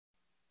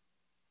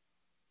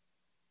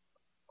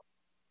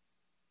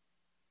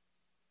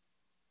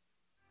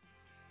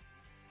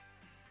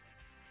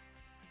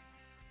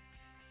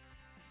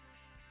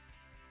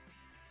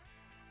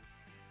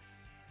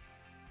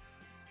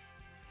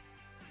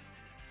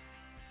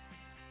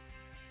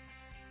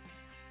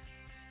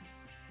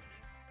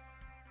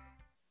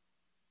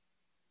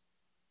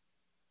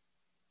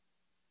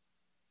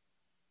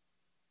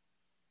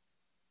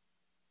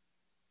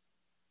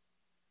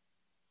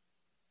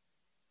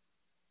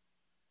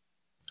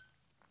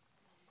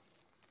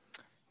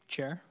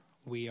Chair,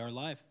 we are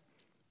live.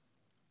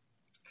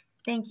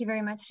 Thank you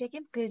very much,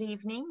 Jacob. Good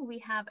evening. We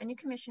have a new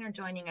commissioner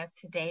joining us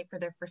today for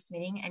their first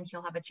meeting, and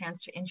he'll have a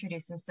chance to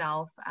introduce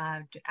himself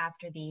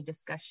after the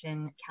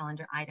discussion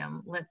calendar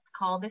item. Let's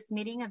call this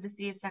meeting of the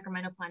City of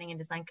Sacramento Planning and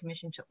Design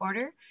Commission to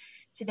order.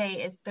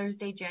 Today is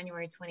Thursday,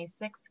 January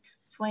 26th,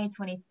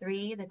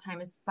 2023. The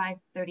time is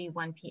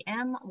 5:31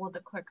 p.m. Will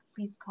the clerk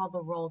please call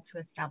the roll to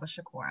establish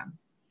a quorum?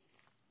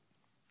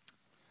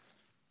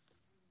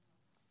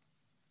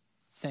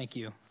 Thank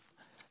you.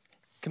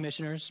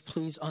 Commissioners,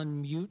 please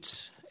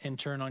unmute and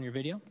turn on your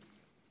video.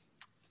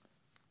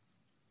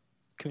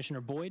 Commissioner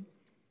Boyd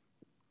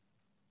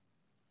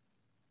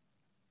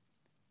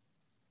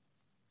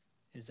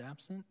is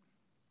absent.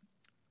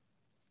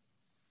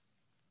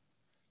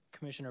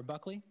 Commissioner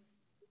Buckley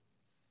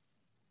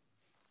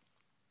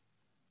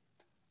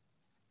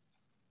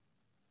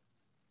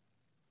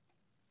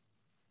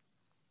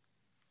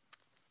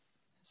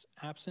is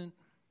absent.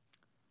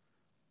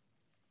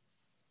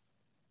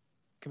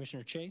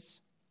 Commissioner Chase?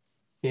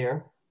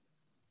 Here.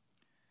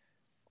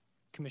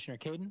 Commissioner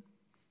Caden?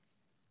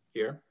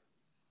 Here.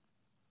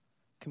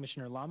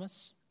 Commissioner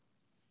Lamas?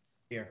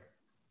 Here.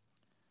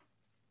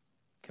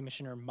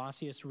 Commissioner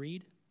Macias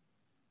Reed?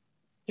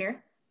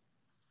 Here.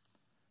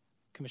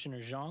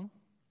 Commissioner Zhang?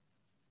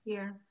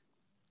 Here.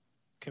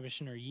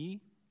 Commissioner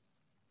Yi?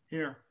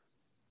 Here.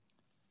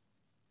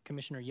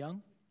 Commissioner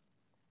Young?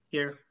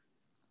 Here.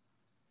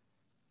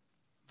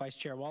 Vice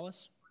Chair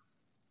Wallace?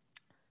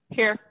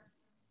 Here.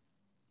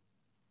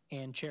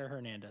 And Chair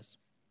Hernandez?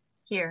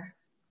 Here.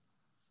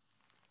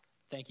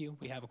 Thank you.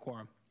 We have a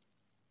quorum.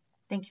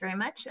 Thank you very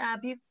much.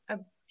 A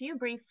few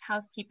brief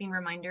housekeeping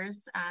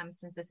reminders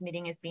since this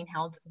meeting is being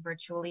held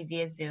virtually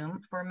via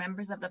Zoom. For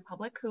members of the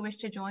public who wish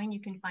to join, you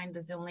can find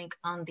the Zoom link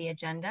on the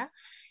agenda.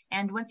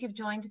 And once you've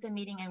joined the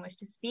meeting and wish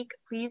to speak,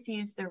 please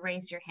use the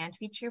raise your hand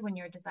feature when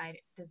your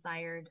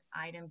desired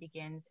item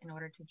begins in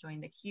order to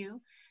join the queue.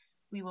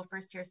 We will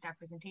first hear a staff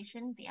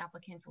presentation. The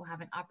applicants will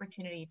have an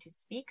opportunity to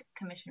speak.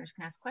 Commissioners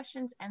can ask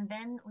questions, and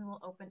then we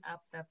will open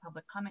up the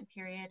public comment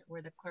period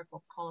where the clerk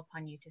will call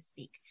upon you to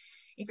speak.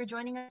 If you're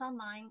joining us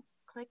online,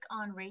 click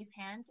on raise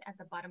hand at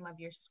the bottom of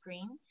your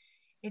screen.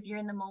 If you're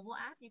in the mobile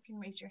app, you can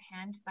raise your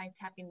hand by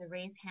tapping the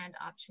raise hand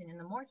option in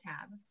the More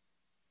tab.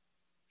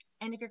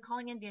 And if you're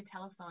calling in via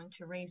telephone,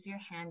 to raise your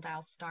hand,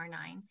 dial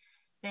 *9.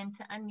 Then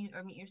to unmute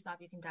or mute yourself,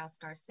 you can dial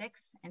 *6,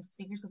 and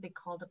speakers will be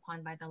called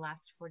upon by the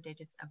last 4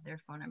 digits of their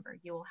phone number.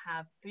 You will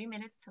have 3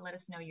 minutes to let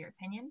us know your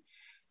opinion.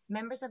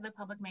 Members of the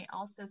public may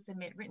also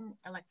submit written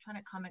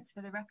electronic comments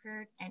for the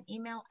record. An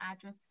email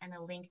address and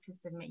a link to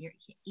submit your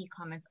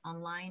e-comments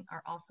online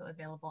are also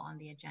available on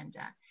the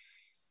agenda.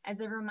 As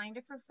a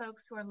reminder for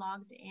folks who are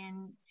logged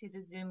in to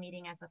the Zoom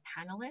meeting as a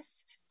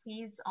panelist,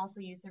 please also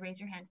use the raise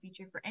your hand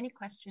feature for any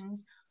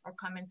questions or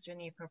comments during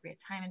the appropriate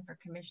time. And for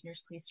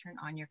commissioners, please turn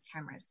on your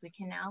cameras. We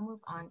can now move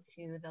on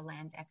to the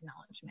land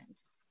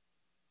acknowledgement.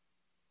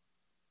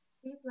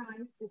 Please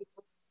rise for the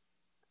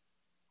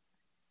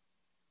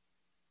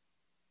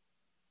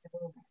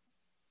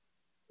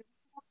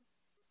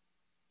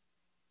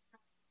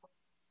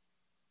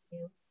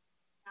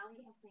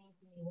Valley of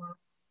Plains and Miwok,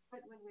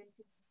 Portland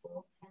Winter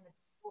Schools, and the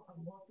people of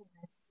Walton.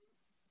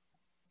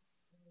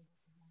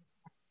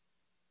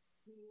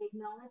 We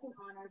acknowledge and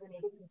honor the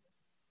Native people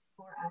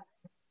for us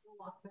who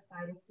walk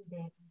beside us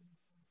today,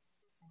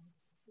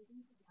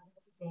 choosing to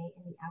gather today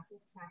in the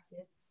active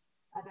practice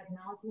of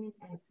acknowledgement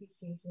and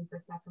appreciation for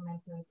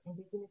Sacramento's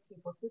Indigenous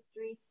people's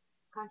history,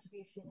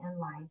 contribution, and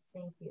lives.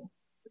 Thank you.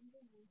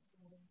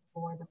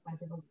 For the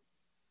Pledge of Allegiance.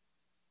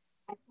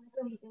 I pledge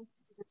allegiance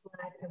to the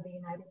flag of the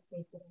United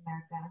States of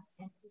America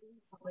and to the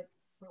republic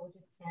for which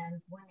it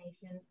stands, one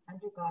nation,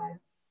 under God,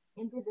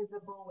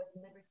 indivisible, with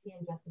liberty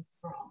and justice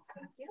for all.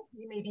 Thank you.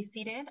 You may be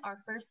seated.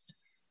 Our first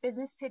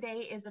business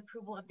today is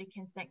approval of the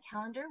consent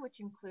calendar,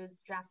 which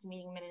includes draft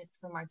meeting minutes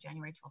from our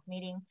January 12th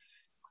meeting.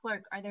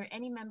 Clerk, are there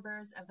any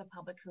members of the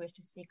public who wish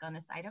to speak on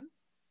this item?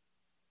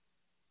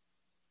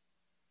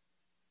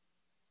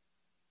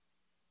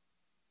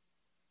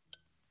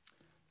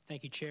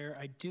 Thank you, Chair.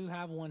 I do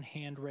have one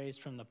hand raised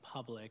from the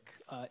public.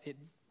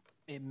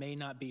 It may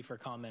not be for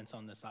comments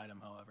on this item,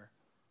 however.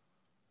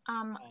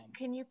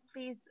 Can you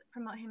please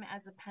promote him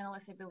as a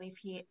panelist? I believe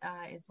he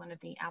is one of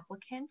the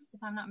applicants,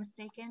 if I'm not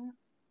mistaken.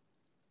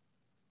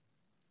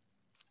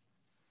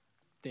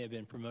 They have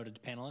been promoted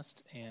to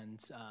panelist, and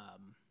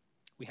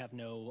we have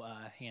no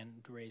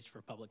hand raised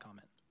for public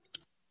comment.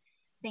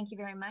 Thank you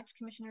very much.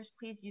 Commissioners,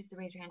 please use the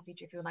raise your hand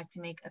feature if you would like to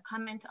make a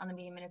comment on the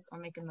meeting minutes or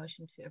make a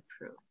motion to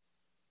approve.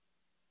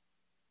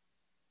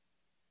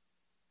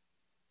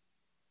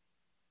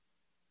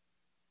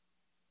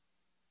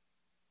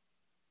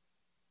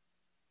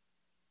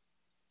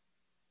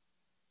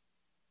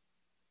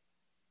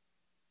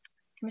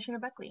 Commissioner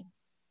Buckley.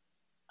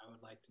 I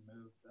would like to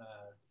move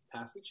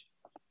passage.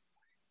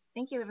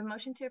 Thank you. We have a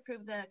motion to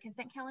approve the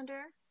consent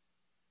calendar,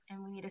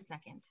 and we need a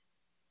second.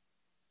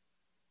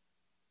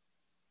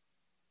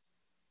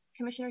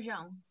 Commissioner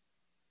Zhang.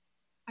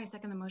 I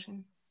second the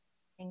motion.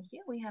 Thank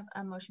you. We have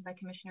a motion by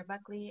Commissioner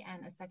Buckley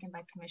and a second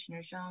by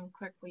Commissioner Zhang.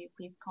 Clerk, will you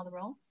please call the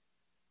roll?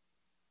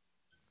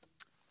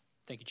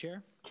 Thank you,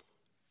 Chair.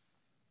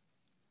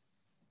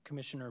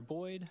 Commissioner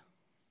Boyd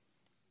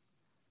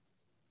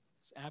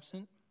is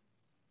absent.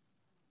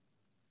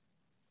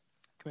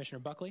 Commissioner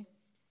Buckley?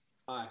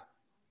 Aye.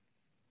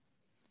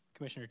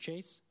 Commissioner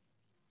Chase?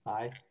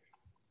 Aye.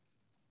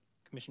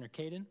 Commissioner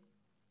Caden?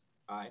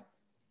 Aye.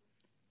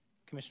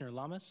 Commissioner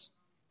Lamas?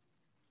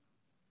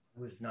 I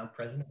was not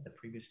present at the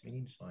previous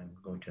meeting, so I'm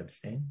going to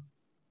abstain.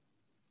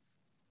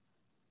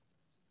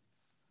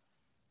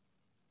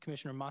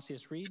 Commissioner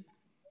Macias Reed?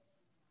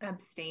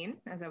 Abstain,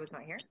 as I was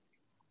not here.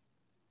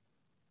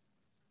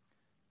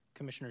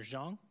 Commissioner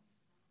Zhang?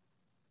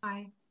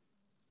 Aye.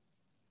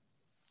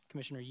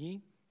 Commissioner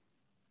Yi?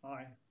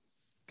 Aye.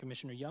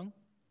 Commissioner Young?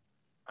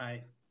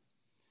 Aye.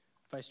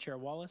 Vice Chair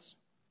Wallace?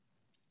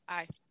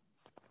 Aye.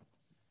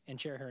 And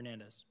Chair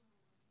Hernandez.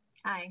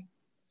 Aye.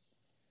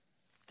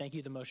 Thank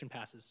you. The motion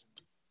passes.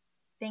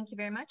 Thank you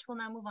very much. We'll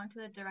now move on to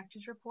the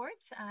director's report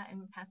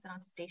and pass it on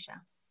to Stacia.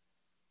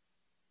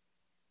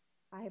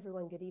 Hi,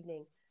 everyone. Good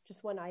evening.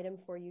 Just one item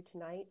for you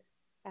tonight.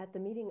 At the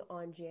meeting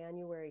on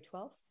January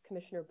 12th,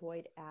 Commissioner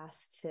Boyd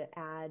asked to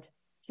add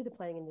to the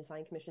Planning and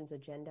Design Commission's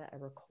agenda a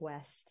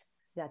request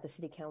that the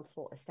City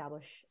Council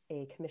establish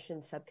a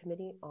commission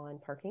subcommittee on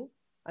parking.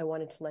 I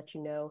wanted to let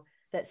you know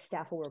that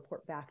staff will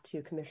report back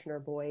to Commissioner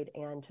Boyd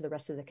and to the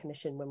rest of the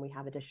commission when we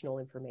have additional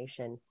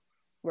information.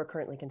 We're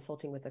currently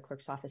consulting with the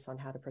clerk's office on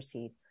how to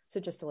proceed. So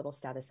just a little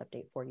status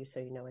update for you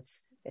so you know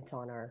it's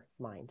on our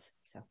minds.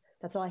 So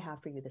that's all I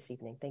have for you this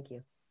evening. Thank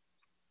you.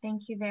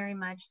 Thank you very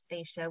much,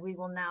 Stacia. We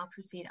will now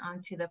proceed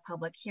on to the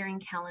public hearing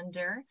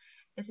calendar.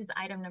 This is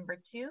item number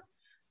 2,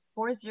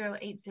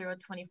 4080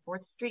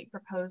 24th Street,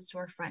 proposed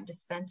storefront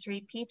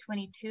dispensary,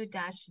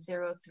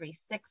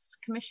 P22-036.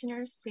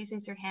 Commissioners, please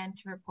raise your hand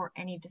to report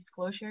any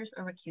disclosures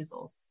or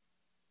recusals.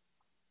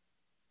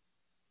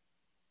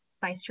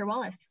 Vice Chair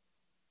Wallace.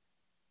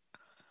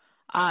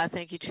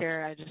 Thank you,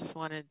 Chair. I just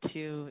wanted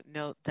to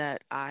note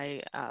that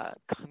I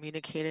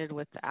communicated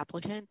with the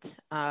applicant,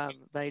 but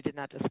I did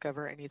not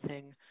discover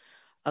anything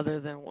other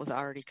than what was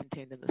already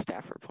contained in the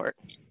staff report.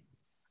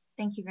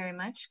 Thank you very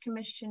much.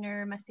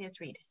 Commissioner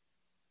Macias Reed.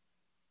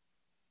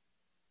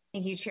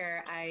 Thank you,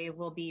 Chair. I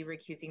will be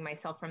recusing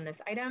myself from this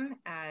item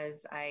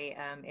as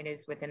it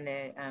is within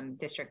the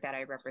district that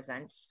I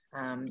represent.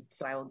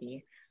 So I will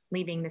be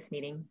leaving this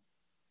meeting.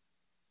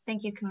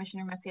 Thank you,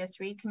 Commissioner Macias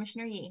Reed.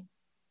 Commissioner Yi.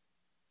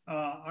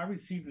 I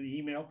received an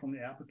email from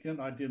the applicant.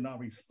 I did not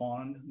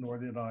respond, nor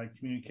did I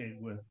communicate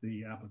with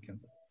the applicant.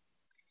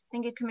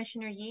 Thank you,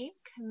 Commissioner Yi.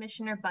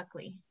 Commissioner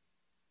Buckley.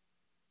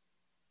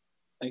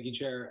 Thank you,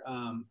 Chair.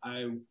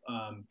 I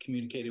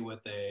communicated with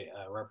a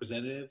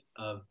representative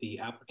of the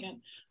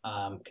applicant,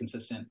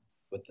 consistent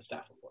with the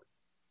staff report.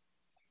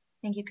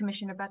 Thank you,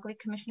 Commissioner Buckley.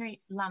 Commissioner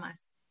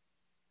Lamas.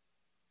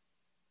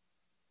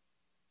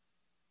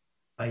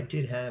 I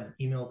did have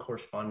email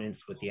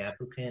correspondence with the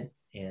applicant,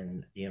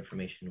 and the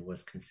information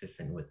was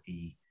consistent with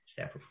the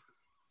staff report.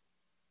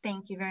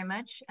 Thank you very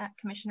much.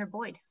 Commissioner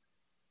Boyd.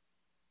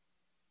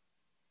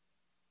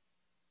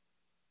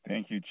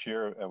 Thank you,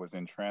 Chair. I was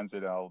in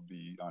transit. I'll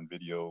be on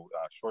video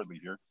shortly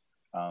here.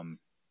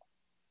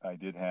 I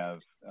did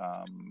have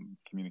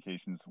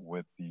communications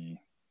with the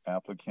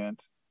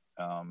applicant,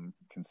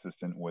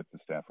 consistent with the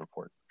staff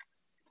report.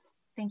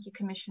 Thank you,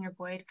 Commissioner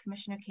Boyd.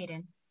 Commissioner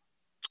Caden.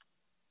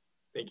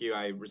 Thank you.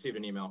 I received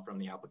an email from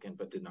the applicant,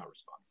 but did not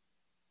respond.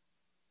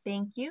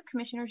 Thank you.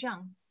 Commissioner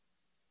Zhang.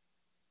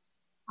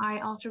 I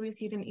also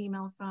received an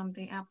email from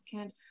the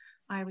applicant.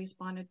 I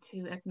responded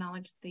to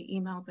acknowledge the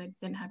email, but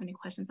didn't have any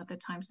questions at the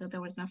time, so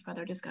there was no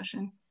further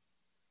discussion.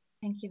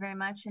 Thank you very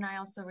much. And I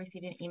also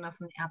received an email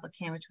from the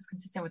applicant, which was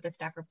consistent with the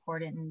staff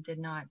report and did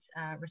not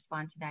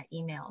respond to that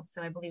email.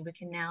 So I believe we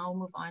can now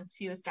move on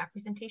to a staff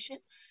presentation.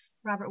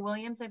 Robert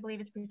Williams, I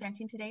believe, is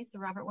presenting today. So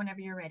Robert, whenever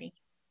you're ready.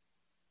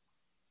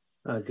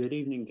 Good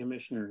evening,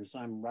 Commissioners.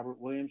 I'm Robert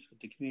Williams with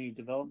the Community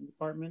Development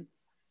Department.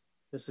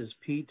 This is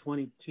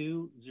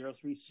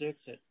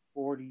P22036 at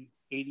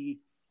 4080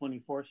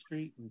 24th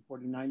Street and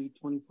 4090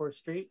 24th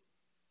Street.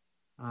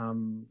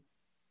 I'm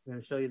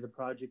going to show you the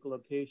project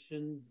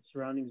location,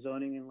 surrounding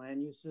zoning and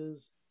land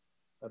uses,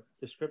 a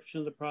description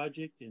of the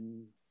project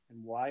and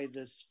why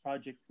this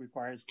project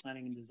requires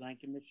Planning and Design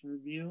Commission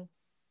review.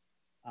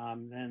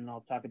 Then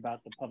I'll talk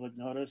about the public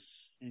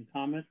notice and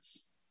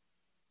comments,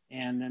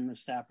 and then the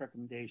staff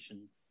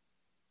recommendation.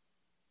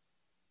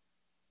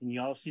 Can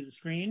you all see the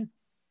screen?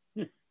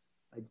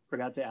 I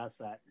forgot to ask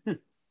that.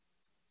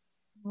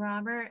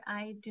 Robert,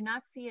 I do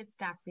not see a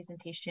staff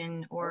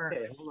presentation or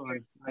okay, hold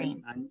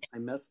on. I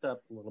messed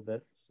up a little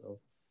bit, so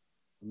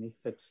let me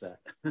fix that.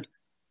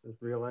 Just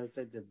realized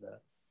I did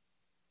that.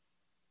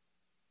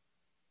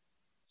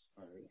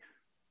 Sorry.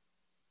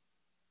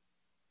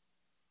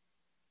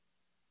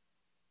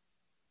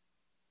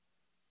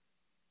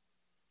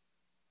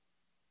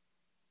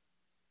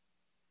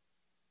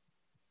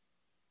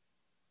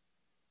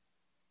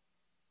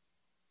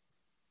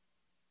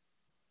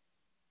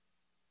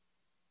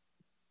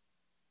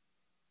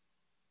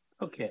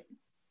 Okay,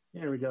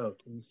 there we go.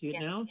 Can you see it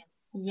now?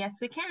 Yes,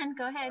 we can.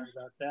 Go ahead.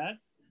 Sorry about that.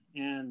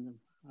 And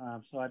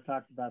so I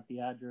talked about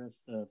the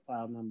address, the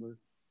file number,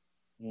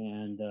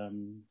 and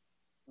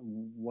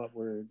what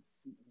we're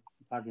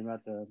talking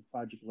about, the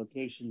project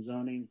location,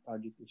 zoning,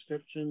 project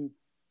description,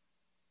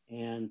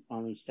 and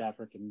finally staff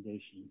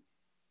recommendation.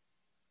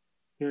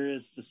 Here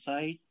is the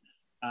site.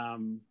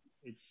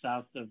 It's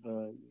south of,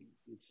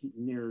 it's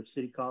near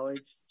City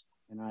College,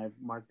 and I've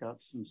marked out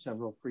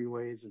several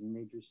freeways and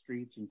major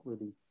streets,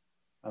 including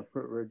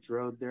Pruitt Ridge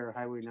Road there,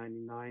 Highway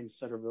 99,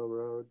 Sutterville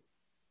Road.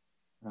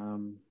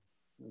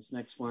 This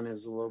next one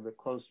is a little bit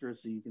closer,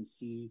 so you can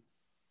see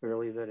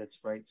clearly that it's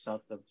right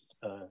south of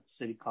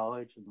City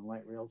College and the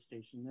light rail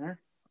station there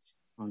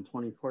on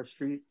 24th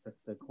Street at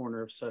the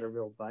corner of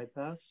Sutterville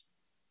Bypass.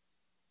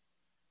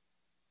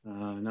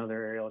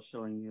 Another aerial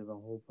showing you the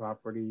whole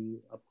property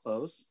up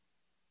close.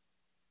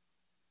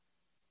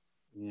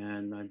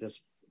 And I'm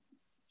just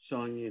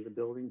showing you the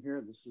building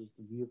here. This is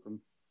the view from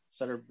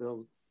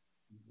Sutterville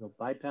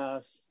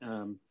Bypass.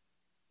 The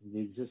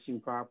existing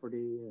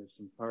property, there's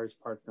some cars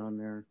parked on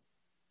there.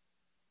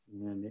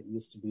 And it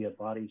used to be a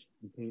body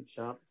and paint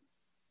shop.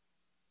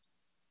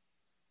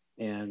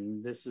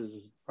 And this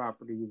is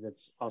property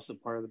that's also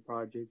part of the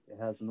project. It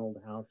has an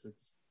old house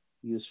that's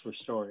used for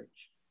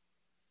storage.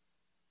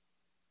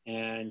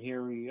 And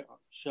here we are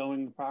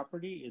showing the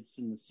property. It's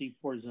in the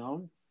C4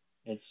 zone.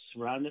 It's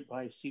surrounded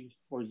by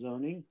C4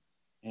 zoning,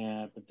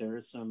 but there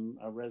is some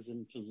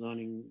residential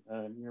zoning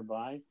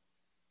nearby,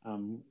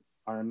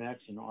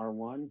 RMX and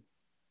R1.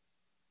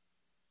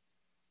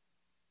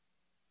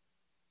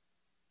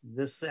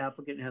 This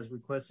applicant has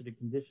requested a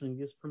conditional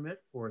use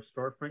permit for a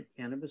storefront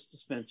cannabis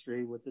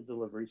dispensary with a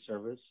delivery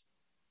service,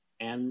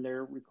 and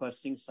they're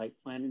requesting site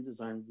plan and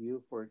design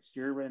review for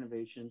exterior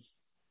renovations,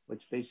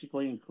 which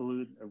basically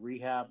include a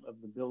rehab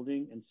of the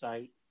building and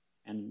site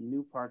and a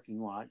new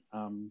parking lot.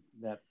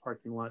 That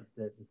parking lot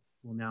that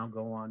will now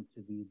go on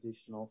to the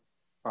additional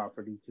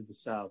property to the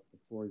south, the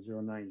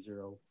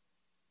 4090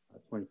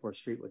 24th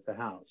Street with the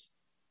house.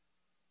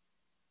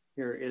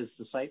 Here is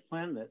the site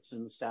plan that's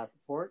in the staff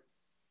report.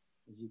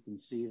 As you can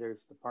see,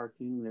 there's the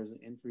parking. There's an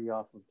entry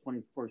off of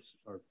 24th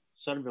or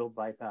Sutterville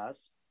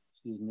Bypass,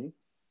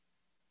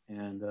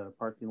 and a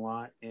parking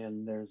lot.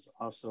 And there's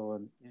also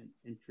an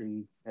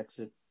entry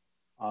exit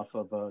off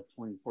of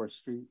 24th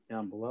Street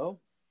down below.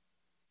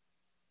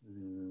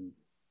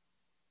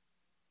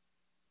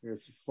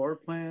 Here's the floor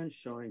plan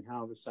showing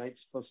how the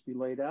site's supposed to be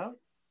laid out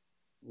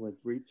with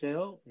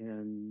retail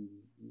and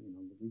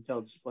the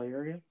retail display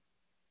area.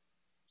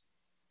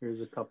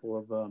 Here's a couple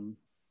of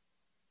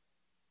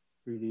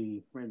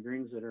 3D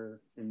renderings that are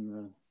in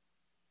the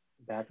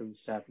back of the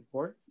staff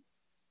report.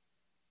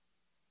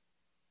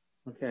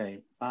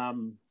 Okay,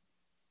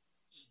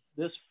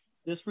 this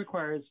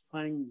requires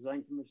Planning and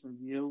Design Commission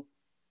review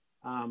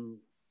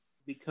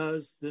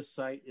because this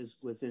site is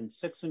within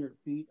 600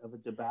 feet of a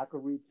tobacco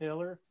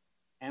retailer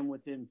and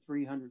within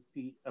 300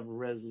 feet of a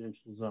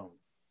residential zone.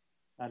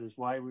 That is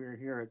why we are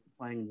here at the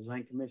Planning and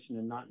Design Commission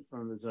and not in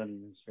front of the zoning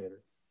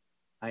administrator.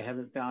 I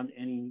haven't found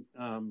any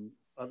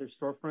other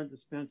storefront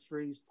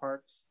dispensaries,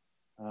 parks,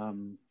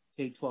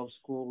 K-12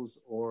 schools,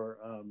 or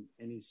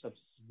any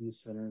substance abuse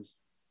centers,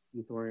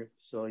 youth-oriented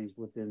facilities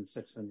within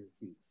 600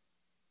 feet.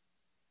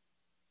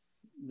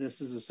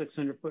 This is a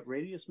 600-foot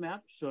radius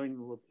map showing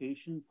the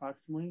location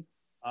approximately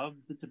of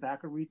the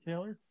tobacco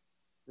retailer.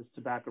 This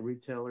tobacco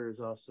retailer is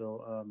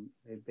also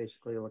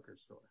basically a liquor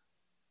store.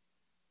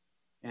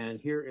 And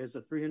here is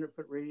a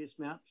 300-foot radius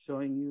map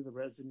showing you the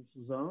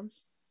residential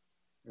zones.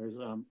 There's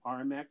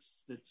RMX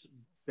that's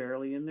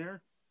barely in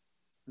there,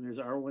 and there's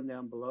R1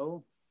 down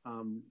below.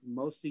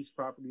 Most of these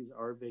properties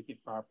are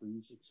vacant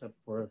properties except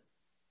for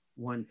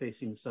one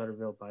facing the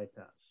Sutterville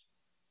Bypass.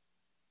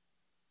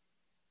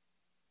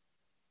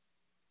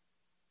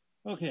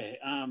 Okay,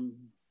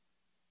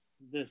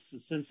 this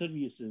is sensitive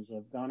uses.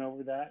 I've gone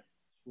over that.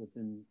 It's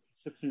within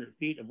 600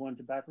 feet of one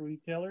tobacco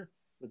retailer,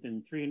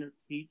 within 300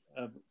 feet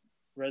of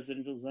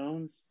residential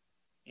zones,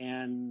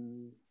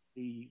 and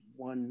the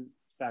one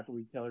tobacco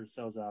retailer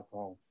sells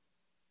alcohol.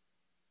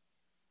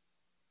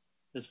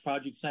 This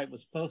project site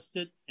was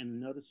posted and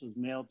the notice was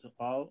mailed to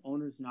all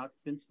owners and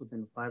occupants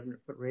within a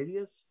 500-foot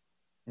radius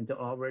and to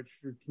all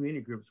registered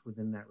community groups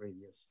within that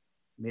radius.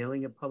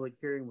 Mailing a public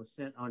hearing was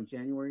sent on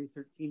January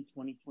 13,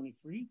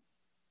 2023.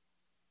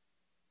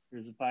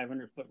 Here's a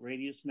 500-foot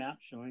radius map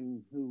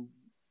showing who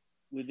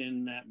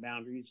within that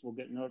boundaries will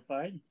get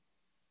notified.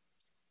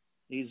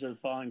 These are the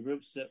following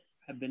groups that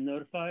have been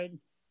notified: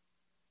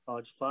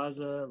 College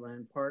Plaza,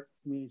 Land Park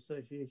Community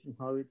Association,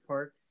 Hollywood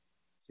Park,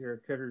 Sierra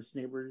Critters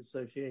Neighborhood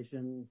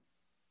Association,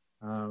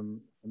 the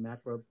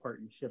Macro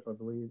Partnership, I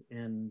believe,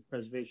 and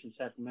Preservation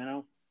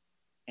Sacramento.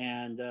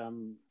 And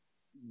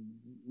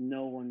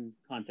no one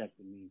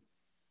contacted me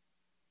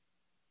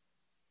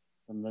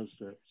from those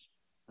groups.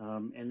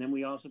 And then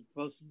we also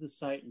posted the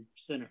site and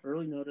sent an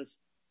early notice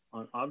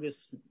on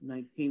August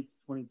 19th,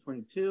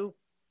 2022.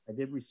 I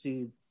did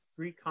receive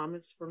 3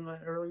 comments from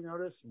that early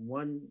notice.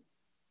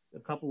 A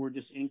couple were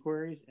just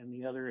inquiries, and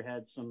the other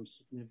had some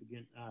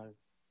significant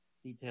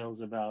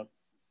details about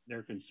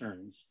their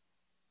concerns.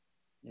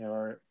 They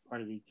are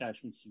part of the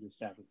attachments to the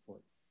staff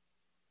report.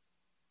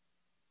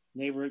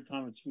 Neighborhood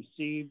comments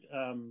received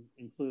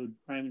include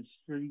crime and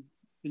security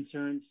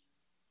concerns,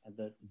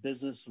 that the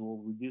business will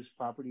reduce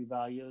property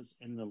values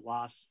and the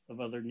loss of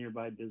other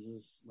nearby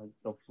business, like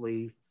they'll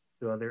flee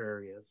to other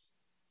areas.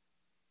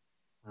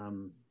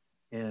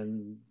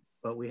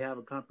 But we have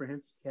a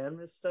comprehensive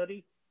cannabis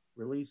study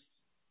released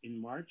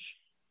in March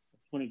of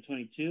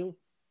 2022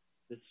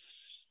 that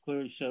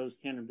clearly shows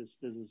cannabis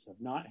businesses have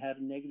not had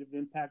a negative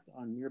impact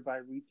on nearby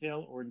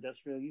retail or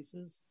industrial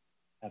uses,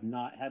 have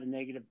not had a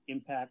negative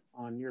impact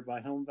on nearby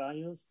home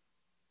values,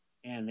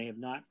 and they have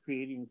not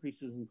created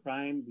increases in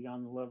crime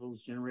beyond the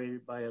levels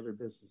generated by other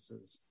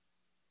businesses.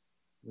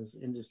 This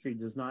industry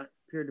does not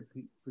appear to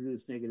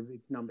produce negative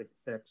economic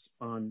effects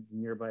on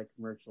nearby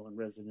commercial and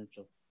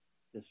residential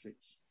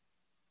districts.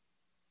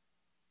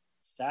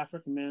 Staff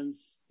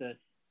recommends that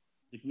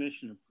the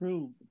Commission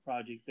approve the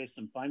project based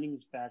on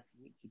findings back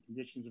with the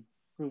conditions of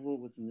approval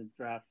within the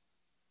draft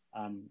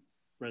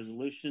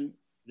resolution.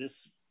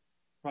 This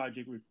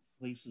project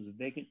replaces a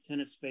vacant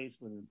tenant space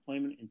with an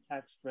employment and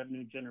tax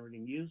revenue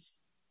generating use,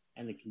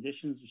 and the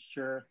conditions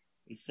assure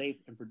a safe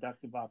and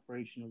productive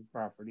operation of the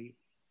property,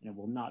 and it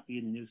will not be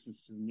a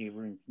nuisance to the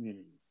neighboring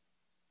community.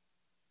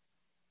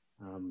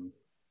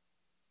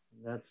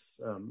 That's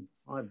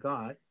all I've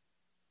got.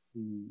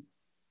 The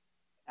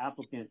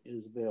applicant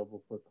is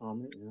available for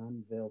comment, and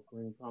I'm available for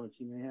any comments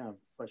you may have,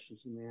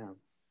 questions you may have.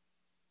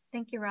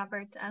 Thank you,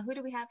 Robert. Who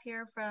do we have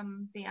here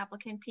from the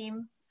applicant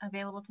team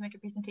available to make a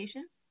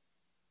presentation?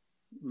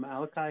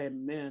 Malachi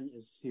Amin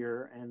is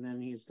here, and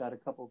then he's got a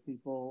couple of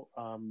people,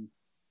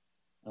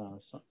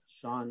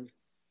 Sean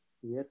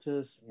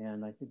Vietas,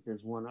 and I think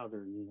there's one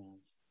other he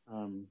has.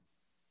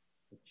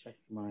 I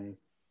checked my...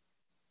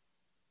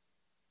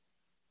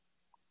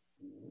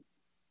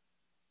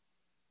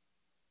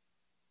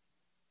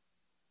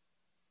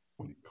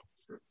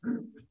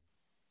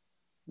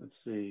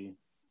 Let's see.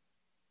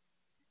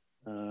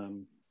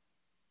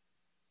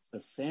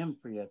 It's Sam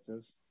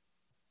Prietas.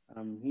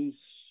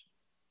 He's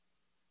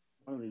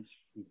one of these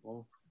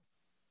people.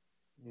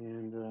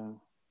 And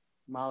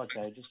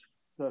Malachi, just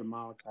go to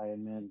Malachi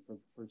and then for the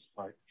first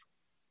part.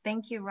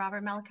 Thank you,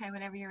 Robert. Malachi,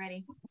 whenever you're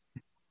ready.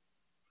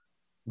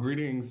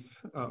 Greetings,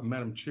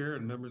 Madam Chair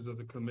and members of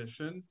the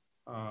Commission.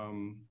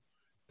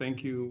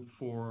 Thank you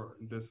for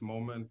this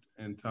moment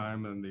in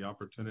time and the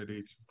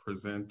opportunity to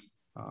present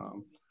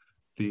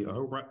the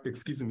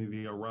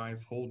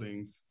Arise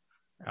Holdings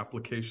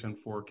application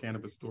for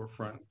cannabis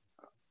storefront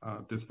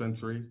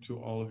dispensary to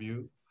all of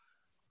you.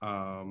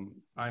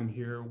 I'm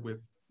here with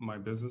my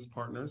business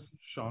partners,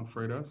 Sean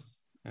Freitas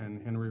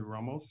and Henry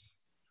Ramos.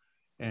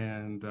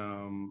 And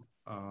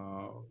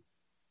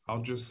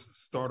I'll just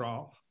start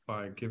off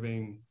by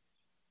giving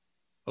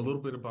a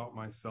little bit about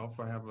myself.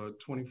 I have a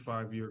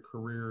 25-year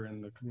career in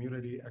the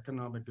community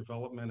economic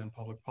development and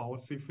public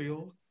policy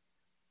field.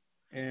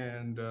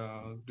 And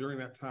during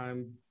that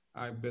time,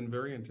 I've been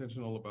very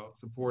intentional about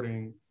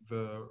supporting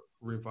the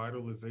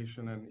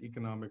revitalization and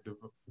economic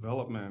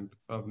development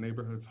of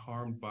neighborhoods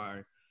harmed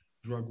by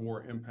drug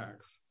war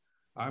impacts.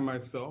 I'm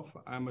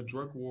a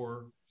drug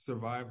war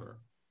survivor.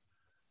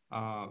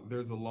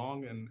 There's a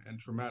long and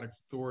traumatic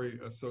story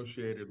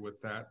associated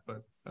with that,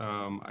 but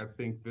I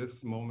think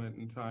this moment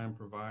in time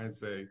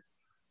provides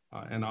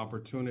an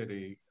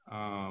opportunity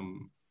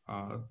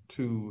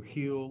to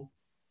heal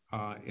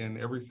in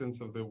every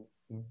sense of the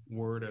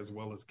word, as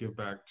well as give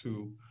back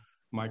to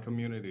my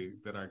community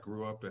that I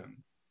grew up in.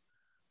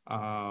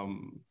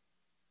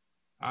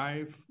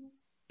 I've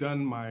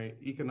done my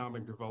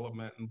economic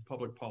development and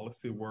public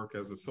policy work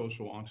as a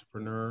social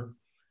entrepreneur,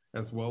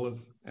 as well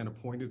as an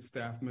appointed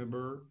staff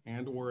member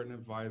and or an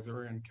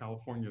advisor in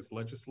California's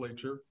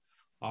legislature,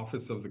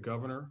 Office of the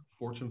Governor,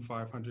 Fortune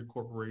 500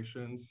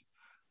 corporations,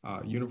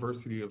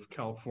 University of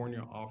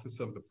California Office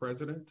of the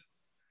President,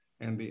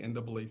 and the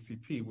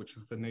NAACP, which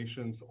is the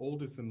nation's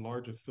oldest and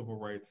largest civil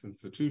rights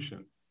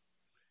institution.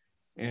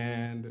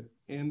 And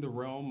in the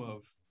realm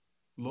of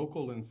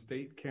local and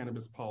state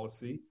cannabis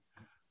policy,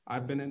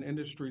 I've been an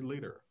industry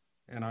leader,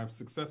 and I've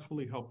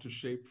successfully helped to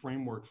shape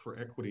frameworks for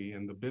equity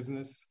in the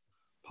business,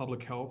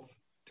 public health,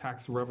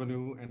 tax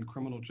revenue, and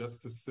criminal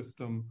justice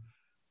system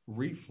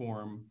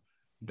reform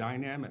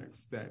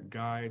dynamics that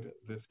guide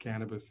this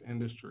cannabis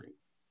industry.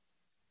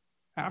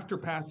 After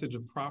passage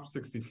of Prop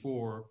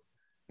 64,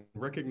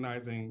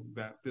 recognizing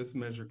that this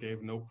measure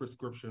gave no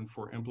prescription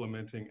for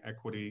implementing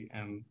equity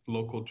in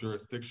local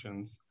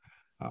jurisdictions,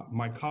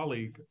 my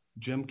colleague,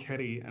 Jim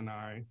Ketty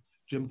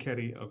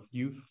of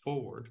Youth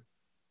Forward,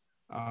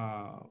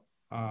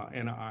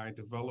 and I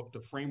developed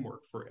a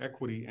framework for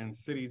equity in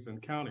cities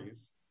and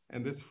counties.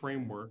 And this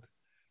framework,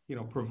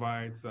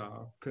 provides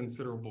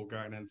considerable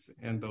guidance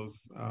in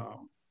those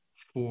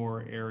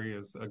 4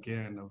 areas,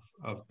 again,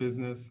 of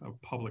business, of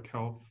public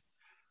health,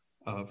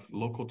 of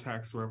local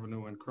tax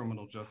revenue, and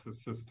criminal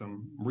justice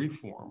system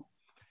reform.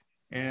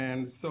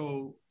 And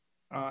so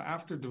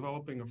after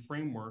developing a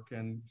framework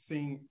and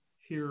seeing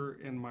here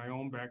in my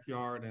own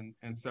backyard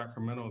in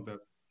Sacramento that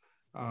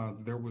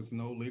there was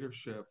no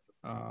leadership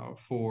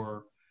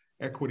for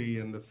equity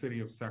in the city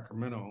of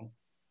Sacramento,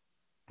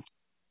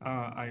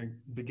 I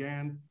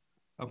began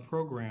a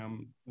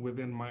program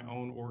within my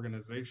own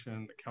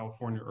organization, the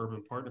California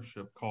Urban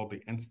Partnership, called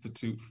the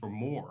Institute for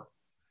More.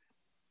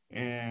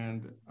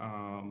 And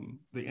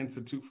the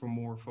Institute for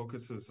More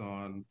focuses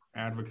on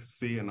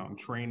advocacy and on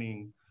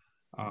training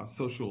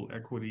social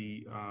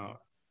equity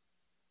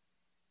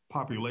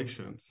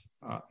populations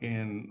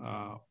in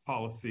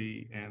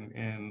policy and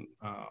in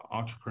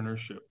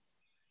entrepreneurship.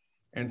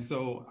 And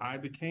so I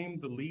became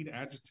the lead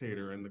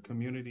agitator and the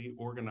community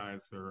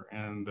organizer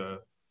and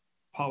the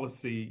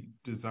policy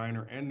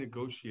designer and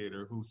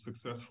negotiator who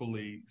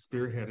successfully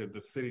spearheaded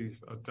the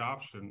city's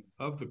adoption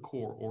of the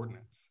core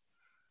ordinance.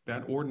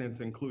 That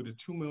ordinance included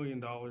 $2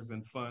 million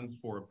in funds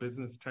for a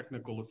business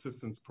technical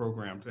assistance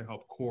program to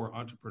help core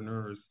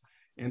entrepreneurs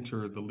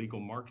enter the legal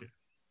market.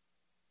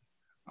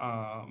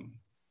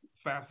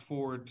 Fast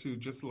forward to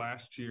just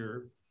last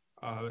year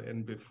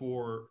and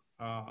before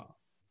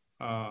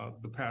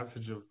the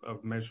passage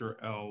of Measure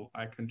L,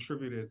 I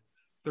contributed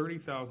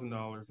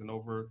 $30,000 and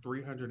over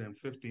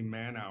 350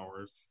 man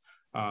hours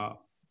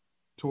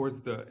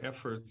towards the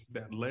efforts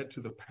that led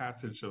to the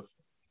passage of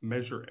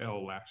Measure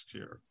L last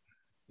year.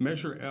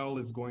 Measure L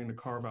is going to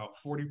carve out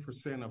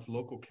 40% of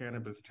local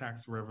cannabis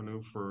tax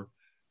revenue for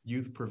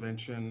youth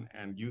prevention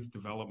and youth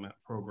development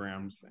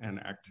programs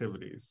and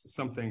activities,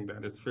 something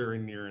that is very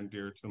near and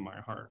dear to my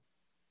heart.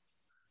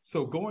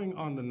 So going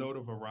on the note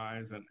of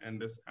Arise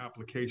and this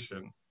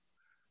application,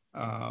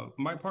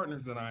 my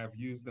partners and I have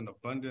used an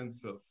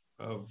abundance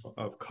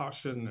of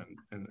caution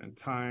and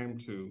time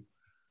to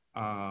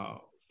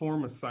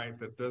form a site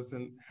that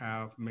doesn't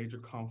have major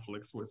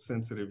conflicts with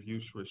sensitive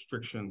use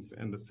restrictions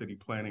in the city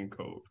planning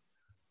code.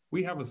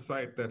 We have a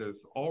site that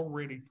is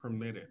already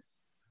permitted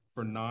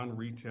for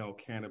non-retail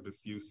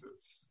cannabis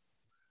uses,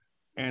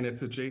 and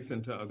it's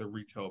adjacent to other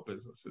retail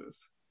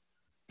businesses.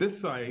 This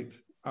site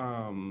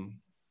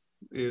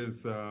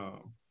is, you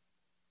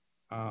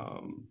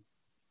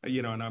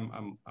know, and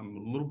I'm a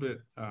little bit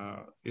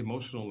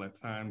emotional at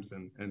times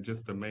and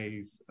just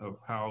amazed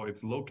of how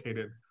it's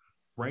located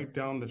right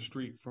down the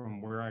street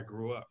from where I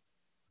grew up,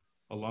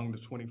 along the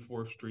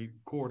 24th Street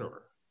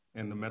corridor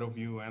in the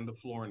Meadowview and the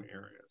Florin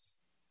areas.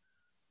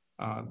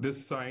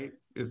 This site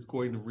is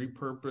going to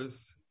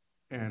repurpose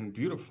and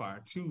beautify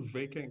 2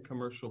 vacant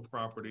commercial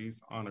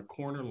properties on a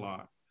corner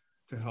lot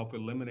to help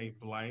eliminate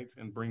blight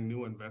and bring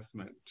new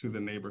investment to the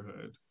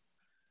neighborhood.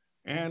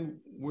 And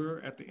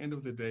we're, at the end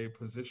of the day,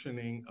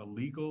 positioning a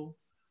legal,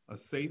 a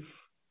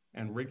safe,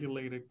 and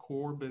regulated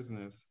core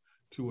business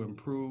to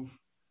improve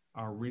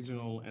our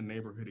regional and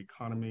neighborhood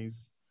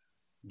economies,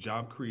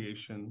 job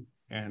creation,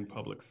 and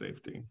public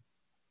safety.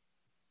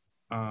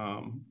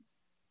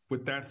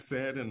 With that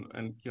said,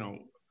 and you know,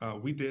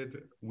 we did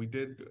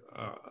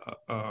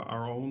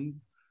our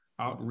own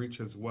outreach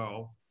as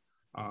well,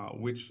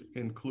 which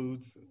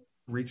includes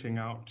reaching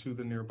out to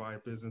the nearby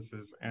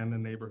businesses and the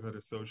neighborhood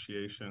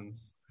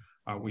associations.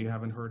 We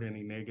haven't heard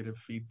any negative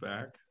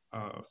feedback,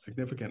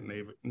 significant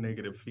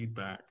negative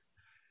feedback.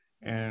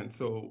 And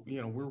so, you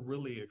know, we're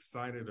really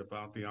excited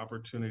about the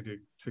opportunity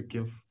to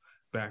give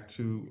back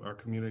to our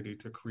community,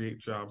 to create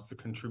jobs, to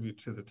contribute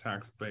to the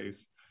tax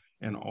base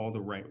in all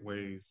the right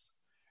ways.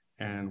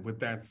 And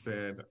with that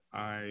said,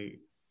 I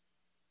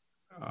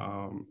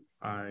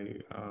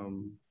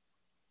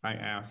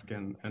ask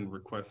and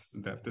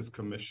request that this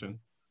commission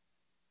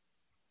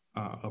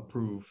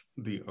approve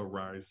the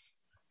Arise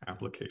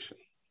application.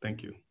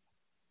 Thank you.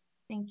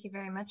 Thank you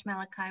very much,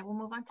 Malachi. We'll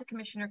move on to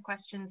commissioner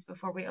questions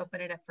before we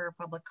open it up for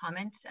public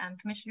comment.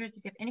 Commissioners,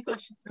 if you have any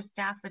questions for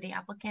staff or the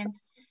applicant,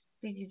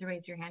 please use the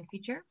raise your hand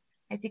feature.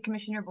 I see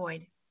Commissioner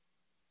Boyd.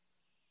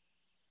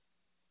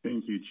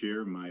 Thank you,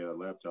 Chair. My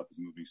laptop is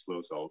moving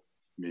slow, so I'll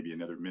maybe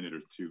another minute or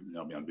two, and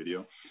I'll be on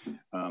video.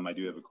 I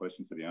do have a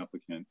question for the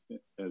applicant.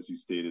 As you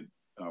stated,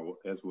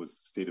 as was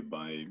stated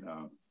by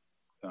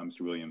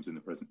Mr. Williams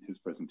in his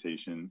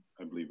presentation,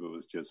 I believe it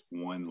was just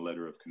one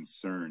letter of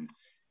concern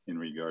in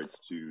regards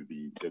to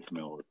the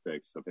detrimental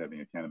effects of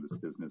having a cannabis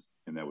business,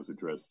 and that was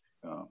addressed,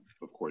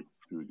 of course,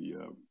 through the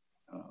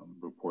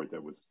report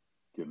that was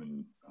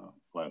given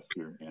last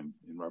year and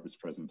in Robert's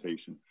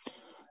presentation.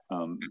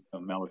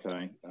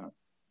 Malachi,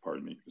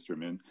 pardon me, Mr.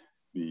 Amin,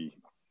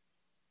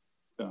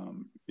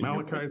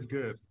 Malachi is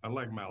good. I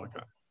like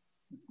Malachi.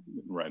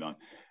 Right on.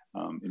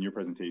 In your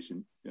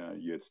presentation,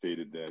 you had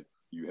stated that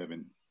you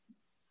haven't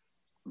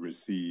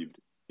received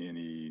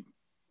any,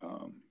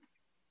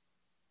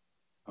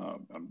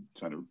 I'm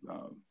trying to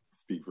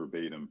speak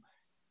verbatim,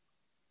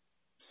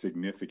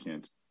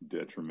 significant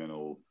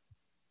detrimental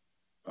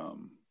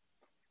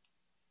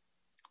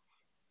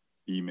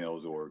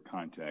emails or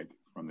contact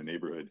from the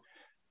neighborhood.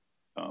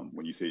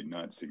 When you say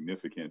not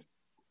significant,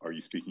 are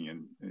you speaking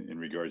in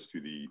regards to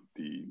the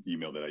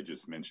email that I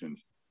just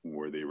mentioned,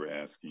 where they were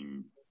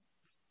asking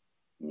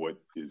what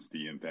is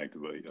the impact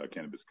of a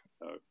cannabis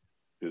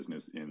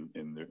business in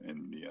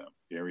the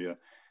area,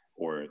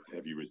 or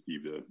have you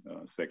received a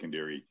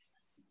secondary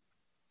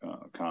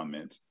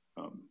comment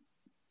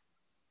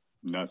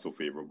not so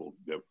favorable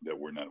that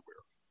we're not aware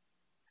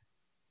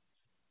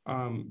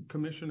of.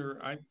 Commissioner,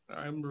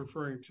 I'm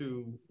referring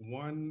to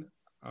one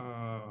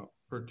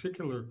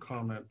particular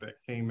comment that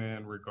came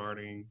in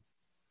regarding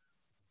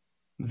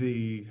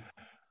the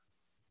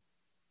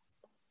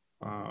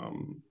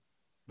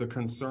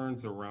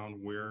concerns around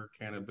where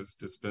cannabis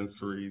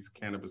dispensaries,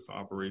 cannabis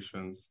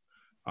operations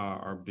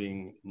are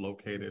being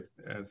located.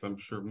 As I'm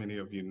sure many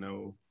of you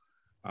know,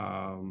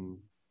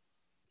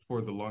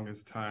 for the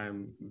longest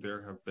time,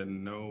 there have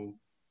been no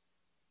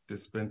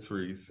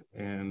dispensaries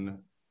in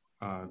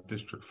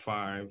District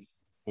 5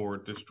 or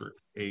District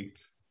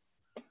 8.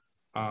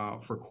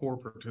 For core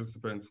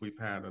participants, we've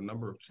had a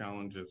number of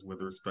challenges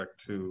with respect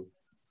to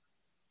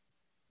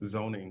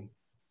zoning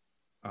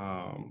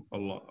and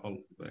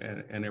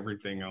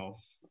everything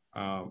else.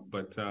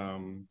 But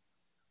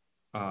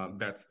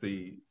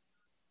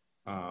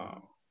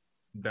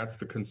that's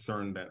the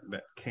concern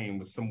that came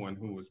with someone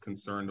who was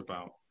concerned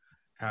about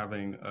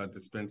having a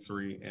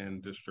dispensary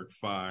in District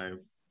 5.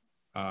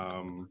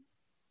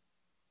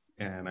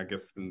 And I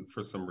guess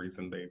for some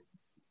reason they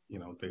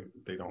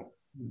don't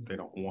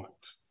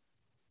want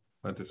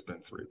a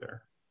dispensary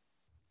there.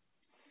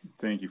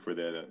 Thank you for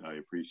that. I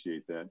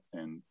appreciate that.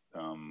 And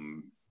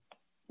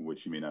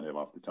which you may not have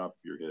off the top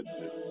of your head.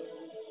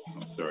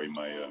 I'm sorry,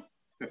 my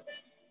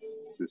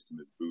system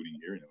is booting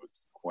here and it was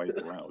quite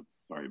loud.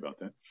 Sorry about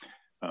that.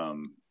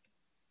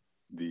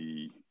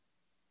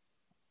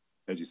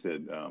 As you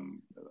said,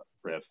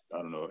 perhaps,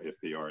 I don't know if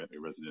they are a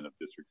resident of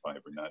District 5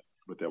 or not,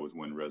 but that was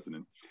one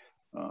resident.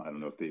 I don't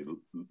know if they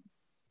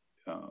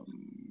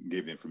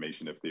gave the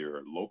information if they're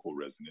a local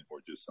resident or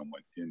just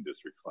someone in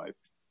District 5.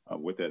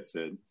 With that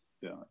said,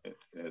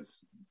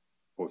 as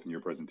both in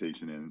your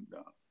presentation and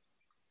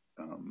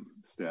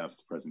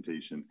staff's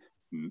presentation,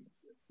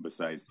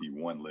 besides the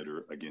one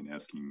letter, again,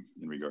 asking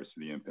in regards to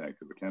the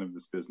impact of the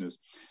cannabis business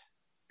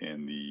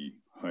and the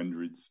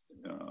hundreds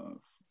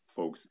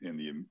folks in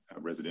the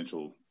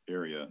residential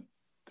area,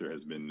 there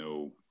has been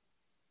no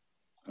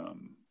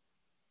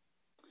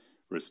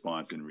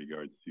response in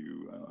regard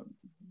to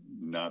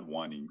not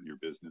wanting your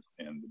business,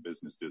 and the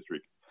business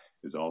district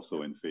is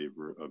also in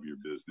favor of your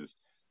business.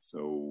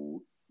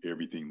 So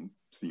everything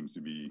seems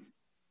to be,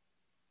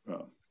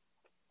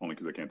 only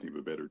because I can't think of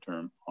a better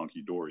term,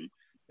 honky-dory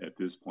at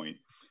this point,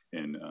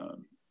 and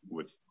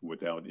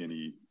without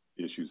any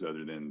issues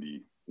other than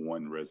the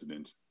one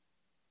resident,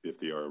 if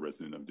they are a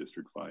resident of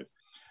District 5.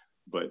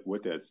 But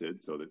with that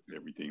said, so that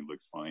everything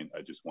looks fine,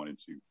 I just wanted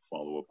to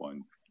follow up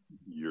on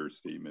your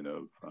statement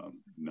of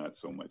not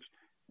so much,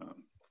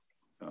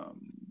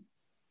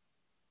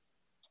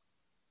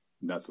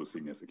 not so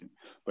significant.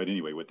 But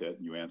anyway, with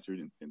that, you answered,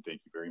 and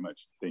thank you very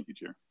much. Thank you,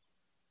 Chair.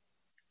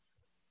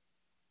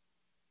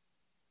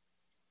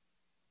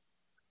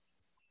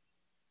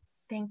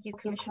 Thank you,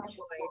 Commissioner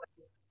Boyd.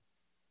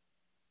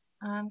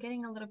 I'm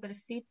getting a little bit of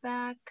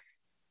feedback.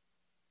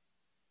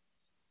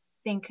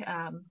 I think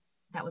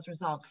that was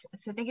resolved.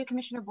 So thank you,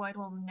 Commissioner Boyd.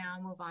 We'll now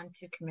move on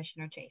to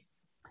Commissioner Chase.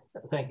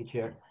 Thank you,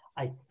 Chair.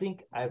 I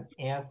think I've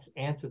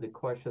answered the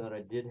question that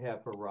I did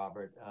have for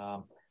Robert.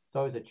 It's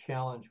always a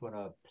challenge when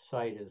a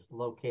site is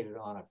located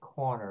on a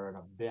corner in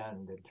a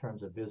bend in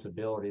terms of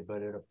visibility,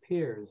 but it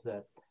appears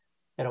that,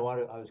 and I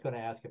was going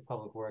to ask if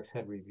Public Works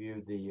had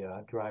reviewed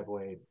the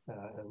driveway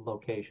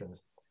locations.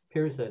 It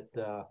appears that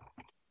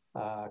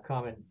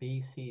comment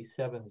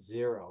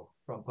BC70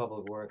 from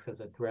Public Works has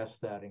addressed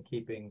that in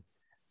keeping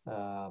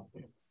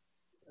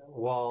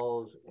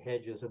walls,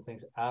 hedges, and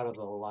things out of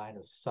the line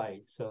of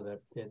sight so that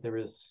there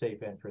is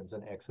safe entrance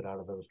and exit out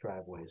of those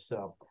driveways.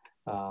 So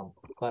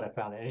glad I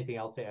found it. Anything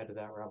else to add to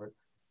that, Robert?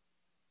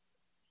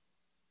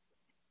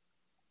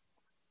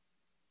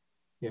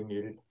 You're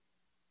muted.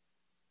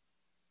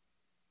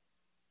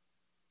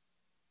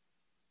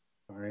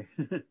 Sorry.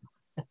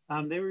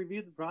 They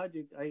reviewed the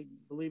project. I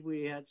believe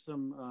we had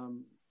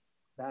some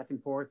back and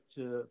forth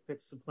to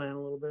fix the plan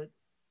a little bit.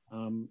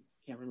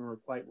 Can't remember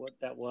quite what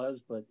that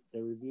was, but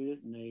they reviewed it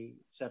and they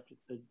accepted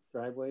the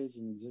driveways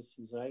and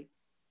existing site.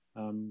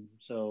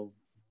 So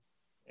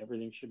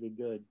everything should be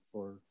good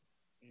for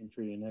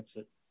entry and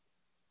exit.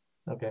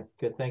 Okay,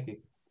 good. Thank you.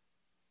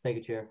 Thank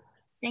you, Chair.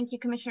 Thank you,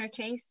 Commissioner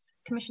Chase.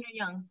 Commissioner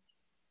Young.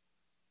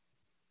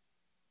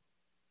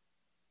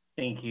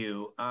 Thank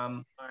you.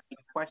 My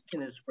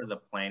question is for the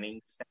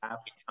planning staff.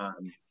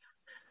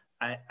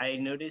 I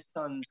noticed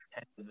on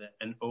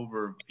an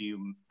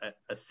overview,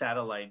 a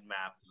satellite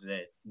map,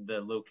 that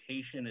the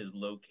location is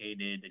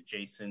located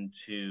adjacent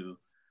to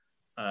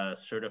a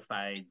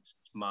certified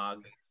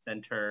smog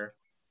center.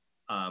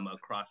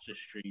 Across the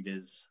street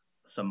is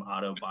some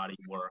auto body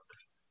work.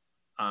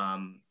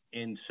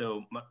 And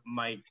so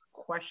my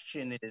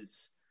question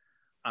is,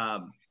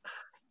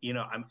 you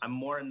know, I'm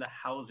more in the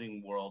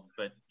housing world,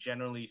 but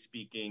generally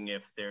speaking,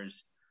 if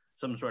there's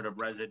some sort of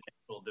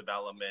residential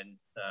development,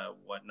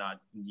 whatnot,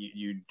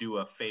 you do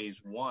a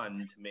phase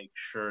one to make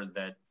sure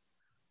that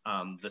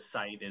the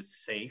site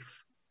is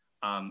safe.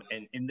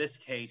 And in this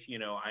case, you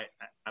know,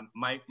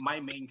 my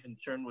main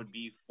concern would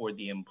be for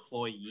the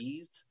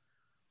employees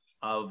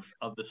of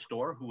the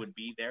store who would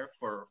be there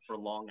for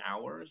long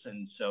hours.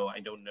 And so I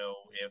don't know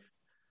if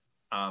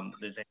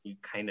there's any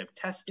kind of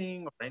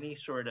testing or any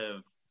sort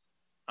of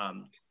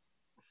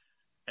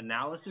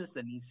analysis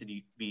that needs to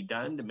be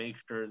done to make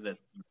sure that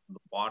the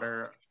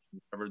water,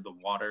 whatever the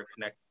water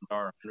connections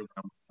are,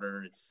 underground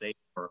water is safe,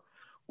 or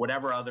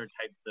whatever other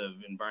types of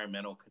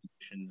environmental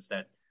conditions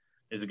that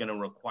is going to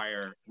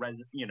require,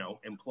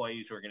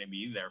 employees who are going to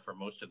be there for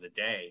most of the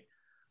day.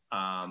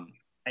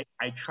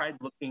 I tried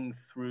looking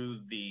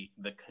through the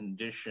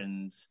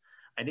conditions.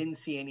 I didn't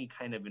see any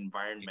kind of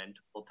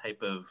environmental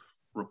type of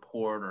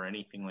report or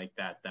anything like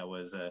that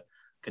was a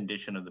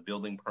condition of the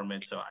building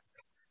permit. So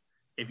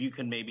if you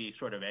can maybe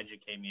sort of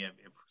educate me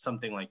if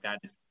something like that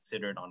is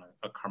considered on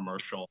a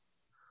commercial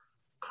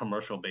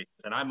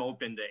basis. And I'm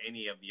open to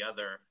any of the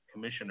other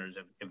commissioners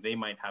if they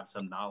might have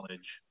some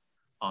knowledge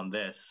on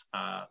this.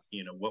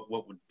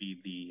 What would be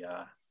the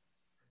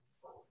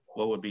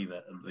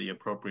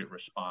appropriate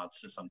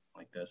response to something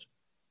like this?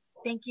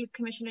 Thank you,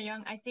 Commissioner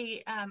Young. I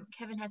see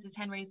Kevin has his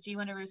hand raised. Do you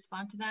want to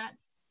respond to that?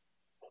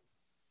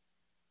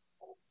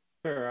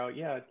 Sure.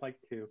 Yeah, I'd like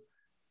to.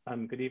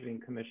 Good evening,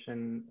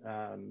 Commission.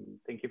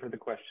 Thank you for the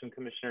question,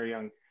 Commissioner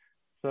Young.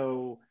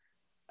 So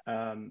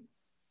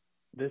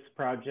this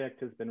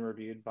project has been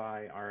reviewed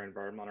by our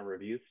environmental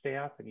review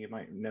staff, and you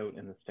might note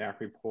in the staff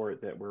report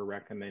that we're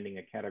recommending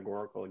a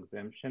categorical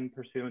exemption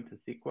pursuant to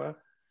CEQA.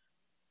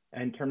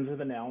 In terms of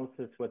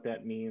analysis, what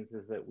that means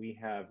is that we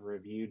have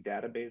reviewed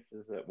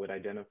databases that would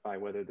identify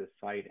whether the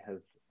site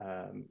has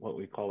what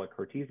we call a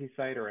Cortese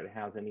site, or it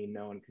has any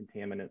known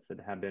contaminants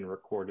that have been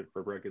recorded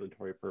for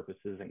regulatory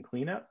purposes and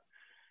cleanup.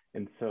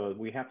 And so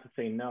we have to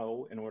say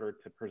no in order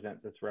to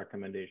present this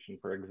recommendation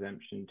for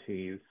exemption to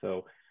you.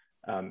 So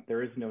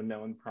there is no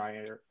known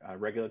prior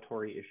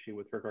regulatory issue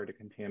with regard to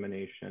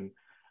contamination.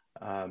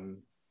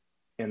 And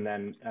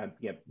then,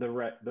 the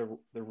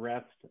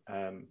rest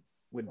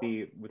would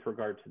be with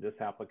regard to this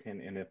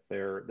applicant, and if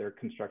their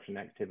construction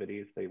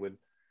activities, they would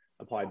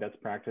apply best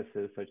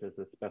practices such as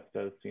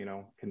asbestos,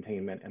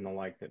 containment and the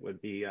like that would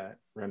be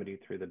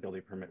remedied through the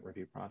building permit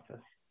review process.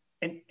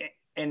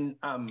 And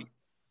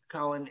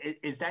Colin,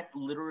 is that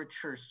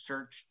literature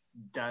search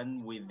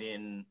done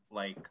within,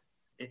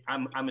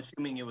 I'm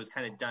assuming it was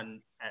kind of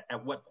done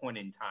at what point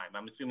in time?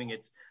 I'm assuming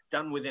it's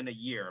done within a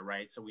year,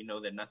 right? So we know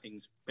that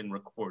nothing's been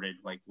recorded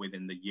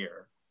within the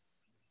year.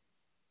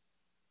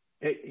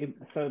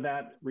 So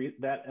that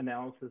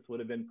analysis would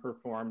have been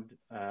performed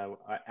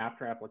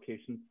after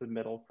application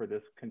submittal for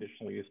this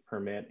conditional use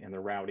permit, and the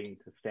routing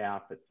to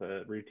staff. It's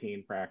a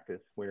routine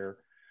practice where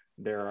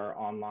there are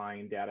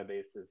online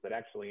databases that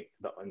actually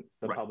the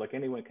right. Public,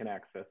 anyone can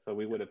access. So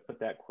we would have put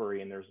that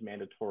query, and there's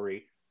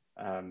mandatory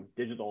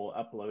digital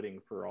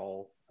uploading for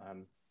all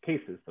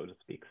cases, so to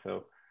speak.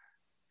 So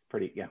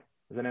does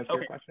that answer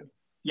your question?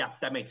 Yeah,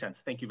 that makes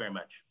sense. Thank you very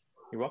much.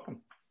 You're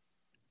welcome.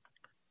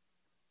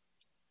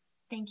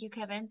 Thank you,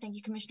 Kevin. Thank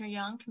you, Commissioner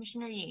Young.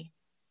 Commissioner Yee.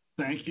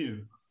 Thank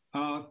you.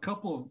 A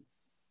couple of,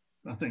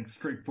 I think,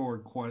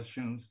 straightforward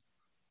questions.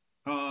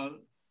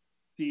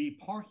 The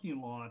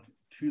parking lot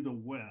to the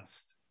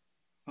west,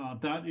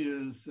 that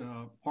is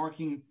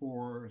parking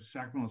for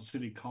Sacramento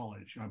City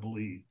College, I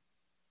believe.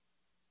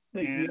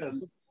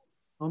 Yes, it's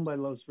owned by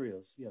Los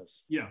Rios,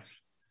 yes. Yes.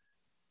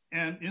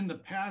 And in the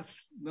past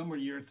number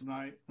of years, and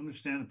I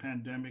understand the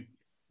pandemic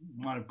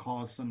might have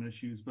caused some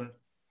issues, but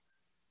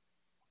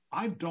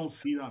I don't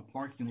see that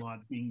parking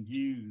lot being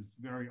used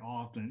very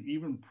often,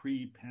 even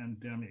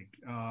pre-pandemic.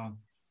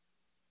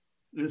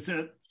 Is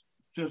it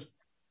just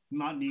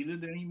not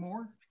needed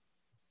anymore?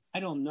 I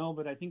don't know,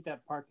 but I think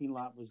that parking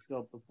lot was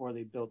built before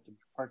they built the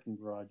parking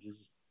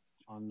garages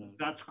on the.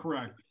 That's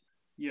correct.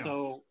 Yeah.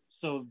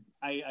 So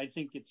I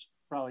think it's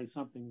probably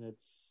something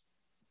that's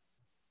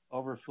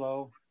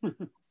overflow.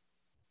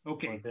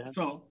 Okay.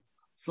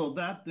 So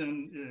that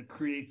then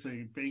creates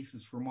a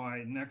basis for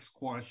my next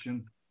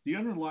question. The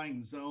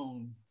underlying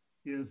zone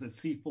is a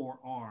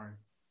C4R.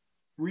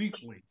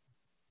 Briefly,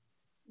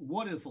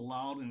 what is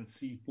allowed in a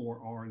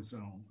C4R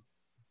zone?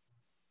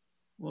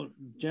 Well,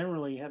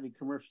 generally heavy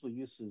commercial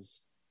uses,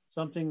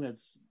 something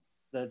that's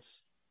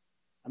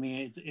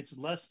it's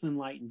less than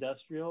light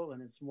industrial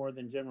and it's more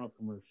than general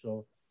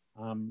commercial.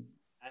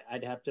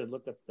 I'd have to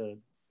look up the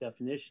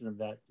definition of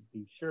that to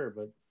be sure,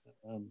 but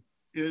so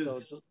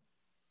it's a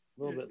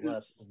little bit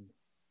less than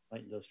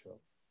light industrial.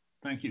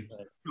 Thank you.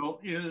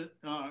 So is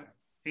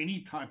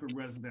any type of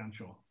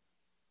residential,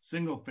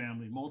 single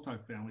family,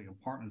 multifamily,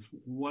 apartments,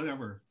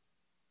 whatever,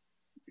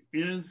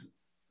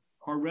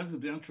 are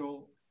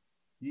residential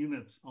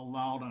units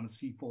allowed on a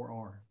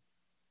C4R?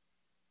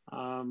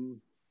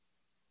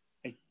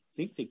 I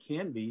think they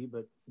can be,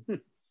 but I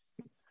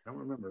don't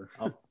remember.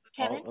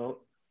 Kevin?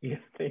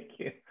 Yes, thank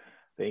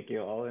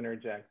you. I'll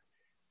interject.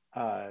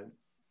 The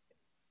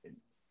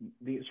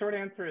short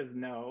answer is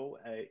no,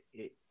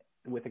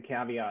 with a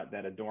caveat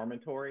that a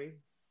dormitory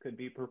could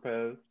be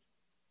proposed.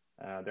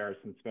 There are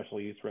some special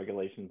use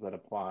regulations that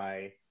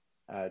apply.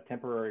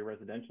 Temporary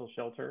residential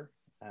shelter,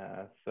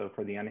 so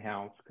for the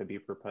unhoused, could be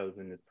proposed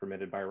and is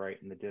permitted by right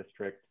in the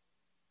district.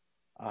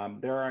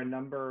 There are a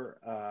number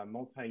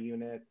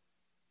multi-unit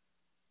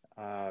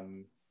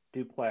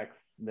duplex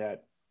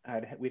that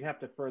we'd have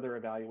to further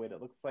evaluate.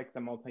 It looks like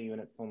the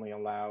multi-unit's only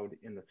allowed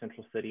in the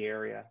Central City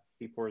area,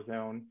 C4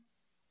 zone.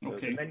 So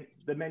Okay.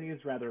 the menu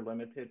is rather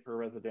limited for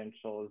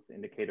residential, as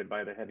indicated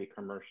by the heavy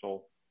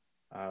commercial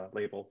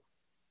label.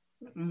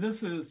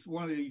 This is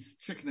one of these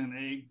chicken and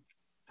egg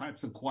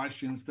types of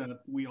questions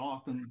that we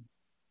often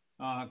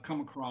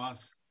come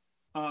across.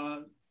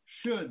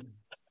 Should,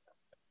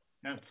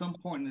 at some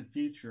point in the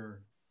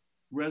future,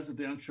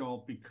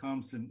 residential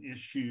becomes an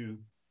issue,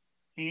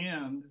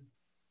 and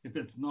if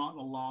it's not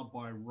allowed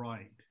by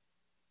right,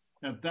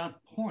 at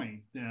that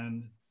point,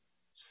 then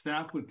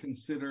staff would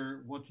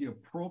consider what the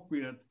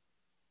appropriate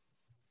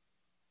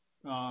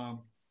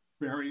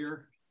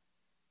barrier,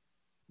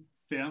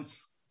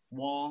 fence,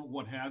 wall,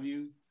 what have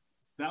you,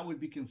 that would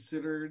be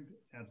considered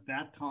at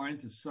that time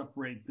to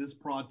separate this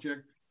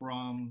project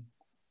from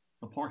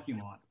the parking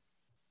lot.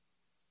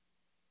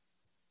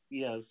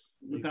 Yes.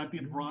 Would that be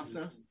the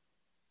process?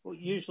 Well,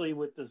 usually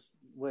with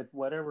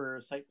whatever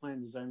site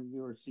plan design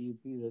review or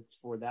CUP that's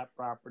for that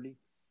property,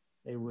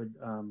 they would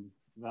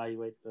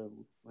evaluate the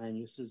land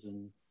uses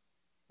and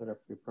put up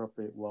the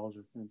appropriate walls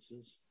or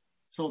fences.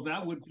 So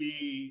that would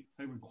be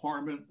a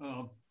requirement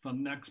of the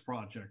next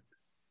project,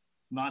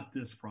 not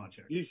this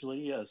project. Usually,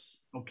 yes.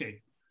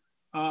 Okay.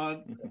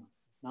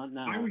 Not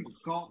now. I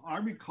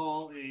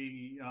recall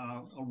a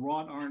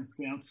wrought iron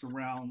fence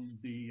around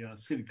the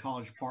City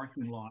College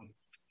parking lot.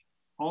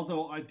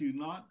 Although I do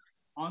not,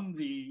 on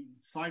the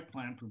site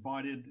plan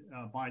provided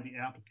by the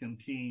applicant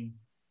team,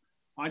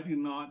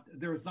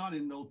 there is not a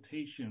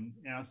notation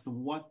as to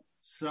what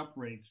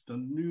separates the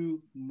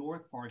new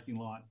north parking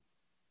lot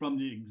from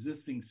the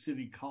existing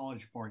City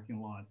College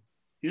parking lot.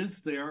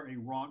 Is there a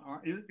wrought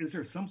iron, is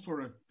there some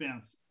sort of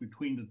fence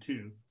between the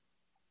two?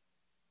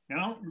 And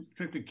I don't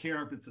particularly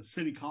care if it's a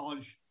City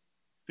College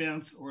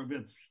fence or if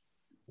it's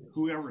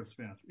whoever's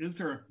fence. Is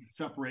there a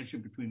separation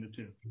between the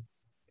two?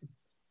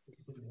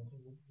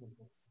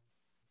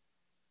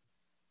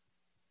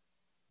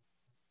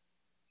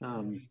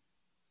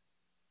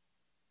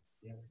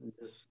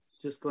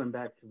 Just going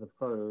back to the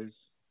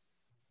photos,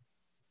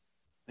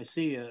 I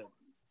see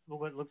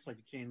what looks like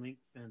a chain link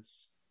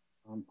fence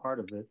on part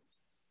of it.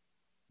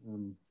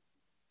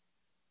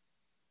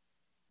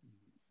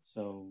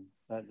 So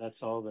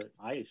that's all that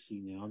I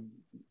see now.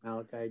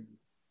 Malachi,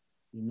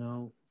 you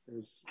know, if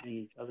there's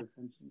any other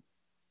fencing?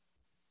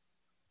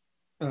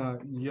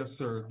 Yes,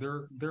 sir.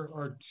 There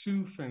are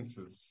two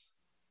fences.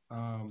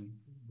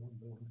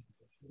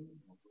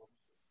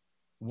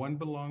 One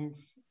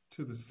belongs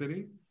to the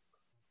city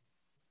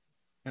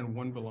and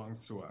one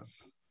belongs to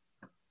us.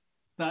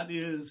 That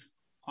is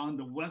on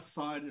the west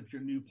side of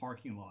your new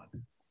parking lot.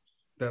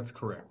 That's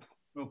correct.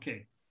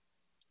 Okay.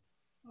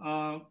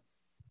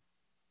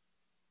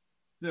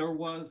 There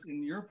was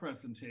in your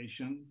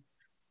presentation,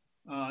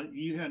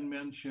 you had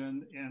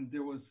mentioned, and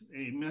there was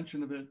a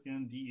mention of it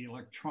in the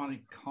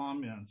electronic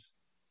comments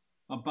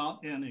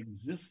about an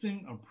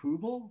existing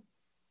approval,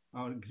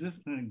 an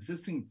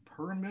existing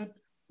permit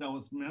that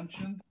was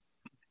mentioned.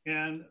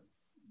 And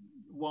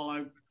while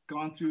I've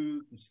gone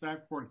through the staff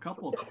report a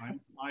couple of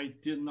times, I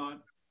did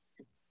not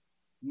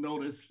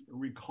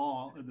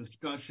recall a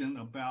discussion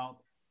about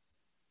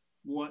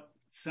what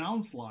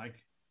sounds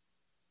like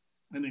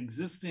an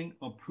existing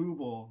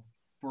approval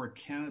for a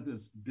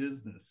cannabis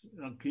business.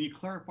 Can you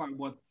clarify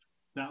what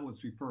that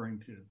was referring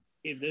to?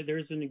 If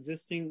there's an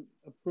existing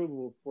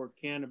approval for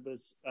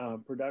cannabis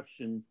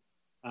production,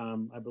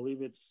 I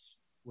believe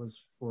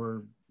was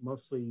for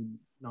mostly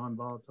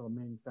non-volatile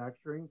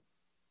manufacturing.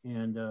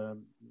 And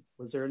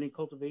was there any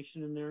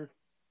cultivation in there?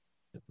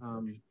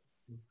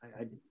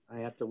 I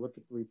have to look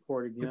at the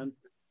report again,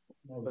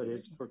 but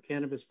it's for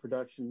cannabis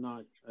production,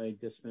 not a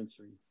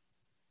dispensary.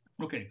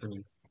 Okay.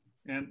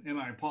 And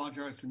I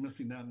apologize for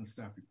missing that in the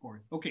staff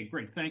report. Okay,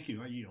 great. Thank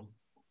you. I yield.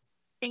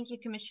 Thank you,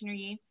 Commissioner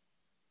Yee.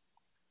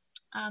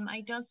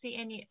 I don't see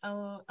any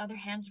other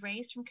hands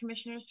raised from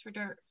commissioners for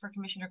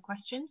commissioner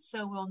questions,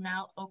 so we'll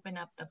now open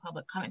up the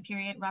public comment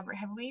period. Robert,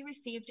 have we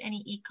received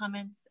any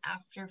e-comments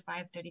after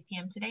 5:30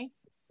 p.m. today?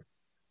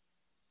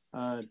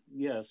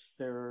 Yes,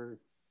 there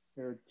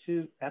are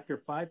two after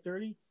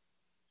 5:30.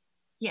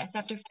 Yes,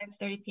 after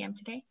 5:30 p.m.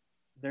 today.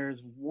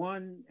 There's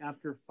one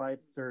after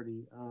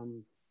 5:30.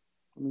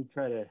 Let me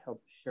try to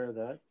help share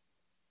that.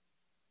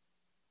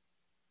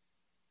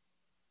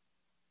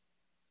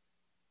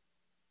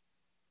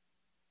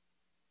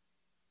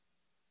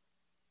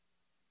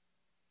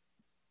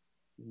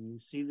 Can you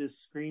see this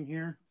screen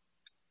here?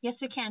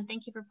 Yes, we can.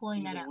 Thank you for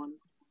pulling that up.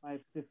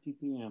 5:50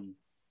 p.m.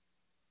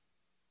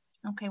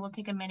 Okay, we'll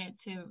take a minute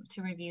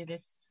to review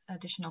this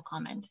additional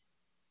comment.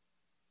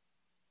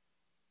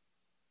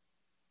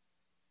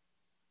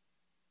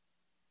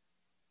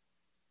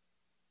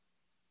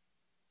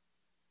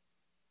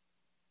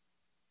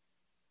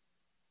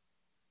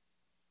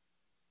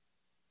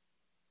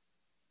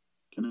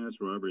 Can I ask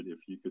Robert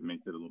if you could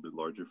make that a little bit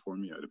larger for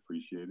me? I'd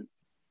appreciate it.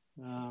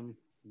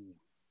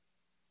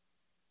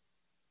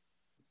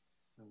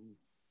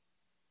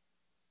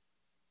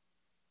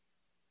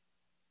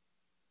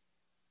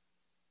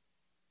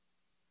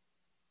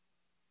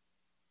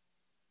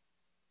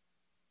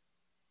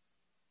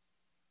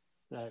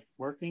 that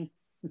working?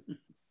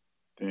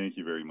 Thank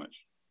you very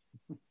much.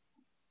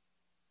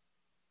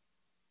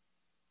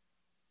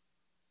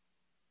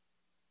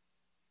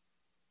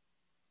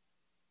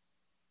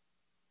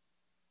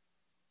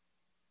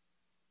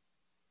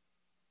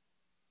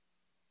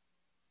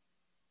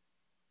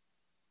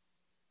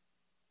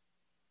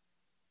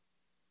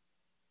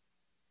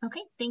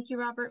 Okay, thank you,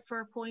 Robert,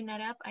 for pulling that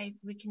up.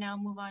 We can now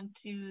move on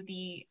to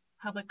the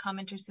public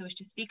commenters who wish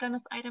to speak on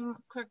this item.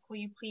 Clerk, will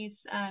you please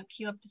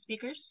queue up the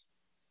speakers?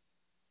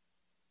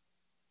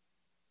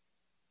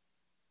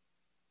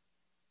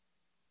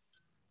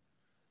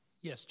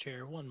 Yes,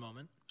 Chair, one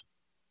moment.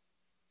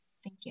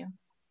 Thank you.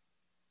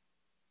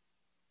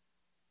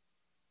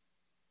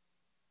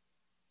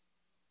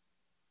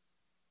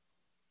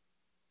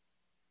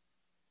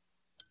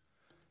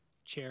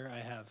 Chair, I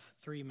have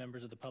 3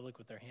 members of the public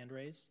with their hand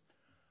raised.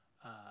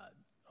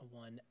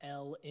 One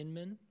L.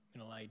 Inman, I'm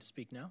going to allow you to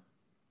speak now.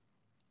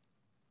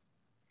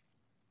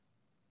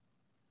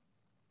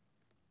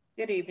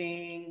 Good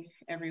evening,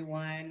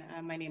 everyone.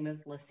 My name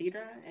is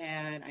Lasidra,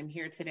 and I'm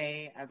here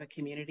today as a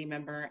community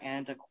member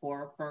and a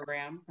core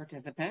program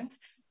participant.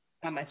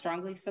 I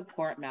strongly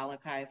support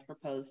Malachi's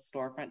proposed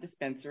storefront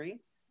dispensary,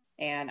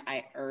 and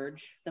I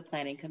urge the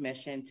Planning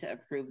Commission to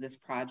approve this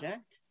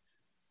project.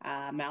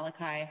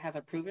 Malachi has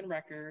a proven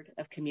record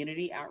of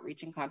community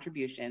outreach and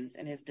contributions,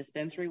 and his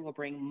dispensary will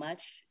bring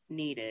much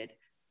needed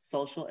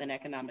social and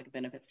economic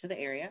benefits to the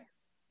area.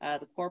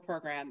 The core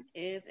program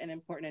is an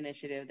important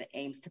initiative that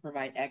aims to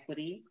provide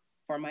equity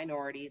for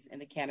minorities in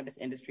the cannabis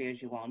industry,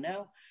 as you all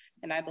know.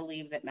 And I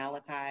believe that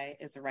Malachi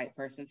is the right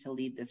person to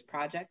lead this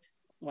project.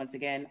 Once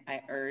again,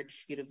 I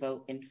urge you to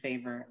vote in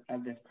favor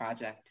of this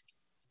project.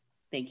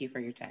 Thank you for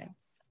your time.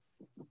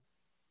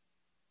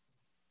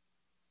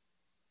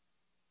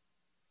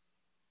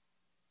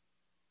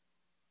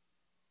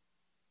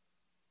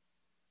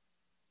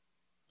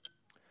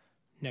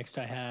 Next,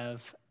 I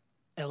have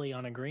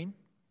Eliana Green.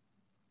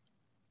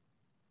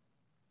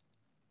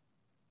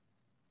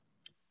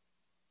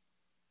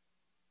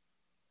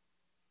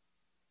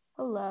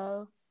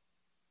 Hello.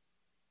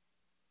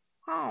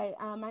 Hi,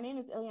 my name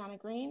is Eliana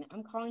Green.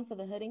 I'm calling for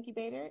the Hood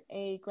Incubator,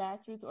 a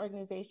grassroots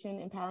organization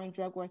empowering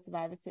drug war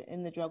survivors to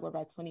end the drug war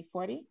by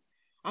 2040.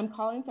 I'm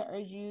calling to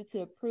urge you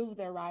to approve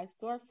their RISE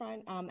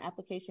storefront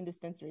application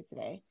dispensary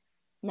today.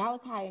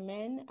 Malachi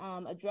Amen,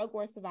 a drug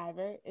war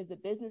survivor, is a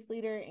business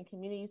leader and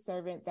community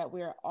servant that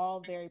we are all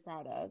very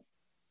proud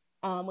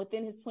of.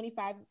 Within his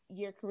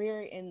 25-year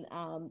career in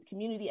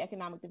community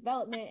economic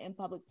development and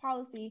public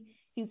policy,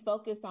 he's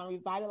focused on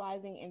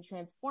revitalizing and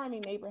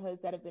transforming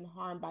neighborhoods that have been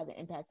harmed by the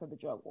impacts of the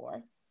drug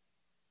war.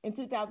 In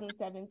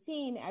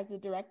 2017, as the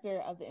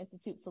director of the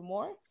Institute for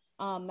More,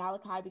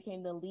 Malachi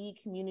became the lead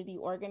community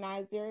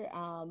organizer,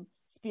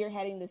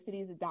 spearheading the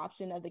city's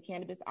adoption of the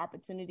Cannabis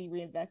Opportunity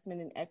Reinvestment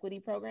and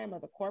Equity Program, or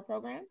the CORE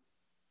program.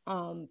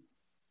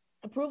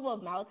 Approval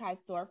of Malachi's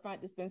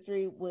storefront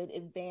dispensary would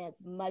advance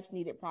much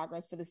needed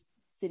progress for the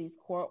city's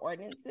core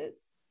ordinances.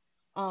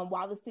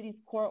 While the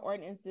city's core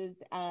ordinances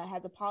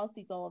has a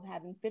policy goal of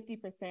having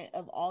 50%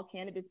 of all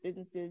cannabis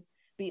businesses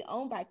be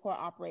owned by core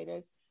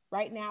operators,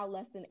 right now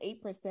less than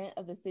 8%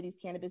 of the city's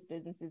cannabis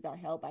businesses are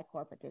held by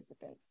core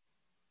participants.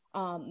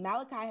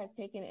 Malachi has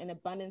taken an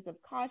abundance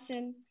of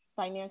caution,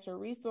 financial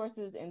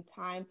resources, and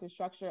time to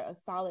structure a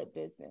solid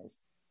business.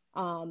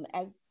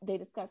 As they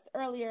discussed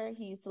earlier,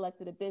 he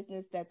selected a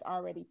business that's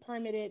already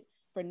permitted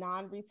for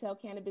non-retail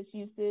cannabis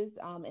uses,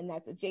 and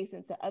that's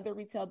adjacent to other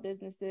retail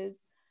businesses.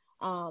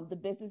 The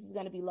business is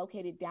going to be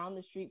located down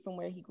the street from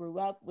where he grew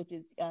up, which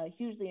is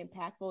hugely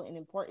impactful and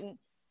important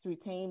to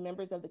retain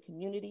members of the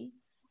community.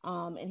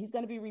 And he's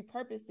going to be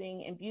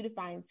repurposing and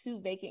beautifying 2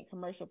 vacant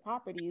commercial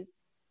properties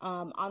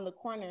on the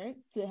corner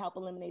to help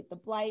eliminate the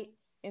blight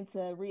and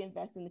to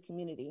reinvest in the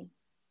community.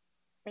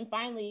 And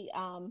finally,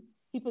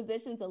 he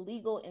positions a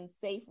legal and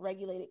safe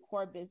regulated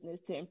core business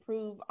to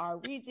improve our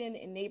region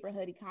and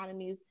neighborhood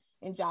economies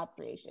and job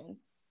creation.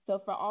 So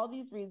for all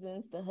these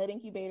reasons, the Hood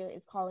Incubator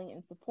is calling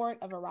in support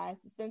of a RISE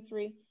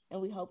dispensary,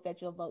 and we hope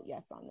that you'll vote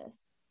yes on this.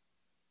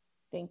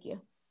 Thank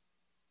you.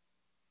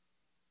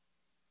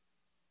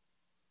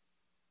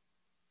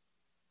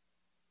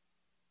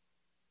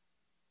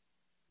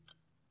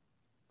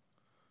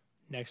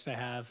 Next, I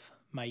have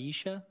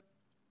Maisha.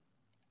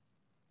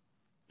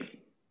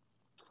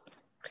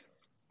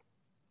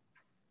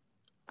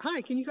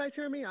 Hi, can you guys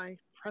hear me? I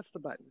pressed the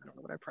button. I don't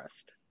know what I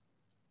pressed.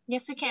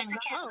 Yes, we can.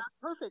 Oh,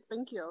 perfect.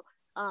 Thank you.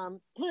 Hi,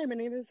 my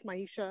name is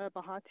Maisha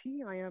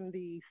Bahati. I am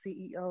the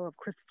CEO of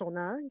Crystal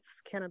Nuts,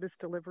 cannabis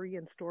delivery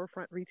and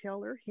storefront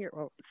retailer here,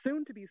 well,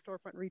 soon to be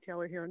storefront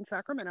retailer here in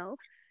Sacramento.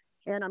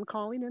 And I'm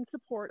calling in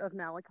support of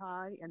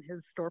Malachi and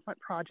his storefront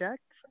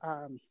project.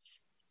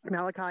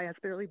 Malachi has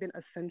clearly been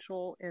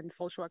essential in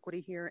social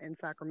equity here in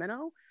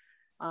Sacramento,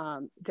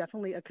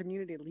 definitely a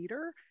community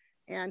leader.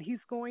 And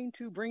he's going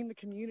to bring the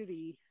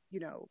community,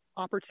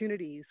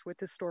 opportunities with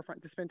this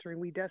storefront dispensary.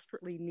 We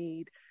desperately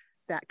need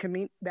that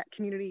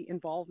community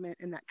involvement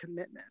and that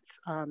commitment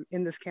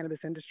in this cannabis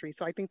industry.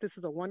 So I think this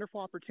is a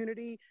wonderful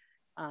opportunity.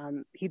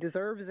 He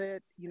deserves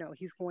it.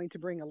 He's going to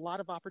bring a lot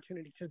of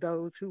opportunity to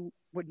those who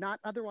would not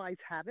otherwise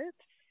have it.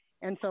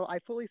 And so I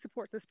fully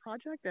support this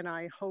project, and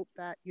I hope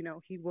that,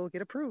 he will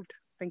get approved.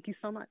 Thank you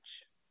so much.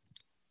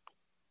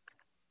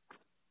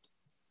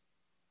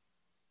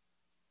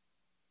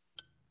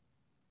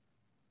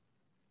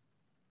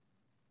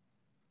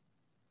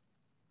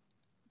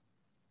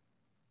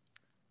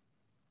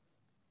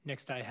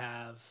 Next, I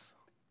have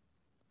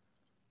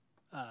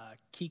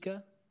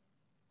Kika.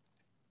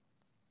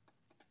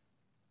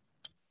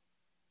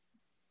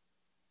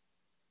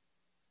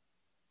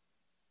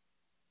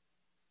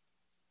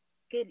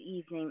 Good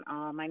evening,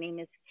 all. My name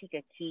is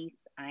Kika Keith.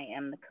 I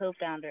am the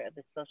co-founder of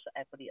the Social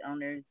Equity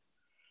Owners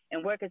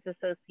and Workers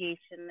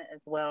Association, as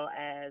well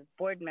as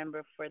board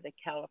member for the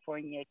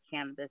California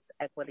Cannabis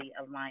Equity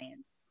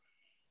Alliance.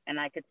 And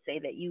I could say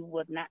that you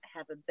would not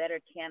have a better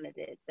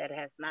candidate that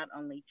has not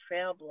only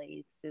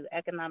trailblazed through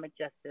economic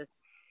justice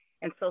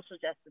and social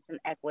justice and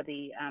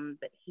equity,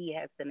 but he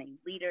has been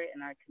a leader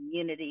in our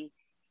community.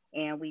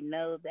 And we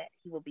know that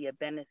he will be a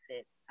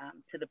benefit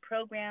to the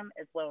program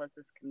as well as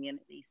this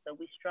community. So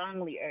we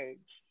strongly urge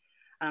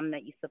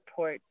that you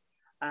support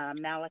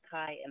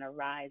Malachi and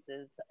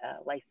Arise's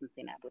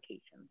licensing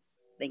applications.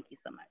 Thank you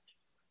so much.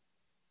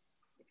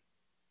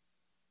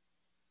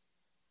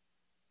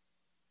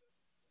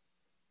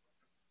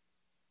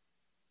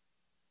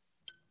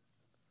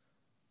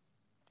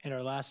 And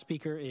our last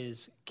speaker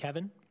is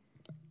Kevin.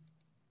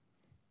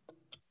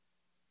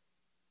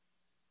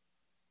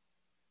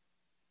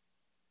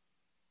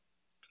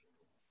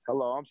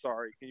 Hello, I'm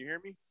sorry. Can you hear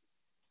me?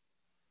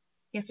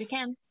 Yes, we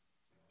can.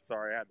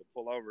 Sorry, I had to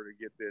pull over to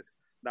get this.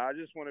 Now, I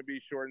just want to be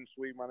short and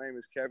sweet. My name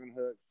is Kevin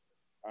Hooks.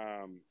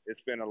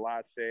 It's been a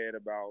lot said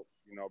about,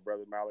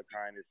 Brother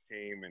Malachi and his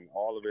team, and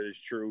all of it is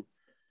true.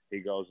 He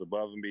goes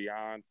above and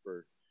beyond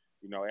for,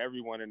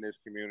 everyone in this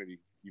community,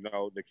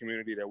 the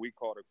community that we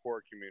call the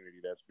core community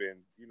that's been,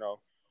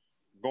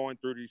 going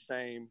through these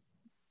same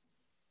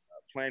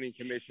planning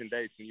commission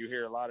dates. And you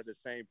hear a lot of the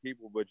same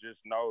people, but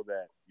just know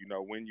that,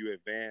 when you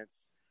advance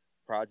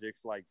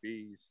projects like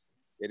these,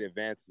 it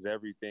advances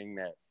everything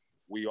that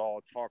we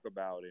all talk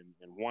about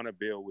and want to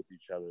build with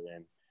each other.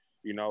 And,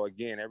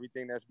 again,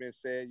 everything that's been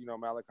said,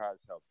 Malachi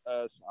has helped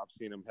us. I've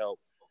seen him help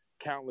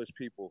countless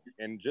people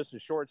in just a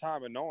short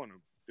time of knowing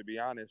him, to be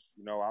honest.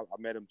 I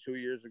met him 2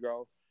 years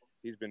ago.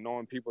 He's been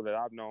knowing people that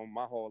I've known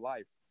my whole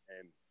life.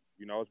 And,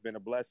 it's been a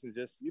blessing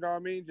just,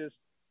 just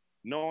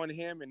knowing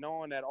him and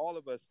knowing that all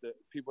of us, the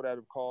people that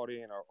have called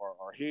in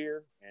are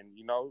here and,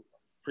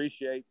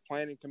 appreciate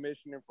planning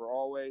commissioning for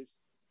always,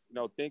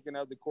 thinking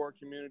of the core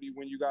community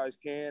when you guys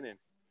can. And,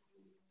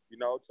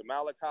 to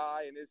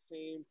Malachi and his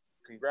team,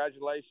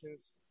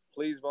 congratulations.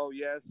 Please vote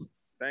yes.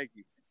 Thank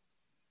you.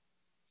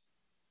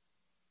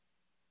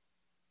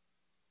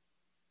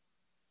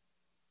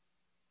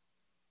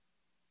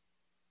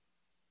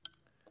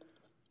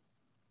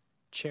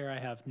 Chair, I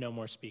have no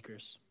more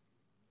speakers.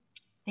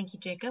 Thank you,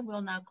 Jacob.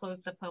 We'll now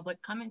close the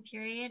public comment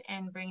period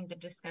and bring the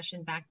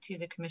discussion back to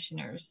the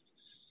commissioners.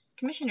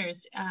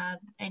 Commissioners,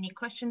 any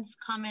questions,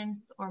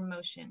 comments, or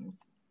motions?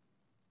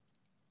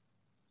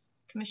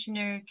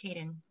 Commissioner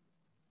Caden.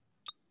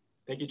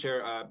 Thank you,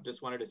 Chair.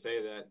 Just wanted to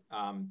say that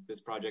this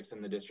project's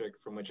in the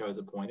district from which I was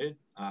appointed.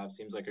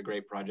 Seems like a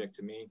great project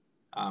to me.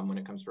 When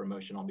it comes for a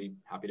motion, I'll be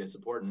happy to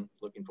support and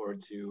looking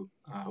forward to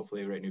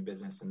hopefully a great new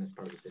business in this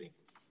part of the city.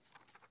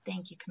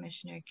 Thank you,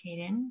 Commissioner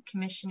Caden.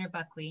 Commissioner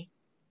Buckley.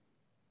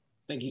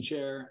 Thank you,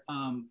 Chair.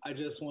 I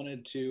just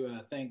wanted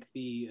to thank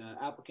the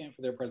applicant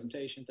for their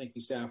presentation. Thank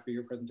you, staff, for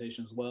your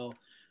presentation as well.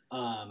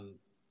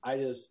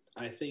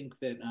 I think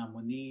that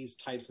when these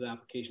types of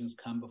applications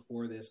come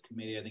before this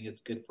committee, I think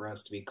it's good for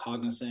us to be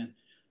cognizant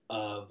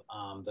of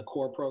the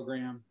core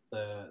program,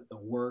 the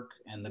work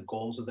and the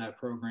goals of that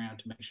program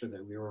to make sure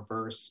that we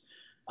reverse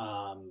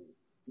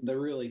the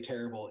really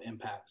terrible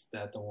impacts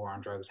that the war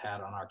on drugs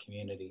had on our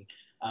community.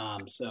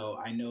 So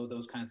I know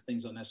those kinds of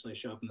things don't necessarily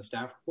show up in the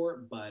staff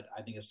report, but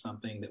I think it's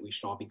something that we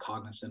should all be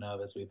cognizant of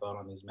as we vote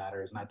on these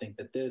matters. And I think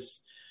that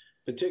this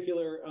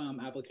particular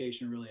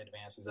application really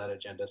advances that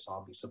agenda, so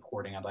I'll be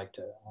supporting. I'd like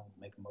to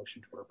make a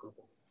motion for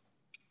approval.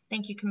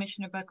 Thank you,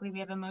 Commissioner Buckley. We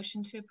have a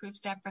motion to approve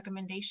staff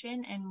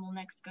recommendation, and we'll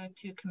next go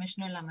to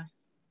Commissioner Lamas.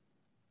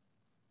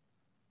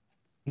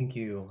 Thank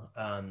you,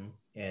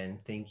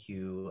 and thank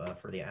you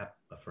for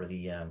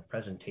the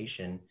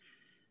presentation.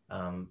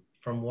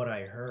 From what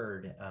I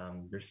heard,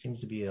 there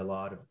seems to be a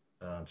lot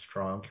of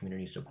strong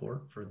community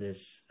support for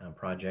this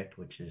project,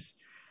 which is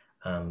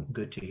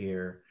good to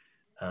hear.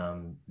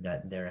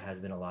 That there has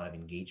been a lot of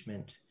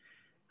engagement.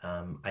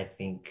 I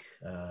think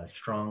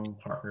strong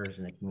partners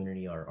in the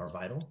community are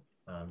vital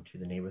to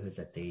the neighborhoods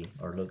that they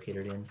are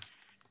located in.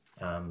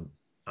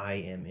 I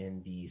am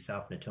in the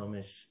South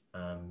Natomas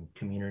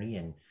community,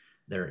 and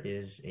there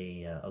is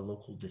a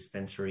local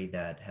dispensary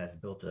that has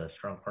built a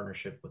strong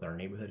partnership with our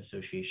neighborhood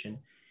association.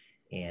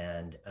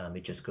 And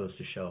it just goes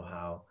to show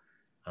how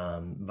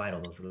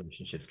vital those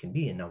relationships can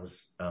be. And I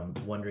was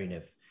wondering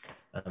if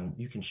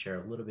you can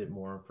share a little bit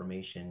more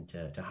information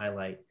to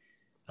highlight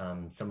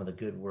some of the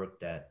good work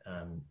that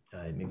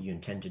maybe you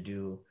intend to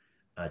do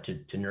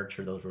to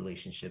nurture those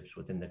relationships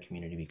within the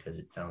community, because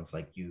it sounds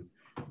like you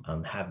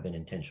have been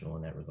intentional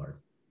in that regard.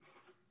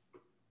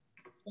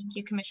 Thank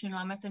you, Commissioner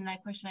Lamas. And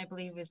that question, I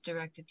believe, is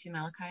directed to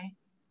Malachi.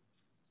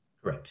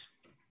 Correct.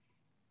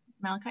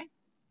 Malachi?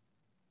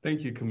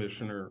 Thank you,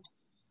 Commissioner.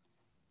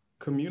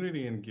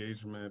 Community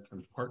engagement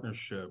and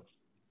partnership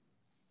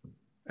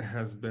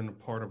has been a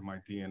part of my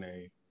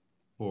DNA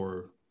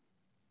for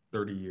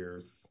 30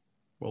 years,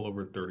 well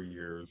over 30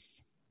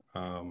 years.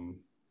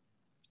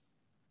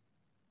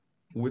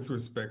 With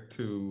respect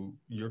to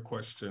your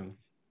question,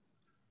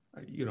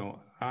 you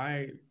know,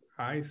 I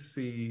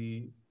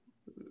see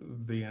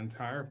the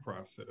entire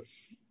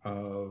process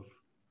of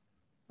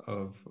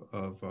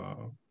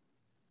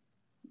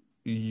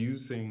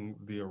using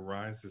the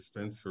Arise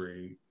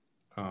dispensary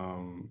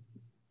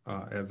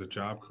as a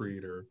job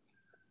creator,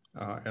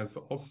 as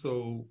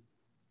also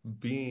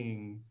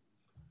being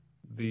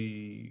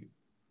the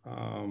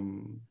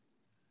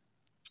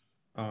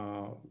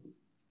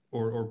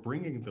or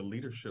bringing the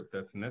leadership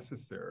that's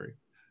necessary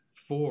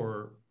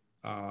for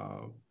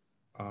the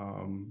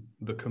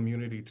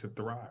community to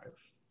thrive.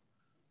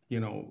 You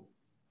know,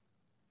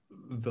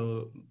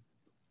 the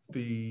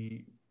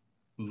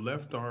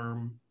left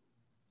arm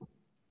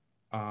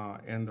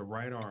and the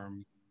right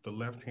arm, the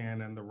left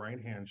hand and the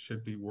right hand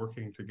should be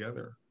working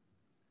together.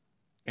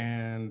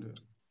 And,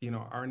 you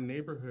know, our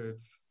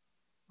neighborhoods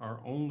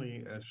are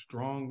only as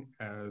strong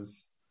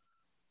as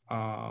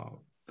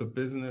the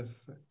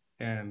business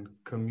and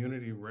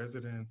community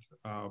resident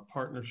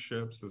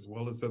partnerships, as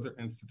well as other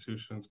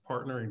institutions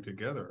partnering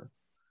together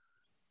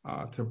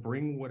to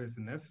bring what is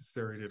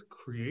necessary to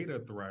create a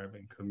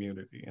thriving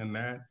community. And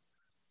that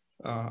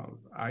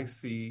I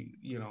see,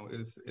 you know,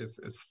 is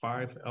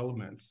 5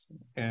 elements.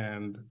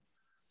 And,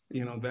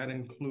 you know, that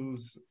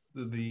includes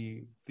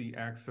the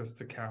access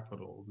to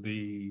capital,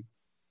 the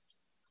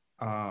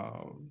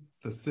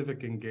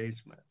civic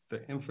engagement,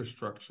 the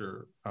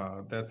infrastructure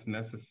that's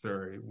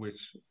necessary,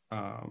 which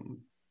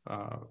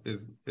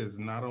is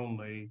not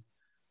only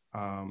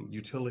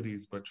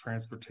utilities, but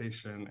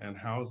transportation and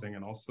housing,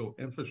 and also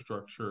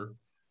infrastructure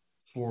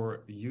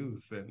for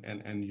youth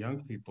and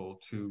young people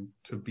to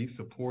be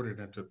supported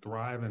and to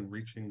thrive in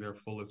reaching their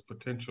fullest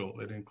potential.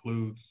 It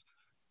includes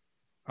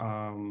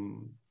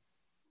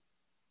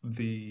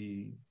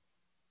the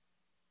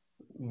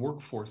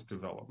workforce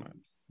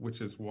development,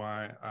 which is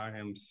why I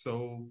am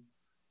so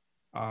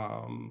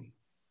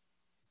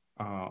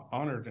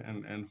honored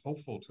and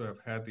hopeful to have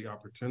had the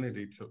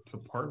opportunity to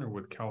partner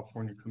with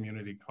California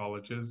community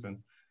colleges.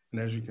 And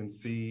as you can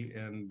see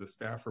in the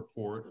staff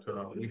report,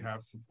 we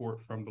have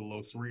support from the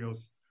Los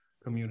Rios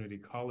Community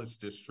College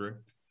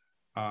District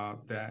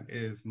that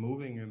is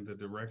moving in the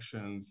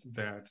directions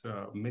that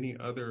many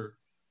other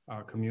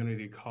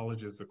community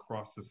colleges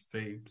across the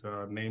state,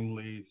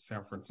 namely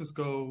San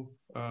Francisco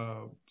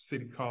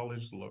City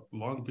College,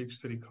 Long Beach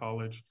City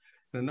College,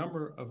 and a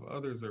number of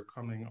others are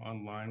coming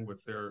online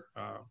with their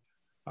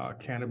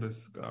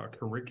cannabis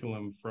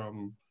curriculum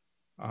from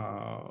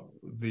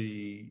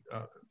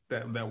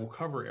that will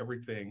cover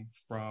everything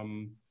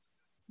from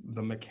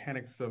the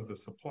mechanics of the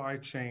supply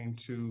chain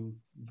to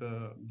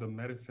the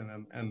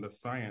medicine and the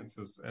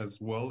sciences, as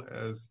well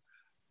as,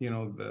 you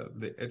know,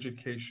 the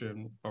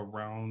education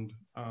around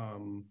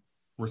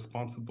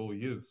responsible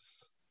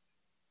use.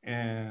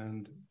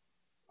 And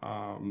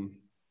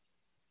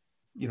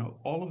you know,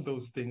 all of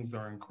those things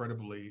are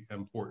incredibly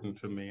important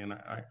to me, and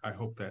I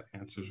hope that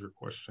answers your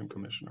question,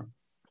 Commissioner.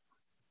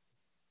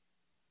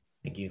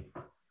 Thank you.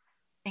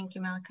 Thank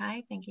you,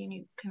 Malachi. Thank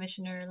you,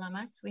 Commissioner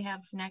Lamas. We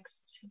have next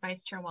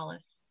Vice Chair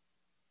Wallace.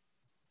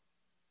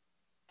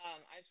 I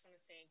just want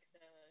to thank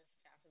the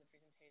staff for the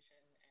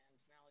presentation and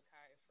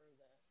Malachi for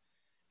the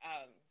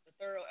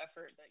thorough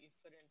effort that you've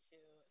put into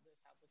this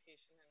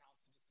application, and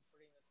also just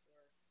supporting the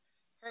core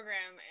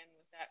program. And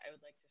with that, I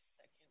would like to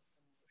second the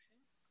motion.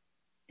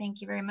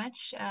 Thank you very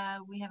much.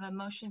 We have a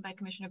motion by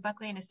Commissioner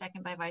Buckley and a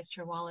second by Vice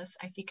Chair Wallace.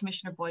 I see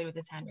Commissioner Boyd with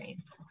his hand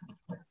raised.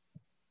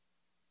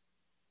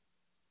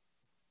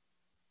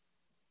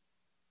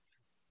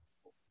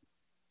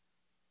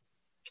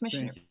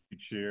 Commissioner. Thank you,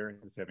 Chair.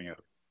 Just having a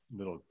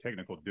little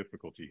technical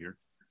difficulty here.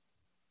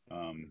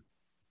 I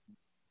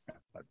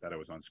thought I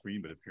was on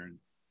screen, but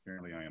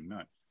apparently I am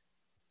not.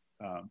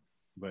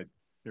 But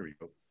there we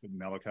go.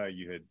 Malachi,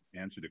 you had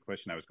answered the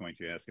question I was going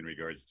to ask in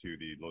regards to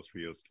the Los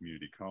Rios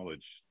Community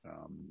College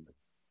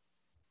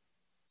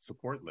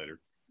support letter,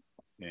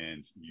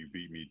 and you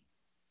beat me.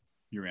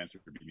 Your answer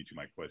beat me to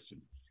my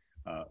question.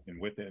 And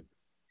with that,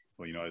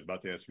 well, you know, I was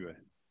about to ask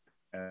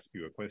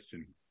you a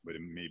question, but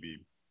it may be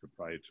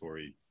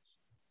proprietary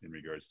in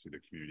regards to the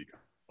community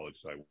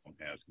college, so I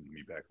won't ask and let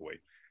me back away.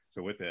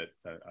 So with that,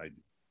 I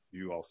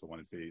do also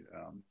want to say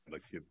I'm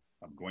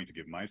going to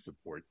give my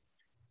support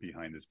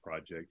behind this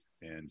project.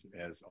 And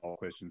as all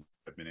questions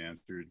have been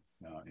answered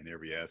in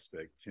every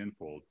aspect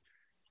tenfold,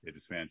 it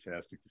is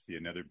fantastic to see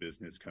another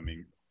business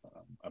coming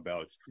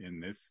about in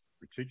this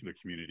particular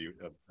community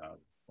of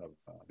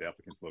the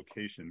applicant's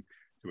location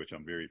to which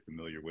I'm very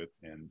familiar with,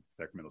 and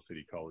Sacramento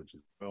City College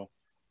as well.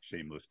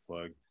 Shameless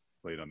plug.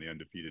 Played on the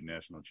undefeated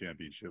national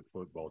championship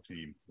football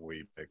team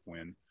way back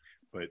when.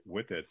 But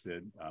with that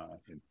said,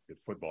 the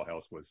football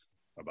house was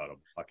about a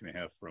block and a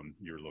half from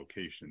your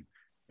location.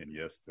 And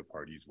yes, the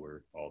parties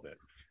were all that.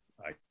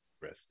 I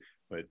rest.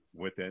 But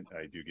with that,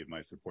 I do give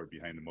my support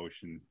behind the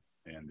motion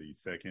and the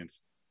second.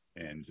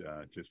 And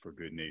just for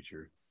good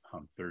nature,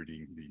 I'm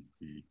thirding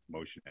the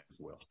motion as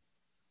well.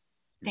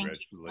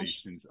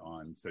 Congratulations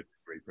on such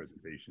a great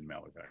presentation,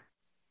 Malachi.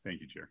 Thank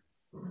you, Chair.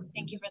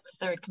 Thank you for the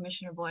third,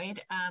 Commissioner Boyd.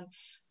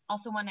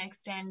 Also want to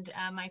extend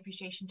my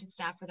appreciation to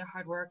staff for their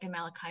hard work and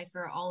Malachi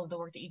for all of the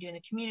work that you do in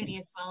the community,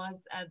 as well as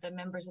the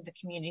members of the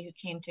community who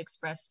came to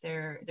express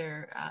their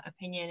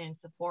opinion and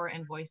support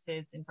and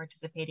voices in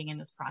participating in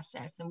this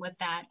process. And with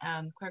that,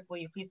 Clerk, will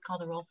you please call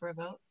the roll for a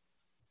vote?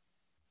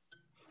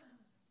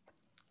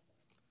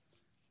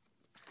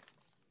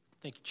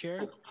 Thank you,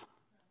 Chair.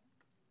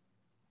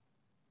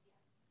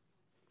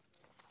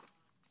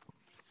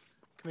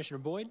 Commissioner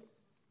Boyd?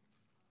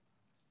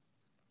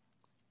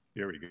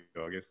 There we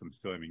go. I guess I'm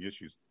still having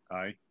issues.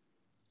 Aye.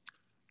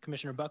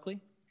 Commissioner Buckley?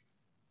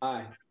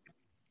 Aye.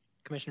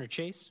 Commissioner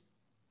Chase?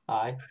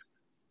 Aye.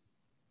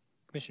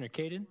 Commissioner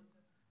Caden?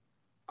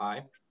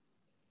 Aye.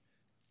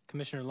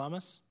 Commissioner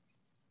Lamas?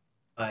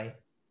 Aye.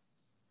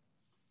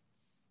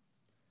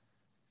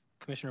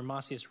 Commissioner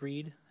Macias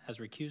Reed has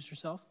recused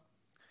herself.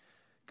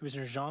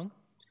 Commissioner Zhang?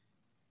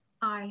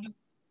 Aye.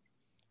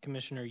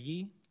 Commissioner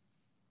Yee?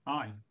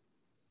 Aye.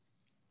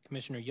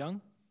 Commissioner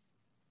Young?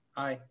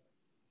 Aye.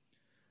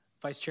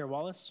 Vice Chair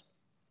Wallace?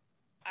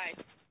 Aye.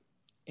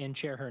 And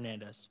Chair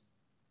Hernandez?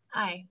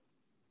 Aye.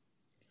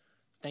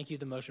 Thank you.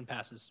 The motion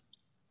passes.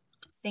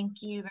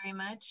 Thank you very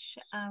much,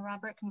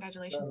 Robert.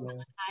 Congratulations,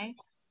 Malachi.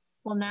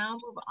 We'll now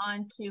move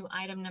on to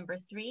item number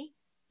 3.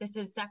 This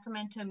is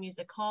Sacramento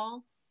Music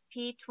Hall,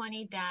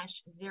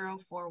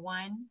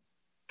 P20-041.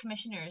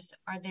 Commissioners,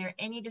 are there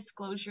any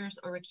disclosures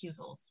or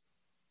recusals?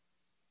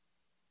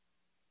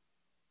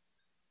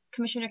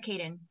 Commissioner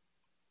Caden.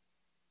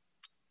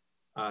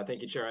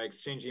 Thank you, Chair. I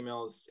exchanged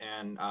emails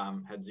and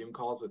had Zoom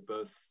calls with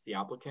both the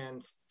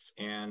applicants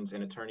and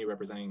an attorney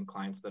representing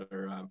clients that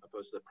are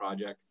opposed to the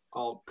project.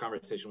 All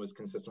conversation was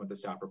consistent with the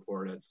staff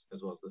report as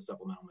well as the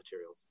supplemental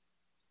materials.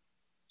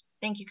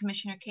 Thank you,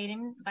 Commissioner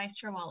Caden. Vice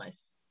Chair Wallace.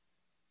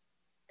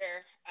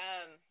 Chair,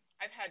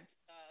 I've had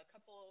a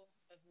couple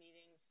of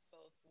meetings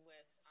both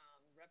with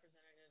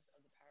representatives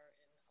of the Power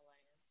In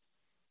Alliance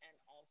and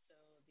also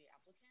the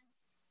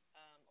applicant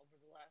over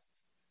the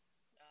last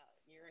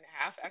year and a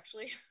half,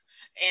 actually,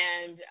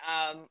 and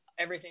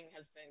everything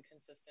has been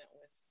consistent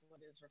with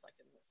what is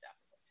reflected in the staff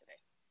report today.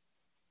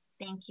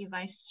 Thank you,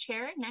 Vice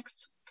Chair.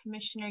 Next,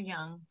 Commissioner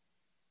Young.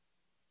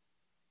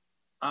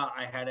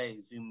 I had a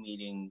Zoom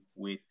meeting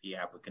with the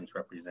applicant's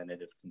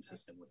representative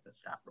consistent with the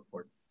staff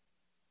report.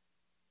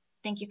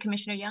 Thank you,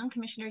 Commissioner Young.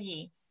 Commissioner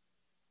Yee.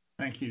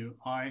 Thank you.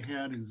 I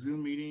had a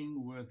Zoom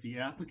meeting with the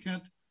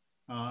applicant's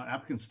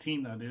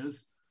team, that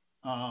is,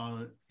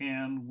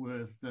 and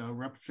with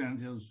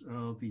representatives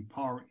of the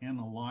Power In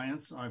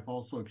Alliance. I've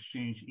also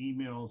exchanged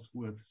emails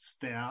with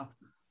staff,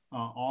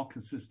 all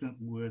consistent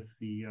with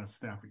the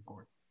staff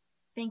report.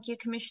 Thank you,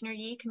 Commissioner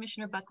Yee.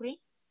 Commissioner Buckley.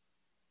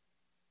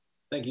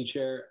 Thank you,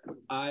 Chair.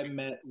 I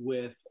met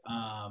with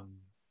a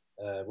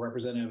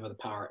representative of the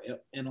Power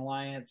In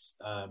Alliance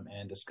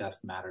and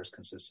discussed matters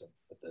consistent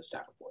with the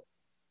staff report.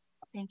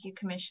 Thank you,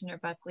 Commissioner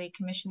Buckley.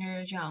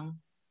 Commissioner Zhang.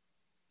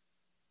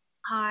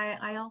 Hi,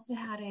 I also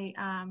had a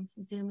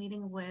Zoom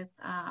meeting with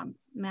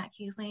Matt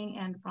Kiesling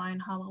and Brian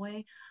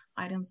Holloway.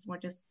 Items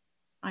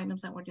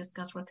that were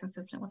discussed were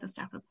consistent with the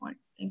staff report.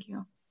 Thank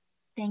you.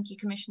 Thank you,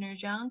 Commissioner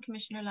Zhang.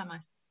 Commissioner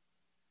Lamas.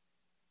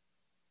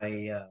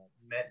 I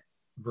met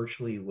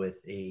virtually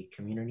with a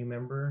community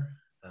member.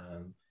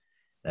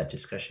 That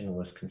discussion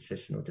was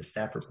consistent with the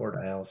staff report.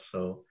 I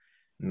also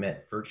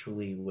met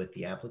virtually with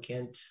the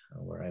applicant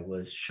where I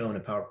was shown a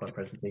PowerPoint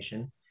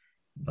presentation,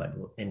 but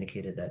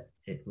indicated that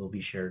it will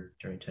be shared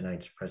during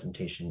tonight's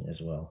presentation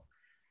as well.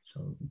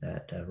 So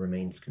that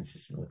remains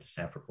consistent with the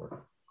staff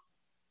report.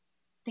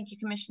 Thank you,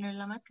 Commissioner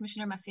Lamas.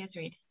 Commissioner Macias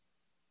Reed.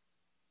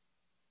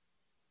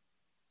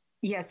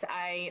 Yes,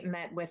 I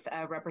met with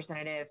a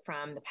representative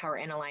from the Power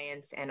In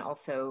Alliance and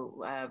also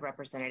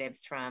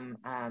representatives from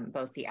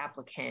both the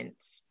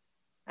applicants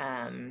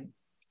and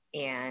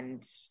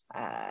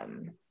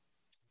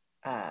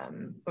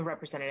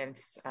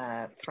representatives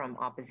from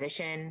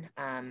opposition,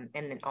 and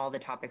then all the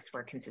topics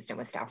were consistent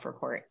with staff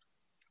report.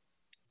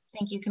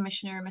 Thank you,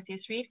 Commissioner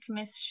Macias Reed.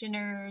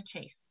 Commissioner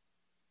Chase.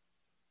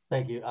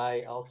 Thank you.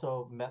 I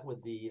also met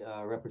with the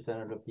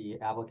representative of the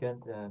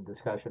applicant, and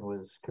discussion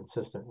was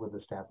consistent with the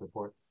staff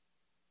report.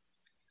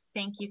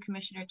 Thank you,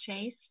 Commissioner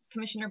Chase.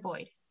 Commissioner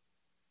Boyd.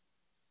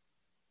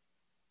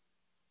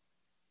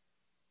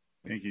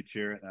 Thank you,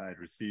 Chair. I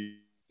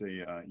received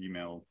a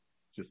email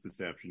just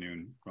this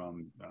afternoon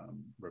from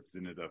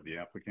representative of the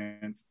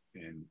applicant,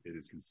 and it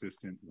is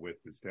consistent with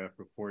the staff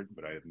report,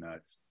 but I have not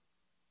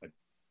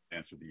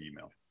answered the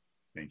email.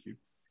 Thank you.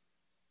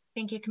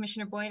 Thank you,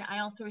 Commissioner Boyd. I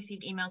also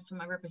received emails from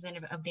a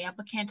representative of the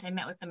applicant. I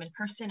met with them in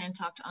person and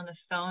talked on the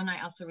phone.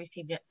 I also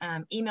received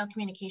email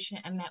communication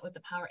and met with the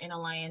Power In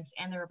Alliance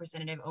and the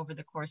representative over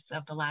the course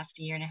of the last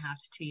 1.5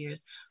 to 2 years.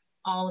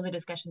 All of the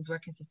discussions were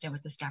consistent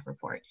with the staff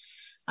report.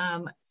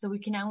 So we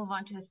can now move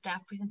on to the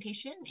staff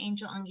presentation.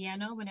 Angel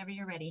Anguiano, whenever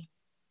you're ready.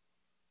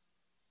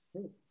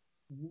 Great.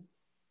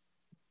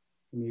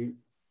 Let me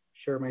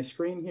share my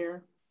screen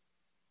here.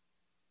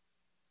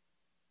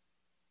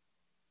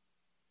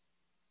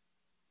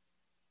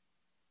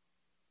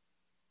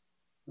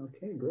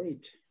 Okay,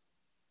 great.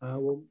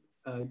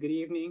 Good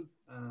evening,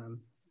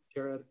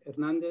 Chair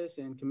Hernandez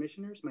and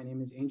commissioners. My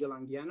name is Angel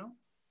Anguiano.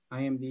 I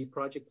am the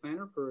project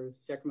planner for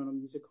Sacramento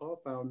Music Hall,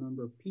 file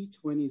number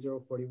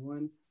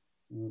P20041,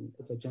 and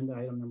it's agenda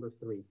item number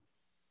 3.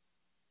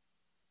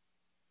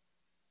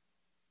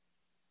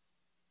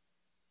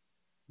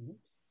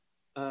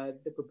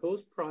 The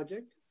proposed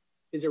project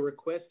is a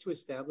request to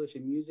establish a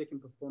music and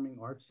performing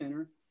arts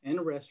center and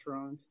a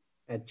restaurant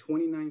at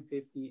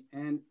 2950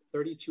 and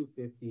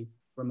 3250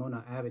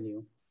 Ramona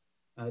Avenue.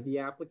 The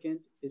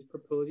applicant is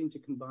proposing to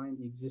combine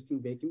the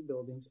existing vacant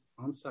buildings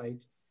on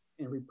site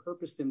and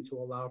repurpose them to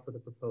allow for the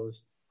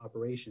proposed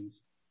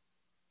operations.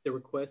 The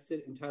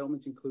requested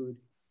entitlements include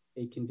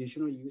a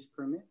conditional use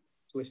permit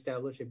to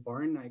establish a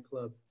bar and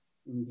nightclub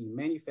in the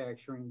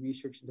manufacturing,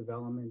 research and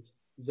development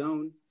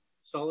zone,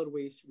 solid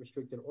waste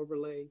restricted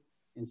overlay,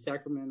 and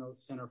Sacramento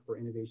Center for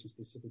Innovation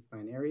specific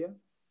plan area,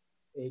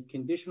 a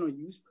conditional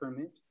use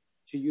permit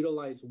to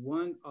utilize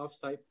one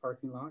off-site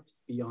parking lot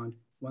beyond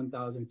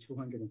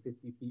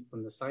 1,250 feet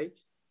from the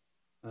site,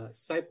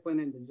 site plan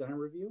and design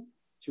review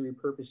to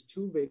repurpose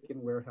 2 vacant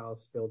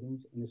warehouse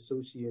buildings and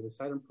associated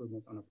site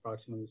improvements on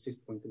approximately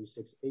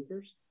 6.36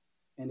 acres,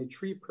 and a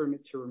tree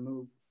permit to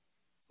remove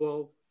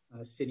 12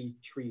 city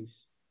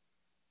trees.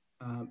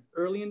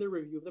 Early in the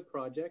review of the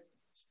project,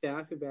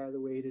 staff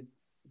evaluated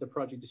the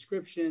project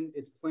description,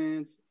 its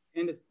plans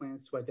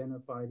to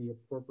identify the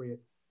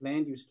appropriate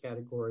land use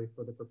category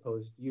for the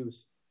proposed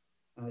use.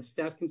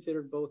 Staff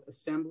considered both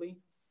assembly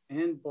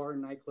and bar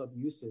and nightclub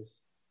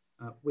uses.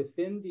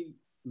 Within the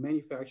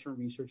manufacturing,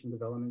 research, and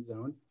development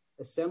zone,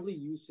 assembly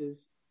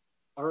uses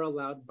are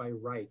allowed by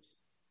right,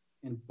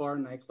 and bar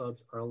and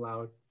nightclubs are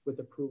allowed with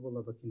approval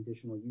of a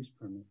conditional use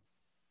permit.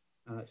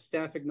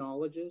 Staff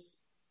acknowledges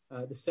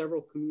the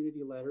several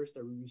community letters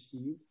that we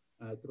received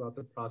throughout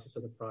the process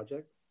of the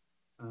project,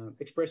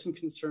 expressing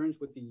concerns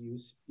with the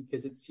use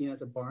because it's seen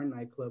as a bar and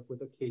nightclub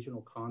with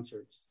occasional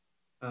concerts.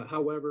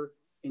 However,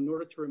 in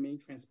order to remain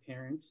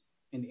transparent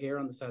and err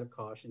on the side of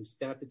caution,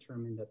 staff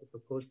determined that the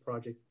proposed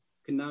project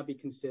could not be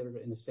considered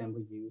an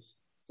assembly use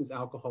since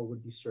alcohol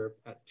would be served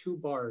at 2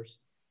 bars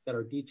that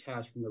are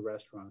detached from the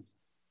restaurant,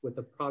 with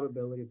the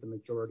probability of the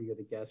majority of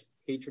the guests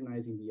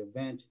patronizing the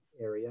event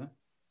area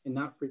and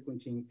not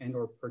frequenting and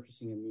or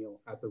purchasing a meal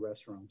at the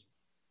restaurant.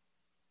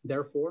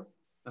 Therefore,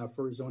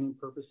 for zoning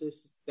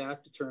purposes,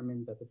 staff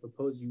determined that the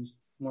proposed use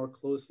more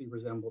closely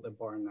resembled a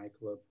bar and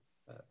nightclub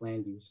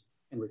land use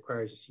and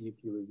requires a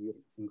CUP review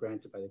and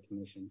granted by the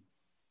commission.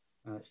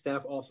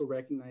 Staff also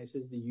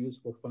recognizes the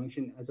use will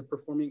function as a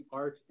performing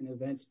arts and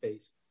event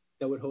space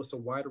that would host a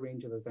wide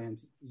range of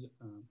events,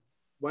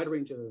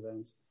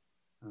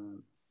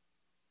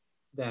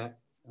 that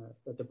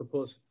the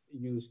proposed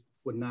use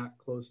would not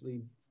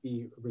closely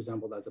be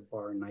resembled as a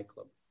bar and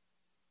nightclub.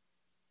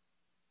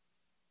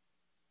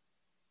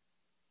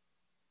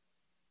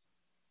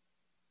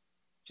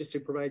 Just to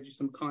provide you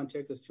some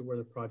context as to where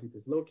the project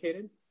is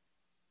located,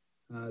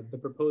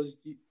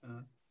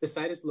 the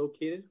site is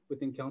located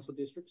within Council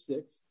District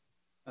 6.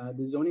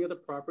 The zoning of the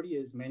property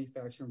is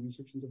manufacturing,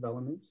 research, and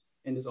development,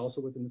 and is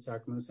also within the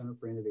Sacramento Center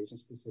for Innovation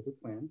specific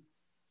plan.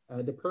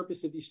 The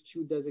purpose of these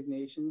 2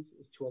 designations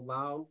is to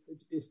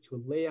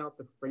lay out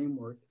the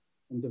framework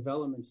and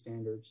development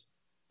standards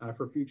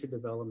for future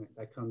development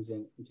that comes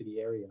into the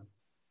area.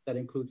 That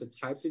includes the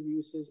types of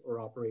uses or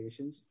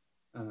operations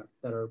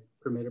that are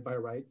permitted by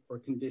right or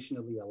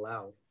conditionally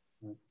allowed.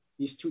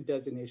 These 2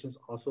 designations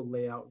also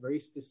lay out very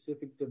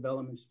specific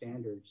development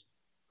standards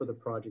for the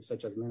project,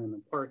 such as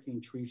minimum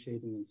parking, tree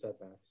shading, and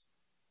setbacks.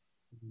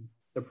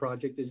 The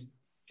project is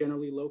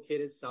generally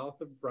located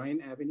south of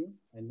Bryan Avenue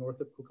and north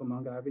of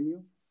Cucamonga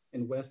Avenue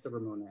and west of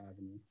Ramona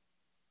Avenue.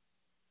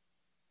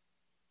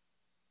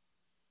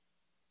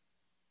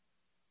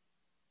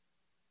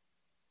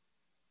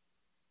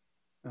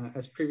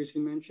 As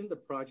previously mentioned, the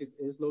project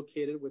is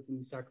located within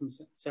the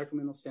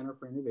Sacramento Center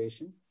for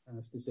Innovation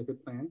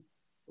specific plan,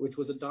 which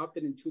was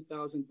adopted in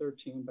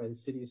 2013 by the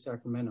city of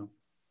Sacramento.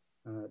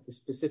 The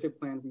specific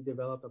plan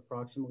redeveloped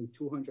approximately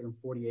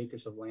 240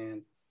 acres of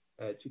land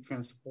to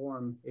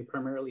transform a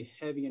primarily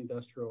heavy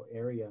industrial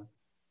area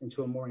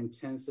into a more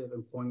intensive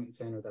employment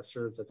center that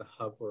serves as a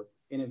hub for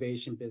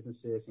innovation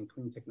businesses and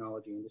clean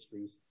technology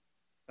industries.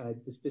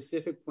 The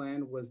specific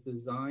plan was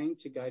designed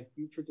to guide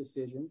future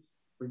decisions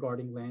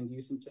regarding land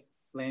use,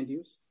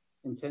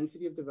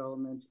 intensity of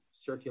development,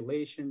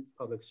 circulation,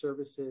 public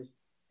services,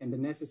 and the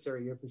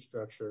necessary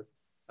infrastructure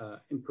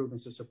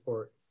improvements to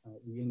support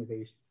the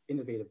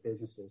innovative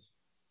businesses.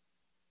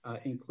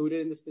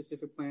 Included in the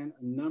specific plan,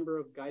 a number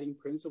of guiding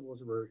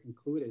principles were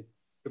included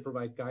to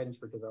provide guidance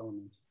for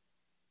development.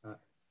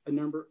 A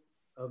number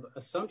of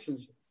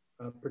assumptions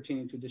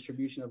pertaining to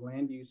distribution of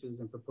land uses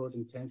and proposed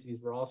intensities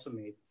were also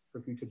made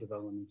for future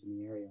development in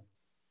the area.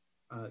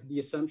 The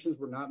assumptions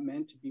were not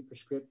meant to be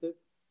prescriptive,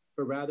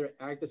 but rather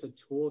act as a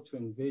tool to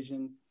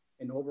envision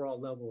an overall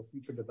level of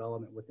future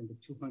development within the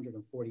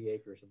 240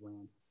 acres of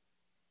land.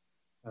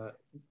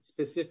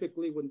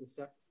 Specifically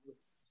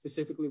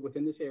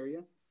within this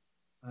area,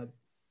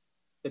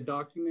 the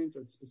document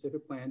or the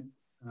specific plan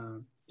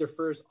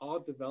defers all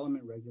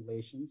development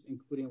regulations,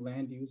 including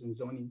land use and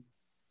zoning,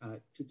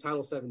 to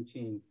Title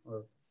 17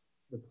 or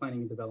the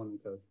Planning and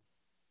Development Code.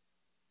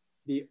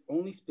 The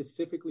only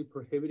specifically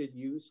prohibited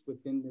use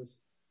within this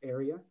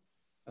area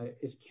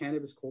is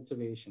cannabis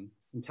cultivation.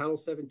 In Title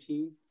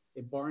 17,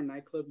 a bar and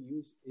nightclub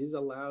use is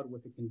allowed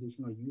with a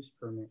conditional use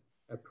permit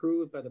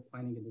approved by the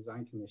Planning and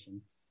Design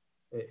Commission.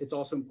 It's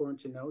also important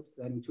to note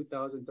that in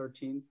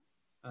 2013,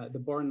 the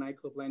bar and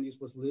nightclub land use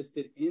was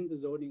listed in the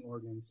zoning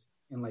ordinance,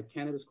 and like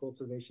cannabis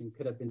cultivation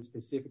could have been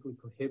specifically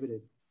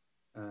prohibited,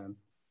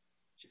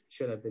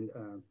 should have been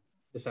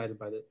decided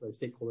by the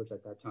stakeholders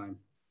at that time.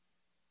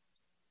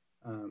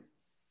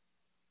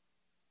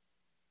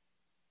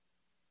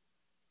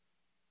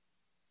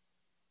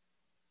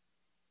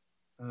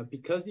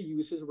 Because the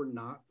uses were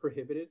not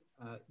prohibited,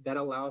 that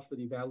allows for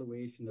the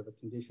evaluation of a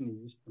conditional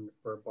use permit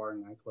for a bar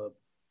and nightclub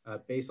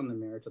based on the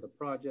merits of the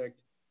project,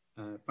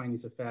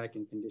 findings of fact,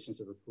 and conditions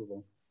of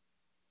approval.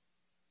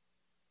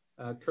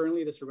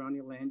 Currently, the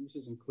surrounding land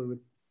uses include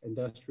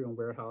industrial and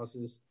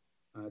warehouses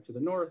to the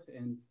north,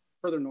 and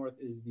further north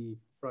is the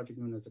project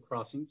known as the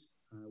Crossings,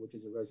 which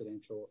is a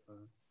residential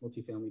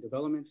multifamily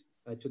development.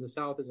 To the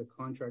south is a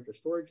contractor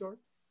storage yard.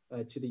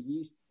 To the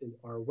east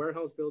are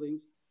warehouse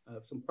buildings,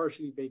 some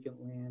partially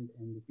vacant land,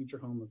 and the future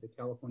home of the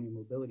California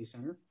Mobility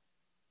Center.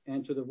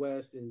 And to the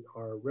west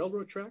are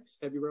railroad tracks,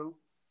 heavy rail,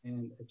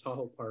 and a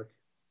Tahoe Park.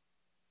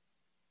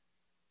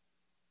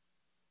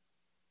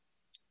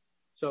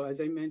 So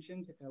as I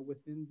mentioned,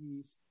 within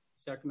the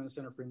Sacramento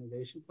Center for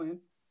Innovation Plan,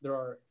 there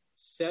are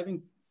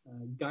 7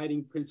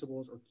 guiding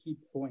principles or key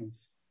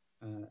points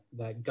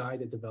that guide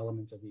the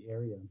development of the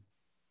area.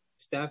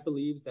 Staff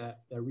believes that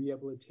the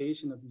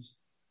rehabilitation of these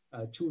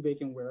 2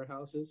 vacant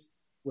warehouses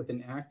with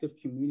an active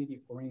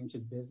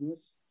community-oriented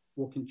business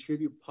will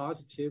contribute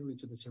positively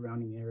to the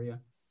surrounding area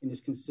and is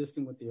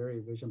consistent with the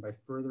area vision by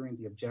furthering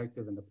the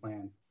objective in the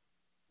plan.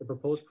 The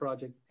proposed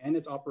project and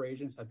its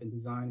operations have been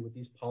designed with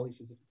these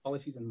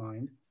policies in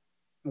mind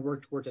and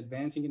work towards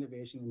advancing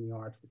innovation in the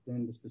arts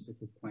within the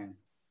specific plan.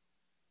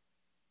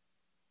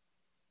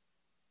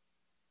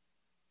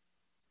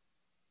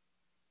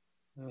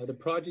 The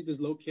project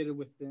is located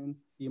within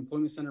the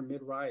Employment Center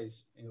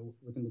mid-rise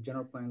within the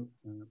general plan.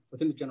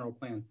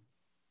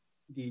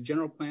 The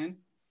general plan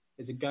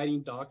is a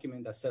guiding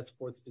document that sets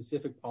forth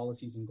specific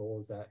policies and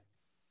goals that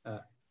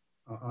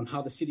on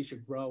how the city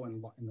should grow in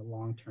the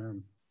long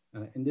term.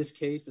 In this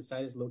case, the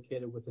site is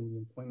located within the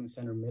Employment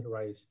Center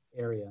mid-rise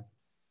area,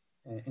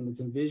 and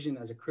it's envisioned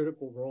as a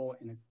critical role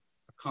in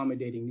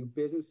accommodating new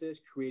businesses,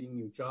 creating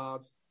new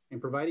jobs, and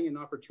providing an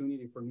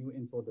opportunity for new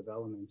infill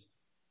development.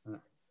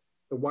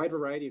 The wide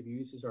variety of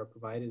uses are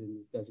provided in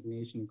this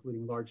designation,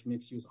 including large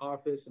mixed-use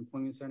office,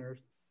 employment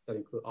centers that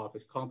include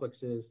office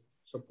complexes,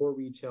 support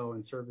retail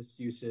and service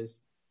uses,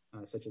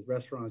 such as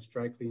restaurants,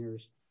 dry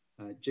cleaners,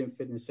 gym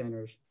fitness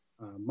centers,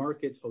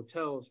 markets,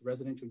 hotels,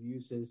 residential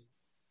uses,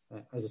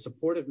 as a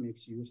supportive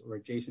mixed use or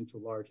adjacent to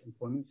large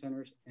employment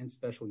centers and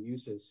special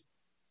uses.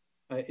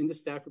 In the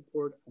staff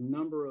report, a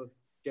number of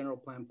general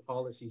plan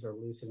policies are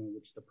listed in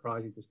which the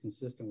project is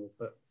consistent with,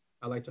 but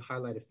I'd like to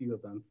highlight a few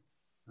of them.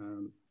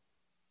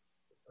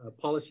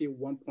 Policy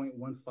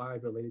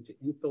 1.15 related to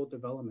infill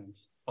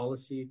development,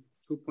 policy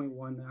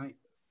 2.18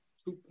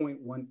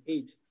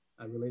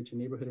 related to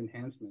neighborhood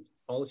enhancement,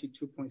 policy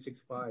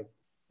 2.65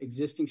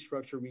 existing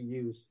structure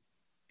reuse,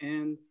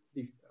 and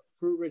the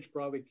Fruit Ridge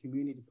Broadway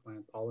Community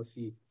Plan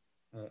policy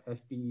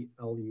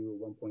FBLU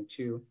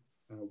 1.2,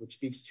 which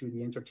speaks to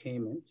the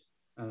entertainment,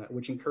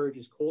 which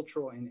encourages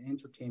cultural and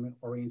entertainment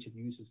oriented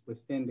uses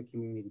within the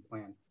community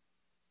plan.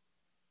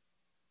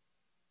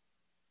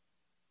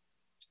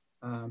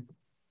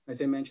 As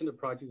I mentioned, the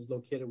project is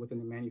located within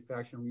the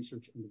Manufacturing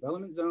Research and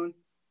Development Zone,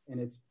 and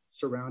it's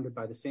surrounded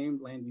by the same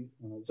land use,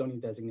 zoning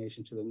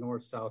designation to the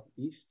north, south,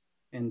 east,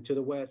 and to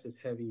the west is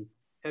heavy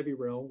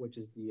rail, which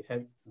is the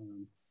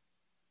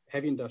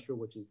heavy industrial,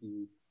 which is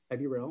the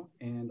heavy rail,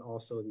 and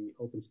also the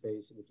open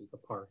space, which is the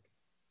park.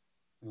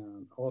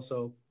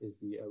 Also is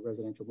the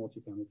residential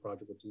multifamily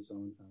project, which is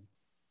zone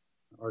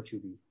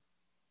R2B.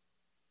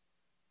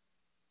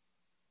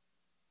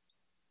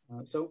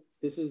 So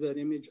this is an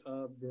image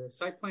of the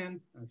site plan,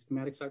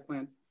 schematic site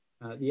plan.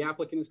 The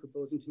applicant is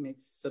proposing to make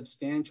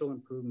substantial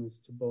improvements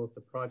to both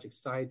the project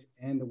site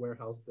and the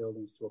warehouse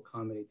buildings to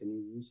accommodate the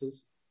new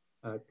uses.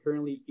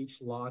 Currently,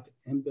 each lot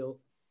and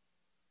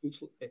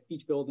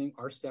each building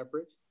are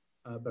separate,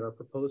 but are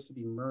proposed to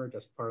be merged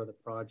as part of the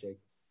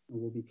project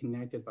and will be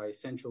connected by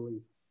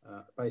essentially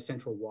by a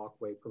central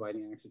walkway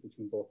providing access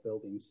between both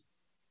buildings.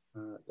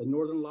 The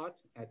northern lot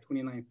at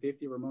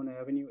 2950 Ramona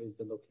Avenue is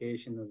the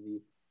location of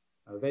the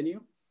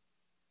venue,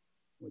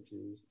 which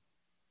is,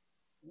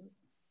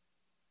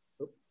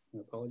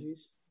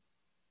 apologies.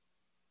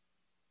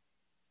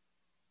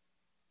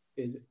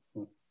 I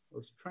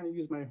was trying to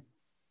use my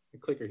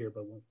clicker here,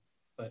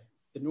 but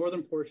the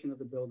northern portion of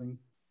the building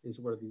is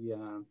where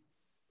the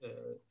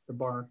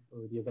bar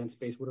or the event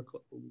space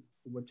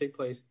would take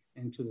place,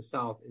 and to the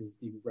south is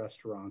the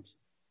restaurant.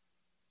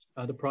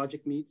 The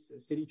project meets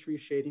city tree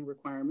shading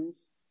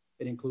requirements.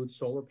 It includes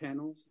solar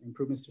panels,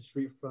 improvements to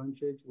street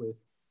frontage with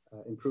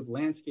improved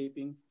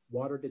landscaping,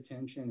 water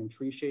detention, and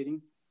tree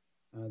shading.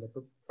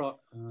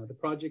 The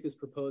project is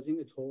proposing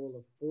a total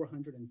of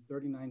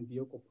 439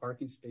 vehicle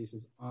parking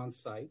spaces on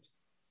site.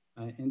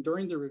 And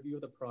during the review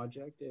of the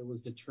project, it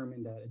was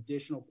determined that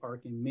additional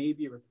parking may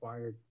be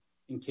required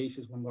in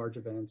cases when large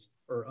events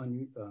or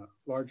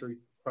larger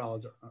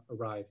crowds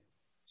arrive.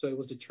 So it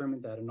was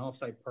determined that an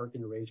off-site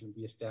parking arrangement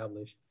be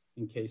established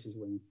in cases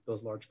when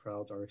those large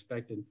crowds are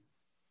expected.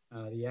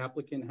 The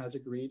applicant has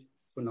agreed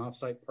to an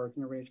off-site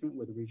parking arrangement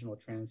with Regional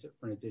Transit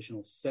for an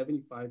additional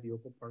 75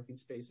 vehicle parking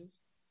spaces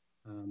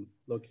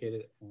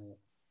located at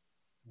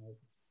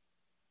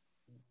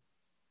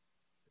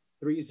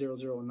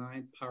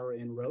 3009 Power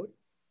Inn Road.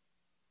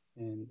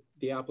 And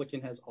the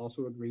applicant has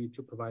also agreed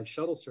to provide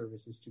shuttle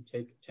services to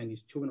take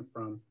attendees to and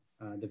from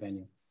the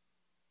venue.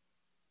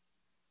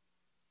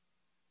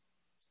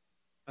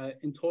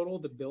 In total,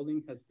 the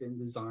building has been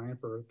designed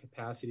for a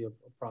capacity of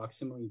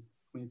approximately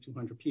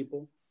 2,200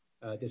 people.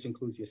 This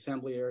includes the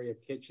assembly area,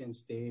 kitchen,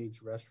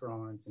 stage,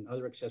 restaurants, and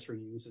other accessory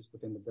uses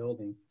within the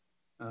building.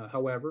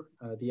 However,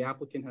 the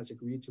applicant has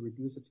agreed to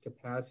reduce its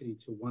capacity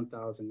to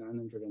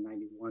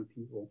 1,991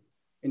 people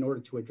in order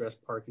to address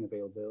parking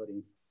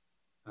availability.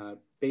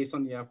 Based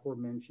on the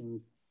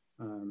aforementioned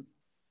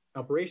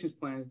operations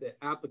plans, the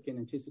applicant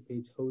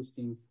anticipates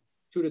hosting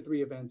 2 to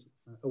 3 events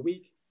a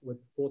week with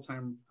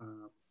full-time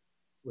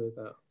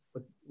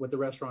with the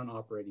restaurant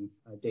operating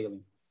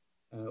daily.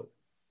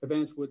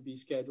 Events would be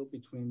scheduled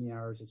between the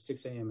hours of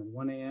 6 a.m. and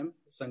 1 a.m.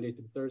 Sunday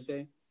through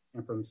Thursday,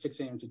 and from 6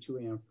 a.m. to 2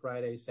 a.m.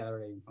 Friday,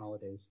 Saturday, and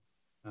holidays.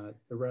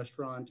 The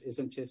restaurant is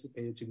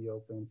anticipated to be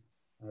open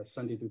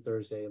Sunday through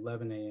Thursday,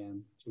 11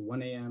 a.m. to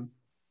 1 a.m.,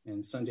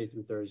 and Sunday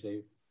through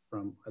Thursday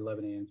from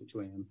 11 a.m. to 2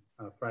 a.m.,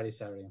 Friday,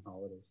 Saturday, and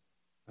holidays.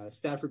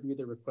 Staff reviewed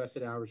the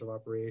requested hours of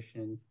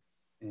operation,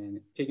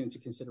 and taking into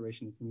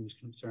consideration the community's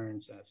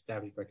concerns,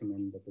 staff is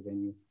recommending that the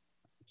venue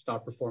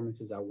stop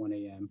performances at 1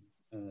 a.m.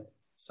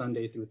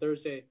 Sunday through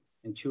Thursday,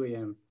 and 2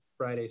 a.m.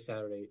 Friday,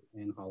 Saturday,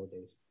 and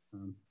holidays.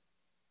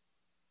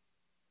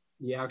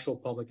 The actual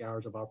public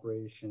hours of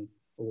operation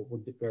will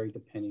vary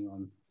depending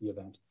on the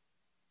event.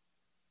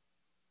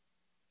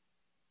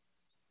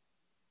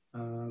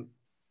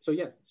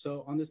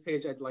 So on this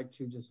page, I'd like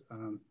to just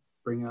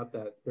bring up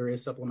that there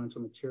is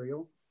supplemental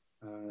material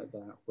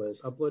that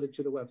was uploaded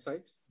to the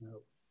website.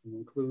 It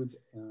includes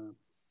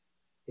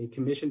a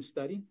commission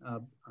study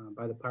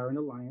by the Power and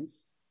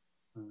Alliance,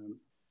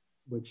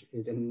 which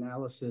is an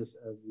analysis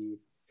of the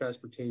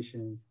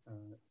transportation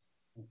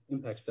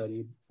impact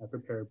study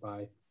prepared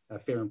by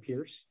Fair and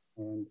Pierce.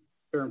 And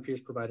Fair and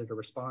Pierce provided a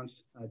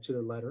response to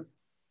the letter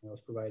that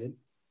was provided.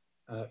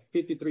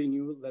 53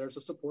 new letters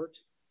of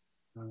support,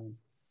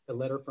 a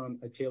letter from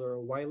Taylor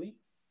Wiley,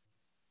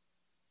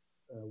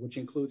 which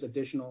includes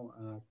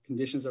additional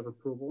conditions of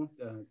approval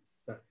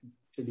that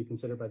should be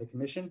considered by the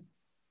commission.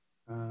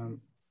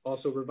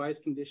 Also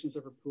revised conditions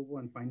of approval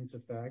and findings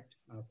of fact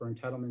for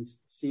entitlements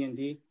C and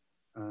D.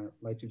 I'd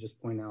like to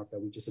just point out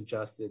that we just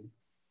adjusted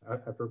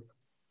after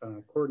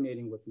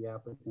coordinating with the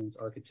applicant's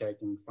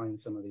architect and finding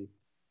some of the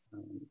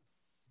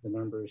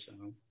numbers.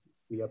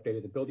 We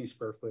updated the building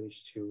square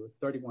footage to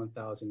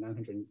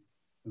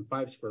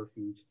 31,905 square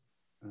feet,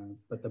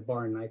 but the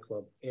bar and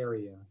nightclub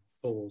area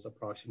totals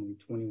approximately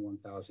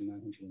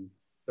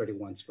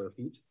 21,931 square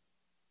feet.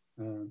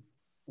 And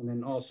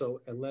then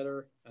also a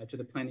letter to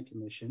the Planning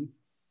Commission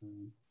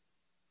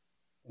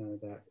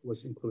that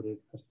was included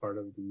as part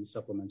of the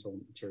supplemental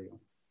material.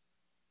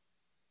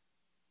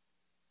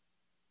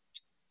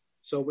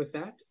 So with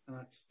that,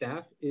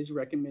 staff is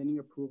recommending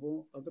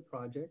approval of the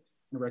project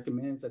and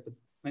recommends that the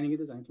Planning and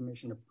Design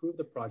Commission approve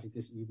the project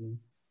this evening,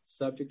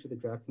 subject to the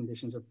draft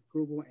conditions of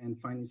approval and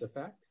findings of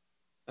fact.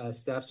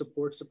 Staff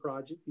supports the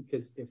project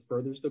because it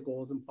furthers the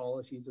goals and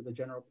policies of the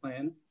general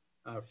plan,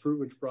 Fruit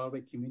Ridge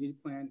Broadway Community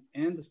Plan,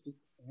 and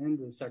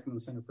the Sacramento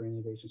Center for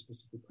Innovation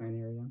Specific Plan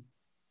Area.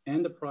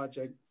 And the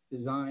project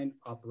design,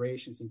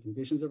 operations, and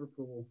conditions of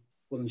approval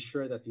will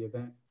ensure that the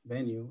event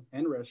venue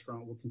and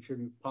restaurant will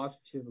contribute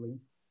positively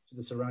to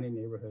the surrounding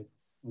neighborhood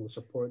and will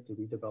support the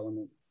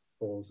redevelopment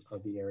goals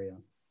of the area.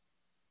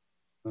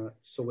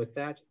 So with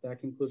that,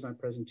 that concludes my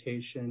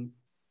presentation.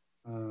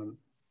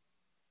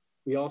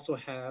 We also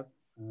have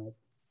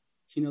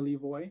Tina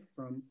Levoy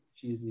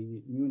she's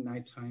the new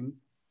nighttime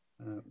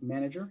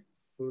manager,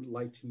 who would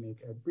like to make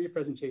a brief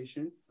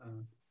presentation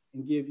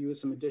and give you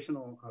some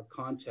additional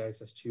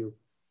context as to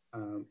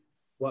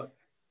what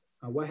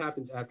what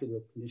happens after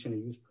the conditional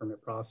use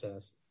permit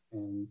process,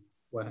 and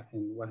what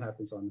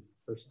happens on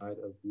her side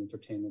of the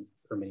entertainment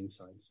permitting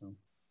side. So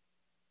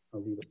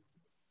I'll leave it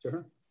to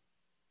her.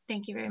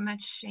 Thank you very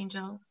much,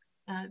 Angel.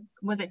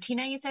 Was it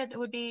Tina you said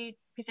would be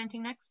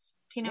presenting next?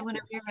 Tina, Yes.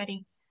 whenever you're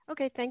ready.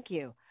 Okay, thank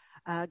you.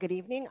 Good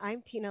evening.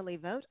 I'm Tina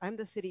Levote. I'm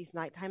the city's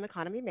nighttime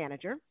economy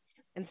manager,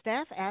 and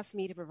staff asked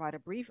me to provide a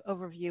brief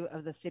overview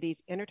of the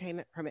city's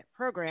entertainment permit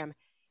program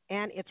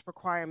and its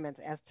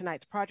requirements, as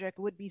tonight's project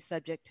would be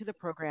subject to the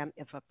program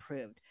if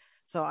approved.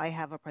 So I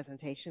have a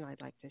presentation I'd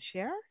like to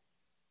share.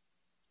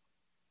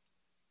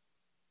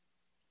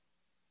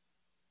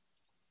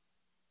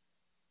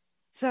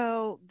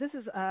 So this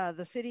is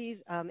the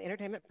city's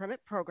entertainment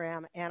permit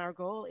program, and our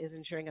goal is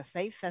ensuring a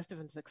safe, festive,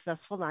 and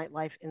successful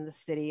nightlife in the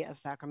city of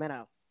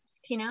Sacramento.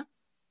 Tina?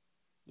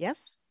 Yes?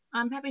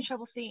 I'm having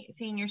trouble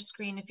seeing your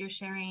screen if you're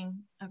sharing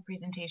a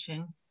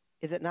presentation.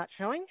 Is it not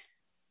showing?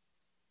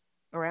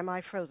 Or am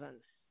I frozen?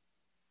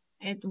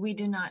 We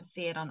do not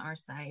see it on our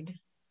side.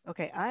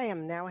 Okay, I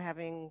am now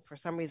having, for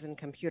some reason,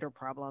 computer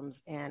problems,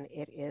 and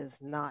it is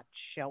not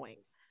showing.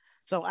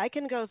 So I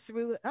can go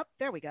through, oh,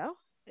 there we go.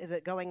 Is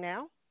it going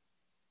now?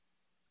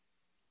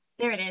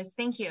 There it is.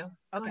 Thank you.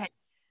 Okay. Go ahead.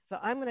 So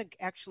I'm going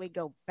to actually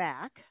go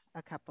back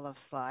a couple of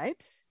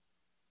slides.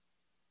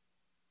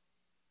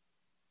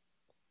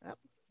 Oh,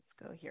 let's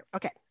go here.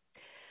 Okay.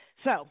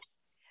 So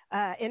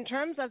in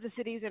terms of the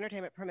city's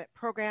entertainment permit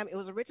program, it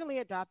was originally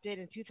adopted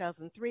in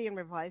 2003 and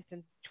revised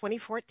in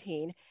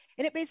 2014,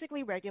 and it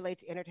basically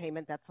regulates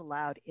entertainment that's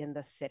allowed in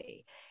the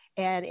city.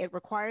 And it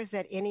requires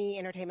that any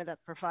entertainment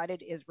that's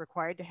provided is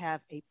required to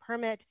have a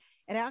permit.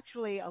 It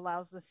actually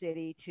allows the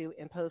city to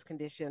impose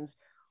conditions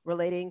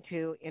relating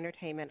to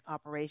entertainment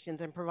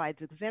operations and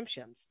provides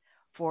exemptions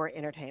for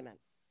entertainment.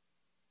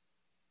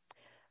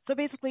 So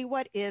basically,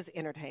 what is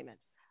entertainment?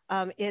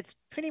 It's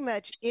pretty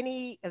much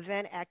any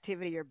event,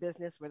 activity, or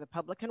business where the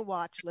public can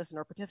watch, listen,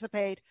 or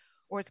participate,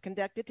 or is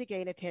conducted to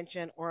gain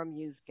attention or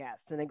amuse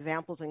guests. And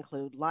examples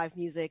include live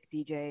music,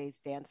 DJs,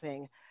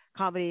 dancing,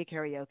 comedy,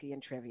 karaoke,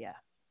 and trivia.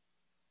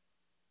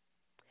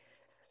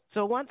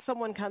 So once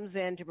someone comes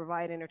in to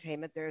provide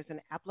entertainment, there's an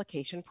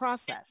application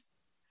process.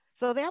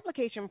 So the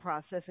application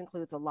process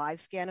includes a live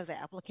scan of the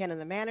applicant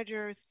and the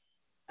managers.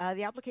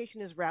 The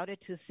application is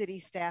routed to city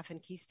staff and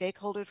key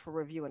stakeholders for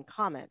review and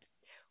comment.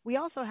 We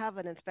also have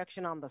an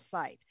inspection on the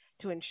site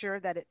to ensure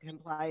that it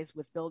complies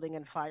with building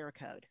and fire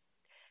code.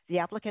 The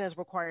applicant is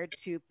required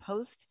to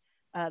post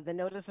the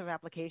notice of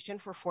application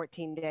for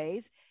 14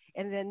 days,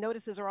 and then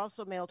notices are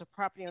also mailed to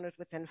property owners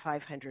within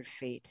 500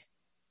 feet.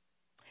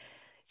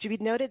 It should be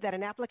noted that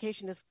an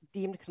application is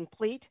deemed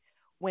complete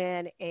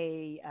when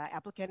a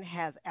applicant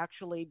has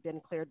actually been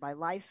cleared by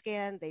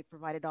LiveScan. They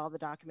provided all the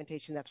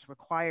documentation that's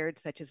required,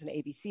 such as an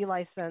ABC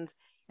license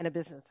and a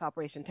business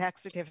operation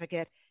tax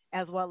certificate,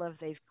 as well as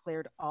they've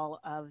cleared all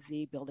of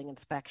the building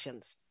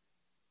inspections.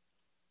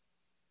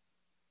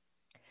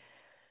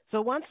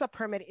 So once a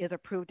permit is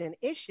approved and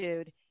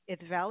issued,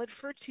 it's valid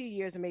for 2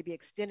 years and may be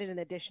extended an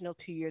additional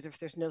 2 years if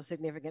there's no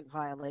significant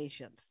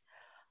violations.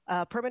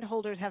 Permit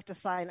holders have to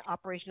sign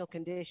operational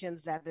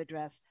conditions that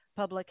address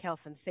public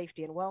health and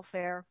safety and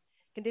welfare.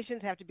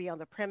 Conditions have to be on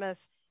the premise,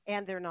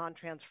 and they're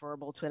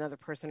non-transferable to another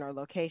person or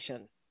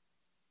location.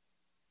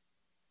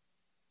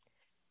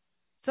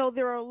 So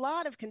there are a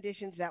lot of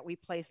conditions that we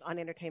place on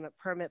entertainment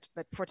permits,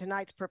 but for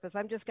tonight's purpose,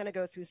 I'm just going to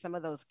go through some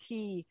of those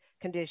key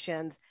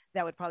conditions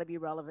that would probably be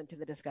relevant to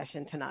the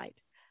discussion tonight.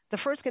 The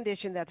first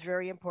condition that's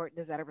very important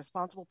is that a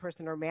responsible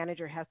person or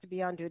manager has to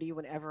be on duty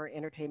whenever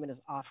entertainment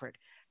is offered.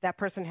 That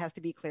person has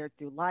to be cleared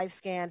through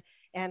LiveScan,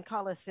 and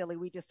call us silly,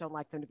 we just don't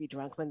like them to be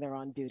drunk when they're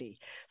on duty.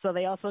 So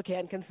they also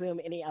can't consume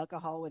any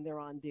alcohol when they're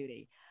on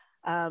duty.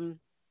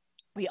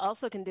 We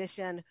also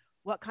condition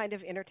what kind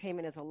of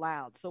entertainment is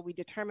allowed. So we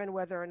determine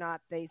whether or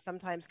not they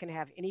sometimes can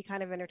have any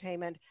kind of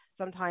entertainment.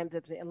 Sometimes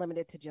it's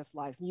limited to just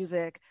live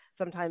music.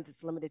 Sometimes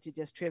it's limited to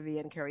just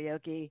trivia and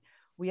karaoke.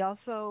 We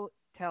also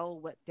tell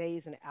what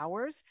days and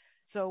hours.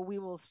 So we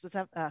will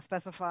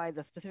specify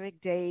the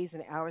specific days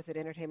and hours that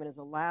entertainment is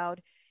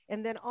allowed,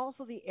 and then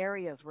also the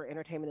areas where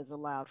entertainment is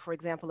allowed. For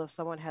example, if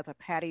someone has a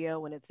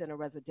patio and it's in a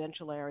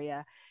residential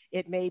area,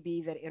 it may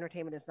be that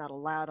entertainment is not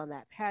allowed on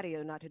that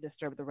patio, not to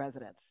disturb the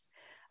residents.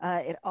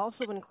 It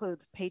also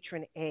includes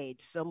patron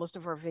age. So most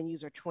of our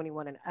venues are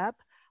 21 and up.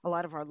 A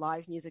lot of our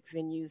live music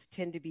venues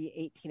tend to be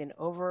 18 and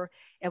over.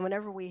 And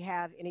whenever we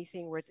have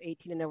anything where it's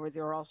 18 and over,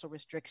 there are also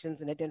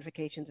restrictions and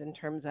identifications in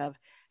terms of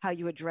how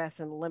you address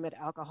and limit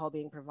alcohol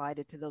being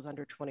provided to those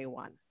under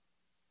 21.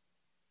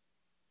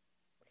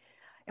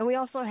 And we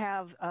also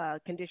have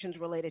conditions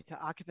related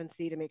to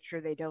occupancy to make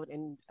sure they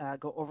don't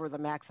go over the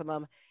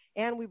maximum.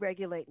 And we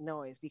regulate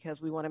noise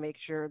because we want to make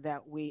sure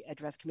that we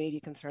address community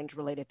concerns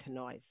related to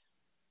noise.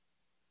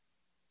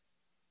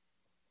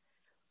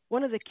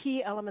 One of the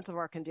key elements of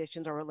our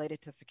conditions are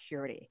related to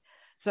security.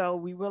 So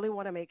we really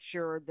want to make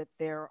sure that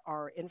there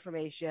are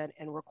information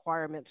and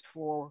requirements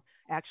for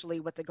actually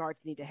what the guards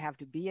need to have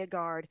to be a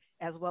guard,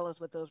 as well as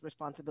what those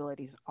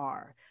responsibilities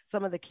are.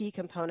 Some of the key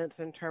components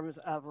in terms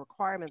of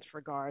requirements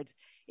for guards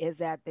is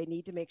that they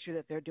need to make sure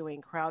that they're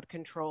doing crowd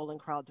control and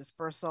crowd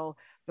dispersal.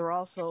 They're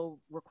also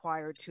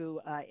required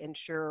to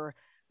ensure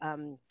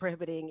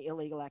prohibiting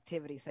illegal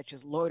activities such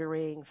as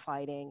loitering,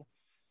 fighting.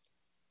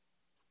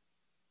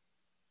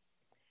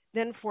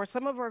 Then for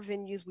some of our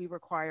venues, we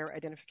require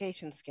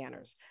identification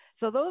scanners.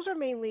 So those are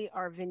mainly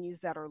our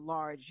venues that are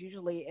large.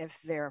 Usually if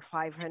they're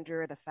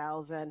 500,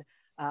 1,000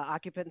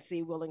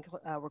 occupancy will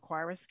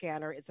require a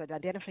scanner. It's an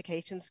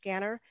identification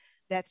scanner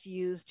that's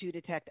used to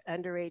detect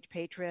underage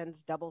patrons,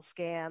 double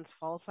scans,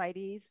 false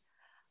IDs.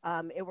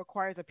 It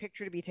requires a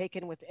picture to be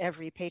taken with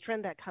every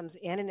patron that comes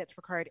in, and it's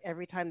required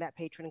every time that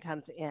patron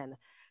comes in.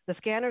 The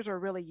scanners are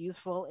really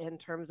useful in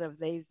terms of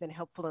they've been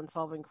helpful in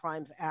solving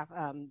crimes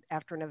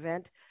after an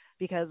event,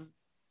 because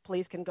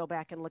police can go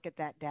back and look at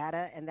that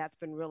data, and that's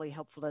been really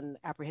helpful in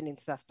apprehending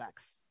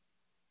suspects.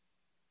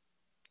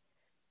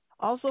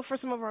 Also, for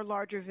some of our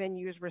larger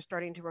venues, we're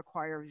starting to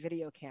require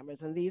video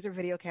cameras, and these are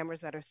video cameras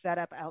that are set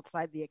up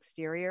outside the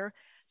exterior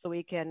so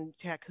we can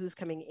check who's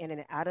coming in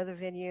and out of the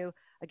venue.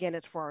 Again,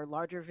 it's for our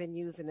larger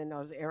venues and in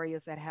those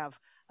areas that have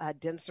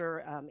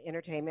denser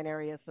entertainment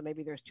areas, so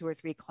maybe there's 2 or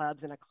 3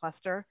 clubs in a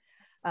cluster.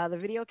 The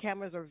video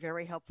cameras are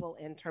very helpful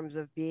in terms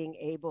of being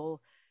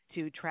able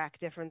to track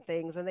different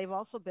things, and they've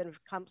also been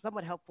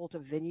somewhat helpful to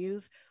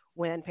venues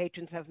when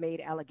patrons have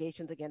made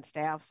allegations against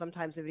staff.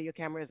 Sometimes the video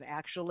cameras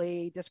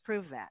actually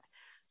disprove that.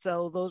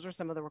 So those are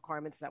some of the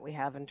requirements that we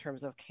have in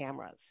terms of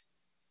cameras.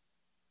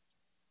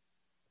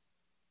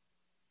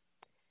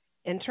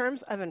 In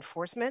terms of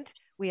enforcement,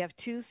 we have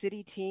 2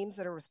 city teams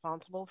that are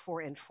responsible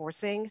for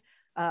enforcing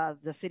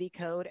the city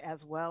code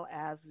as well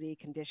as the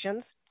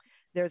conditions.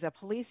 There's a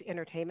police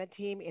entertainment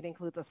team. It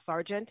includes a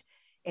sergeant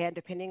and,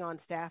 depending on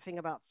staffing,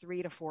 about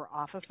 3 to 4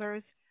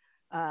 officers.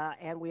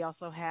 And we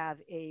also have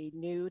a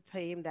new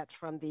team that's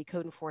from the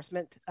code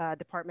enforcement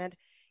department,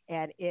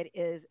 and it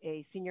is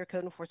a senior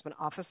code enforcement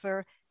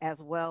officer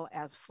as well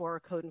as 4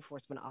 code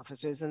enforcement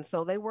officers. And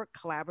so they work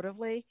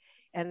collaboratively,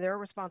 and their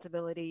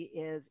responsibility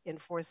is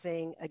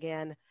enforcing,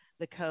 again,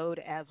 the code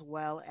as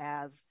well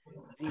as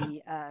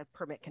the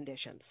permit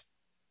conditions.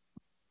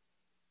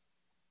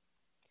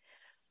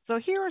 So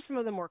here are some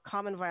of the more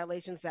common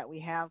violations that we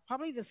have.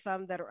 Probably the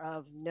some that are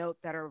of note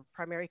that are of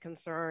primary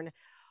concern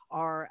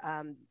are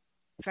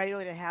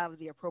failure to have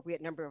the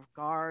appropriate number of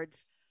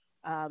guards,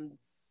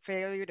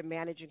 failure to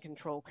manage and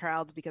control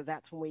crowds, because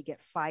that's when we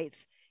get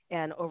fights,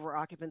 and over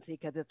occupancy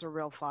because it's a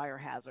real fire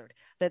hazard.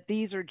 But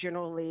these are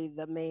generally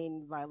the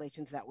main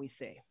violations that we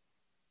see.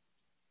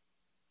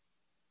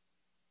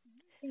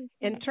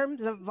 In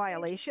terms of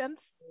violations,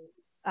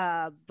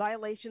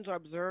 violations are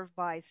observed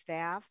by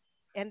staff,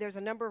 and there's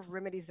a number of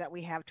remedies that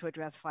we have to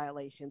address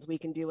violations. We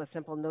can do a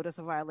simple notice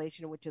of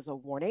violation, which is a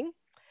warning.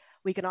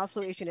 We can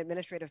also issue an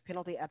administrative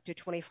penalty up to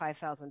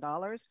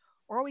 $25,000,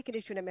 or we can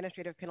issue an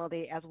administrative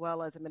penalty as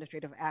well as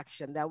administrative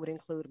action. That would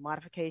include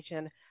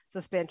modification,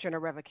 suspension, or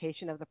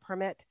revocation of the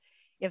permit.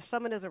 If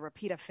someone is a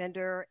repeat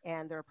offender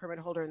and they're a permit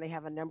holder and they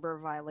have a number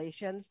of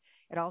violations,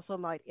 it also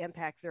might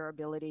impact their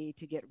ability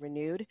to get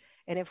renewed.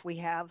 And if we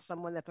have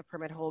someone that's a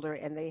permit holder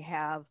and they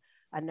have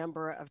a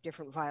number of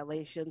different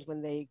violations,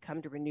 when they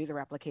come to renew their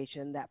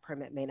application, that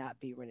permit may not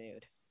be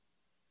renewed.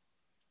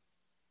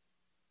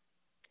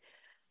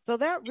 So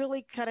that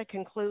really kind of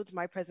concludes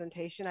my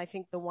presentation. I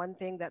think the one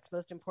thing that's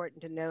most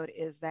important to note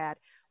is that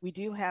we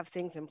do have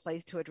things in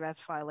place to address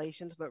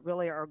violations, but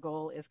really our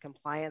goal is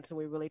compliance, and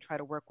we really try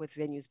to work with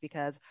venues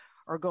because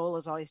our goal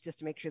is always just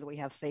to make sure that we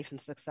have safe and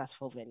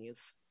successful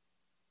venues.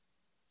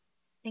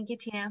 Thank you,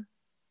 Tina.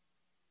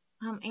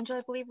 Angel,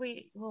 I believe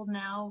we will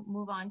now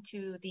move on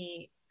to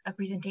a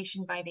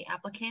presentation by the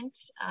applicant.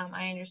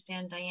 I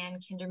understand Diane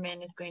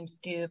Kinderman is going to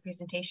do a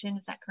presentation.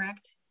 Is that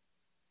correct?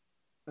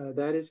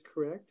 That is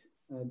correct.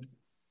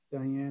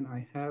 Diane,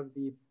 I have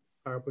the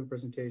PowerPoint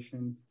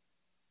presentation.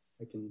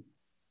 I can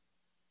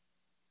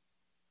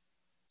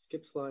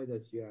skip slides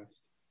as you asked.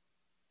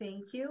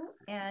 Thank you.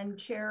 And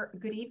Chair,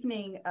 good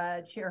evening,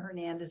 Chair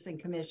Hernandez and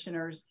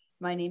Commissioners.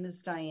 My name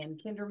is Diane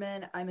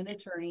Kinderman. I'm an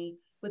attorney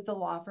with the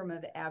law firm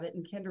of Abbott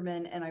and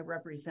Kinderman, and I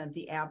represent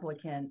the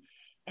applicant.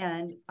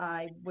 And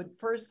I would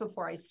first,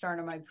 before I start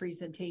on my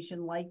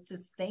presentation, like to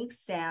thank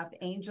staff.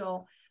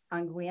 Angel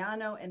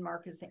Anguiano and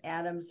Marcus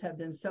Adams have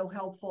been so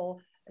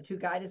helpful to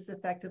guide us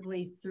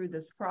effectively through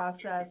this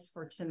process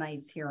for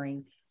tonight's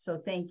hearing. So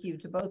thank you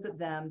to both of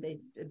them.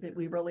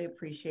 We really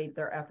appreciate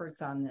their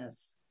efforts on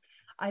this.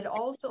 I'd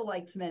also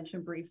like to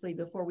mention briefly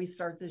before we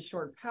start this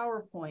short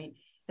PowerPoint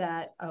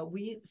that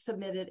we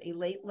submitted a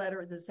late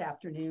letter this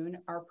afternoon.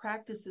 Our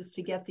practice is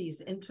to get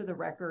these into the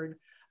record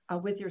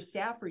with your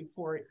staff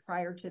report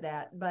prior to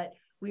that, but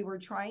we were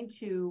trying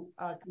to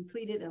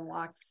complete it in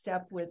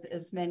lockstep with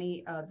as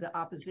many of the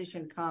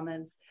opposition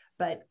comments,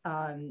 but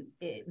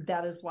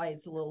that is why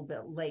it's a little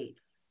bit late.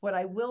 What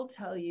I will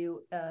tell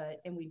you,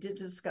 and we did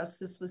discuss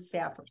this with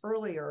staff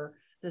earlier,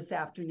 this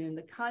afternoon.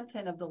 The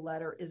content of the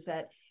letter is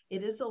that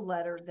it is a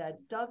letter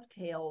that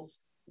dovetails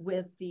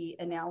with the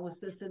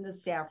analysis in the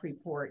staff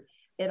report.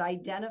 It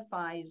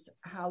identifies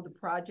how the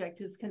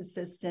project is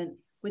consistent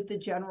with the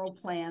general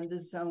plan, the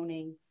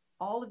zoning,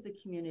 all of the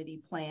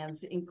community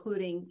plans,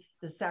 including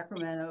the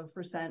Sacramento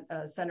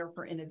Center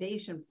for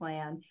Innovation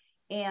plan,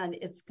 and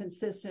it's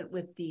consistent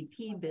with the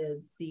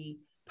PBID, the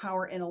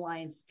Power in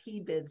Alliance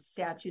PBID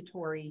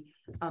statutory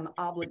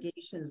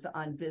obligations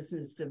on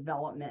business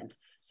development.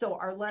 So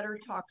our letter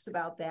talks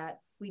about that.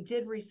 We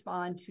did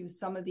respond to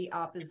some of the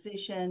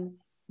opposition,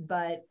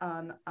 but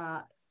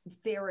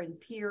Fair and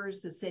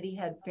Peers, the city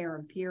had Fair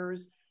and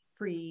Peers,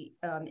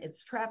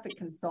 its traffic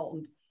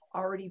consultant,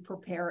 already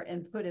prepare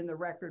and put in the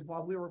record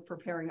while we were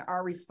preparing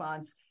our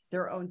response,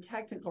 their own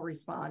technical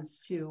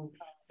response to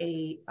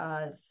a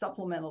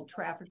supplemental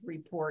traffic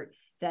report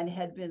that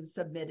had been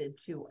submitted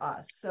to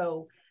us.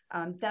 So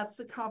that's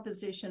the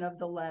composition of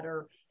the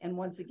letter. And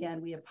once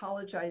again, we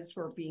apologize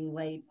for being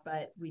late,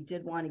 but we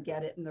did want to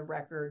get it in the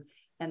record.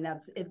 And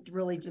it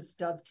really just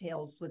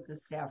dovetails with the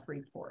staff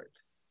report.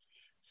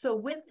 So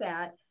with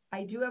that,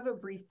 I do have a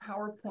brief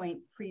PowerPoint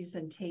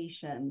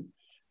presentation.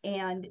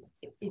 And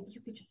if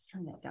you could just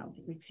turn that down,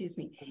 excuse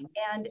me.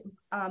 And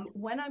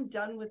when I'm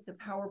done with the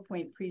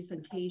PowerPoint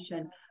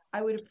presentation,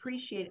 I would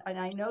appreciate, and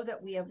I know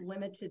that we have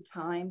limited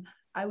time,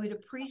 I would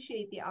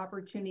appreciate the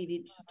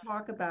opportunity to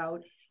talk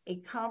about a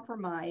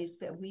compromise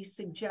that we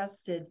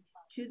suggested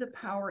to the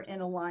Power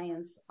in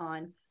Alliance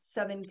on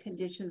 7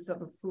 conditions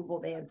of approval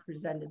they had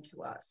presented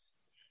to us.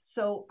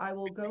 So I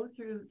will go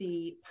through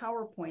the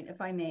PowerPoint,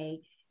 if I may,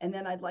 and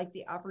then I'd like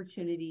the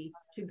opportunity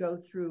to go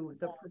through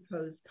the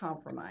proposed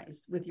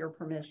compromise with your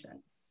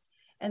permission.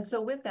 And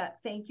so with that,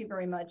 thank you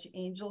very much,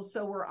 Angel.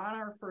 So we're on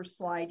our first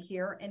slide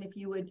here. And if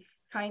you would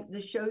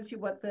this shows you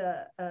what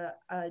the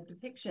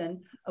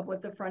depiction of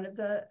what the front of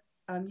the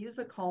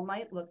music hall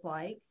might look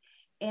like.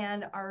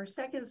 And our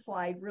second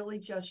slide really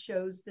just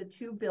shows the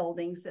 2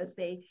 buildings as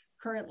they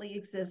currently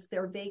exist.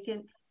 They're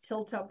vacant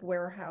tilt-up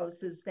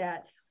warehouses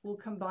that will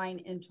combine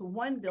into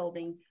one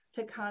building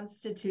to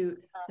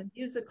constitute the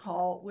music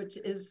hall, which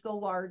is the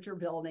larger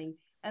building,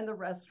 and the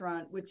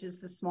restaurant, which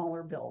is the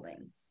smaller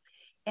building.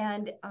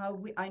 And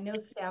I know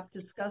staff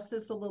discussed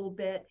this a little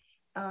bit.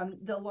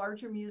 The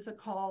larger music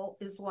hall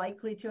is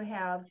likely to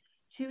have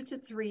 2 to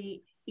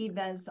 3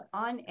 events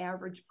on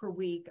average per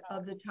week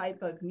of the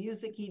type of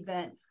music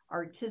event,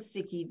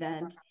 artistic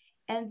event,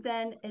 and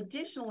then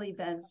additional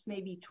events,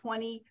 maybe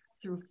 20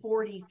 through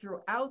 40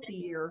 throughout the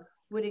year,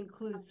 would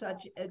include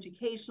such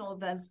educational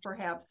events,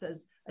 perhaps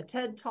as a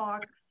TED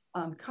Talk,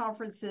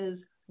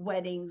 conferences,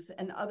 weddings,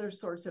 and other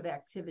sorts of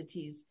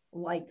activities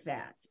like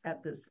that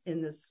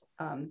in this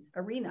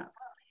arena.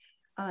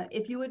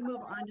 If you would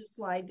move on to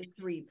slide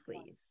 3,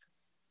 please.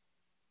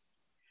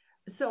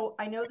 So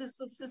I know this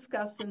was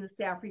discussed in the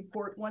staff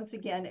report. Once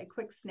again, a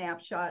quick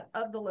snapshot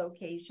of the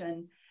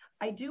location.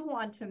 I do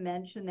want to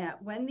mention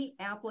that when the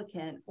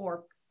applicant,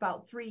 or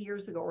about 3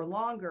 years ago or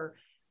longer,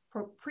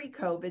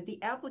 pre-COVID,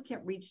 the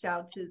applicant reached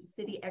out to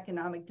City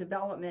Economic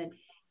Development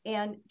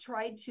and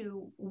tried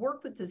to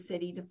work with the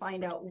city to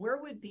find out where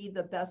would be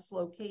the best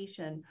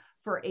location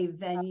for a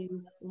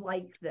venue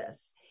like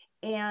this.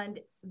 And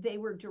they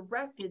were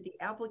directed, the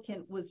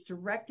applicant was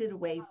directed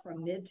away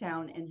from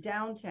Midtown and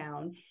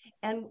downtown,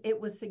 and it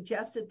was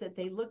suggested that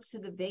they look to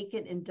the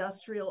vacant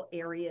industrial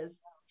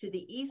areas to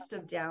the east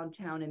of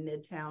downtown and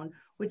Midtown,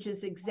 which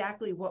is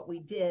exactly what we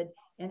did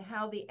and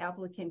how the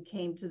applicant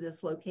came to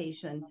this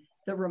location,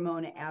 the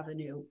Ramona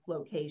Avenue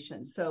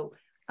location. So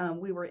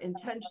we were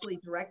intentionally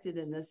directed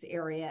in this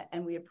area,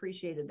 and we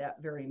appreciated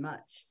that very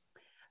much.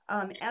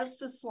 As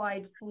to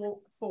slide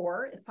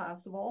 4, if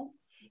possible,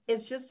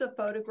 it's just a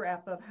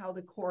photograph of how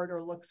the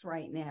corridor looks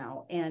right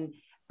now. And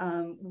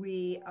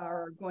we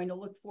are going to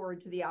look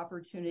forward to the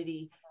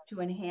opportunity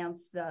to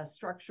enhance the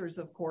structures,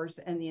 of course,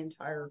 and the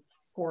entire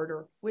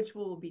corridor, which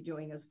we'll be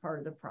doing as part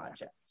of the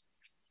project.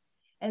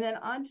 And then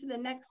on to the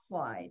next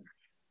slide.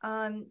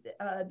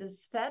 The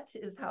SFET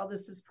is how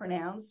this is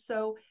pronounced.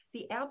 So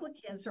the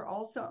applicants are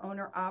also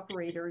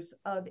owner-operators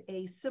of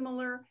a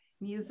similar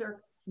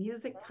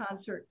music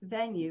concert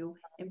venue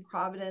in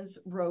Providence,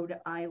 Rhode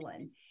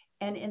Island.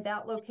 And in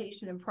that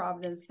location in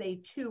Providence,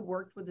 they too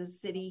worked with the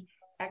city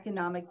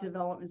economic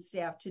development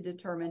staff to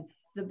determine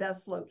the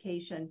best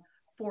location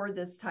for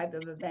this type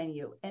of a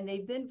venue. And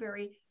they've been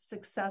very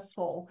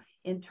successful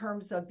in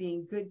terms of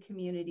being good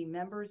community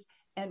members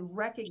and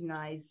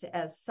recognized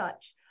as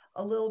such.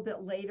 A little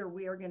bit later,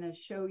 we are going to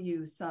show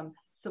you some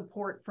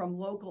support from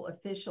local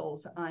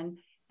officials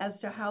as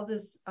to how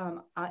this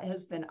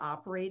has been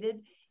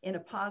operated in a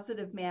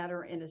positive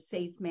manner, in a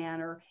safe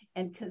manner,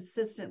 and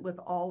consistent with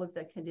all of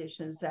the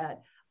conditions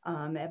that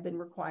have been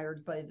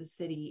required by the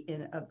city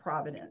of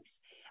Providence.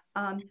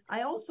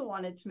 I also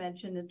wanted to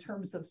mention in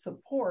terms of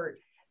support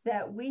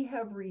that we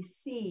have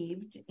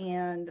received,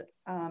 and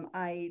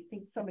I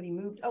think somebody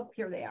moved, oh,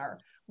 here they are.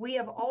 We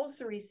have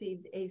also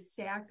received a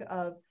stack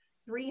of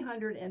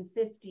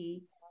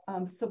 350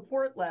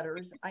 support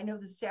letters. I know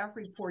the staff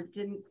report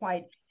didn't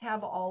quite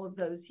have all of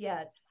those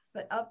yet,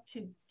 but up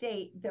to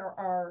date, there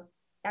are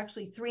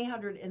actually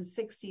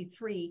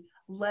 363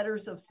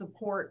 letters of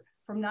support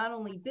from not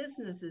only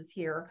businesses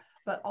here,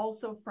 but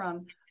also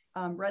from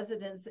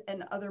residents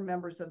and other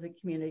members of the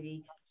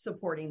community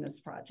supporting this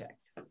project.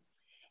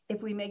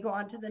 If we may go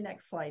on to the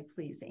next slide,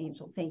 please,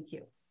 Angel. Thank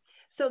you.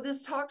 So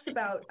this talks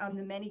about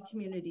the many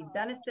community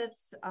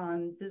benefits.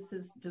 This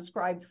is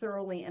described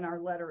thoroughly in our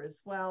letter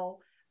as well.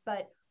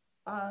 But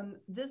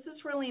this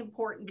is really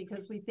important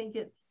because we think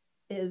it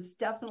is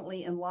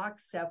definitely in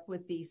lockstep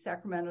with the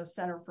Sacramento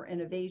Center for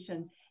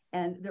Innovation.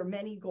 And there are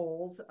many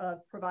goals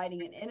of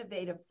providing an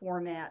innovative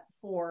format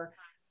for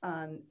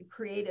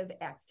creative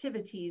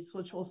activities,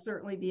 which will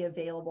certainly be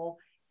available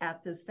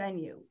at this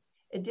venue.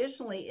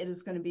 Additionally, it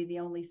is going to be the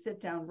only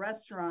sit-down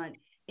restaurant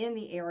in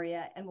the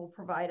area and will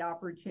provide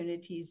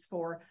opportunities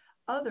for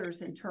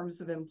others in terms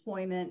of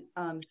employment,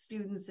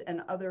 students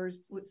and others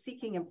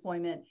seeking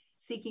employment,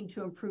 seeking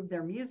to improve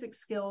their music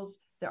skills,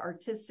 their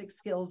artistic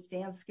skills,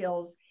 dance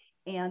skills,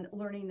 and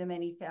learning the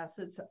many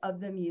facets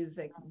of the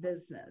music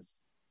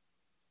business.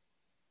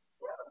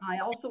 I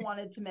also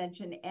wanted to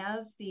mention,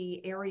 as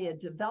the area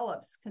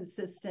develops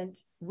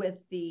consistent with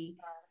the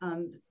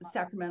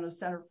Sacramento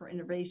Center for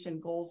Innovation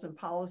goals and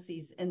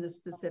policies in the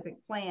specific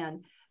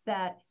plan,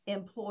 that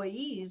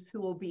employees who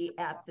will be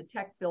at the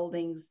tech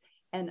buildings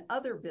and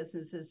other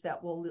businesses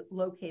that will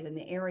locate in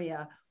the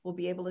area will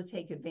be able to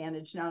take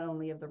advantage not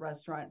only of the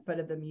restaurant, but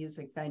of the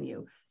music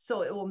venue.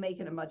 So it will make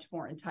it a much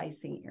more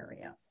enticing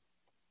area.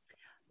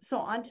 So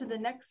on to the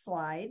next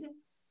slide.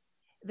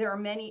 There are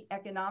many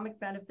economic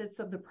benefits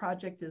of the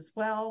project as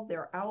well.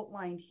 They're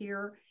outlined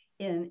here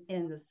in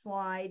the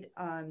slide.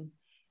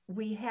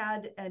 We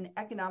had an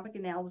economic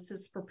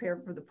analysis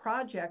prepared for the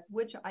project,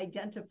 which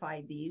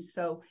identified these.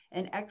 So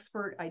an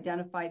expert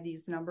identified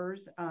these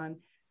numbers.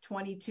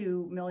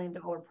 $22 million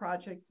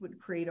project would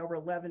create over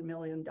 $11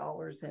 million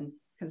in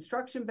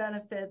construction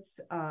benefits,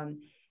 $10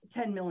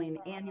 million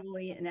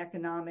annually in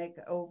economic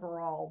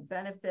overall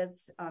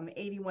benefits,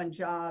 81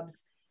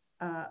 jobs,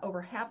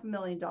 over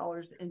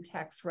 $500,000 in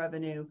tax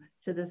revenue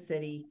to the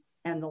city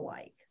and the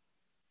like.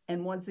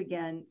 And once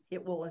again,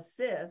 it will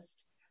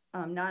assist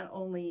not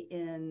only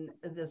in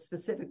the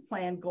specific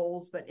plan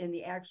goals, but in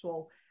the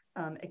actual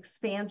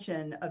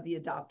expansion of the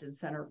adopted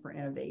Center for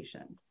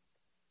Innovation.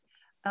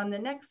 On the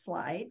next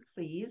slide,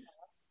 please.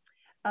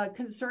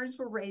 Concerns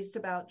were raised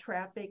about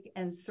traffic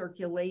and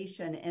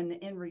circulation, and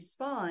in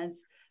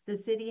response, the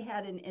city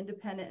had an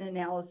independent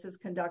analysis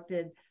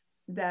conducted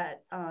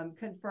that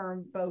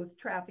confirmed both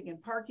traffic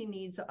and parking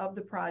needs of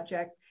the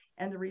project,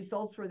 and the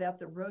results were that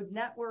the road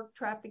network,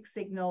 traffic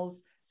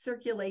signals,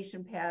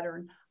 circulation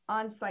pattern,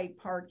 on-site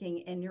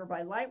parking, and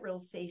nearby light rail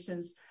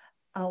stations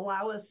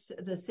allow us,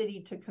 the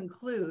city, to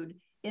conclude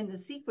in the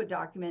CEQA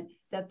document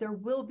that there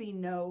will be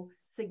no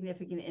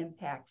significant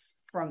impacts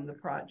from the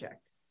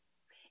project.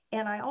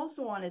 And I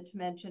also wanted to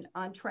mention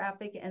on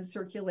traffic and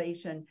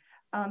circulation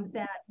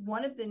that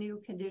one of the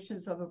new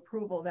conditions of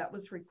approval that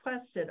was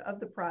requested of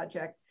the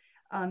project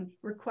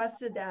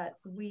requested that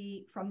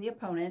we, from the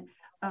opponent,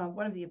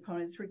 one of the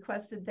opponents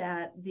requested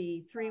that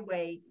the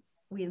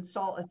we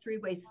install a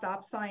three-way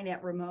stop sign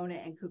at Ramona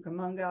and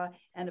Cucamonga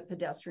and a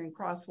pedestrian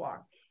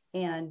crosswalk.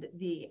 And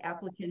the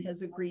applicant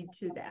has agreed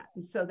to that.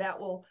 And so that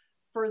will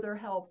further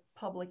help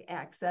public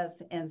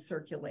access and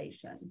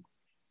circulation.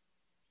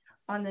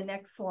 On the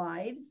next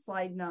slide,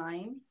 slide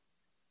 9.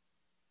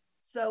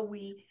 So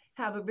we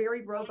have a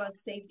very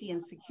robust safety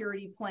and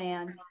security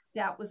plan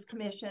that was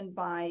commissioned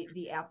by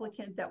the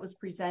applicant that was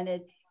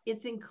presented.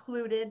 It's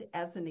included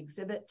as an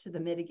exhibit to the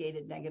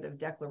mitigated negative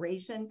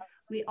declaration.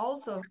 We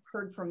also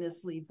heard from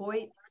Ms. Lee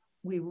Voigt.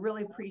 We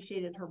really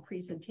appreciated her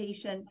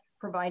presentation,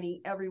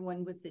 providing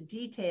everyone with the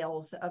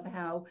details of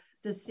how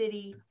the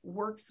city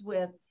works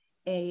with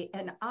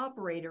an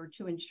operator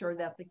to ensure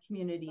that the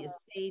community is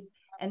safe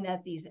and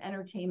that these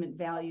entertainment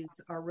values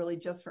are really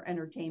just for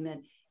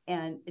entertainment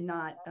and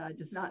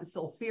does not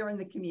instill fear in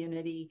the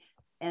community,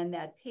 and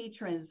that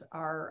patrons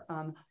are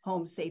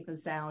home safe and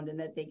sound and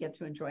that they get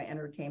to enjoy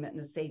entertainment in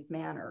a safe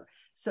manner.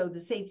 So the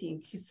safety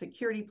and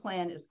security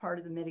plan is part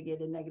of the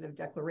mitigated negative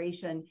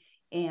declaration.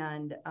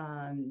 And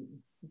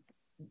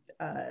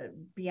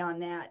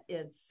beyond that,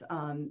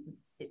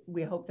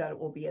 we hope that it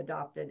will be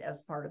adopted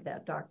as part of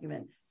that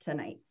document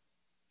tonight.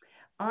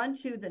 On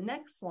to the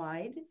next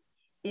slide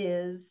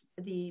is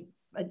the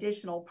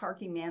additional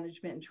parking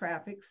management and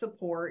traffic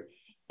support.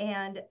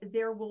 And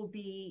there will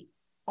be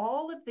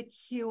all of the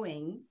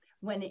queuing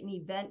when an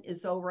event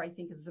is over. I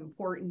think is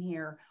important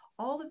here.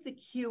 All of the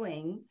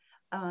queuing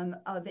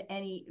of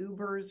any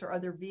Ubers or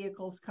other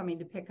vehicles coming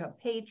to pick up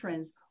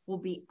patrons will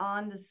be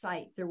on the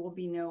site. There will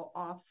be no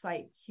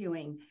off-site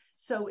queuing.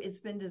 So it's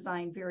been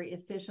designed very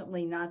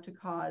efficiently not to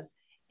cause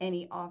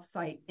any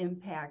off-site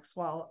impacts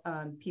while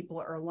people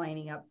are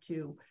lining up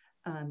to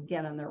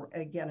get in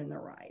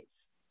their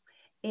rides.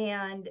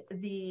 And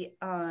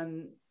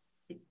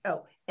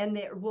and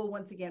there will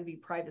once again be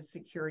private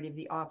security of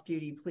the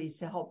off-duty police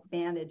to help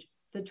manage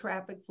the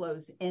traffic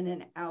flows in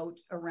and out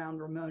around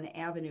Ramona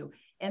Avenue.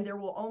 And there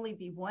will only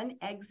be one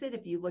exit.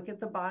 If you look at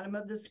the bottom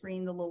of the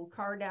screen, the little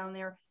car down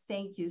there,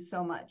 thank you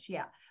so much.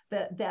 Yeah,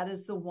 that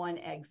is the one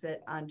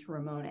exit onto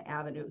Ramona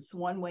Avenue. It's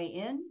one way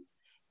in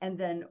and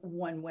then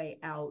one way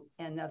out.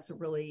 And that's a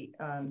really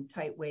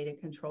tight way to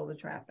control the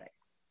traffic.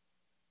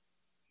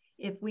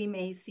 If we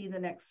may see the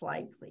next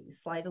slide, please,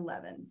 slide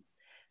 11.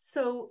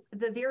 So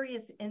the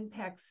various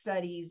impact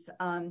studies,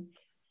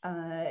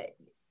 the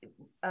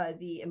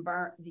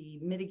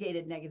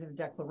mitigated negative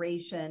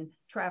declaration,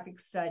 traffic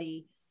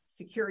study,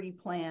 security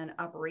plan,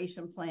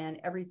 operation plan,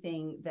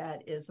 everything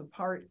that is a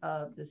part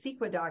of the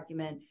CEQA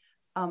document,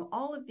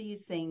 all of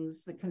these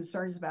things, the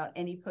concerns about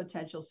any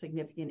potential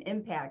significant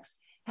impacts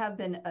have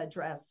been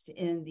addressed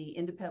in the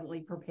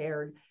independently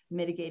prepared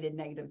mitigated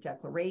negative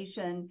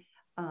declaration.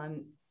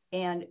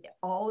 And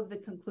all of the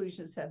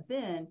conclusions have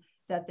been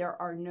that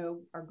there are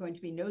going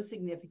to be no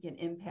significant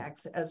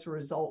impacts as a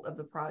result of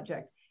the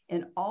project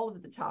in all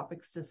of the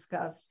topics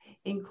discussed,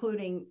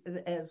 including,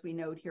 as we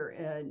note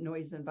here,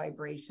 noise and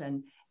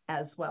vibration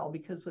as well,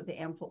 because with the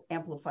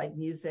amplified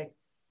music,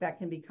 that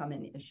can become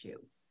an issue.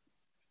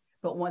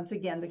 But once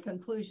again, the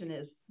conclusion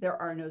is there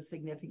are no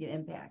significant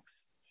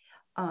impacts.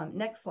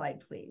 Next slide,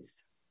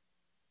 please.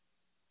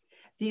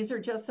 These are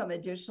just some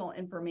additional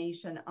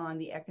information on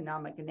the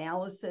economic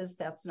analysis.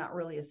 That's not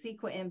really a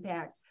CEQA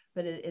impact,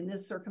 but in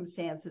this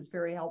circumstance, it's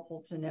very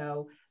helpful to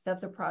know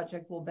that the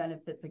project will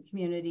benefit the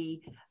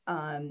community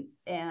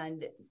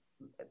and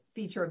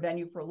feature a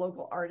venue for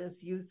local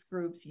artists, youth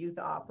groups, youth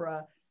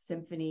opera,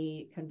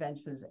 symphony,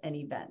 conventions, and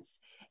events.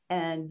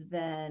 And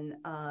then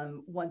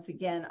once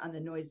again, on the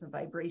noise and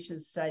vibration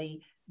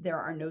study, there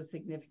are no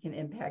significant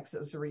impacts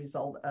as a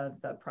result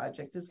of the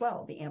project as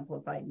well, the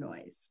amplified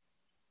noise.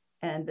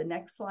 And the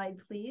next slide,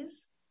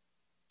 please.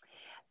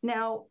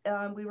 Now,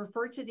 we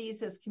refer to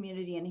these as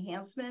community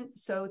enhancement.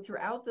 So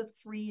throughout the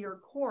 3-year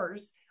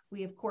course,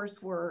 we, of course,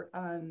 were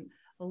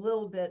a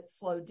little bit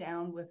slowed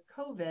down with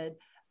COVID,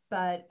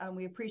 but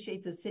we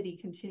appreciate the city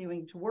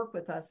continuing to work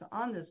with us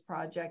on this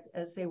project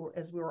as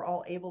we were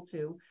all able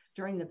to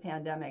during the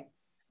pandemic.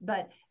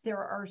 But there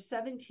are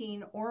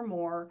 17 or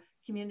more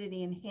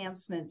community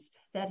enhancements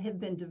that have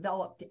been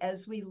developed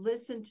as we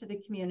listen to the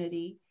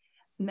community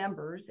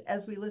members,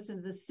 as we listen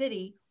to the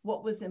city,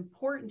 what was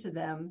important to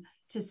them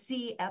to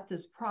see at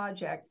this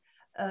project.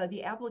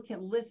 The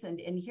applicant listened,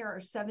 and here are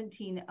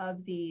 17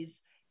 of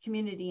these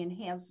community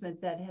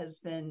enhancement that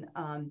have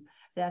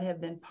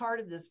been part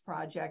of this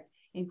project,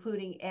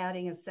 including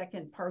adding a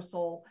second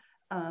parcel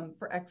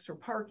for extra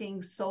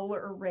parking,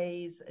 solar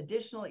arrays,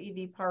 additional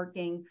EV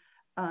parking,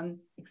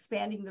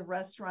 expanding the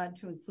restaurant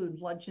to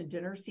include lunch and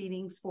dinner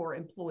seatings for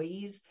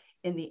employees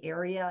in the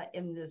area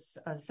in this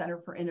Center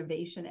for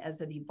Innovation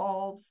as it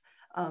evolves,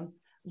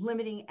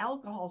 limiting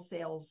alcohol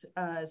sales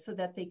so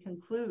that they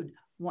conclude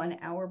 1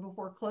 hour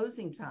before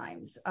closing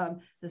times,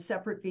 the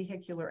separate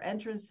vehicular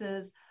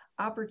entrances,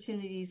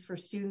 opportunities for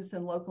students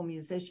and local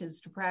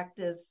musicians to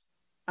practice,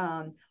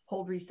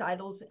 hold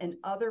recitals and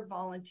other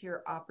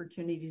volunteer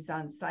opportunities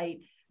on site,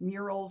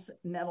 murals,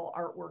 metal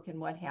artwork, and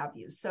what have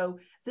you. So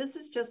this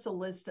is just a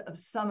list of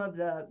some of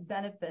the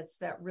benefits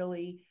that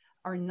really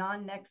are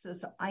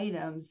non-nexus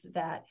items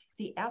that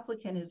the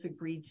applicant has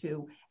agreed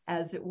to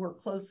as it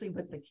worked closely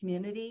with the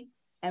community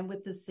and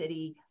with the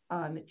city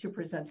to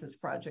present this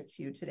project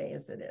to you today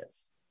as it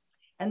is.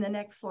 And the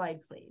next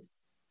slide,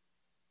 please.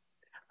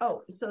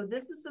 Oh, so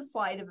this is the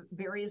slide of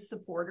various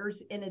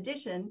supporters. In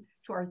addition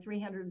to our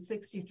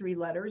 363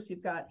 letters,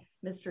 you've got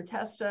Mr.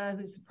 Testa,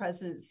 who's the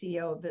president and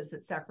CEO of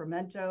Visit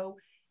Sacramento.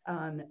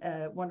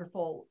 A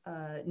wonderful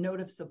note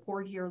of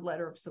support here,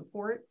 letter of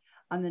support.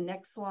 On the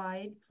next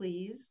slide,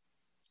 please.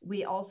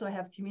 We also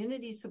have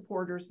community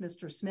supporters.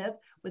 Mr. Smith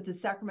with the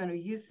Sacramento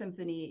Youth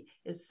Symphony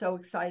is so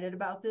excited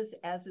about this,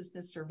 as is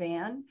Mr.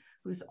 Van,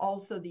 who's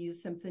also the Youth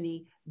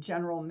Symphony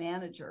general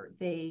manager.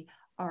 They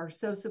are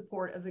so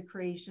supportive of the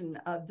creation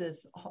of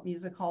this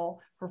music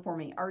hall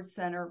performing arts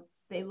center.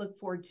 They look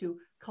forward to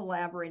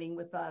collaborating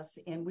with us,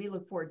 and we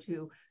look forward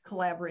to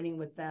collaborating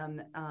with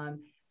them.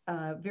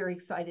 Very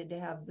excited to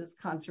have this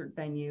concert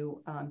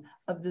venue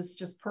of this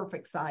just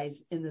perfect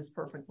size in this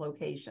perfect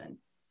location.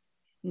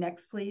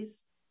 Next,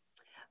 please.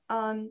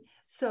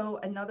 So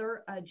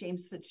another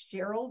James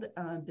Fitzgerald,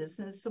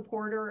 business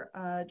supporter,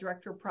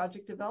 director of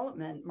project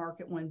development,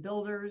 Market One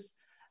Builders.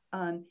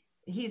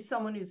 He's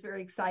someone who's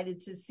very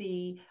excited to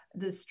see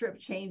this strip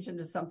change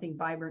into something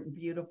vibrant and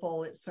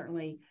beautiful. It's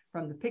certainly,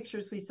 from the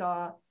pictures we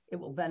saw, it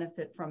will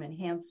benefit from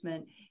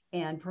enhancement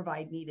and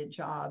provide needed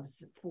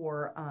jobs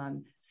for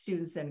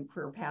students and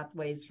career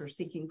pathways for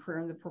seeking career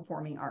in the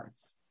performing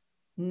arts.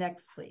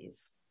 Next,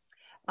 please.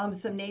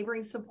 Some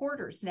neighboring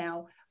supporters.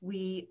 Now,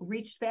 we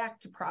reached back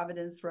to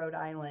Providence, Rhode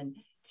Island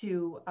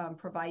to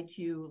provide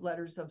to you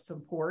letters of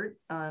support.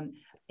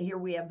 Here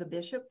we have the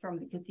bishop from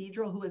the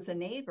cathedral, who is a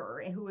neighbor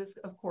and who is,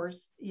 of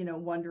course,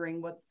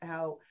 wondering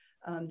how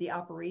the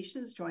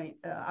joint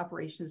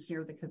operations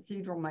near the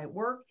cathedral might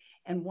work.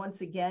 And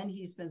once again,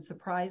 he's been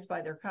surprised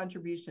by their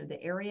contribution to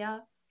the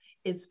area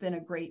It's been a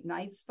great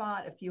night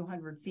spot, a few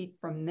hundred feet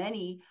from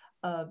many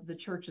of the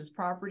church's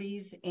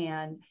properties,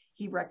 and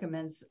he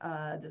recommends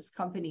this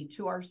company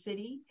to our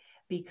city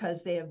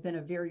because they have been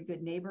a very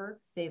good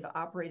neighbor. They've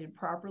operated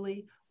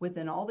properly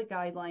within all the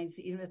guidelines,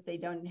 even if they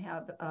don't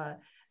have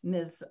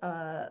Ms.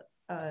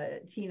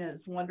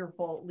 Tina's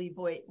wonderful, Lee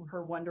Voigt,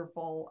 her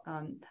wonderful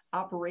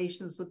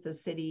operations with the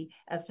city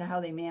as to how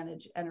they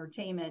manage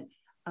entertainment.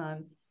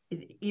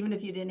 Even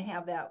if you didn't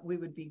have that, we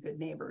would be good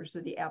neighbors. So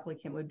the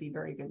applicant would be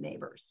very good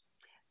neighbors.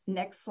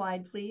 Next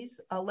slide,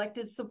 please.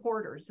 Elected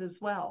supporters as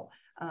well.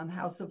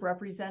 House of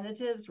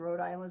Representatives, Rhode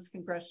Island's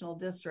Congressional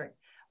District.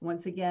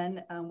 Once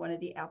again, one of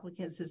the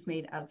applicants has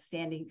made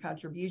outstanding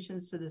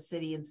contributions to the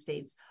city and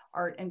state's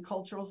art and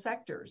cultural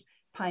sectors.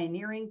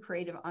 Pioneering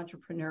creative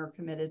entrepreneur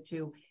committed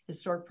to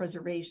historic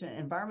preservation,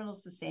 environmental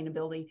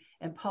sustainability,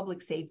 and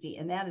public safety.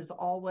 And that is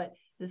all what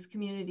this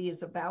community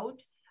is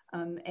about.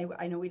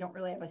 I know we don't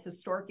really have a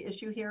historic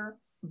issue here,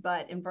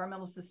 but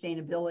environmental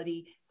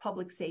sustainability,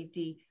 public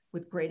safety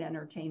with great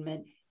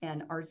entertainment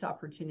and arts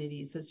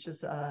opportunities. It's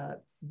just,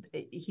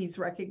 he's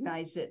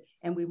recognized it,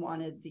 and we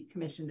wanted the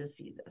commission to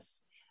see this.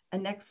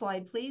 And next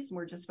slide, please.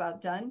 We're just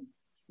about done.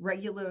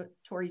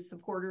 Regulatory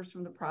supporters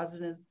from the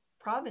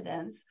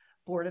Providence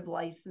Board of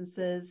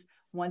Licenses.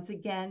 Once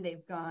again,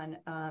 they've gone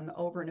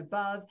over and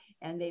above,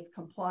 and they've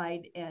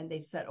complied, and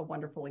they've set a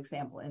wonderful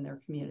example in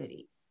their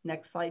community.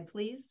 Next slide,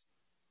 please.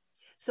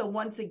 So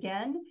once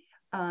again,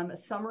 a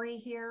summary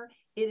here.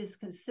 It is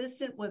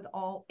consistent with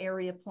all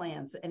area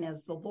plans. And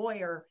as the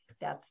lawyer,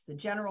 that's the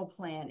general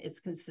plan. It's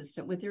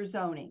consistent with your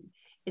zoning.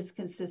 It's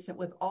consistent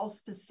with all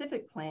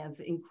specific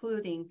plans,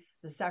 including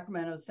the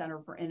Sacramento Center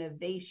for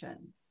Innovation.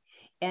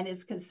 And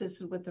it's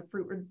consistent with the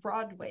Fruit Ridge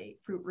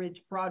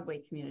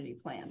Broadway Community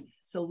Plan.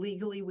 So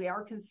legally, we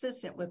are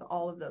consistent with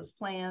all of those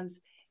plans.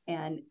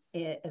 And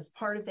as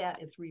part of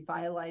that is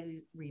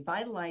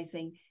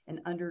revitalizing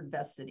an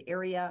underinvested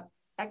area,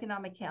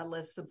 economic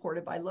catalyst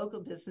supported by local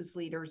business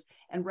leaders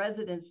and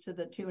residents to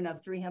the tune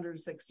of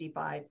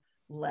 365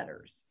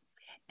 letters.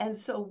 And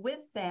so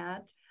with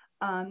that,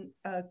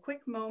 a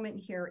quick moment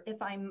here,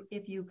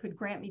 if you could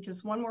grant me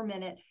just one more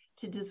minute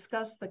to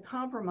discuss the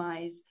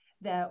compromise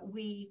that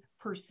we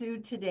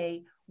pursued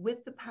today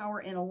with the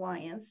Power in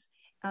Alliance.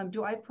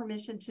 Do I have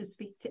permission to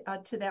speak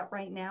to that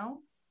right now,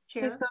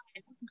 Chair? Please go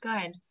ahead. Go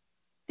ahead.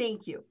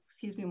 Thank you.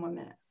 Excuse me 1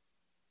 minute.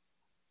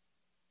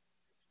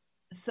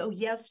 So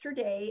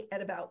yesterday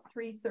at about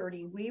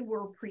 3:30, we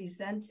were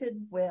presented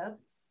with,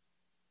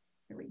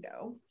 here we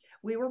go.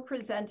 We were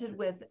presented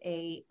with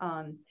a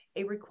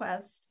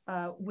request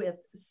with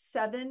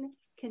 7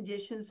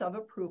 conditions of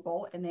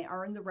approval, and they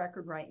are in the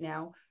record right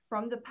now,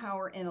 from the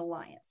Power in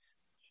Alliance.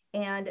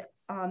 And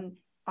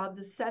of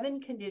the 7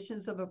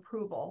 conditions of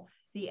approval,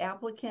 the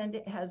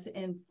applicant has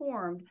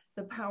informed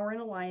the Power in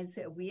Alliance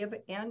that we have,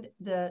 and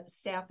the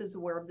staff is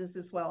aware of this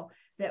as well,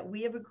 that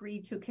we have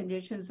agreed to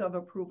conditions of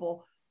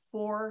approval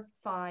 4,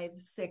 5,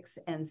 6,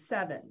 and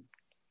 7.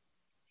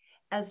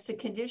 As to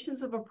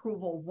conditions of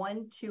approval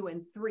 1, 2,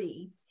 and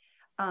 3,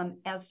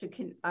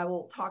 I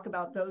will talk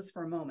about those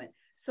for a moment.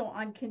 So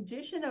on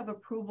condition of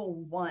approval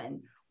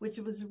 1, which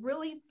was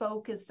really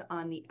focused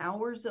on the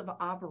hours of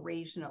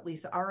operation, at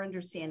least our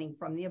understanding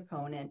from the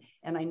opponent,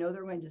 and I know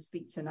they're going to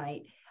speak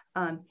tonight,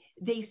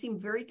 they seem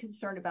very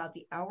concerned about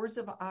the hours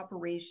of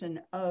operation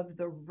of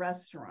the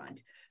restaurant.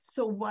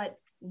 So what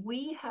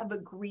we have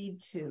agreed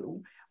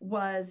to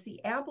was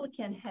the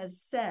applicant has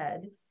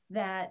said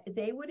that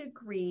they would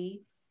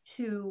agree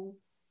to,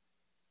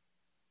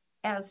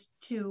 as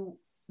to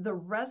the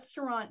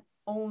restaurant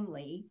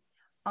only.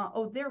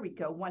 Oh, there we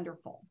go.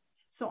 Wonderful.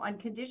 So on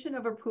condition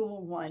of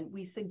approval 1,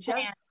 we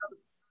suggest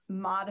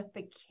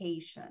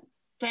modification.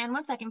 Dan,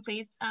 1 second,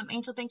 please.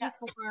 Angel, thank you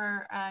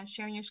for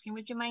sharing your screen.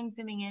 Would you mind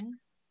zooming in?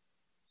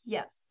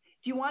 Yes.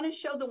 Do you want to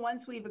show the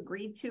ones we've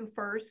agreed to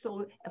first?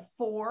 So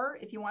 4,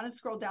 if you want to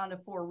scroll down to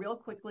 4 real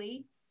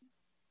quickly,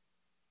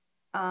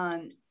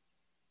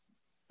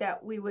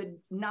 that we would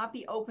not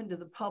be open to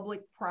the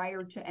public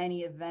prior to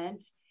any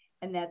event,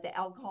 and that the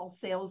alcohol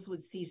sales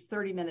would cease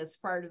 30 minutes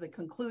prior to the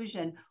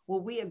conclusion. Well,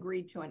 we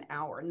agreed to an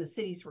hour, and the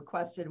city's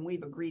requested, and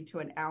we've agreed to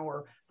an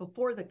hour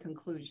before the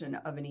conclusion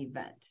of an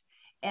event.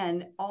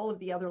 And all of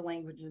the other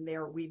language in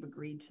there, we've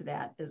agreed to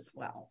that as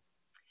well.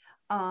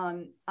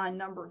 On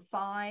number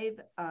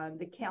 5,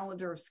 the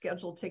calendar of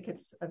scheduled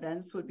tickets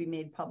events would be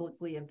made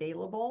publicly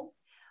available.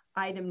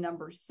 Item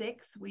number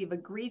 6, we've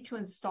agreed to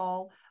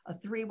install a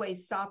 3-way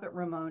stop at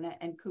Ramona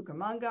and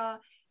Cucamonga,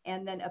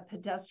 and then a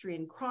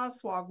pedestrian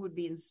crosswalk would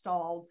be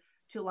installed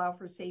to allow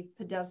for safe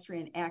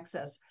pedestrian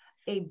access.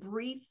 A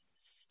brief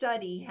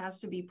study has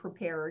to be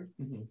prepared,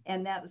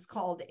 and that is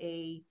called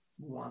a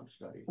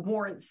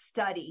warrant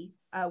study.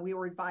 We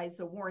were advised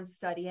a warrant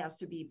study has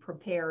to be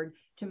prepared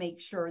to make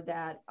sure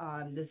that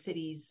the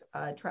city's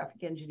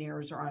traffic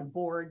engineers are on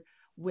board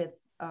with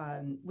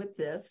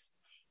this.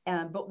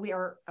 But we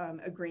are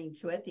agreeing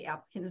to it. The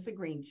applicant is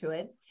agreeing to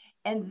it.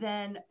 And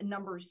then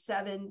number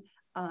 7,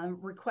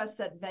 requests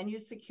that venue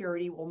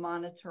security will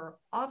monitor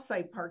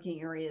off-site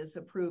parking areas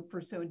approved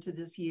pursuant to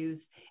this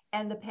use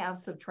and the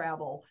paths of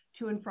travel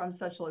to and from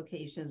such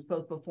locations,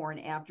 both before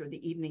and after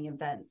the evening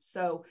event.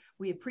 So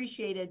we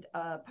appreciated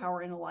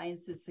Power and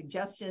Alliance's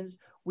suggestions.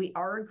 We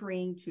are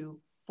agreeing to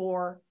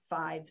 4,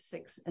 5,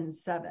 6, and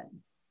 7.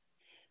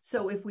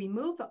 So if we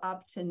move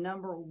up to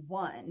number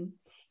 1,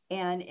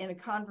 and in a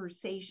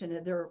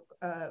conversation,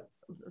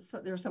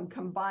 there's some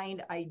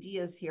combined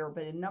ideas here,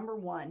 but in number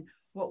 1,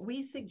 what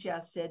we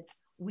suggested,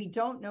 we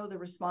don't know the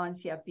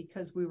response yet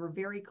because we were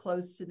very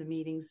close to the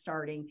meeting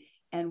starting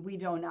and we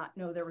do not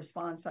know their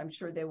response. I'm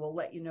sure they will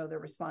let you know their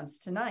response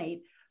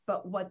tonight.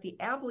 But what the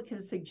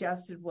applicant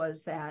suggested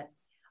was that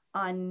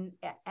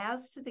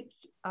as to the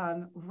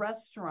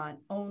restaurant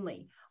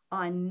only,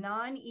 on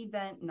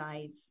non-event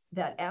nights,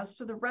 that as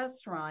to the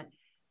restaurant,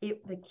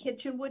 the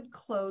kitchen would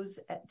close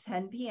at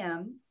 10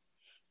 p.m.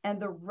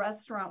 and the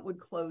restaurant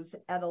would close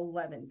at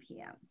 11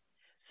 p.m.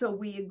 So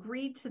we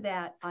agreed to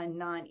that on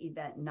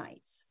non-event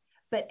nights.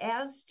 But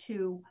as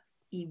to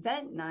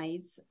event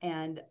nights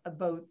and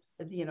both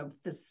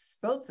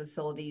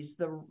facilities,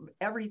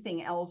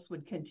 everything else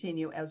would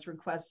continue as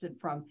requested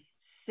from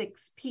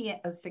 6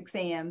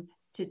 a.m.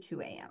 to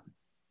 2 a.m.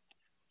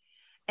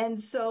 And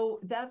so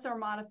that's our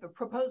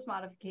proposed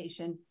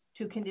modification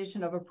to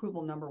condition of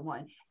approval number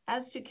 1.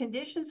 As to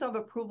conditions of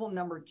approval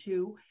number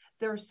 2,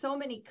 there are so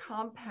many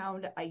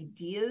compound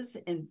ideas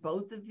in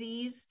both of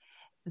these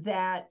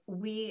that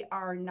we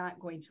are not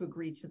going to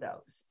agree to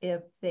those.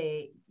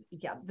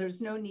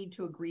 There's no need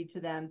to agree to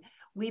them.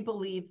 We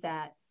believe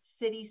that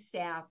city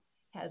staff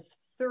has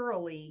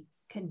thoroughly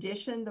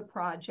conditioned the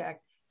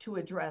project to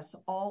address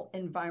all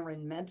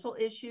environmental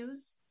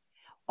issues,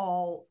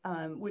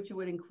 which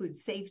would include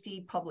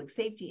safety, public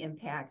safety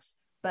impacts,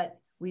 but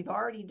we've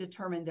already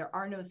determined there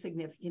are no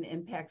significant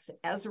impacts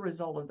as a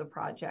result of the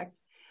project.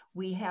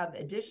 We have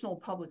additional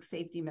public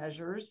safety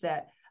measures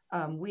that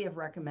we have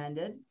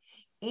recommended.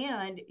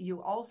 And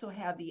you also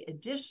have the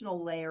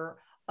additional layer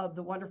of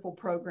the wonderful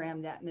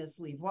program that Ms.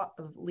 Lee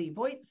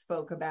Voigt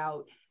spoke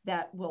about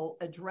that will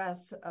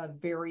address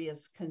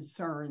various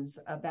concerns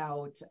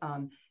about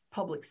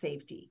public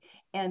safety.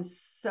 And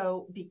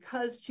so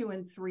because 2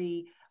 and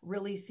 3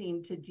 really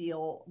seem to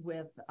deal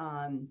with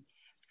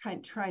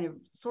trying to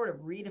sort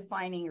of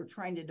redefining or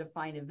trying to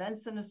define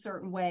events in a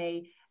certain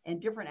way and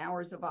different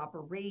hours of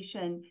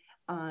operation,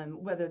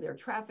 whether they're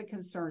traffic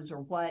concerns or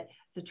what.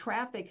 The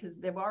traffic,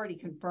 they've already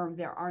confirmed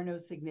there are no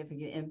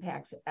significant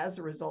impacts as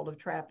a result of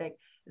traffic.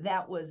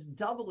 That was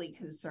doubly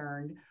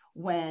concerned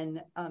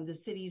when the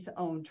city's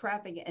own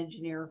traffic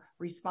engineer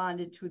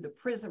responded to the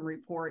PRISM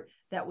report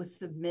that was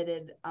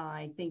submitted,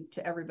 I think,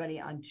 to everybody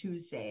on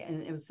Tuesday,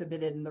 and it was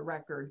submitted in the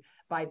record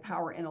by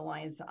Power and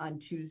Alliance on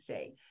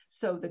Tuesday.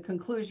 So the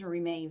conclusion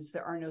remains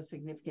there are no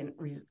significant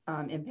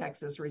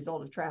impacts as a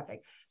result of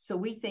traffic. So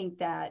we think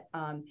that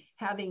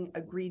having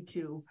agreed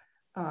to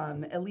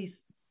at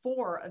least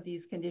 4 of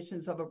these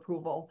conditions of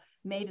approval,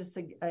 made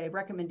a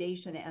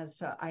recommendation as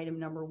to item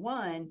number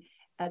 1,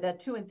 that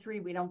 2 and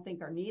 3 we don't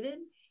think are needed,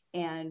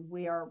 and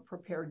we are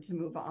prepared to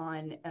move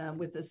on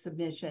with the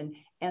submission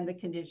and the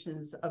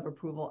conditions of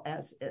approval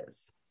as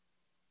is.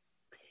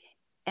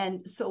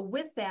 And so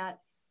with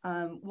that,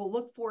 we'll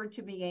look forward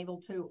to being able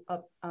to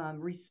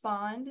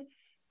respond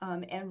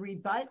and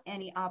rebut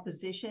any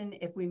opposition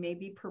if we may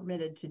be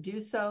permitted to do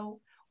so.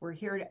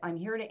 I'm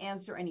here to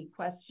answer any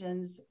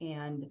questions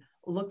and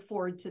look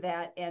forward to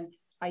that. And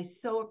I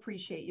so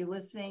appreciate you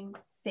listening.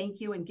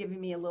 Thank you and giving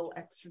me a little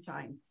extra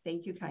time.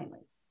 Thank you kindly.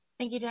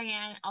 Thank you,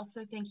 Diane.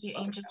 Also, thank you,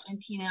 Angel and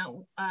Tina.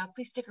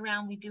 Please stick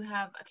around. We do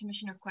have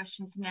commissioner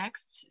questions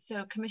next.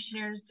 So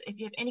commissioners, if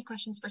you have any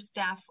questions for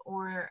staff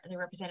or the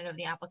representative of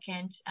the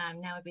applicant,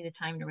 now would be the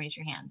time to raise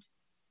your hand.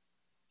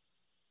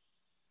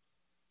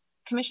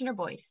 Commissioner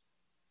Boyd.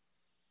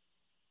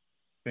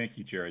 Thank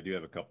you, Chair. I do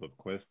have a couple of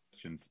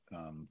questions.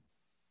 Let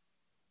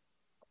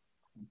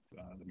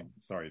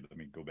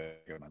me go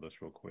back on my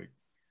list real quick.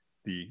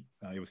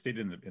 It was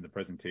stated in the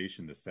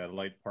presentation, the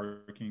satellite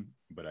parking,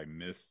 but I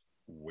missed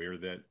where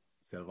that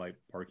satellite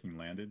parking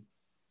landed.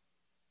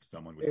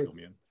 Someone would fill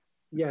me in.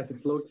 Yes,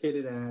 it's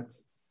located at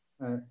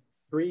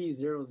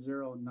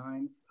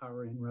 3009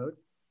 Power Inn Road,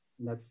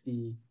 and that's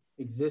the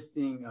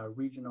existing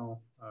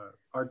regional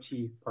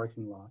RT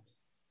parking lot.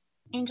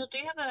 Angel, do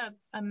you have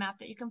a map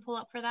that you can pull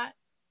up for that?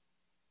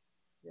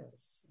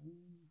 Yes.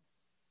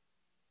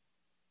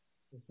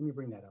 Yes, let me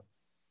bring that up.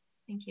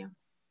 Thank you.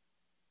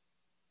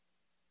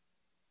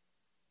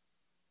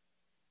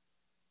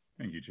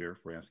 Thank you, Chair,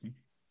 for asking.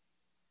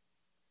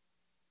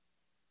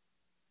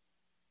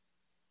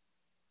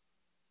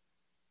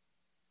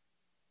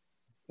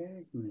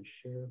 Okay, I'm going to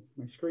share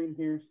my screen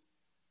here.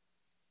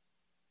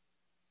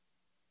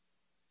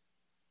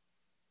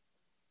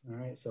 All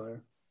right, so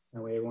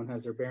that way everyone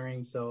has their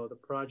bearings. So the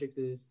project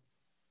is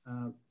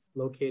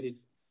located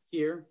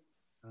here.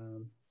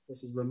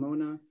 This is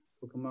Ramona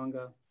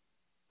Cucamonga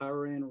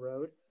Power Inn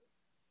Road.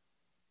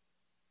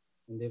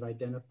 And they've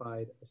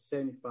identified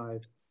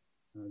 75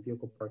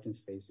 vehicle parking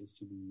spaces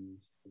to be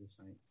used for the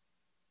site.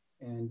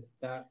 and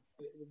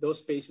those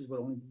spaces would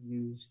only be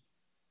used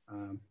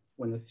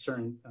when a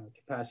certain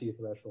capacity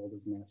threshold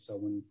is met. So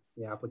when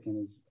the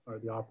applicant or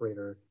the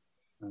operator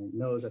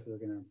knows that they're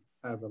going to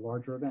have a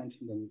larger event,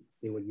 then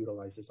they would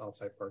utilize this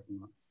offsite parking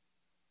lot.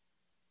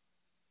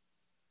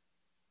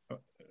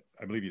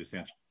 I believe you just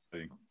answered. I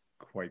didn't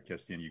quite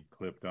catch the end. You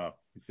clipped off.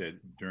 You said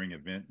during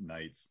event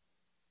nights,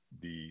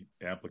 the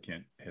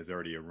applicant has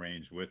already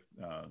arranged with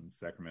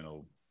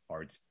Sacramento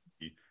RT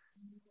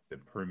the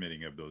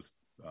permitting of those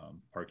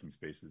parking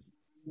spaces.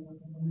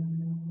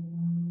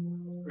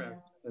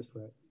 Correct. That's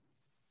correct.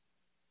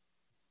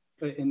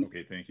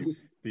 Okay, thank you.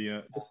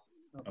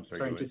 I'm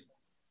sorry. Just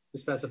to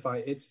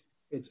specify, it's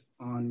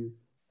on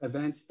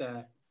events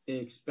that they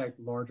expect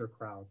larger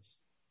crowds.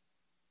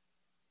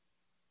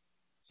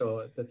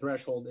 So the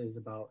threshold is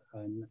about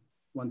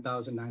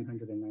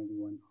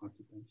 1,991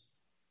 occupants.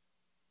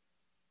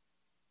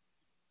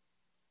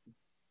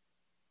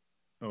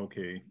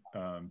 Okay,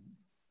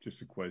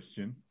 just a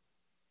question.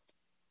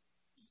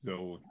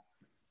 So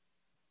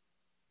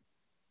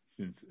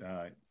since,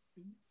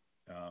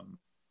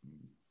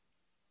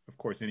 of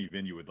course, any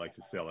venue would like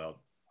to sell out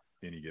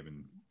any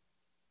given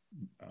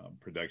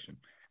production.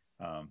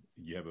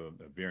 You have a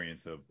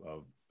variance of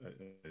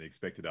an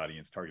expected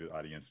audience, targeted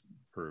audience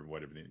per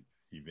whatever the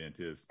event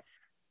is.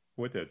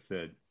 With that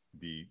said,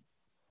 the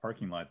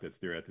parking lot that's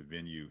there at the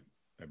venue,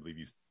 I believe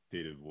you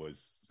stated,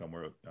 was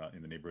somewhere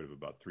in the neighborhood of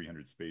about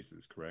 300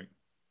 spaces, correct?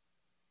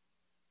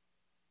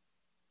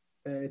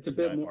 It's a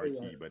bit not more.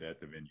 RT, but at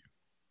the venue.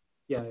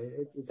 Yeah,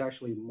 it's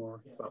actually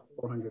more. It's about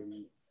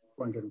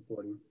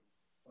 440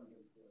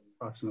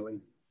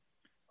 approximately.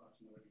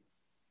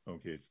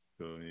 Okay,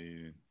 so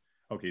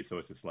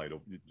it's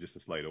just a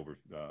slight over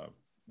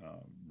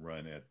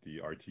run at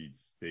the RT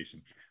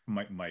station.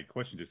 My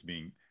question just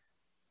being,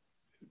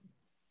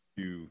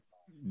 you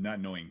not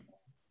knowing,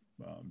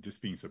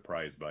 just being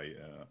surprised by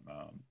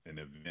an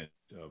event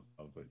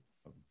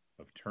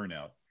of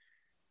turnout.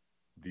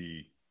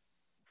 The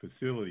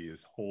facility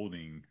is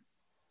holding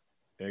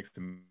X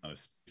amount of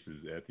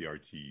spaces at the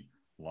RT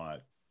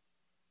lot,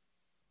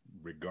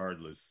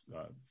 regardless,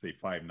 say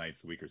 5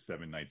 nights a week or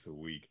 7 nights a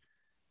week,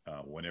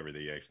 whenever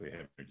they actually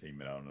have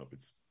entertainment. I don't know if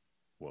it's,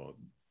 well,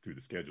 through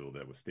the schedule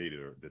that was stated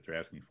or that they're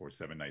asking for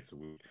 7 nights a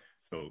week.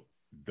 So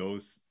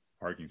those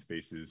parking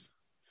spaces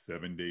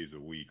 7 days a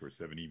week or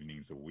 7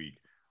 evenings a week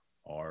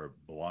are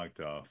blocked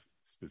off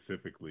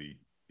specifically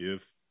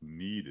if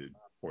needed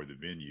for the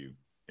venue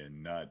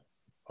and not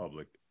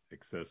public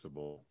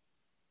accessible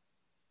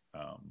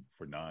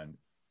for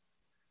non-venue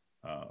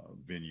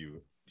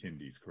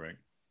attendees, correct?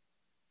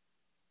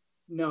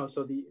 No,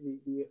 so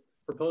the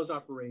proposed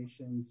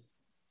operations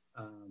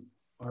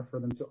are for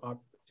them to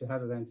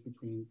have events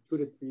between 2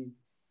 to 3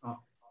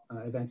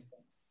 events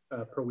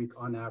per week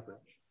on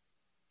average.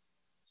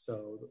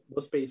 So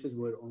those spaces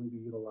would only be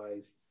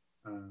utilized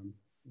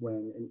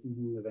when an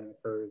evening event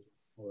occurs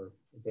or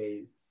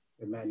a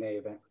matinee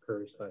event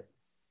occurs, but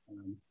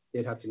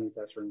they'd have to meet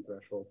that certain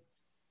threshold.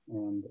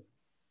 And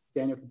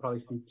Daniel could probably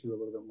speak to a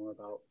little bit more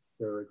about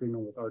their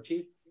agreement with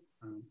RT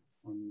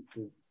on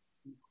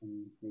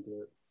maybe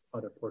the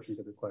other portions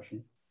of your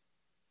question.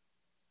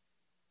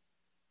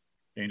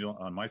 Angel,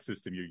 on my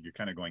system, you're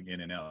kind of going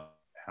in and out.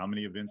 How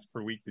many events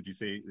per week did you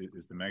say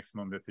is the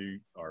maximum that they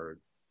are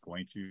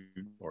going to,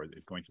 or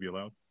is going to be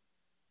allowed?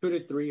 2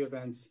 to 3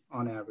 events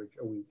on average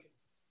a week.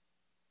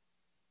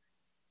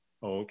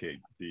 Oh, okay.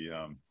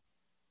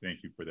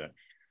 Thank you for that.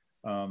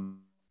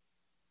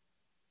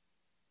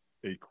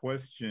 A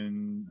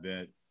question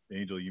that,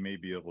 Angel, you may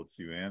be able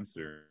to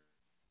answer.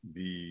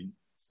 The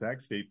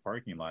Sac State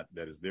parking lot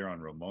that is there on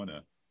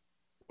Ramona,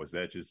 was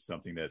that just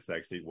something that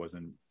Sac State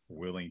wasn't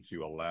willing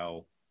to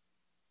allow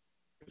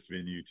this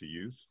venue to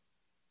use?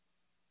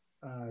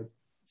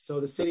 So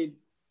the city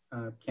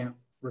can't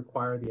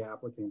require the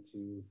applicant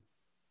to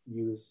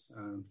use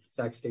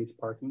Sac State's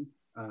parking,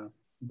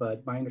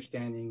 but my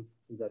understanding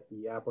is that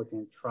the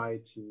applicant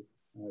tried to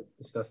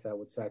discuss that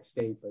with Sac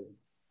State, but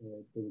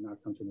they did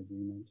not come to an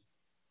agreement.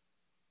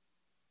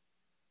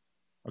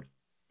 Okay,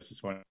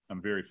 just one.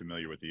 I'm very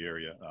familiar with the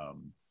area.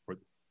 For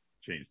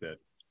change that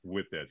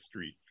with that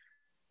street,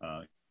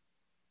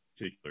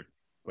 particular.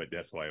 But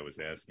that's why I was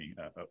asking.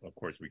 Of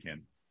course, we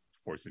can't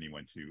force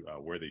anyone to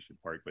where they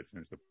should park, but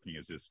since the parking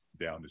is just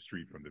down the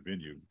street from the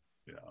venue,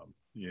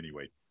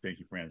 anyway, thank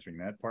you for answering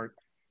that part.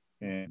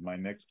 And my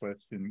next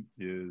question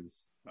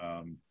is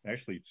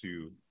actually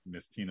to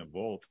Ms. Tina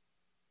Volt,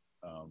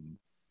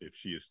 if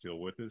she is still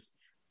with us.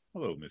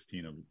 Hello, Ms.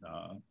 Tina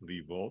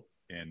Lee Volt,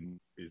 and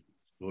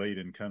it's late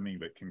in coming,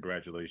 but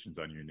congratulations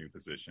on your new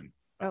position.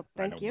 Oh,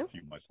 thank you. A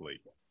few months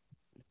late.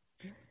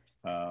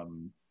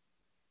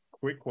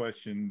 Quick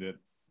question that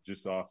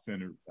just off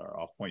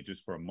point,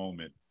 just for a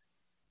moment.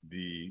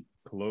 The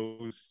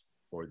close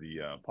or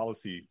the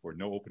policy for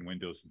no open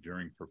windows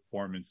during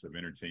performance of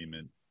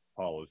entertainment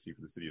policy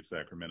for the city of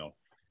Sacramento,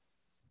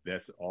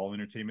 that's all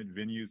entertainment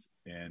venues,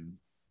 and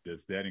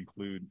does that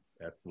include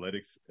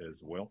athletics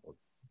as well? Or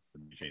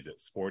let me change that,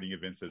 sporting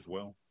events as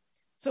well?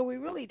 So we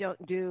really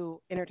don't do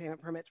entertainment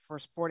permits for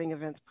sporting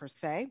events per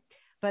se,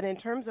 but in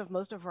terms of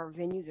most of our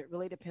venues, it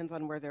really depends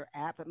on where they're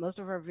at. But most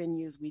of our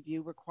venues, we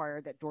do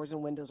require that doors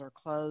and windows are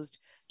closed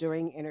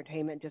during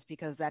entertainment just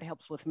because that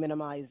helps with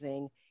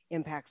minimizing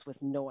impacts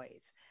with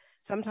noise.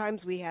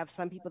 Sometimes we have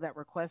some people that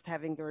request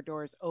having their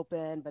doors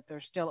open, but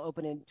they're still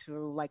open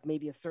into like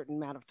maybe a certain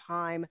amount of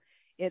time.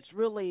 It's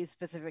really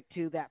specific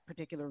to that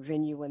particular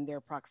venue and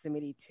their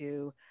proximity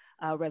to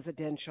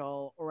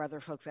residential or other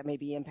folks that may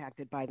be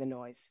impacted by the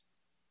noise.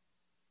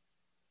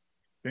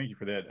 Thank you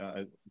for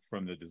that.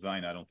 From the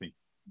design, I don't think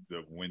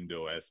the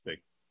window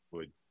aspect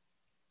would,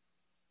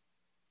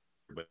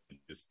 but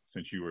just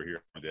since you were here,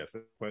 I wanted to ask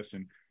that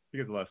question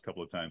because the last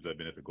couple of times I've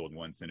been at the Golden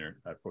One Center,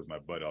 I froze my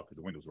butt off because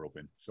the windows were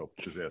open. So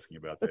just asking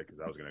about that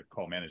because I was going to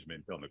call management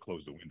and tell them to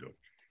close the window.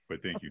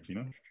 But thank you,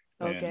 Tina.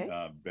 Okay.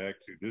 And back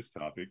to this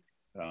topic,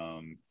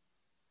 my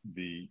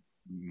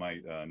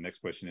next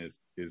question is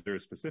there a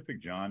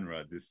specific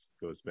genre? This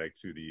goes back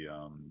to the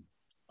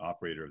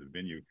operator of the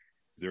venue.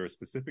 Is there a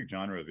specific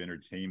genre of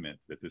entertainment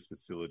that this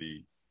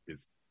facility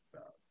is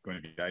going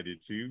to be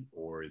guided to,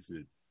 or is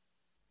it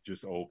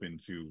just open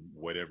to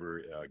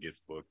whatever gets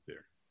booked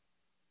there?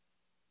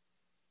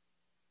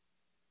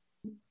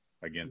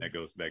 Again, that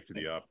goes back to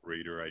the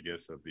operator, I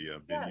guess, of the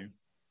venue. Yes.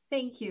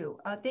 Thank you.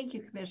 Thank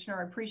you,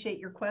 Commissioner. I appreciate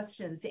your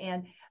questions.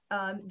 And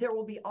there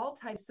will be all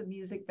types of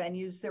music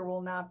venues. There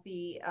will not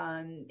be,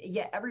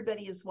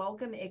 everybody is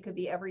welcome. It could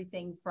be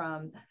everything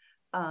from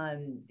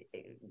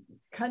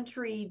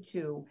country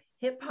to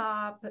hip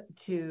hop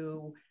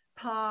to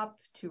pop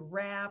to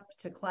rap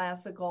to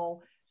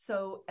classical.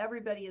 So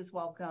everybody is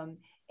welcome,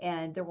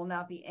 and there will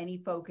not be any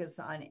focus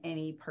on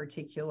any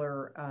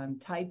particular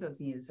type of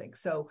music.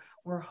 So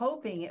we're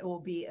hoping it will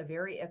be a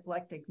very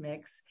eclectic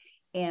mix,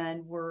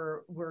 and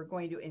we're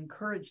going to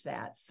encourage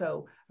that.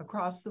 So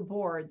across the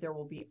board, there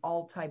will be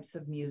all types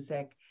of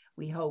music,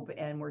 we hope,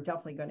 and we're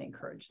definitely going to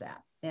encourage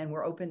that. And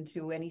we're open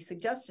to any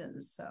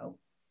suggestions. So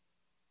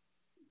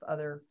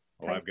other.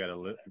 Oh, I've got a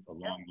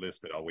long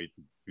list, but I'll wait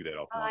to do that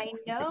offline. I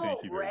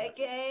know,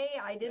 reggae.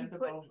 I didn't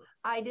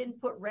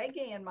put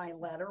reggae in my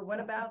letter.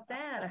 What about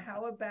that?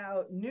 How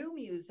about new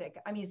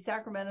music? I mean,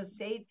 Sacramento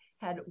State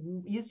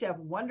used to have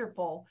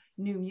wonderful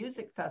new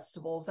music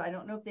festivals. I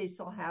don't know if they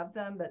still have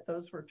them, but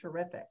those were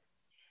terrific.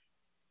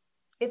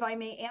 If I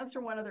may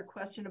answer one other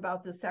question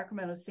about the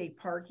Sacramento State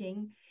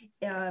parking,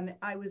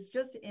 I was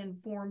just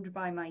informed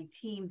by my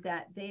team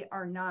that they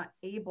are not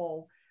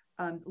able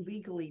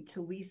legally to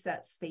lease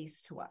that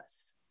space to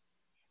us.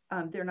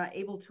 They're not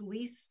able to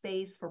lease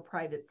space for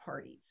private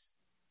parties.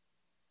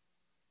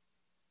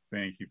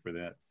 Thank you for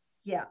that.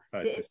 Yeah,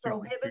 it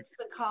prohibits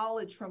the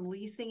college from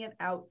leasing it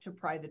out to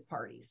private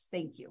parties.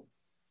 Thank you.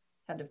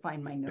 Had to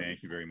find my notes.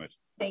 Thank you very much.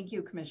 Thank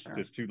you, Commissioner.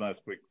 Just two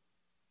last quick.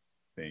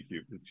 Thank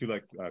you.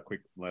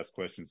 Quick last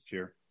questions,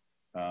 Chair.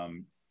 Back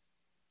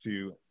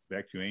to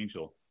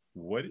Angel.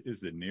 What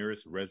is the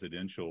nearest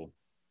residential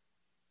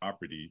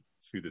property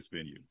to this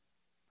venue?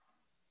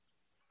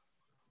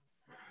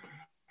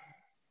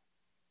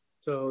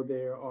 So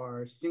there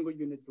are single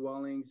unit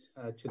dwellings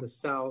to the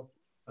south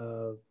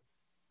of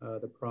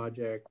the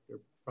project. They're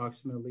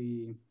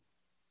approximately,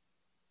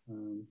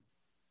 it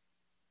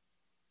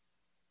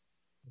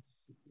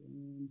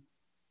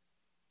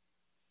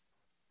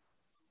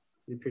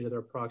appears that they're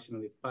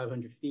approximately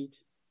 500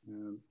 feet.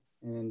 And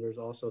there's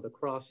also the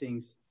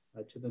crossings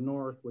to the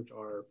north, which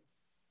are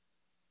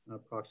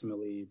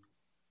approximately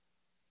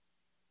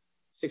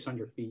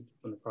 600 feet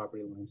from the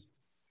property lines.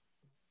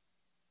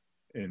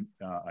 And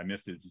I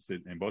missed it. You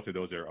said, and both of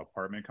those are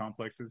apartment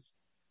complexes?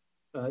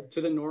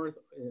 To the north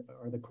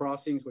are the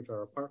crossings, which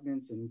are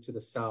apartments, and to the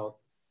south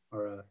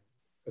are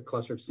a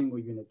cluster of single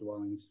unit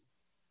dwellings.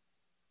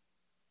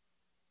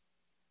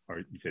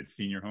 Or you said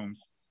senior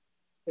homes?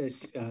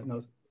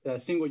 No,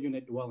 single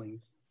unit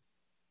dwellings.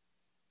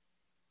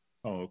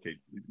 Oh, okay.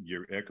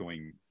 You're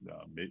echoing.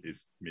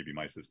 It's maybe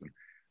my system.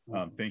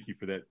 Thank you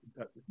for that.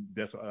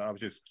 That's I was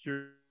just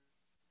curious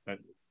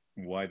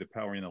why the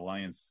Power In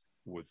Alliance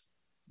was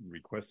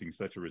requesting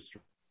such a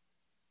restriction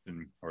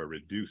or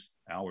reduced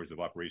hours of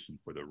operation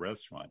for the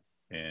restaurant,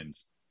 and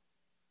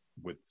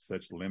with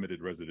such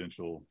limited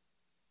residential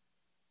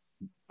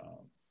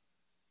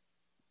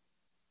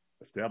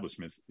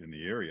establishments in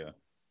the area,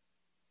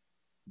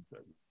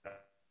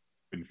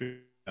 couldn't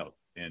figure out.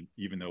 And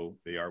even though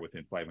they are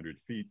within 500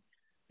 feet,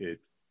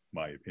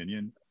 my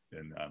opinion,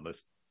 and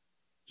unless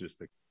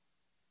just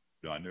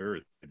on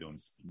Earth, I don't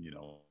see,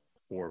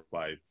 400 or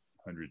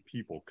 500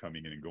 people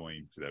coming in and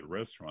going to that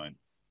restaurant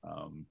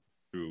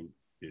through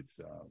its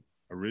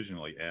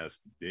originally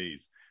asked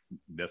days.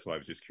 That's why I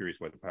was just curious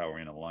why the Power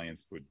In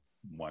Alliance would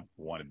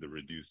wanted the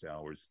reduced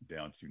hours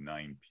down to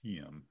 9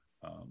 p.m.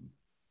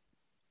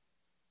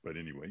 But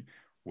anyway,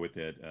 with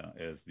that,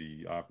 as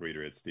the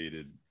operator had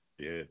stated,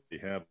 they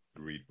have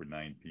agreed for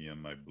 9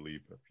 p.m., I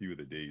believe, a few of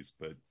the days,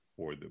 but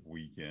for the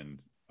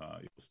weekend,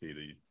 it will stay at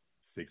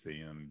 6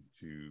 a.m.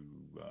 to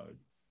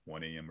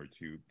 1 a.m. or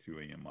 2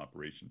 a.m.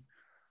 operation.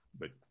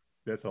 But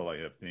that's all I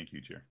have. Thank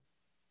you, Chair.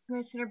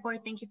 Commissioner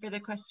Boyd, thank you for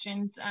the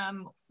questions.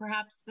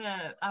 Perhaps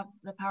the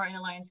Power In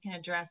Alliance can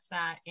address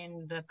that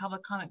in the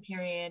public comment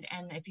period,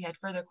 and if you had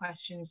further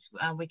questions,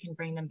 we can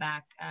bring them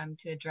back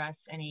to address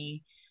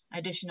any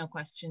additional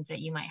questions that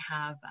you might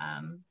have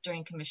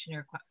during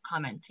Commissioner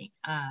comments.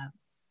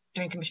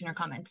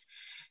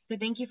 So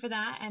thank you for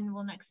that, and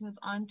we'll next move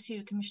on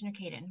to Commissioner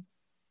Caden.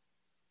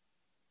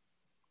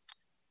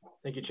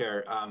 Thank you,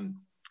 Chair.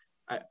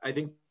 I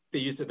think the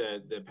use of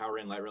the Power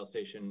In light rail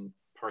station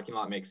parking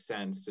lot makes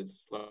sense.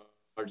 It's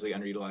largely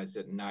underutilized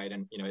at night,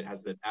 and it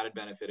has the added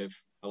benefit of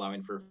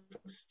allowing for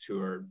folks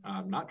who are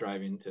not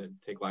driving to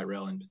take light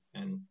rail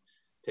and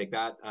take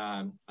that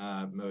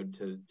mode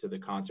to the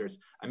concerts.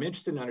 I'm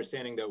interested in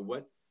understanding, though,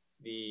 what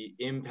the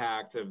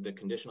impact of the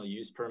conditional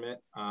use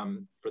permit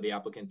for the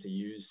applicant to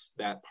use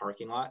that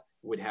parking lot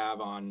would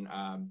have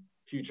on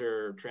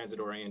future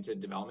transit-oriented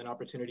development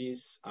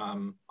opportunities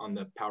on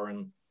the Power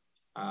In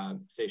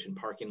station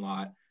parking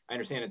lot. I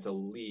understand it's a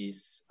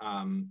lease,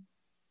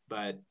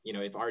 but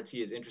if RT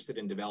is interested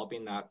in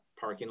developing that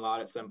parking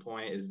lot at some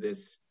point, is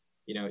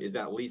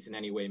that lease in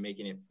any way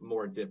making it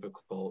more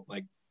difficult?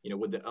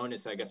 Would the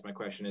onus, I guess my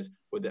question is,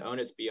 would the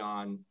onus be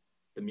on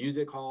the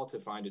music hall to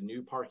find a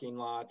new parking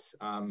lot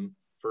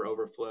for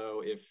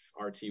overflow if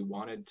RT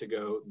wanted to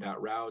go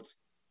that route,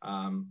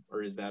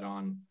 or is that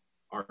on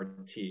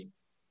RT?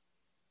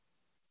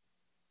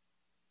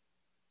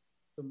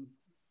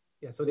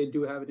 So they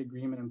do have an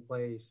agreement in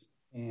place,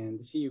 and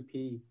the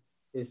CUP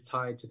is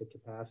tied to the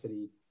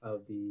capacity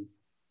of the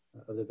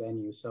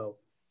venue. So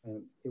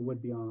it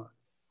would be on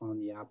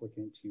the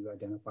applicant to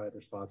identify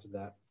other spots of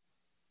that,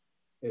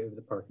 if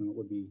the parking lot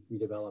would be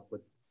redeveloped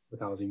with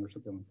housing or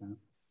something like that.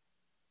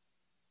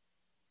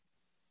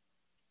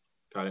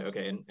 Got it.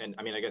 Okay, and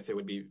I mean, I guess it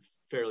would be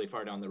fairly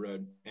far down the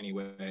road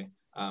anyway,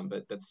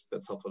 but that's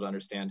helpful to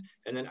understand.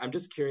 And then I'm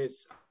just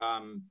curious,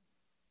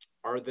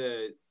 are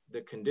the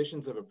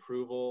conditions of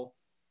approval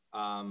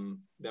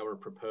that were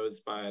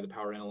proposed by the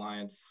Power In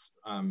Alliance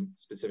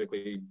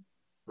specifically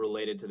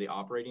related to the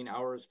operating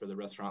hours for the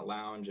restaurant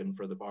lounge and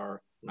for the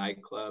bar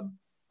nightclub?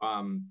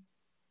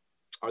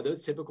 Are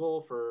those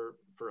typical for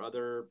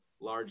other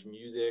large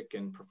music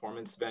and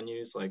performance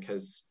venues? Like,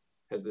 has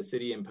the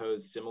city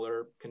imposed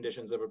similar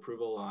conditions of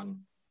approval on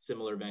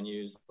similar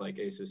venues like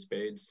Ace of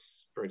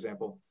Spades, for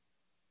example?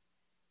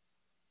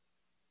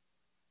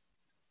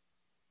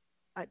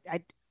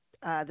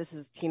 This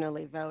is Tina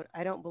Lee Vogt.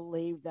 I don't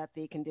believe that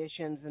the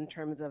conditions in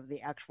terms of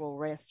the actual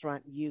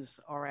restaurant use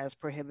are as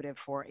prohibitive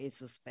for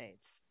Ace of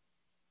Spades.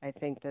 I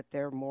think that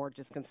they're more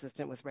just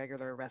consistent with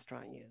regular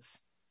restaurant use.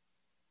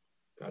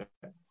 Got it.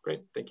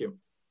 Great. Thank you.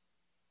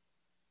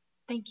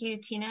 Thank you,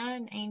 Tina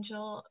and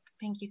Angel.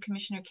 Thank you,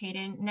 Commissioner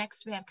Caden.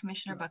 Next, we have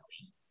Commissioner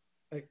Buckley.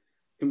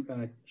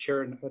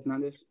 Chair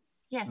Hernandez?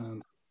 Yes.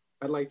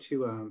 I'd like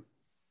to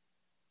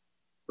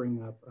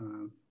bring up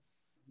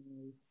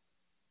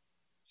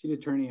City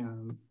Attorney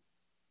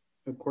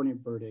Courtney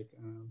Burdick.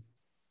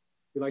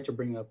 We'd like to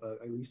bring up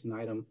at least an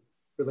item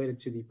related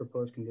to the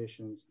proposed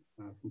conditions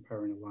from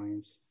Power In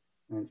Alliance,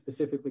 and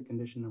specifically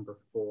condition number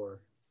 4.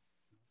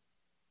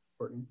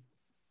 Courtney?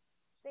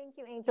 Thank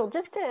you, Angel.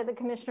 Just to the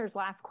commissioner's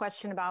last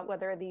question about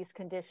whether these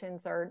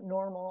conditions are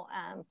normal,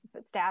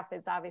 staff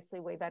is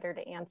obviously way better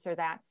to answer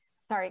that.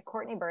 Sorry,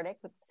 Courtney Burdick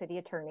with the City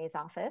Attorney's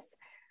Office.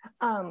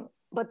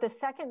 But the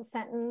second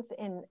sentence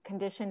in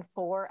condition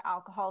 4,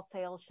 alcohol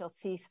sales shall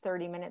cease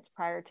 30 minutes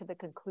prior to the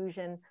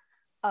conclusion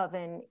of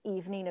an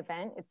evening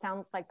event. It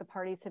sounds like the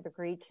parties have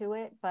agreed to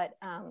it, but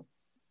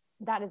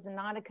that is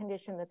not a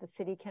condition that the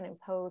city can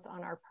impose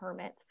on our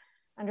permits.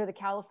 Under the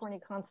California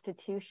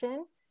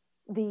Constitution,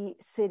 the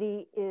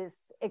city is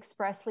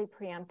expressly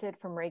preempted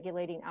from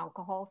regulating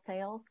alcohol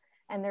sales.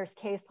 And there's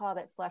case law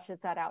that fleshes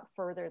that out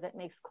further that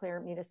makes clear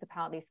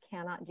municipalities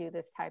cannot do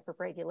this type of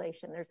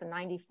regulation. There's a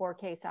 94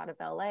 case out of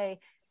LA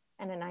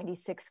and a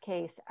 96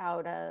 case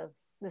out of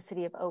the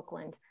city of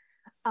Oakland.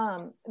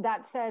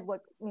 That said,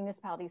 what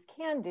municipalities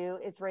can do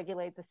is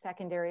regulate the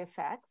secondary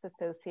effects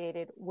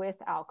associated with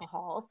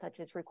alcohol, such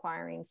as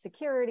requiring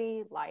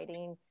security,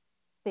 lighting,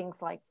 things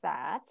like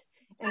that.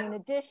 And in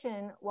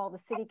addition, while the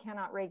city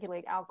cannot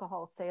regulate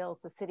alcohol sales,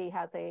 the city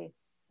has a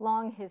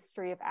long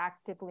history of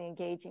actively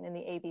engaging in the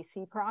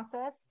ABC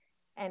process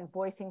and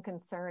voicing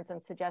concerns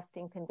and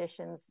suggesting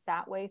conditions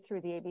that way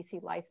through the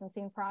ABC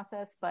licensing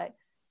process. But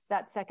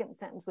that second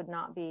sentence would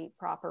not be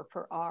proper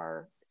for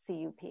our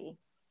CUP.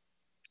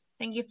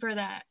 Thank you for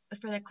that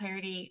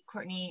clarity,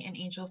 Courtney and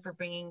Angel, for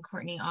bringing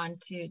Courtney on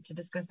to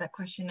discuss that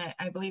question.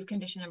 I believe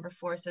condition number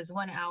 4 says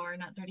 1 hour,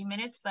 not 30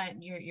 minutes,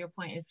 but your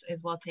point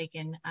is well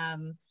taken.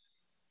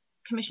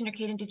 Commissioner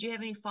Caden, did you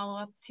have any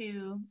follow-up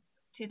to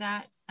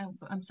that?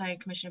 I'm sorry,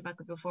 Commissioner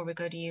Buckley, before we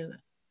go to you.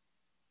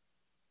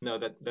 No,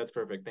 that's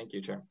perfect. Thank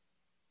you, Chair.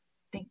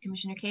 Thank you,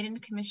 Commissioner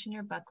Caden.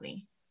 Commissioner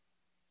Buckley.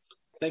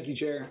 Thank you,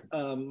 Chair.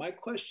 My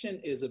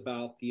question is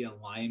about the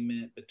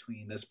alignment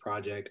between this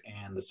project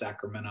and the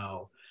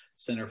Sacramento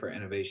Center for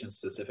Innovation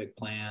Specific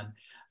Plan.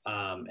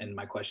 And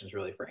my question is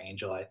really for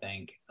Angel, I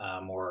think,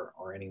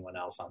 or anyone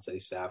else on city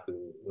staff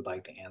who would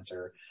like to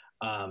answer.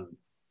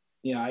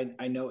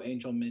 I know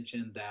Angel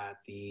mentioned that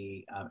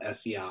the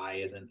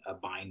SCI isn't a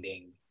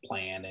binding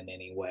plan in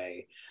any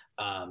way,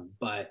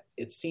 but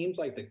it seems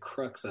like the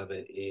crux of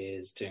it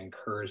is to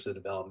encourage the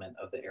development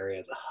of the area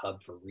as a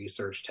hub for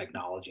research,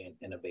 technology, and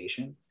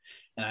innovation.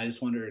 And I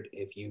just wondered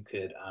if you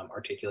could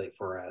articulate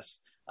for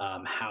us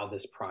how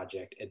this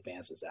project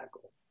advances that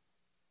goal.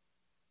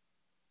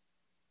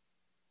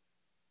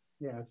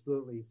 Yeah,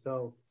 absolutely.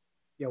 So,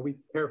 we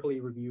carefully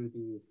reviewed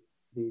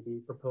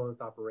the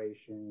proposed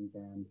operations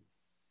and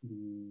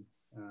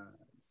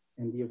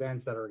the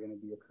events that are going to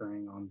be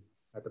occurring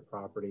at the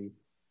property,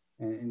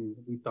 and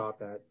we thought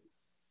that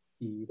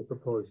the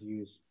proposed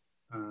use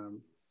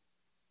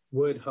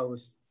would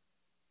host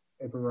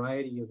a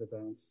variety of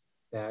events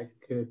that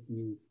could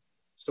be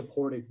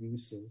supported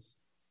uses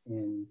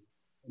in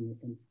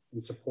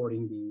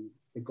supporting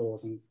the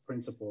goals and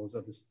principles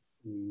of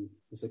the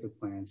specific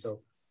plan. So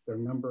there are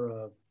a number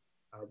of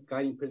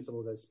guiding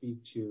principles that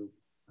speak to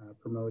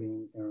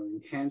promoting or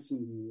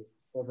enhancing the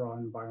overall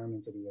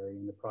environment of the area,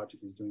 and the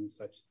project is doing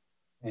such.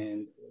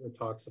 And it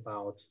talks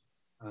about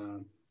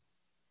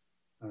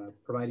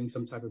providing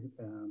some type of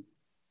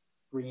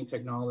green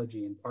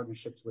technology and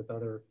partnerships with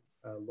other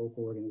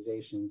local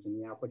organizations, and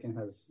the applicant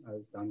has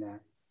done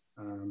that.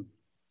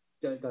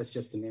 That's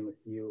just to name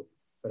a few,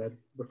 but I'd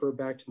refer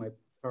back to my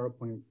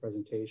PowerPoint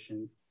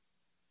presentation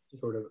to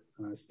sort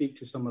of speak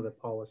to some of the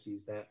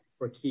policies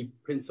or key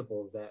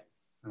principles that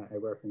I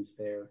referenced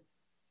there.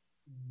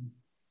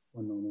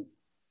 One moment.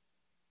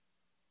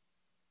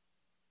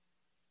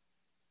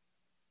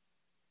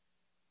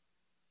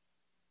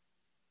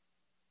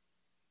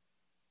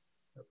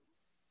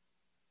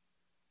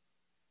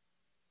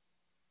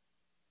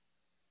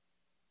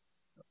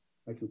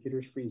 My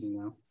computer's freezing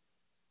now.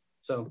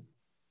 So,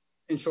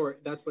 in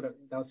short, that's what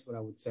I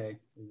would say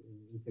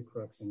is the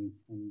crux and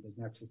the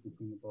nexus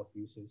between the both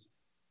uses.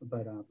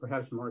 But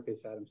perhaps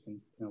Marcus Adams can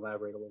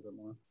elaborate a little bit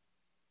more.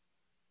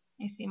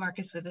 I see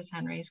Marcus with his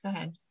hand raised. Go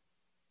ahead.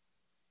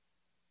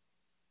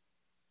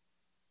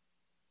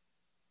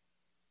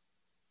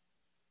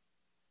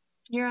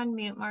 You're on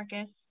mute,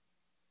 Marcus.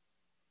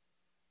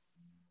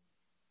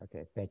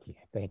 Okay, thank you.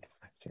 Thanks,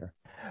 Chair.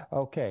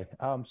 Okay,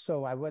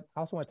 so I would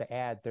also want to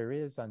add, there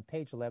is on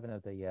page 11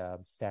 of the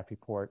staff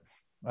report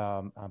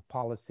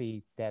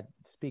policy that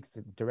speaks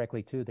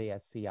directly to the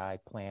SCI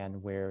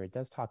plan, where it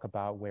does talk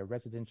about where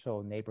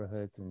residential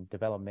neighborhoods and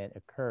development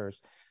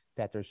occurs,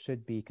 that there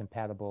should be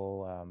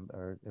compatible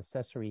or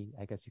accessory,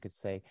 I guess you could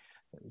say,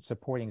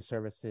 supporting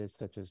services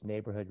such as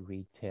neighborhood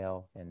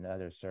retail and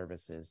other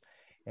services.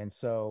 And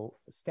so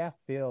staff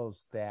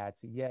feels that,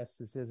 yes,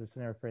 this is a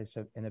center for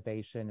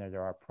innovation, and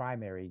there are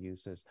primary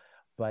uses,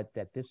 but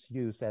that this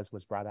use, as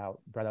was brought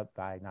up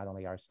by not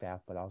only our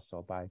staff, but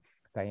also by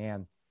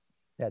Diane,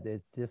 that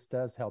this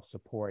does help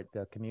support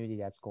the community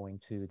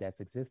that's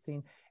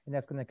existing, and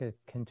that's going to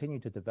continue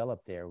to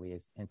develop there. We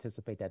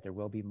anticipate that there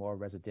will be more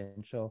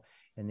residential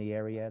in the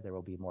area. There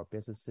will be more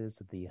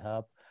businesses at the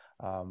hub.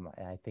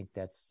 And I think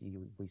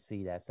we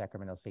see that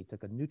Sacramento State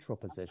took a neutral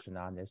position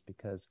on this,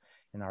 because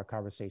in our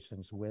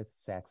conversations with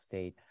Sac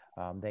State,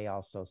 they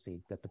also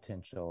see the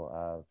potential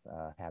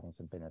of having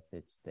some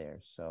benefits there.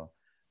 So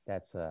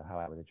that's how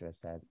I would address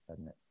that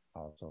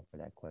also for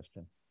that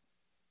question.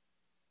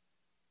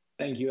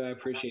 Thank you. I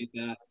appreciate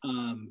that.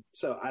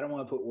 So I don't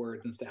want to put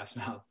words in staff's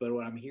mouth, but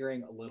what I'm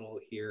hearing a little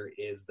here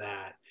is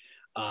that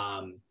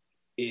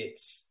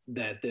it's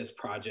that this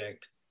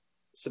project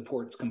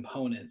supports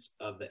components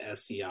of the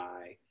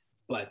SCI,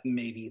 but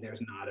maybe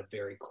there's not a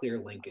very clear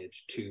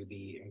linkage to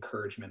the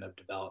encouragement of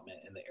development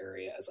in the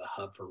area as a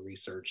hub for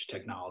research,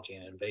 technology,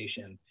 and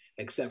innovation,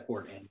 except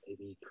for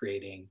maybe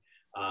creating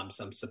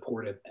some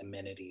supportive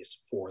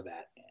amenities for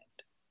that end.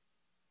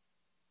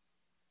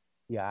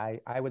 Yeah,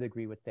 I would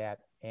agree with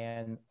that.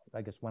 And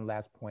I guess one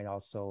last point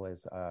also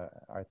is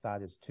our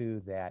thought is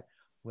too that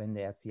when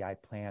the SCI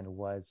plan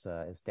was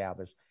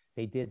established,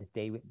 they did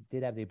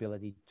have the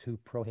ability to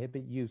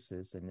prohibit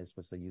uses, and this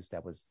was the use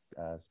that was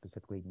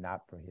specifically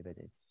not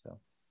prohibited. So,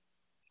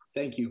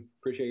 thank you.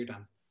 Appreciate your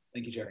time.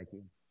 Thank you, Chair. Thank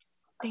you.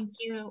 Thank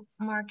you,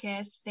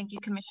 Marcus. Thank you,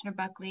 Commissioner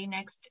Buckley.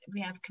 Next,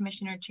 we have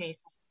Commissioner Chase.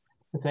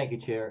 Thank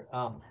you, Chair.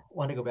 I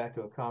want to go back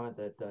to a comment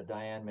that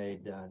Diane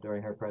made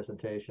during her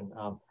presentation.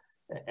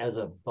 As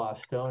a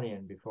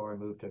Bostonian, before I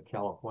moved to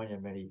California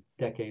many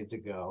decades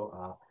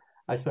ago,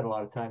 I spent a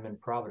lot of time in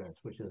Providence,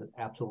 which is an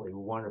absolutely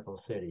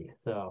wonderful city.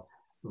 So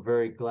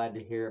very glad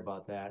to hear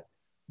about that.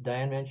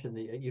 Diane mentioned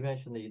you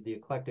mentioned the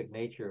eclectic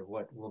nature of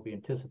what will be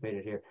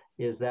anticipated here.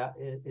 Is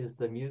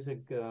the music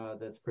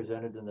that's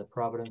presented in the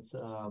Providence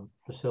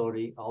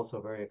facility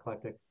also very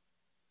eclectic?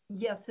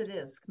 Yes, it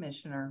is,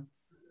 Commissioner.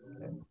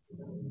 Okay.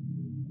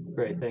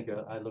 Great, thank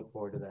you. I look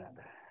forward to that.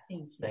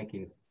 Thank you. Thank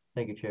you.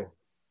 Thank you, Chair.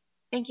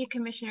 Thank you,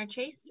 Commissioner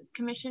Chase.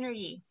 Commissioner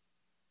Yee.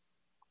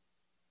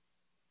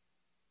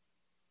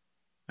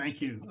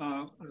 Thank you.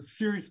 A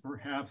series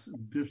perhaps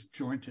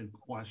disjointed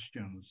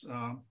questions.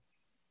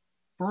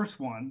 First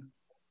one,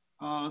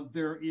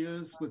 there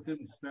is within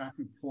the staff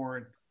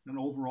report an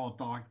overall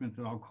document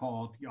that I'll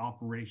call the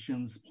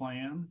operations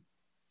plan.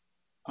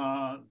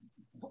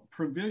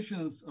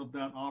 provisions of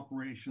that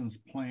operations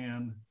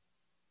plan,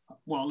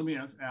 well, let me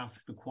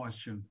ask the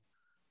question.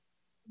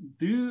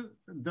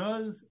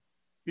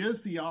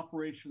 Is the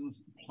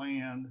operations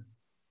plan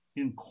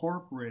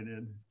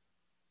incorporated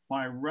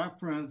by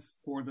reference,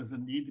 or does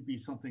it need to be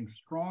something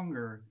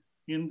stronger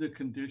in the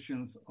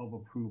conditions of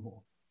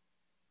approval?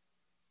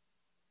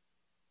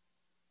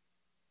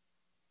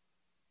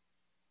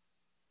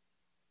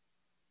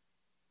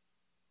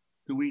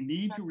 Do we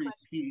need to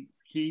repeat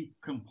key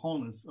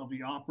components of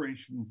the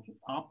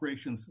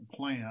operations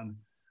plan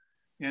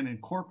and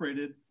incorporate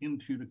it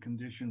into the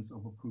conditions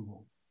of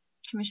approval?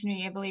 Commissioner,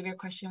 I believe your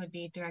question would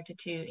be directed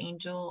to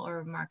Angel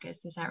or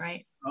Marcus. Is that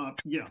right?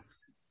 Yes.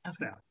 Okay.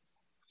 Staff.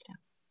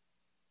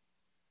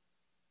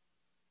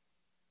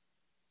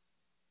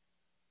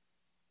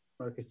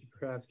 Marcus,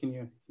 perhaps can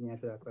you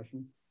answer that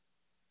question?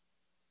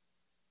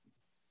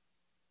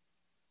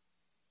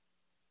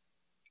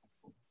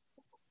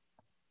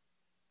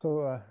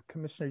 So,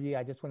 Commissioner Yee,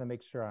 I just want to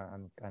make sure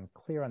I'm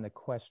clear on the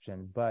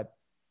question, but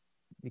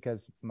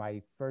because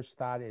my first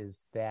thought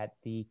is that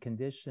the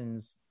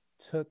conditions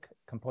took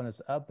components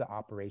of the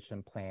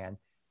operation plan.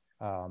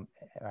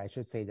 I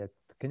should say that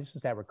the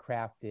conditions that were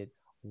crafted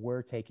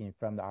were taken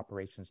from the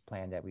operations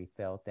plan that we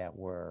felt that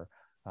were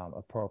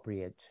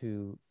appropriate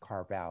to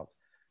carve out.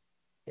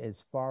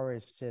 As far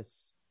as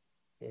just,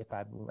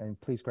 and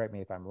please correct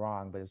me if I'm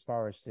wrong, but as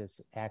far as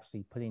just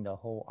actually putting the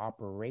whole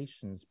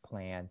operations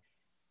plan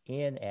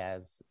in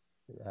as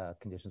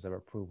conditions of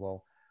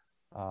approval,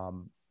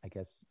 I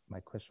guess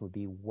my question would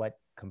be, what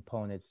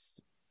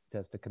components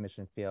does the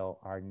commission feel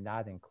are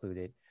not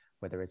included,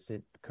 whether it's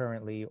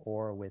currently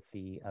or with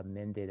the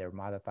amended or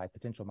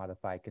potential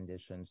modified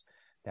conditions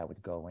that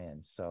would go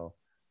in? So,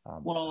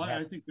 well,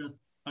 I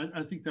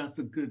think that's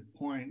a good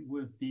point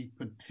with the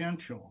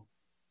potential,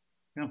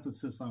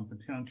 emphasis on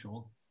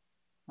potential.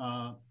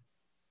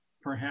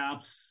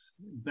 Perhaps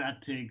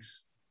that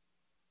takes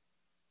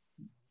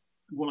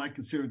what I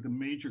consider the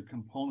major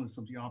components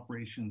of the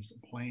operations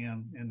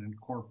plan and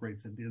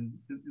incorporates it in.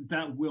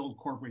 That will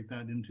incorporate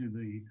that into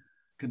the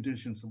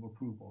conditions of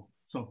approval.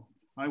 So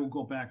I will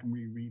go back and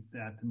reread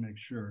that to make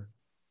sure.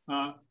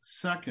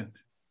 Second,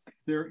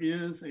 there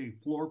is a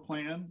floor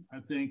plan.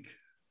 I think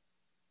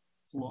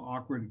it's a little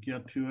awkward to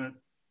get to it.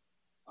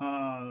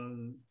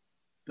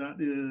 That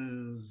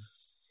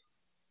is,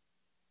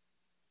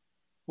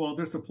 well,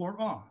 there's a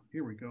floor.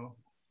 Here we go.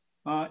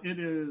 It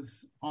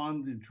is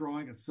on the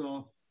drawing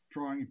itself,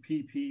 drawing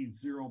PP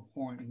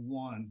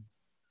 0.1.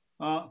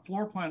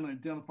 Floor plan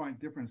identifying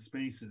different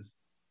spaces.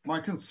 My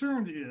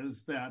concern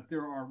is that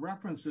there are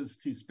references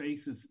to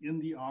spaces in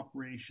the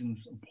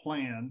operations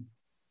plan,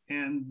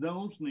 and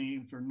those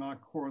names are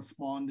not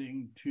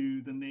corresponding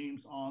to the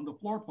names on the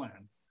floor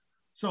plan.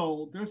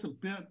 So there's a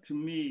bit, to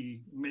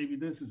me, maybe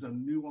this is a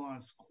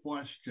nuanced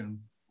question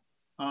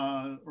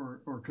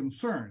or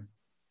concern,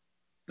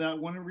 that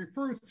when it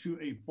refers to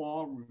a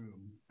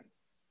ballroom,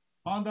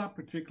 on that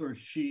particular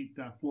sheet,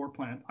 that floor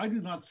plan, I do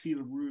not see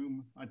the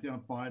room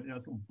identified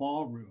as a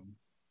ballroom.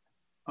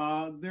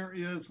 There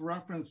is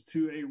reference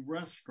to a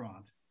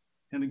restaurant.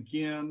 And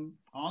again,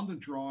 on the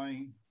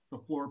drawing, the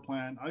floor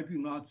plan, I do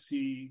not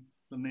see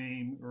the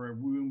name or a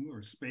room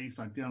or space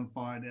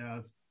identified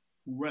as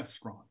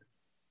restaurant.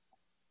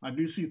 I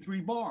do see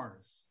 3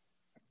 bars,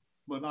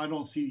 but I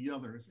don't see the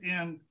others.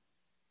 And,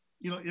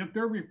 if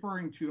they're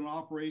referring to an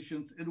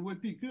operations, it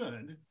would be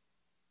good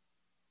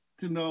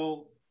to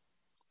know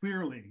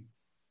clearly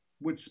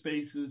which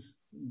spaces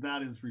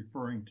that is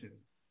referring to.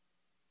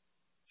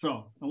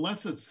 So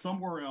unless it's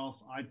somewhere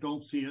else, I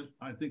don't see it.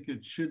 I think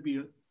it should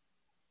be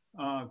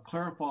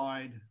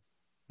clarified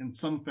in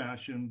some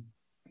fashion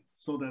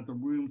so that the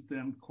rooms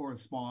then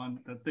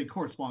correspond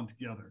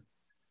together.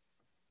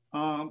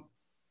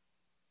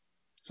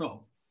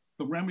 So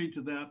the remedy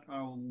to that,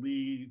 I will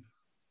leave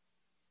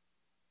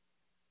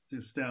to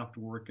staff to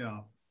work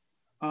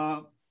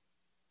out.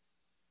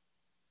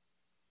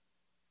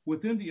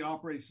 Within the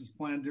operations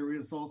plan, there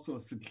is also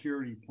a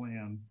security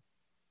plan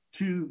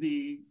to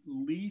the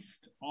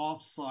least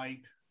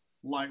off-site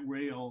light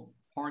rail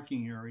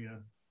parking area.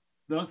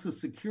 Does the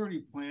security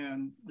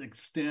plan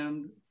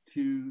extend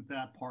to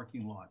that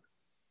parking lot?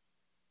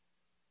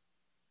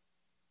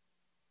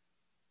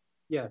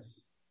 Yes.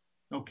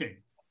 Okay.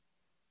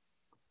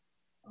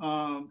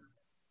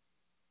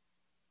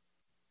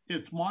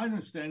 It's my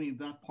understanding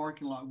that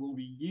parking lot will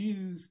be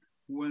used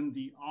when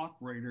the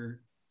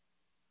operator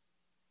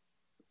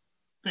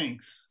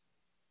thinks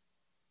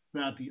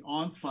that the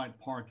on-site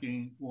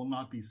parking will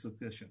not be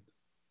sufficient.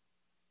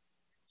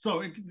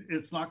 So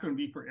it's not going to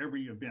be for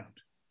every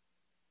event.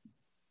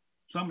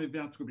 Some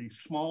events will be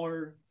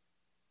smaller,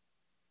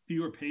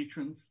 fewer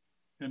patrons,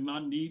 and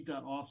not need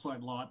that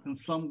off-site lot, and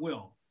some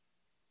will.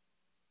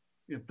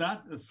 If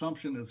that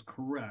assumption is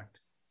correct,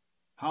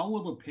 how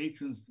will the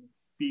patrons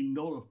be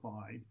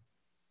notified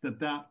that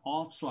that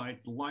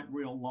off-site light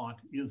rail lot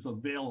is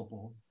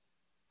available,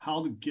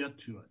 how to get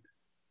to it,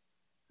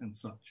 and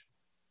such?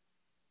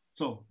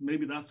 So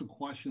maybe that's a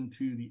question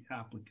to the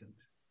applicant.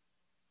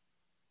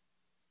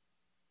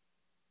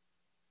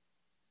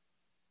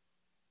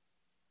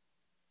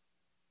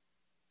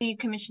 Thank you,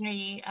 Commissioner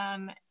Yee.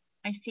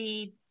 I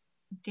see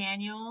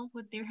Daniel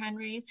with your hand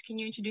raised. Can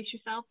you introduce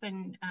yourself?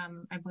 And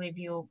I believe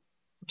you'll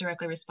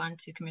directly respond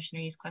to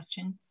Commissioner Yee's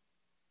question.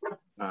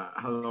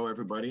 Hello,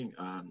 everybody.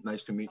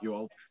 Nice to meet you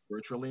all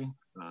virtually.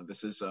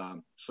 This is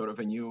sort of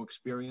a new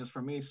experience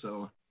for me,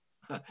 so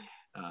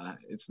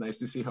it's nice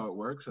to see how it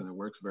works, and it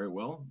works very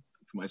well,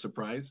 to my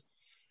surprise.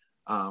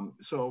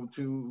 So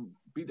to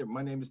be there,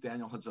 my name is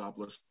Daniel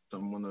Hatzopoulos.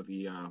 I'm one of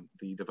the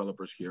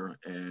developers here,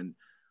 and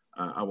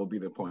I will be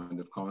the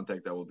point of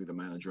contact. I will be the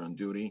manager on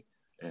duty,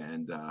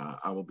 and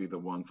I will be the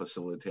one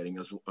facilitating,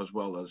 as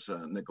well as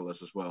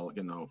Nicholas as well,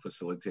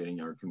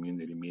 facilitating our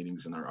community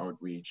meetings and our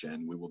outreach,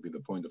 and we will be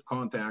the point of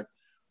contact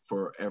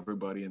for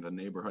everybody in the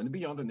neighborhood and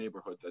beyond the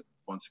neighborhood that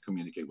wants to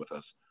communicate with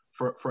us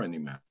for any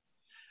matter.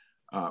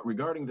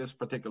 Regarding this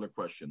particular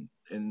question,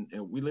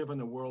 we live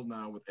in a world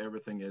now with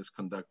everything is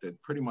conducted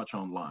pretty much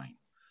online.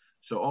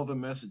 So all the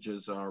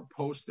messages are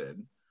posted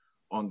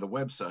on the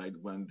website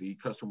when the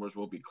customers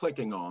will be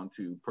clicking on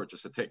to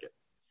purchase a ticket.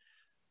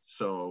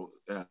 So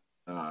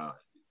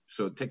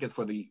ticket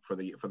for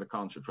the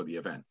concert, for the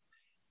event.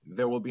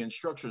 There will be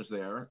instructions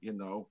there,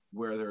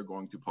 where they're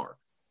going to park.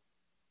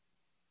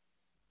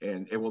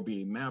 And it will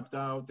be mapped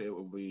out. It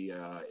will be,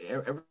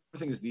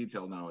 everything is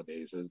detailed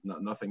nowadays.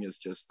 Nothing is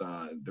just,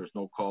 there's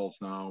no calls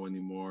now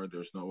anymore.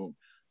 There's no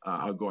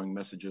outgoing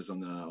messages on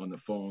the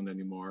phone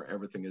anymore.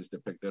 Everything is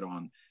depicted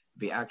on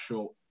the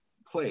actual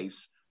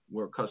place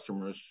where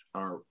customers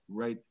are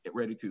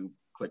ready to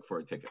click for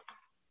a ticket.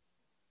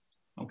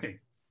 Okay.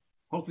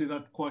 Hopefully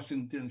that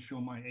question didn't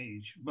show my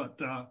age. But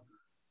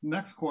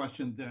next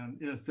question then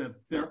is that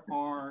there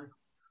are,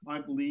 I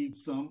believe,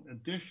 some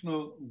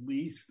additional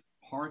leased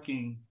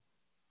parking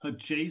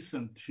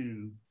adjacent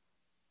to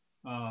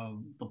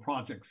the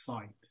project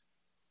site.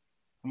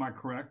 Am I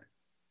correct?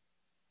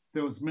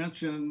 There was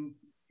mention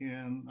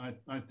in,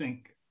 I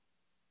think,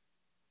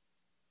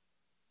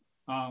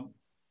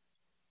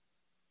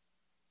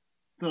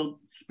 the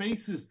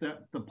spaces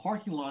the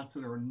parking lots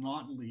that are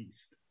not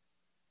leased,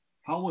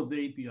 how will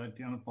they be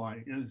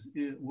identified?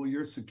 Will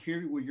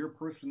your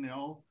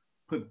personnel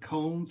put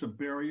cones or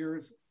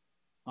barriers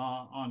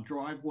on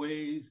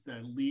driveways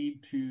that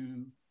lead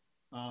to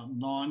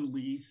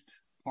non-leased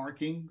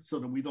parking so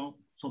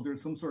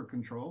there's some sort of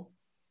control?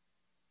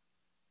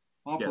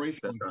 Operationally,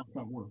 yes, how does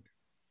that work?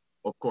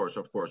 Of course.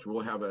 We will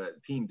have a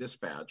team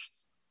dispatched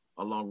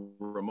along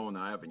Ramona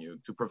Avenue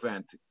to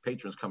prevent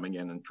patrons coming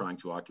in and trying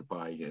to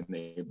occupy a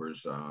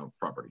neighbor's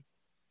property.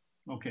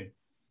 Okay.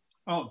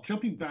 Oh,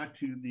 jumping back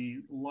to the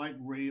light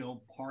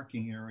rail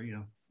parking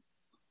area,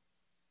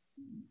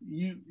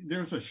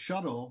 there's a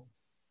shuttle,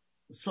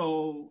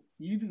 so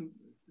you do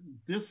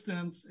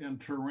distance and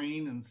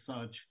terrain and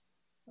such.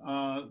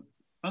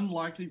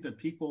 Unlikely that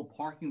people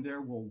parking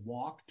there will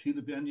walk to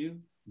the venue.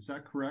 Is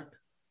that correct?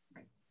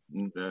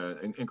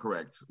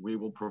 Incorrect. We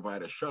will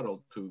provide a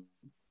shuttle to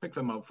pick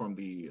them up from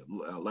the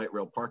light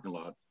rail parking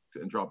lot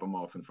and drop them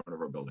off in front of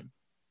our building.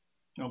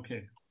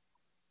 Okay.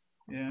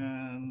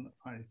 And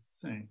I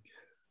think.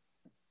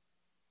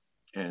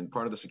 And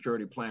part of the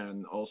security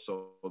plan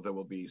also, there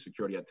will be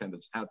security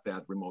attendants at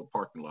that remote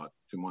parking lot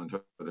to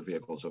monitor the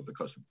vehicles of the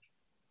customers.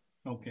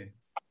 Okay.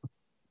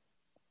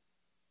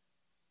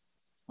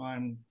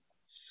 I'm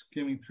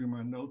skimming through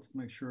my notes to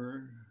make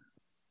sure.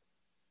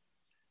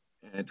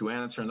 And to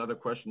answer another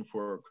question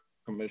for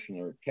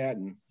Commissioner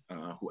Cadden,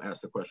 who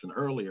asked the question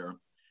earlier,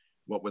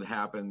 what would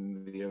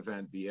happen in the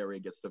event the area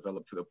gets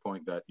developed to the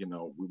point that,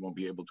 we won't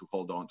be able to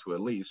hold on to a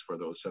lease for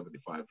those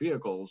 75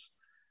 vehicles?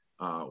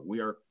 We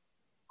are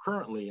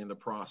currently in the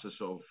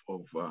process of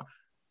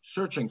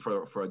searching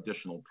for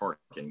additional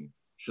parking,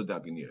 should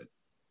that be needed.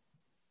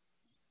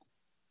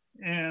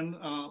 And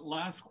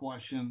last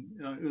question,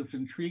 it was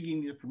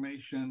intriguing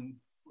information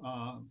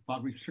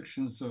about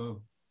restrictions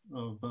of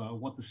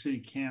what the city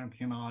can and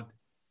cannot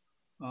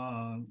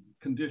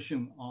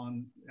condition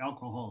on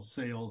alcohol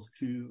sales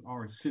to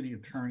our city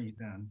attorney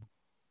then.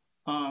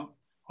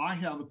 I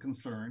have a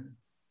concern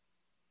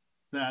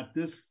that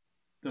this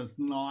does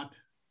not,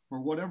 for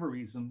whatever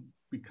reason,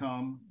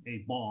 become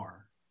a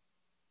bar.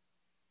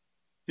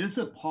 Is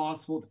it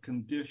possible to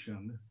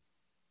condition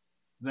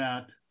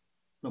that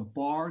the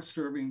bar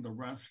serving the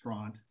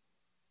restaurant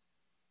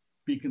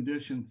be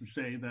conditioned to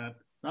say that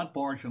that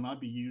bar shall not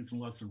be used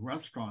unless the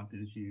restaurant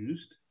is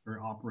used or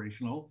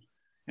operational,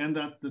 and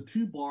that the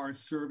two bars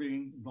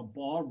serving the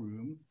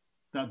ballroom,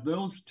 that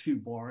those two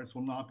bars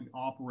will not be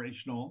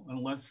operational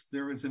unless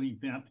there is an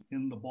event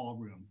in the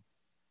ballroom?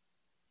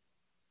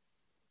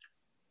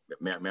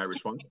 May I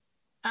respond?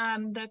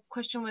 The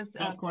question was...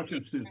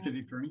 questions to the city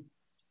attorney.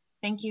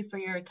 Thank you for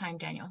your time,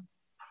 Daniel.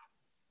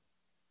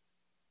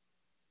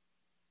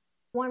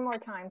 One more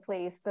time,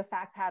 please, the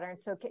fact pattern.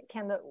 So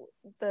can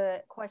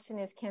the question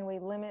is, can we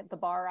limit the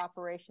bar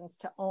operations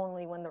to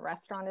only when the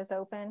restaurant is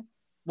open?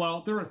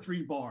 Well, there are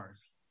 3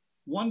 bars.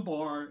 One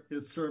bar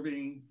is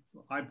serving,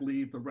 I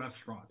believe, the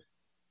restaurant.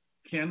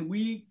 Can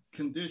we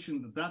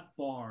condition that that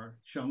bar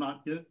shall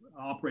not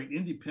operate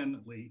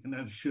independently and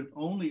that it should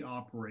only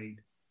operate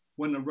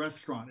when the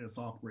restaurant is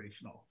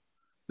operational?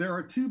 there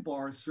are 2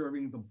 bars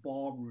serving the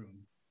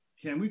ballroom.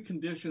 Can we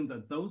condition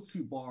that those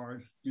 2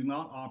 bars do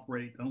not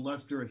operate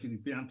unless there is an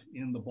event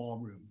in the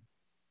ballroom?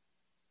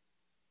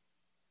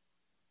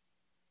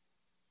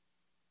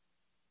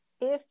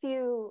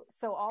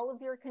 So all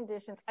of your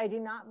conditions, I do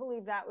not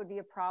believe that would be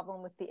a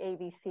problem with the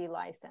ABC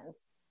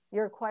license.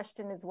 Your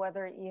question is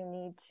whether you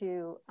need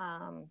to,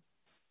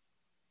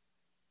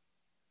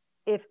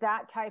 if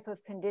that type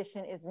of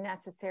condition is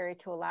necessary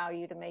to allow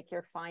you to make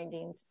your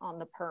findings on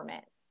the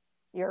permit,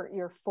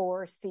 your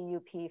 4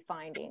 CUP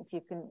findings.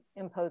 You can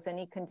impose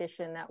any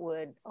condition that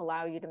would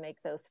allow you to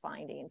make those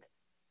findings.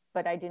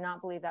 But I do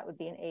not believe that would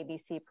be an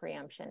ABC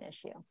preemption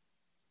issue.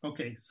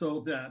 Okay, so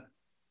that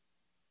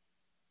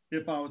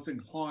if I was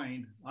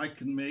inclined, I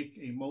can make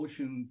a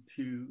motion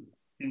to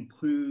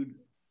include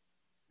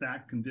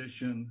that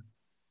condition,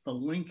 the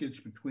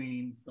linkage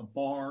between the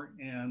bar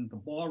and the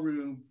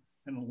ballroom,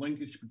 and the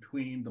linkage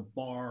between the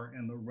bar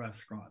and the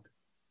restaurant.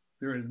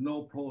 There is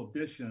no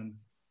prohibition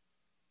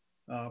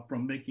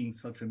from making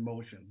such a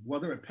motion.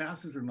 Whether it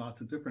passes or not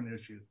is a different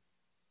issue,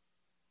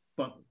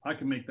 but I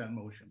can make that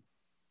motion.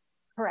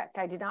 Correct.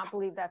 I do not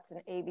believe that's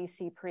an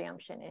ABC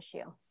preemption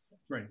issue.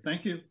 Great,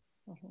 thank you.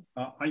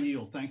 I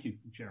yield. Thank you,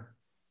 Chair.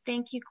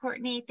 Thank you,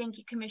 Courtney. Thank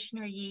you,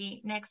 Commissioner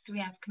Yee. Next, we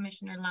have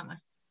Commissioner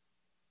Lamas.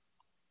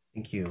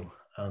 Thank you.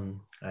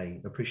 I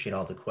appreciate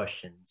all the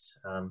questions.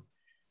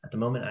 At the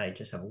moment, I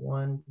just have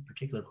one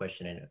particular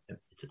question, and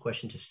it's a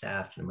question to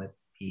staff, and it might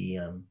be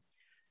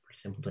pretty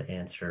simple to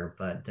answer,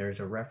 but there's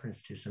a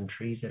reference to some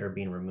trees that are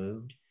being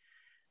removed.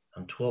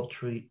 12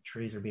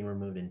 trees are being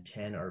removed and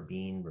 10 are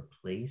being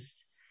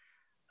replaced.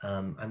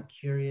 I'm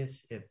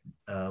curious if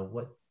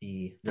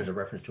there's a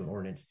reference to an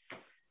ordinance.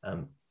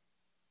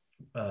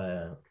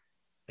 I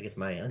guess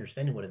my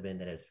understanding would have been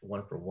that it's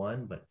 1 for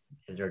 1, but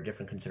is there a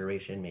different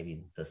consideration,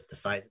 maybe the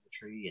size of the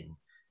tree, and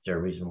is there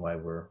a reason why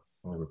we're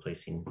only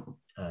replacing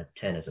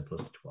 10 as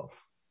opposed to 12?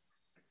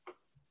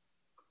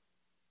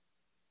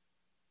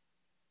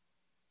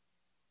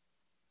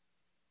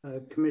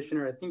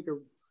 Commissioner, I think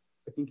you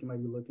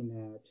might be looking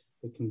at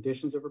the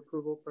conditions of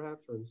approval,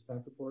 perhaps, or the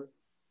staff report.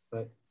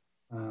 But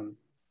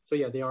so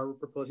yeah, they are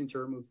proposing to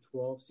remove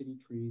 12 city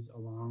trees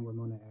along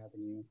Ramona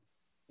Avenue.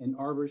 An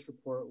arborist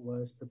report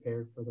was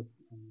prepared for the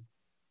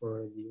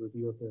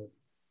review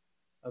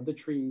of the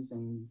trees,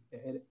 and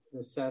it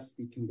assessed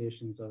the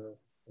conditions of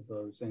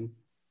those, and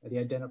they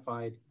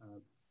identified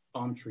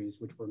palm trees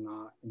which were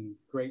not in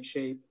great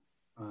shape.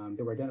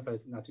 They were identified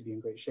as not to be in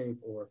great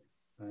shape, or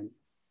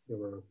they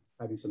were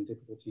having some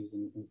difficulties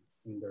in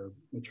their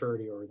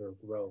maturity or their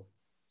growth.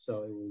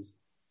 So it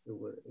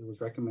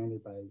was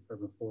recommended by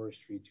urban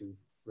forestry to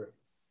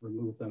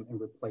remove them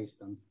and replace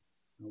them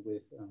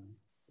with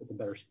a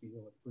better species,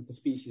 with the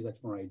species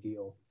that's more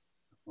ideal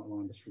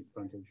along the street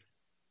frontage.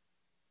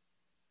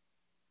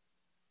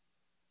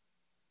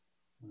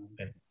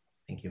 Okay,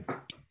 thank you.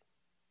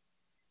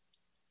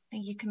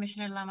 Thank you,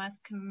 Commissioner Lamas.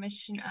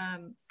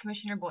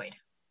 Commissioner Boyd.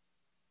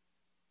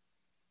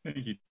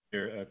 Thank you,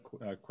 Chair.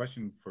 A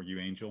question for you,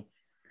 Angel.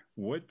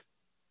 What,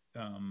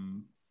 I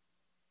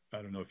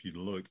don't know if you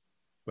looked,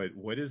 but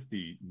what is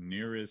the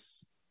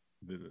nearest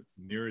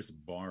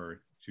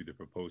bar to the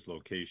proposed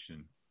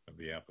location of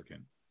the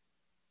applicant?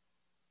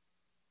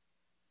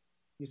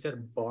 You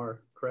said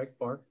bar, correct?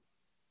 Bar?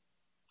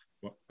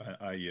 Well,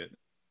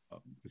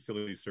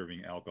 facility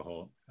serving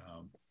alcohol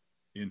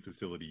in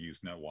facility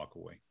use, not walk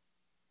away.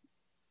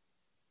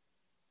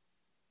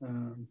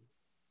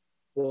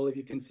 Well, if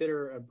you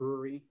consider a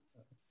brewery,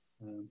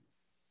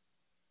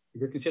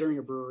 if you're considering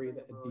a brewery,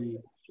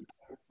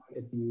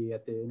 it'd be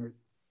at the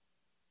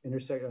near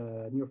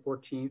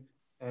 14th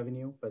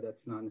Avenue, but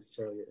that's not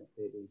necessarily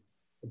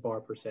a bar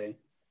per se.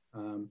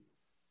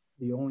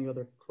 The only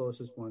other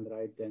closest one that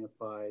I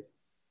identified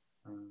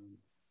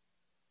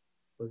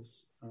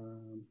was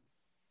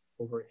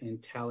over in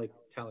Talek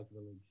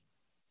Village,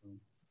 so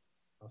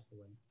across the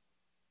way.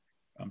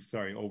 I'm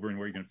sorry, over in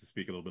where you're going to have to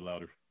speak a little bit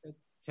louder.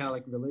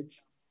 Talek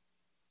Village,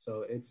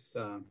 so it's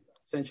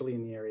essentially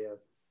in the area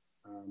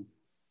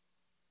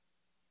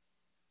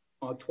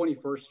on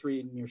 21st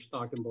Street near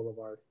Stockton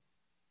Boulevard.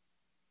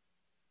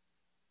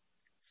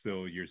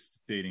 So you're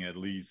stating at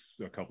least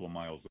a couple of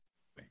miles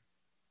away.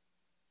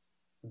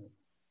 Right.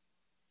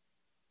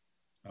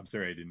 I'm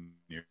sorry, I didn't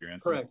hear your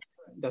answer. Correct.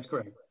 That's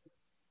correct.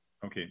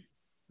 Okay.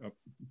 Oh,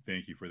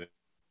 thank you for that.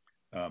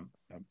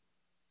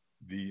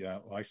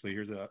 Actually,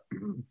 here's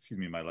excuse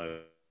me, my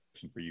last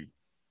question for you.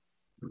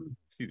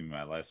 Excuse me,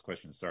 my last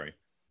question. Sorry,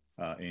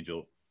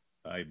 Angel.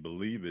 I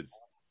believe it's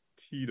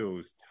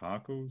Tito's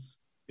Tacos.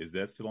 Is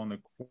that still on the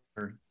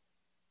corner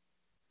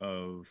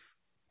of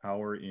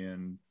Power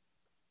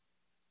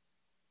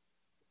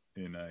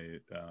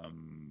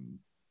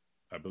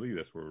I believe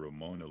that's where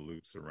Ramona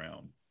loops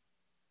around.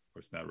 Of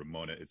course, not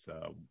Ramona. It's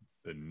the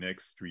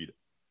next street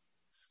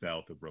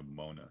south of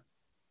Ramona.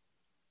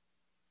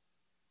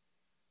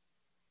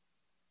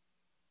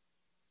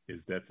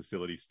 Is that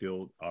facility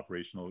still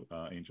operational,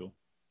 Angel?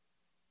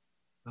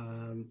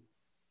 I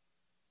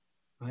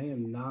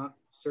am not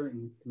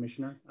certain,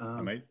 Commissioner.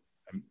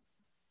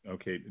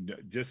 Okay,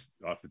 just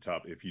off the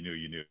top, if you knew,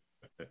 you knew.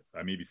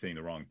 I may be saying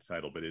the wrong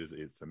title, but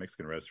it's a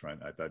Mexican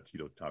restaurant. I thought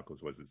Tito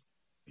Tacos was its,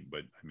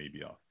 but I may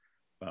be off.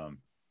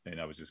 And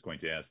I was just going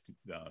to ask,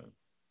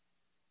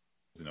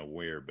 wasn't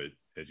aware, but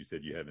as you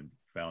said, you haven't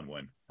found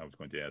one. I was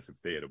going to ask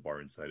if they had a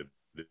bar inside of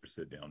their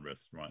sit-down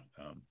restaurant.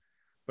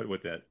 But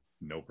with that,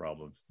 no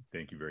problems.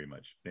 Thank you very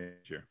much. Thank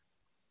you, Chair.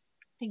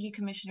 Thank you,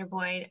 Commissioner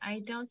Boyd. I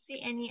don't see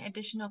any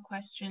additional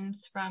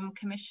questions from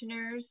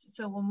commissioners,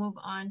 so we'll move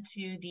on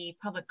to the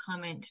public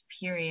comment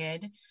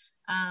period.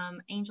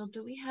 Angel,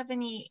 do we have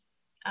any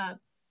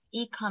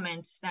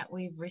e-comments that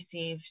we've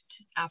received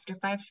after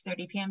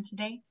 5:30 p.m.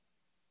 today?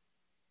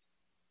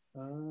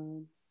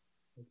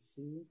 Let's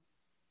see.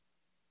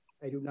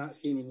 I do not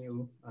see any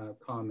new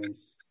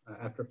comments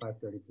after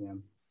 5:30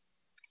 p.m.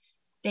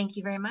 Thank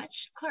you very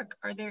much. Clerk,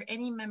 are there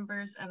any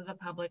members of the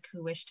public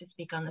who wish to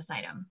speak on this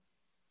item?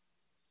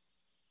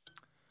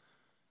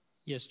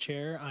 Yes,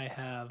 Chair. I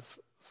have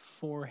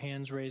 4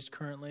 hands raised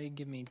currently.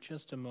 Give me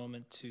just a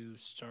moment to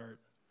start,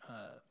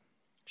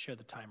 share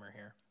the timer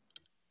here.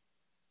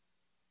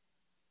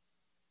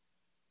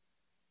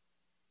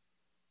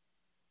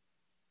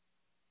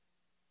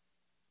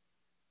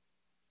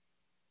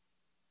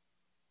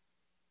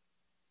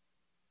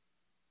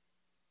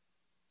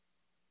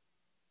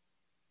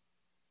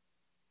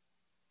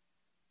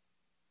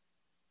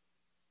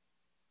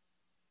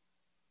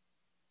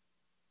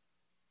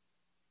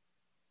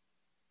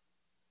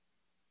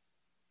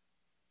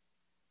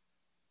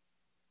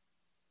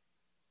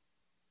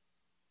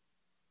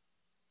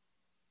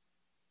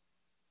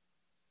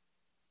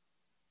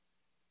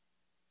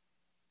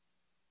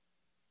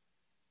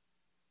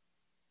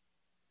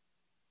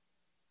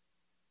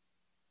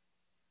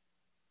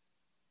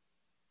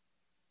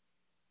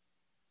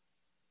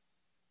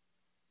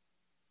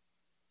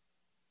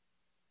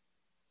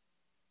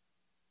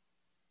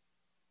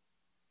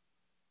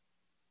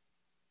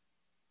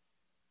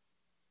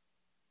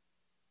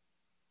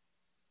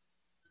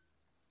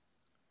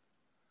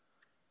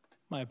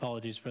 My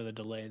apologies for the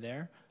delay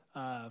there.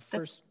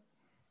 First,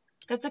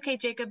 that's okay,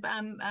 Jacob.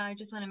 I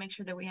just want to make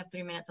sure that we have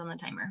 3 minutes on the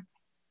timer.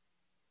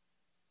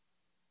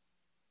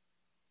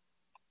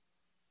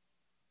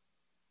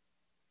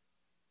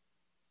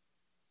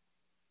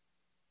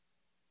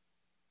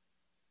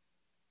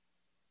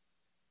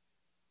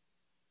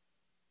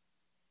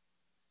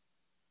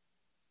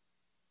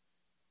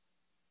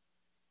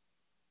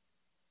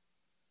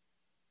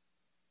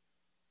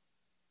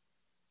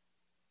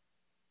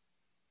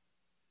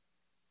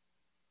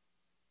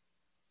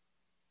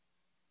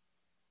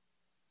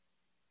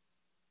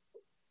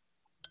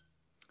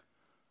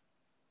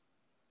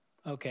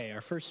 Okay, our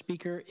first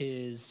speaker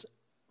is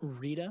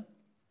Rita.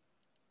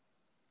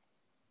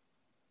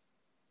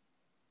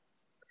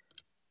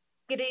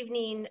 Good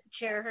evening,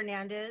 Chair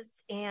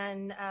Hernandez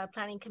and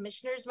Planning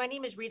Commissioners. My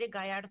name is Rita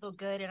Gallardo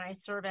Good, and I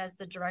serve as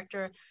the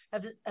Director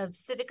of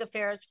Civic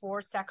Affairs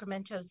for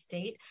Sacramento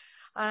State.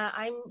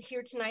 I'm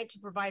here tonight to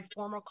provide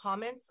formal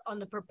comments on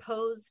the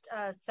proposed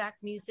SAC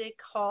Music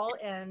Hall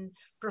and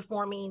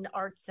Performing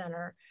Arts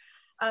Center.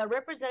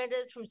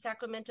 Representatives from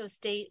Sacramento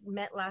State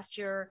met last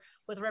year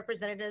with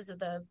representatives of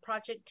the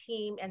project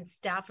team and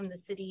staff from the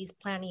city's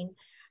planning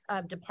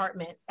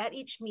department. At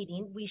each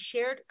meeting, we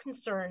shared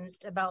concerns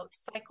about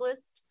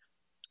cyclists,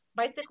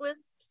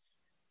 bicyclists,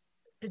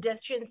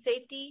 pedestrian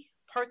safety,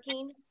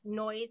 parking,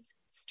 noise,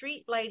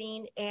 street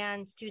lighting,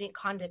 and student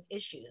conduct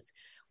issues.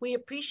 We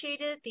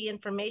appreciated the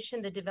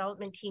information the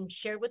development team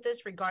shared with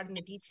us regarding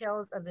the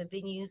details of the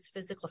venue's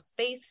physical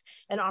space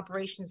and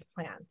operations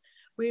plan.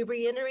 We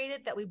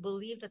reiterated that we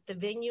believe that the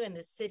venue and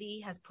the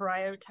city has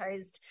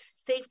prioritized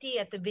safety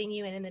at the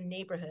venue and in the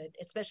neighborhood,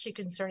 especially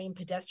concerning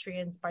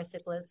pedestrians,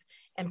 bicyclists,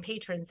 and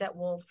patrons that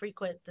will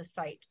frequent the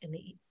site in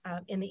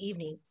the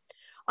evening.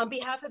 On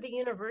behalf of the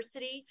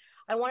university,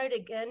 I wanted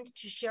again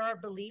to share our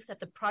belief that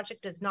the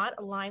project does not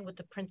align with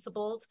the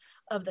principles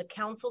of the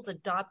council's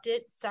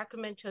adopted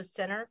Sacramento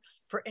Center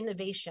for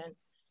Innovation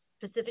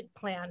Pacific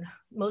Plan,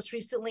 most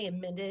recently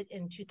amended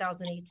in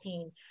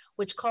 2018,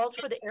 which calls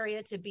for the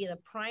area to be the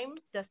prime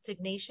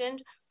destination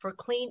for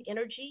clean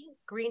energy,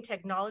 green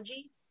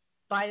technology,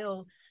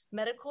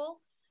 biomedical,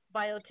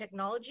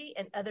 biotechnology,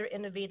 and other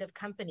innovative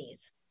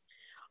companies.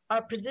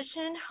 Our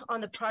position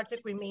on the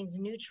project remains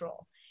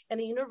neutral, and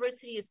the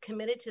university is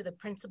committed to the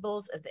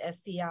principles of the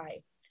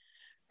SCI.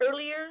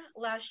 Earlier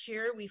last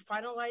year, we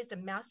finalized a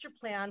master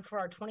plan for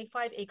our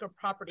 25-acre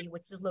property,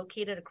 which is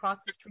located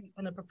across the street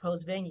from the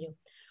proposed venue.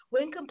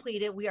 When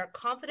completed, we are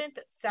confident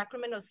that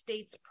Sacramento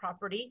State's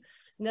property,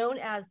 known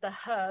as the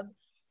Hub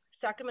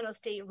Sacramento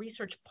State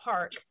Research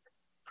Park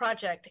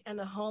project and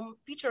the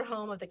future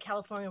home of the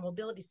California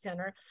Mobility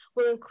Center,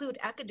 will include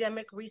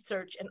academic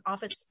research and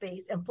office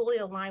space and fully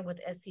align with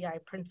SCI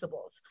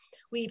principles.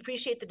 We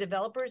appreciate the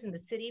developers in the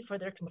city for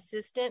their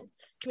consistent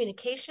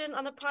communication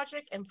on the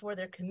project and for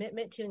their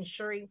commitment to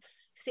ensuring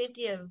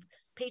safety of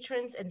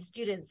patrons and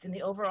students and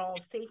the overall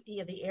safety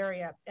of the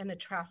area, and the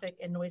traffic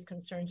and noise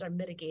concerns are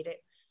mitigated.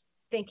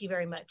 Thank you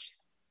very much.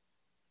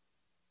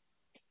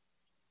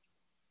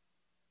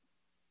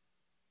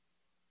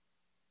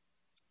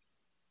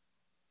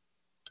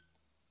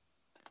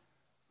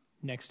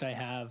 Next, I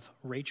have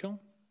Rachel.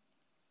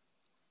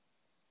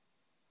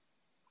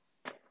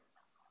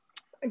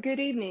 Good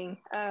evening.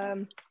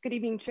 Good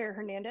evening, Chair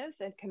Hernandez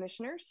and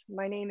commissioners.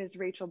 My name is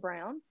Rachel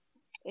Brown,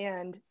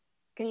 and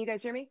can you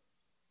guys hear me?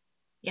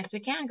 Yes, we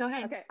can. Go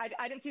ahead. Okay,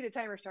 I didn't see the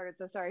timer started,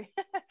 so sorry.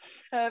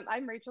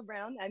 I'm Rachel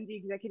Brown. I'm the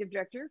Executive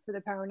Director for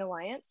the Power and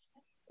Alliance.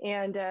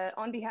 And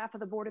on behalf of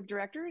the Board of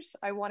Directors,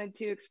 I wanted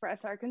to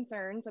express our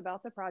concerns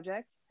about the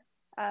project.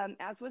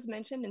 As was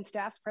mentioned in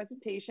staff's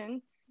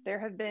presentation, there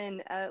have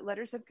been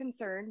letters of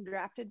concern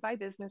drafted by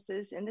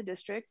businesses in the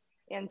district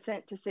and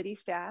sent to city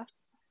staff.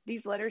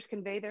 These letters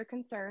convey their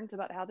concerns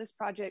about how this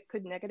project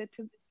could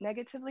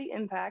negatively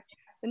impact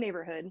the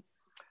neighborhood.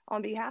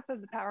 On behalf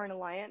of the Power and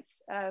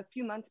Alliance, a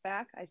few months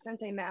back, I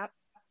sent a map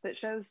that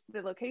shows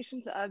the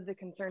locations of the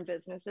concerned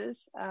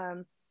businesses.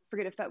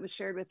 Forget if that was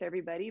shared with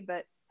everybody,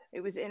 but it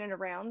was in and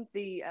around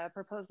the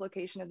proposed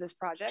location of this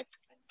project.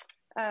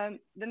 The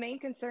main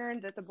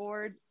concern that the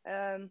board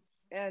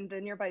and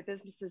the nearby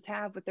businesses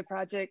have with the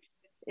project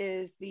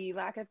is the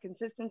lack of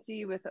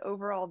consistency with the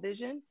overall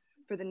vision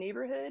for the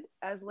neighborhood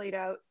as laid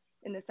out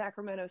in the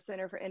Sacramento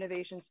Center for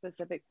Innovation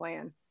specific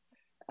plan.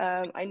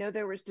 I know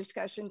there was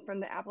discussion from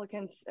the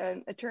applicant's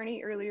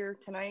attorney earlier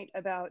tonight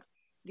about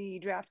the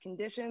draft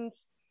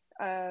conditions.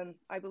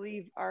 I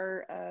believe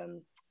our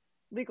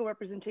legal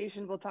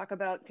representation will talk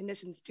about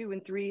conditions 2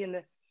 and 3 and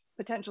the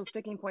potential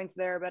sticking points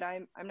there, but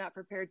I'm not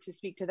prepared to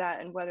speak to that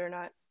and whether or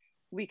not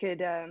we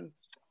could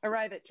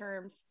arrive at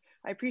terms.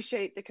 I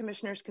appreciate the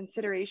commissioner's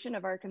consideration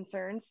of our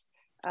concerns.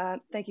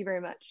 Thank you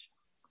very much.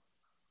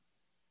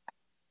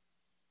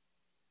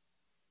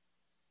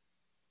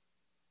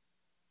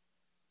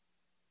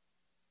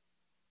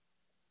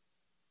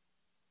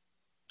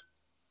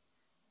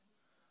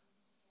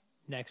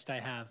 Next, I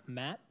have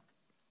Matt.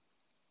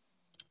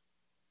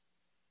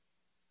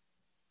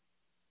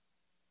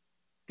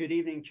 Good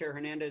evening, Chair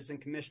Hernandez and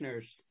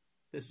commissioners.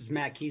 This is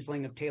Matt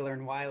Kiesling of Taylor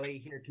 & Wiley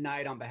here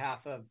tonight on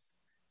behalf of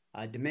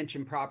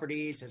Dimension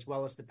Properties as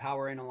well as the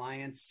Power and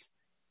Alliance.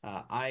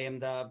 I am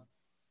the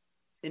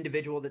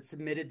individual that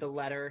submitted the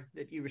letter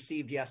that you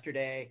received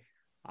yesterday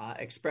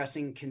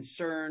expressing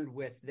concern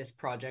with this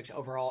project's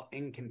overall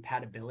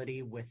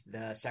incompatibility with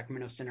the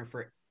Sacramento Center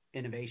for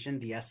Innovation,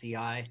 the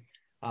SCI.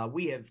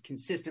 We have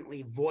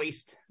consistently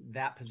voiced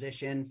that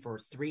position for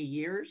 3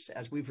 years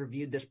as we've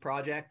reviewed this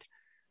project,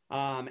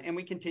 and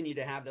we continue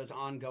to have those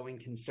ongoing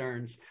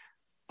concerns.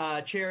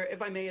 Chair,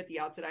 if I may, at the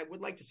outset, I would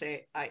like to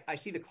say I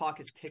see the clock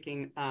is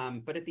ticking,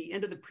 but at the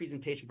end of the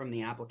presentation from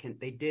the applicant,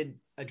 they did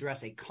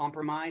address a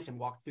compromise and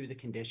walk through the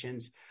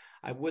conditions.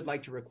 I would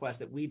like to request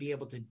that we be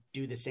able to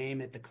do the same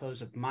at the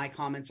close of my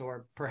comments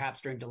or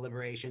perhaps during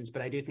deliberations,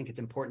 but I do think it's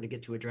important to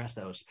get to address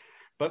those.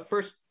 But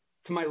first,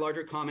 to my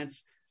larger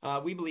comments,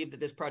 we believe that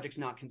this project's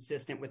not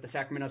consistent with the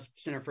Sacramento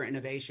Center for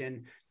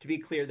Innovation. To be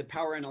clear, the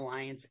Power and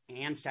Alliance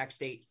and Sac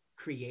State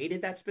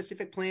created that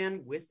specific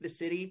plan with the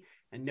city.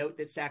 And note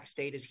that Sac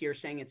State is here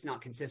saying it's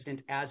not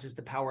consistent, as is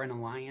the Power and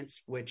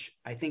Alliance, which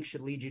I think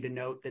should lead you to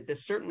note that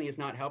this certainly is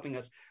not helping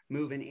us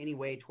move in any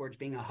way towards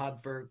being a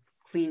hub for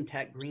clean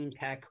tech, green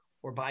tech,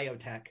 or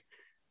biotech.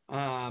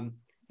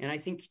 And I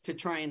think to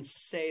try and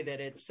say that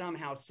it's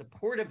somehow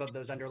supportive of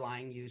those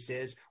underlying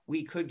uses,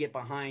 we could get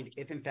behind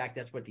if, in fact,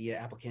 that's what the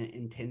applicant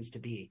intends to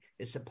be,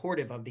 is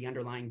supportive of the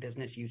underlying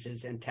business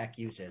uses and tech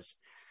uses.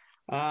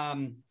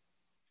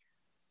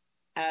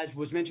 As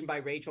was mentioned by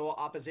Rachel,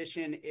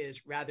 opposition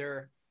is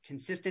rather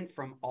consistent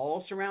from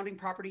all surrounding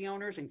property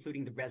owners,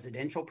 including the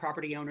residential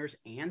property owners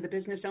and the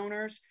business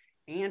owners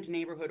and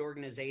neighborhood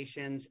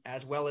organizations,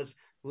 as well as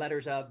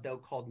letters of, though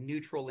called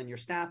neutral in your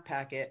staff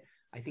packet,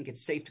 I think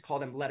it's safe to call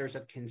them letters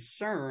of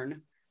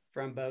concern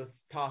from both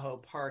Tahoe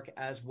Park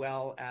as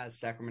well as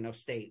Sacramento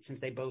State, since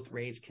they both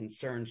raise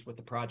concerns with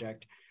the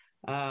project.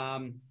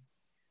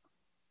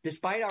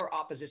 Despite our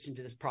opposition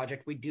to this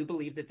project, we do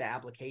believe that the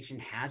application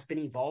has been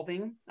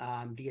evolving.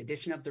 The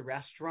addition of the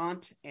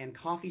restaurant and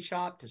coffee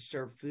shop to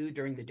serve food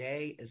during the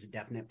day is a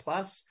definite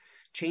plus.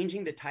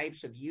 Changing the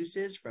types of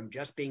uses from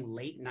just being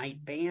late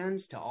night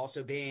bands to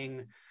also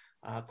being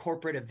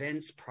corporate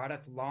events,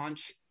 product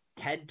launch,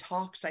 TED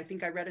Talks, I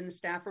think I read in the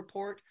staff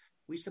report.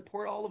 We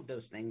support all of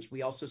those things.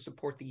 We also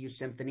support the youth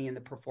symphony and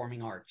the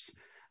performing arts.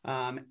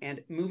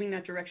 And moving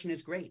that direction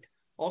is great.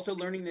 Also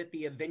learning that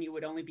the venue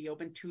would only be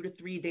open 2 to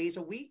 3 days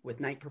a week with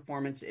night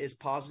performance is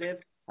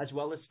positive, as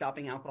well as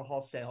stopping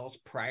alcohol sales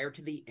prior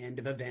to the end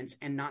of events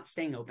and not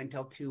staying open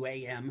till 2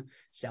 a.m.,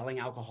 selling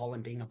alcohol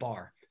and being a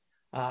bar.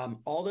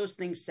 All those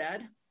things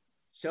said,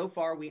 so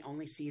far we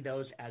only see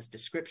those as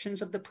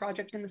descriptions of the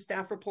project in the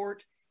staff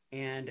report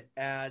and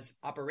as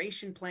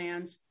operation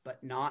plans,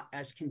 but not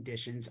as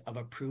conditions of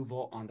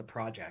approval on the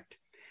project.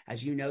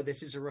 As you know,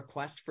 this is a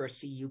request for a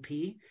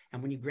CUP,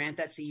 and when you grant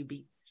that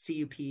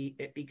CUP,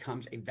 it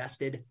becomes a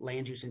vested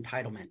land use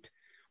entitlement.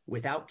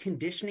 Without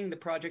conditioning the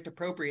project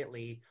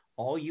appropriately,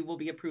 all you will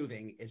be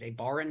approving is a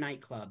bar and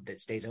nightclub that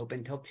stays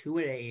open till 2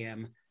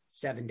 a.m.,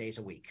 7 days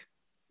a week.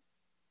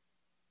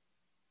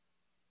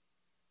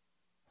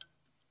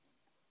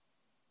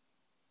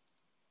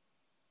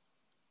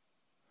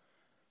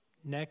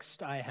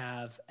 Next, I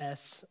have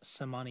S.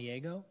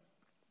 Samaniego.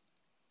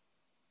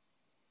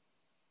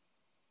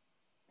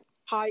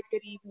 Hi,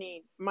 good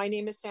evening. My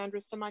name is Sandra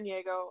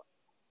Samaniego.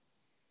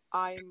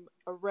 I'm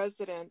a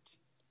resident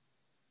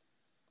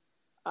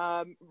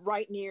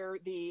right near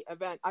the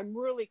event. I'm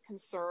really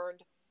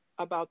concerned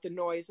about the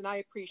noise, and I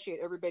appreciate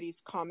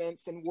everybody's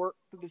comments and work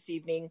this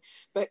evening.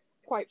 But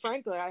quite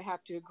frankly, I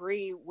have to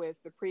agree with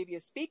the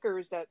previous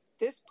speakers that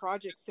this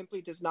project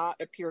simply does not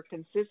appear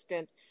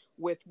consistent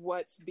with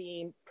what's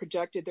being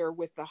projected there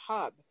with the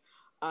hub.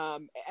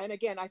 And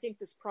again, I think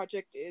this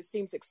project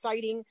seems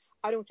exciting.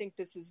 I don't think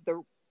this is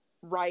the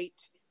right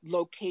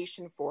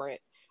location for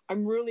it.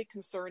 I'm really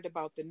concerned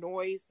about the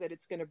noise that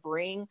it's going to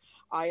bring.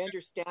 I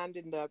understand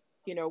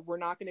we're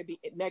not going to be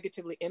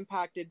negatively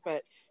impacted,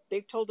 but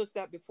they've told us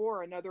that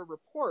before in other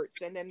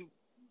reports. And then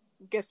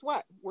guess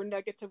what? We're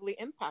negatively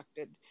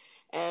impacted.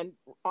 And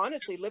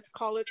honestly, let's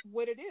call it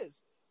what it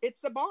is.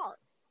 It's a bar.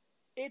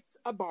 It's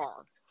a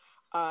bar.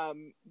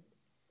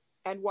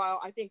 And while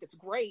I think it's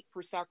great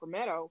for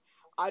Sacramento,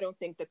 I don't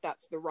think that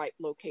that's the right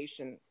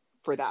location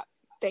for that.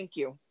 Thank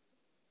you.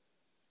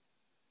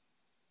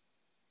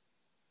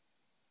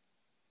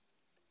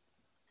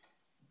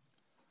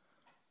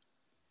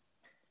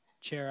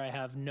 Chair, I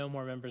have no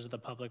more members of the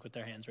public with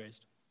their hands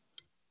raised.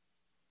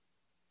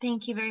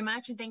 Thank you very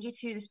much, and thank you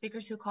to the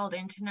speakers who called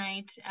in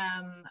tonight.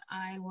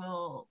 I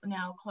will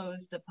now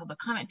close the public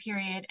comment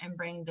period and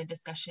bring the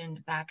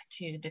discussion back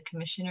to the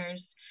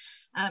commissioners.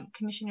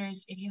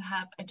 Commissioners, if you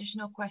have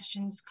additional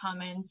questions,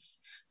 comments,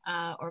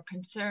 or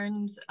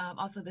concerns,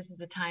 also this is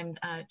the time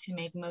to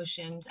make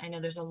motions. I know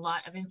there's a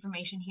lot of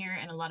information here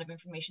and a lot of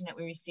information that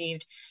we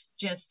received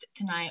just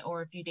tonight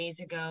or a few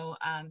days ago.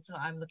 So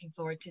I'm looking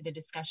forward to the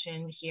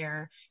discussion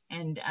here.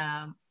 And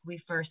we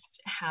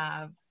first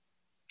have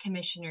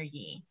Commissioner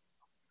Yee.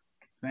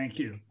 Thank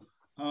you.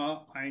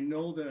 I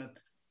know that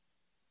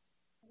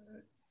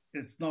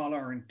it's not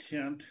our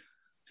intent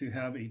to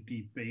have a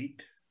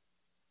debate.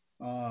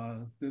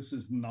 This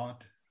is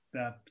not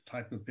that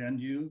type of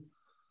venue.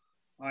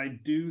 I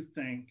do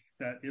think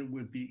that it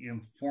would be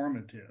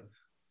informative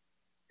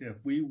if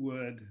we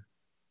would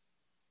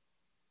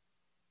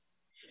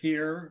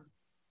hear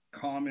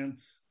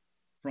comments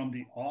from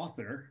the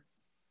author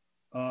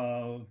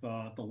of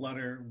the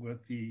letter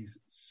with the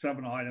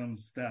 7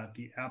 items that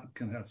the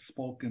applicant has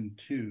spoken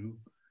to,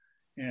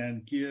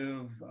 and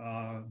give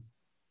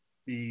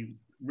the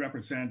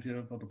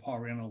representative of the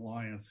Power In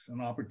Alliance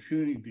an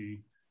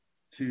opportunity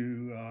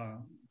to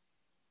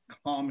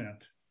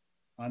comment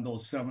on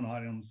those 7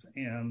 items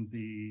and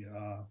the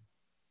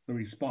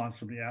response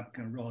from the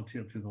applicant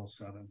relative to those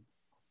 7.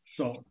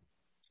 So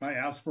I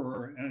ask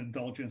for an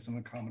indulgence and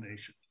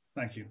accommodation.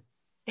 Thank you.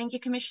 Thank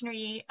you, Commissioner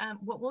Yee.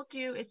 What we'll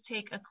do is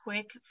take a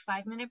quick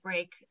 5-minute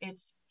break.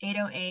 It's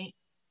 8:08.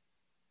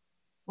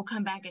 We'll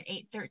come back at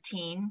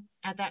 8:13.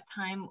 At that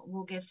time,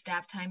 we'll give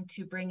staff time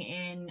to bring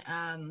in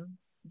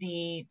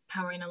the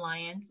Power In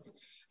Alliance.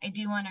 I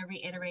do want to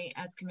reiterate,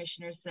 as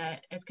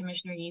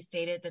Commissioner Yee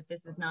stated, that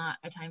this is not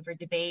a time for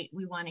debate.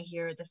 We want to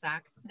hear the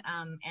facts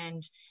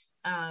and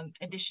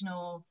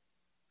additional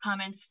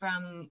comments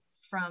from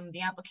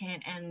the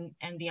applicant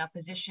and the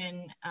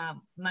opposition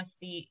must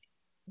be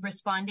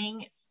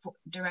responding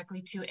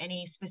directly to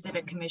any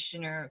specific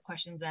commissioner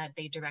questions that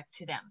they direct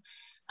to them.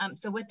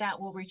 So with that,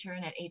 we'll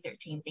return at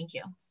 8:13. Thank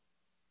you.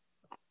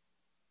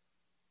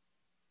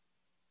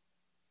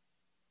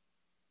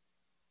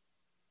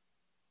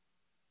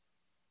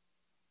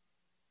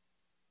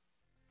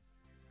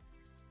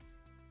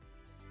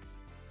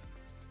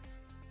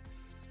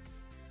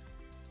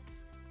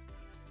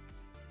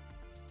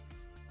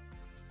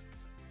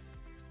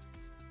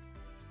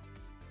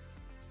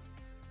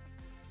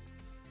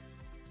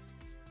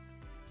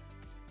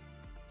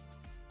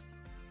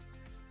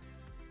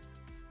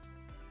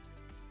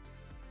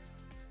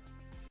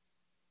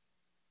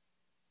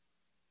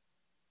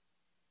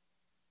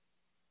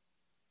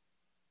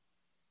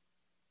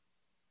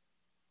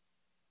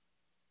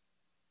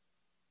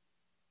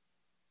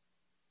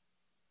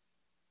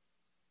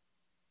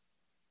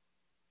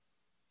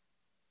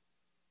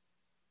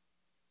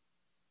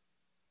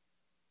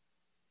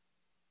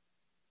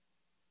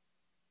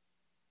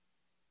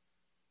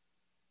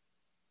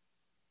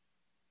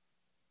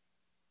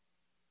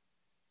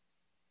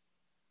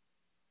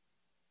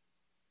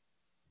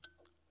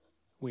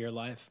 We are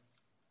live.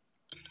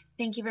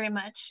 Thank you very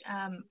much.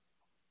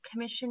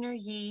 Commissioner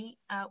Yee,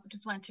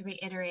 just want to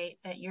reiterate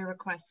that your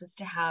request is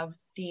to have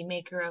the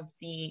maker of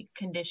the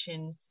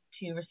conditions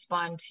to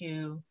respond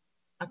to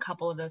a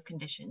couple of those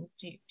conditions.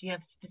 Do you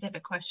have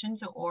specific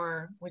questions,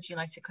 or would you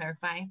like to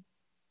clarify?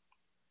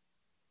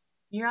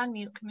 You're on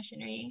mute,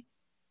 Commissioner Yee.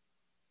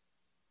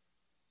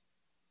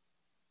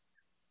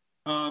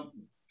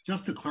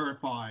 Just to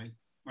clarify,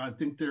 I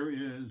think there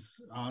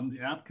is on the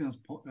applicant's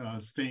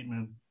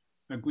statement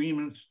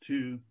agreements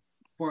to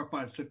 4,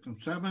 5, 6, and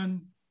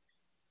 7.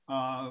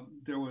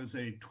 There was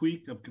a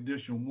tweak of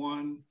condition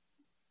 1.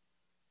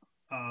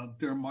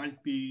 There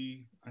might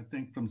be, I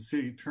think, from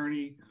city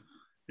attorney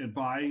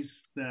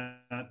advice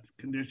that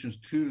conditions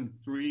 2 and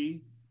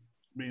 3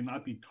 may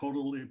not be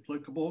totally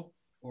applicable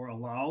or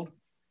allowed.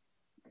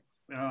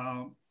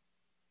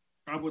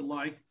 I would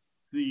like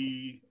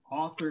the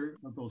author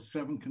of those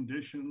 7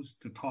 conditions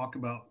to talk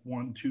about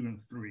 1, 2, and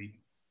 3.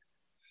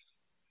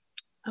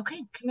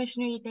 Okay,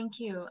 Commissioner Yee, thank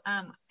you.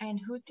 And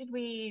who did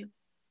we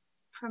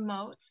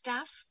promote?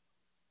 Staff?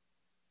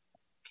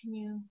 Can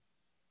you?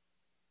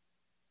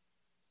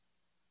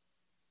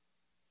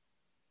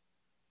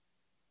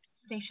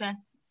 Stacia,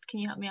 can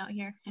you help me out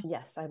here?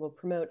 Yes, I will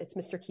promote. It's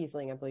Mr.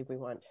 Kiesling, I believe we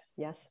want.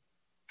 Yes?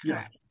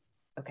 Yes.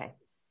 Okay.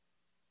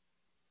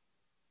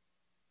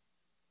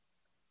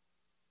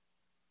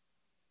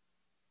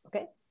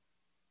 Okay.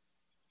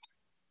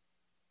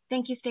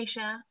 Thank you,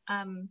 Stacia.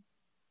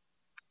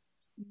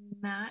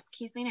 Matt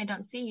Kiesling, I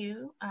don't see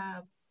you.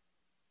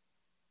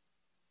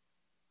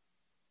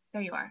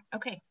 There you are.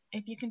 Okay,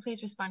 if you can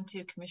please respond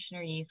to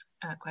Commissioner Yee's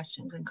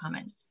questions and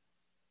comments.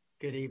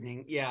 Good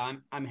evening. Yeah,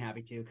 I'm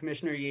happy to.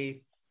 Commissioner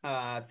Yee,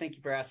 thank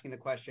you for asking the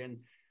question.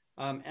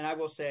 And I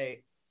will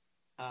say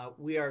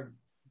we are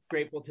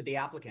grateful to the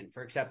applicant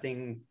for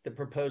accepting the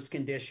proposed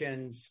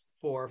conditions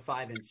 4,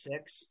 5, and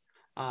 6.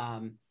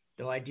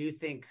 Though I do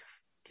think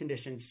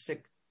conditions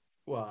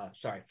 4,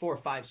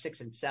 5,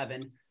 6, and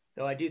 7,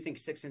 though I do think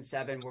 6 and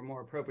 7 were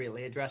more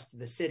appropriately addressed to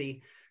the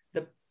city.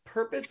 The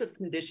purpose of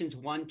conditions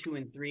 1, 2,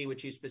 and 3,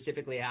 which you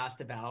specifically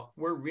asked about,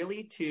 were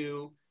really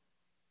to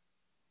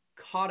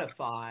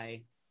codify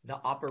the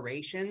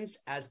operations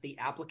as the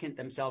applicant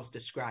themselves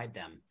described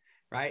them,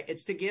 right?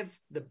 It's to give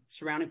the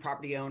surrounding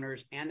property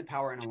owners and the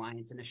Power and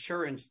Alliance an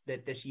assurance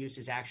that this use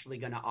is actually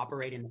going to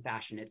operate in the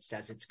fashion it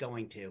says it's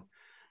going to.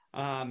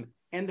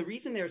 And the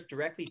reason there's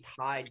directly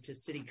tied to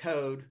city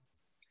code,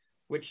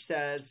 which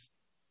says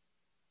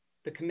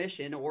the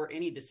commission or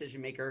any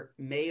decision maker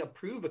may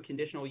approve a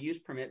conditional use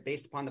permit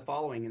based upon the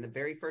following. And the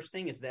very first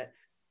thing is that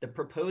the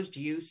proposed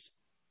use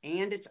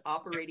and its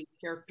operating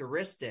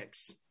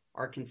characteristics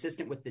are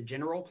consistent with the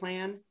general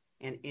plan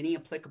and any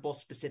applicable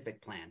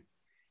specific plan.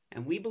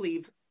 And we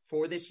believe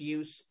for this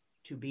use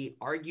to be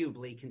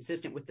arguably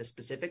consistent with the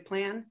specific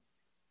plan,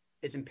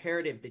 it's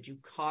imperative that you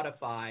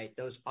codify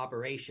those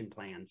operation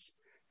plans.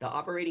 The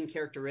operating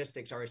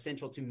characteristics are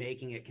essential to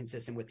making it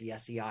consistent with the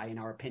SEI, in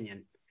our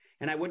opinion.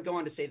 And I would go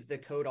on to say that the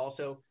code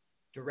also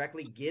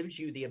directly gives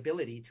you the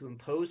ability to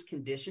impose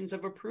conditions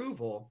of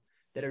approval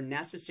that are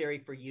necessary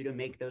for you to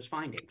make those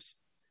findings.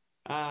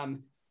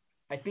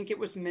 I think it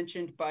was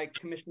mentioned by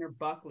Commissioner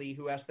Buckley,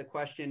 who asked the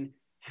question,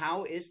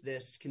 how is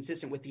this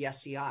consistent with the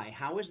SCI?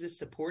 How is this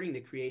supporting the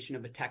creation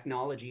of a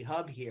technology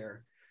hub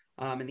here?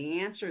 And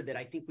the answer that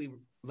I think we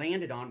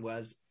landed on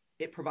was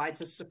it provides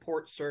a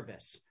support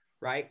service,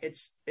 right?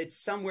 It's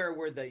somewhere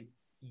where the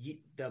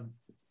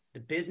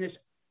business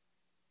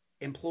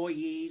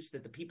employees,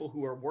 that the people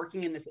who are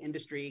working in this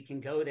industry can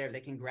go there, they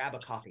can grab a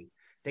coffee,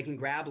 they can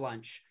grab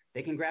lunch,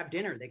 they can grab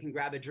dinner, they can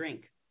grab a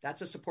drink.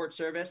 That's a support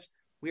service.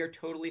 We are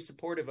totally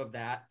supportive of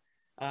that,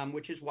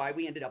 which is why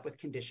we ended up with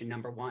condition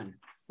number 1,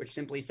 which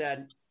simply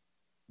said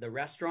the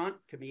restaurant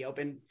could be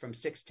open from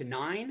 6 to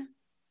 9.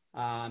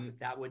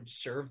 That would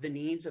serve the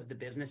needs of the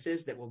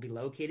businesses that will be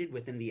located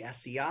within the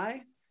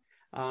SCI.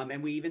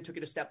 And we even took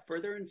it a step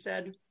further and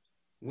said,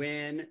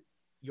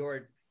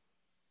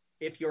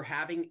 if you're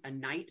having a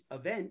night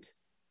event,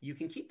 you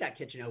can keep that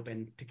kitchen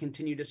open to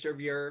continue to serve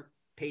your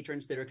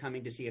patrons that are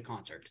coming to see a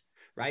concert,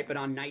 right? But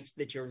on nights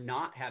that you're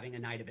not having a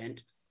night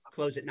event,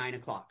 close at 9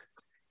 o'clock.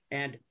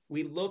 And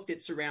we looked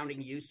at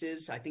surrounding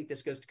uses. I think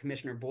this goes to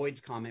Commissioner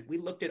Boyd's comment. We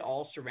looked at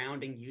all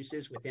surrounding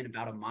uses within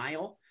about a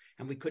mile,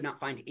 and we could not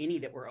find any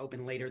that were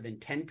open later than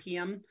 10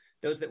 p.m.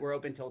 Those that were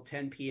open till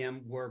 10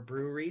 p.m. were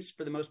breweries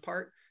for the most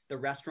part. The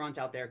restaurants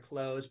out there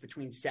closed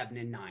between 7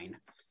 and 9.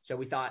 So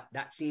we thought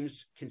that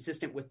seems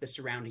consistent with the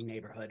surrounding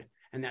neighborhood,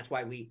 and that's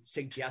why we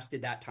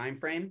suggested that time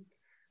frame.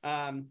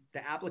 The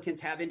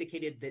applicants have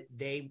indicated that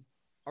they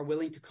are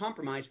willing to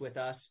compromise with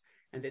us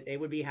and that they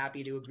would be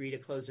happy to agree to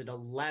close at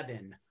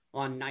 11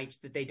 on nights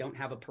that they don't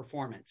have a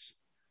performance,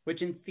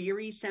 which in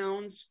theory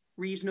sounds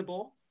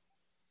reasonable.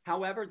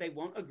 However, they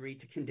won't agree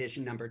to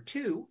condition number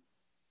 2,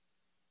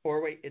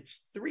 or wait, it's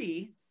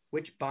 3,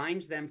 which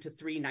binds them to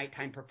 3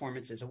 nighttime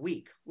performances a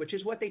week, which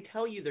is what they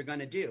tell you they're going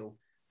to do,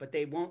 but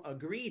they won't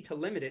agree to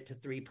limit it to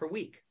 3 per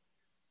week.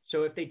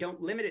 So if they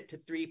don't limit it to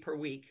 3 per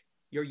week,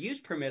 your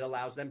use permit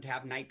allows them to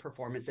have night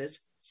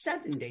performances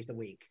 7 days a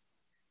week.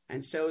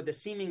 And so the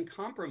seeming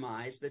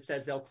compromise that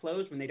says they'll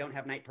close when they don't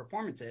have night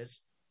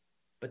performances,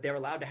 but they're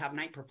allowed to have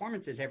night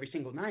performances every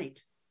single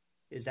night,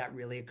 is that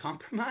really a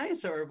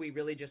compromise, or are we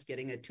really just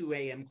getting a 2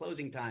 a.m.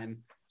 closing time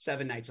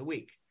 7 nights a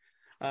week?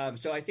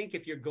 So I think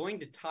if you're going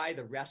to tie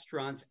the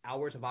restaurant's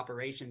hours of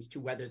operations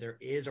to whether there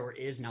is or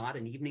is not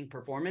an evening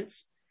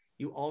performance,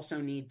 you also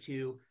need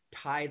to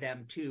tie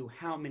them to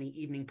how many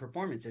evening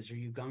performances are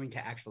you going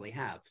to actually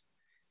have.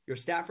 Your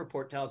staff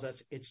report tells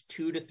us it's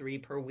 2 to 3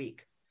 per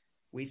week.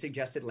 We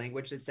suggested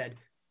language that said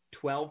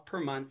 12 per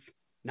month,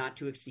 not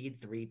to exceed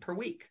 3 per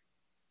week.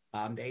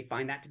 They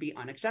find that to be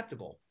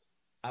unacceptable.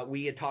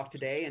 We had talked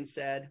today and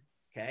said,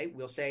 okay,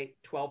 we'll say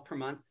 12 per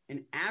month,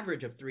 an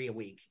average of 3 a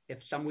week.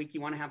 If some week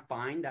you want to have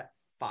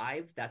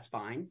 5, that's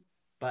fine.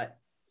 but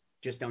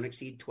just don't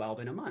exceed 12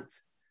 in a month.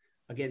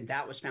 Again,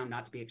 that was found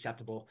not to be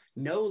acceptable.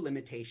 No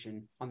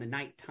limitation on the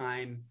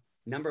nighttime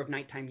number of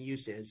nighttime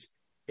uses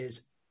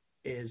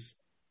is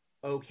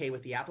okay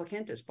with the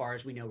applicant as far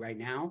as we know right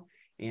now.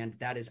 And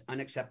that is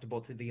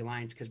unacceptable to the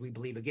Alliance because we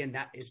believe, again,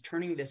 that is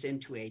turning this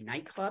into a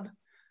nightclub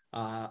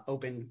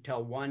open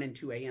till 1 and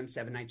 2 a.m.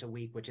 7 nights a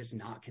week, which is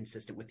not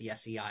consistent with the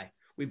SCI.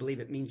 We believe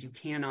it means you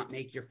cannot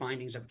make your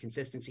findings of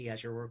consistency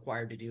as you're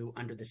required to do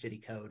under the city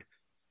code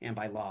and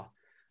by law.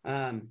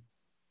 And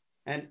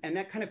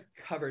that kind of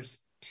covers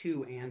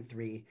 2 and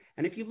 3.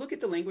 And if you look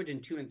at the language in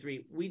 2 and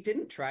 3, we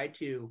didn't try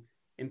to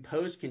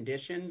impose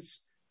conditions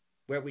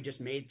where we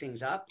just made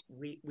things up.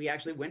 We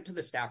actually went to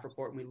the staff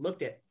report and we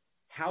looked at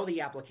how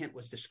the applicant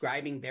was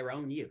describing their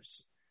own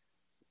use,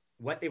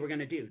 what they were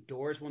going to do.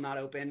 Doors will not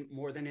open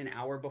more than an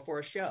hour before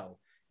a show.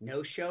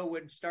 No show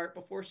would start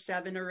before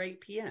 7 or 8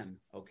 p.m.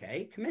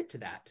 Okay, commit to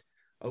that.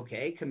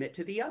 Okay, commit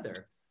to the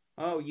other.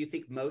 Oh, you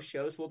think most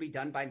shows will be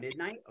done by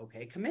midnight?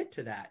 Okay, commit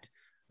to that,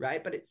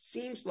 right? But it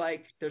seems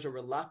like there's a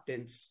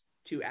reluctance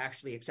to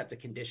actually accept a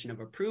condition of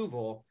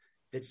approval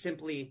that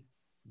simply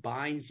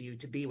binds you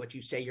to be what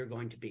you say you're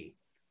going to be,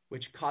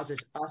 which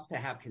causes us to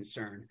have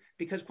concern.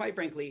 Because quite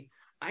frankly,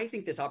 I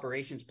think this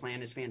operations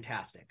plan is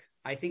fantastic.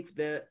 I think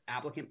the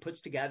applicant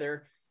puts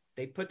together,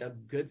 they put a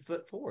good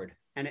foot forward,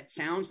 and it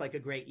sounds like a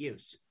great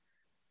use.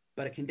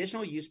 But a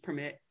conditional use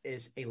permit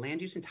is a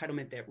land use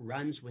entitlement that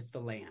runs with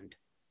the land.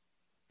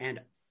 And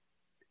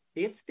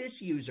if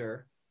this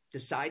user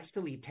decides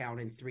to leave town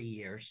in 3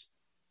 years,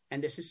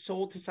 and this is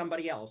sold to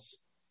somebody else,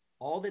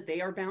 all that they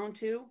are bound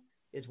to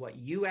is what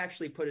you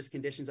actually put as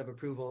conditions of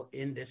approval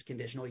in this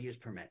conditional use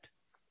permit,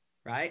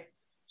 right?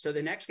 So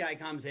the next guy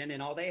comes in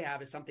and all they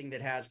have is something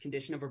that has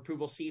condition of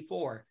approval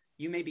C4.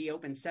 You may be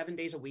open 7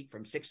 days a week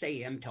from 6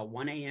 a.m. till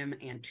 1 a.m.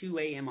 and 2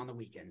 a.m. on the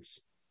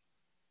weekends.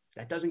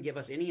 That doesn't give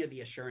us any of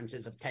the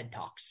assurances of TED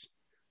Talks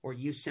or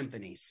youth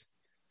symphonies.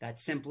 That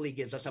simply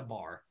gives us a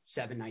bar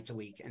 7 nights a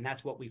week. And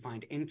that's what we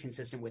find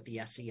inconsistent with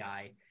the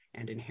SCI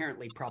and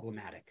inherently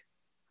problematic.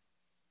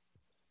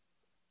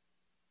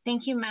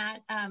 Thank you,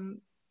 Matt.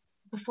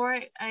 Before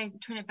I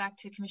turn it back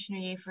to Commissioner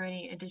Ye for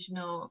any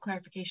additional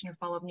clarification or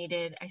follow-up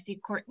needed, I see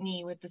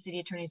Courtney with the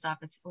City Attorney's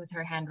Office with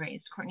her hand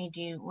raised. Courtney,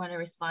 do you want to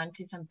respond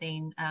to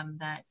something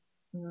that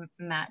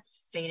Matt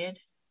stated?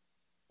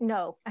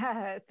 No,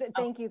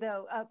 thank you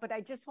though. But I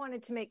just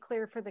wanted to make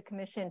clear for the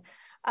commission,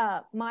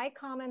 my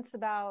comments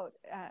about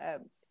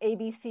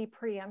ABC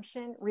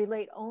preemption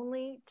relate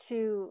only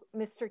to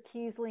Mr.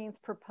 Kiesling's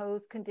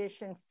proposed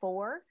condition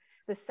 4,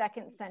 the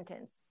second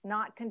sentence,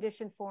 not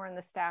condition 4 in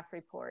the staff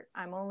report.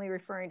 I'm only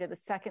referring to the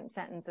second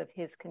sentence of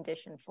his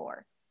condition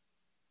 4.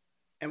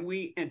 And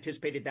we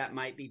anticipated that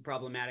might be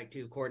problematic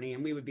too, Courtney,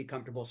 and we would be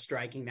comfortable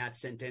striking that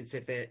sentence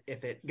if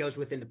it goes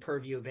within the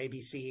purview of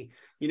ABC.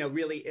 You know,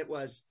 really it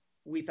was,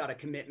 we thought, a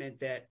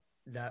commitment that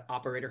the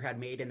operator had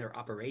made in their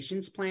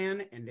operations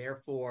plan and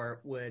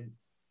therefore would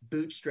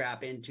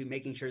bootstrap into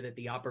making sure that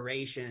the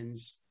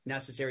operations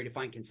necessary to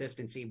find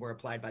consistency were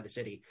applied by the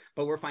city,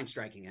 but we're fine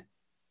striking it.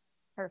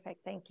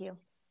 Perfect. Thank you.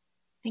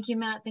 Thank you,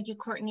 Matt. Thank you,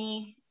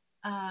 Courtney.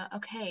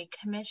 Okay,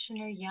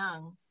 Commissioner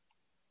Young.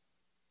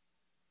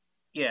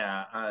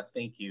 Yeah,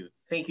 thank you.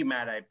 Thank you,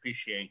 Matt. I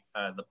appreciate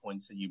the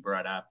points that you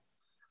brought up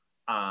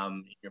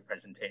in your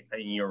presentation,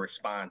 in your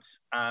response.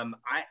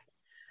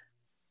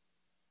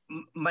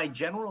 My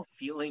general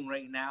feeling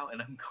right now,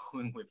 and I'm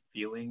going with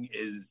feeling,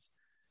 is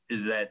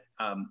that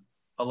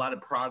a lot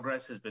of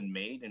progress has been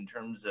made in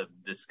terms of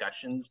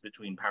discussions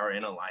between Power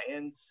In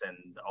Alliance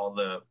and all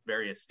the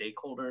various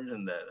stakeholders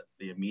in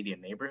the immediate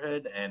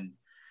neighborhood and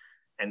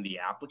the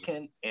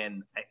applicant.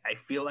 And I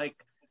feel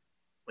like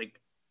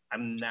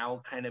I'm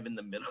now kind of in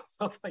the middle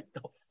of like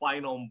the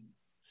final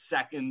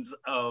seconds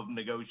of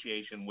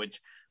negotiation,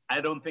 which I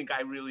don't think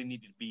I really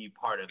need to be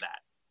part of that.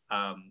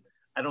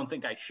 I don't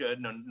think I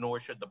should, nor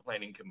should the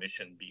Planning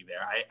Commission be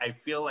there. I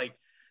feel like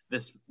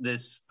this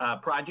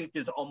project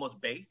is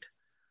almost baked.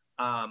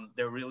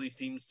 There really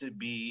seems to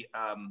be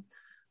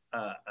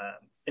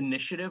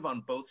initiative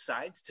on both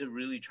sides to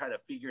really try to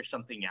figure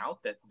something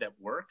out that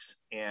works.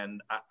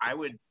 And I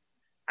would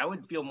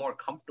feel more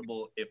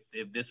comfortable if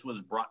this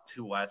was brought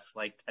to us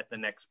like at the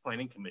next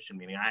Planning Commission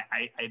meeting.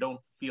 I don't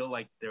feel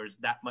like there's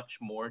that much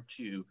more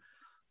to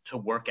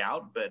work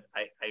out, but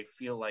I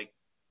feel like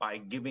by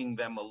giving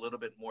them a little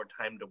bit more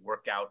time to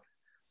work out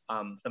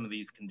some of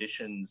these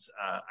conditions,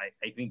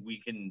 I think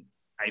we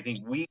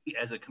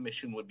as a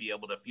commission would be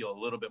able to feel a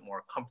little bit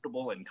more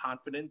comfortable and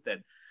confident that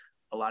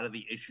a lot of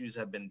the issues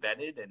have been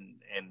vetted,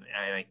 and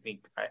I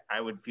think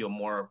I would feel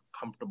more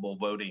comfortable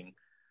voting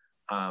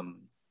at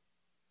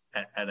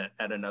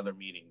another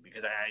meeting,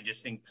 because I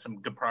just think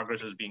some good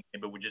progress is being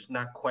made, but we're just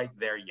not quite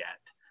there yet.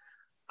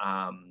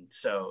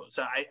 So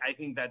I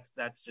think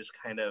that's just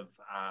kind of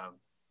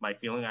my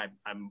feeling.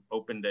 I'm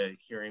open to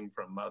hearing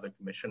from other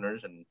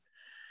commissioners and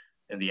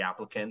the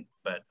applicant,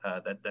 but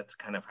that's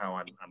kind of how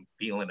I'm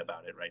feeling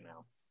about it right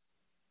now.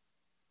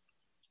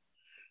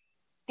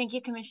 Thank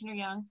you, Commissioner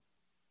Young.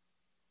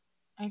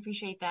 I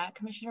appreciate that.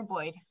 Commissioner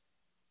Boyd.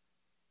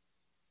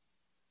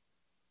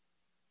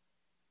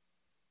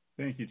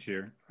 Thank you,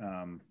 Chair.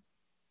 To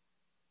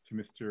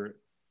Mr.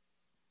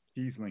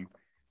 Kiesling,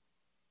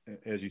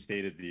 as you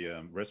stated,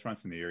 the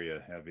restaurants in the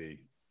area have a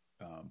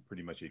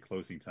pretty much a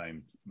closing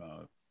time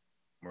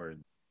or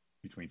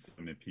between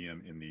 7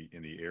 p.m. in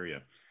the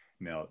area.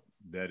 Now,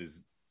 that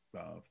is,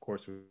 of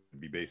course, would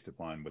be based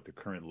upon what the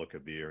current look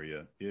of the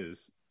area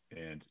is,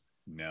 and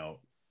now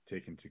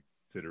take into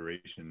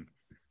consideration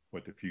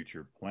what the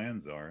future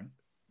plans are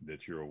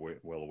that you're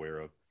well aware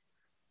of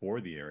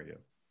for the area.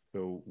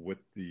 So with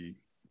the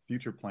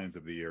future plans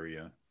of the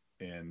area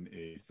and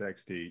a Sac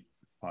State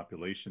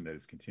population that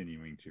is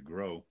continuing to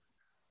grow,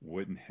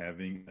 wouldn't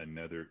having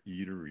another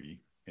eatery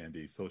and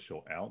a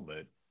social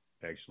outlet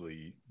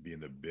actually be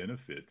in the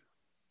benefit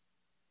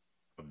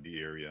of the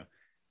area?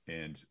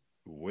 And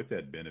with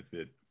that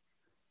benefit,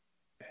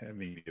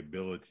 having the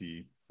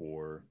ability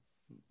for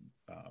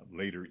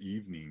later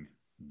evening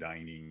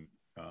dining,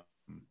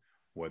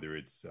 whether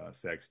it's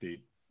Sac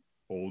State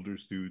older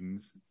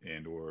students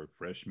and or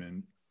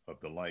freshmen of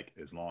the like,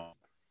 as long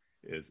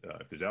as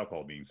if there's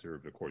alcohol being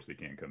served, of course they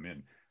can't come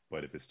in.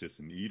 But if it's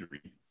just an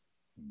eatery,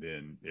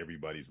 then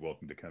everybody's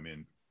welcome to come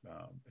in.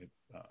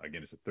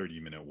 Again, it's a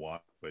 30-minute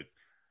walk, but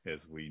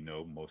as we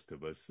know, most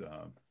of us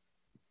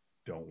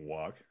don't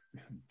walk,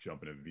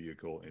 jump in a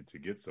vehicle and to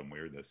get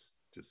somewhere. That's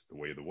just the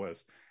way of the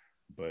West.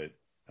 But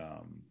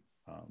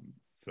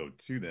so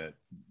to that,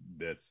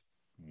 that's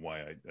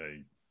why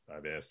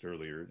I've asked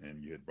earlier,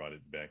 and you had brought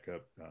it back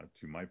up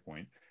to my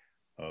point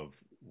of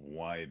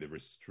why the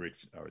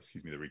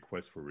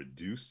request for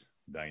reduced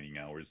dining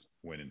hours,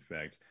 when in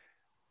fact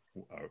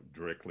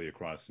directly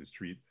across the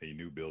street, a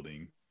new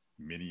building,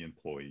 many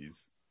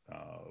employees,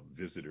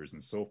 visitors,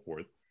 and so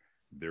forth,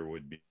 there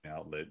would be an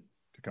outlet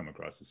to come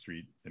across the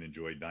street and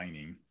enjoy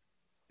dining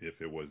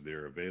if it was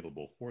there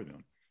available for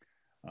them.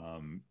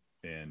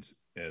 And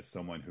as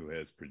someone who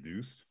has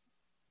produced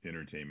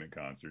entertainment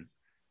concerts,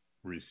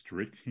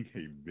 restricting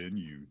a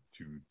venue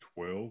to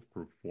 12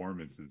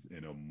 performances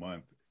in a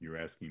month, you're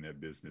asking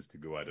that business to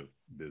go out of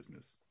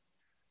business.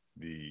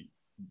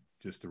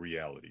 Just the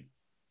reality.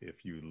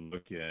 If you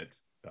look at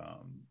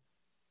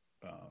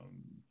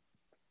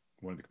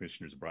one of the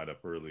commissioners brought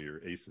up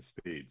earlier, Ace of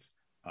Spades,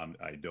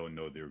 I don't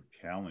know their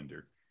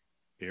calendar.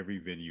 Every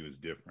venue is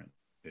different.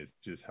 It's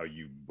just how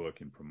you book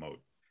and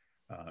promote.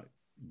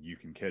 You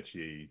can catch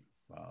say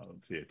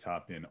a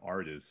top-end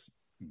artist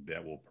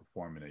that will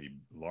perform in a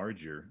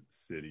larger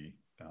city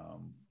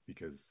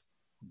because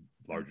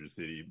larger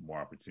city, more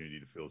opportunity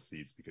to fill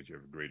seats because you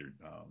have a greater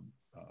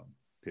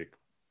pick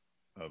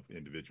of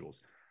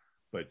individuals.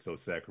 But so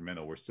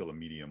Sacramento, we're still a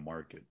medium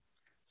market.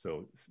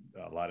 So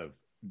a lot of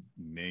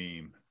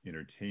name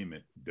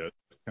entertainment does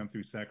come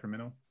through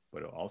Sacramento,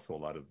 but also a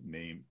lot of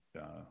name,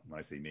 when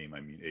I say name, I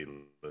mean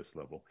A-list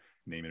level,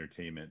 name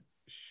entertainment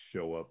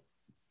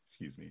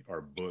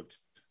are booked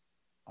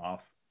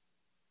off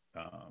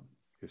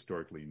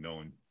historically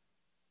known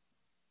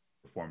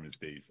performance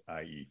days,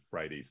 i.e.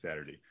 Friday,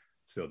 Saturday.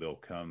 So they'll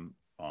come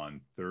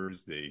on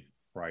Thursday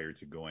prior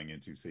to going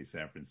into, say,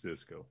 San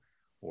Francisco,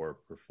 or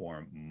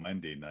perform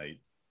Monday night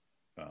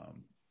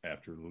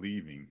after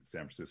leaving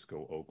San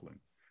Francisco, Oakland.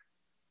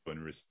 When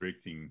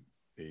restricting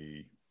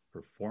a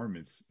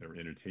performance or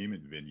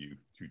entertainment venue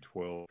to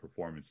 12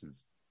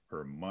 performances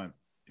per month,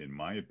 in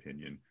my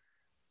opinion,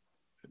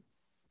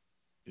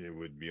 it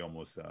would be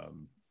almost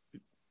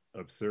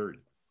absurd,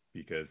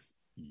 because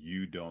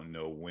you don't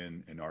know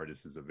when an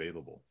artist is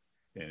available.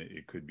 And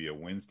it could be a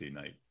Wednesday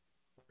night.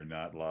 We're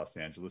not Los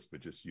Angeles,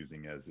 but just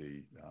using as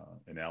a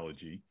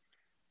analogy,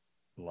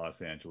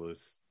 Los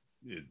Angeles,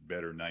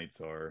 better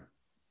nights are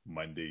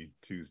Monday,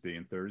 Tuesday,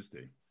 and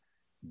Thursday.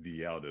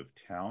 The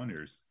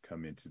out-of-towners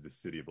come into the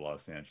city of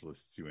Los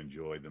Angeles to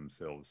enjoy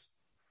themselves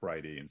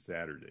Friday and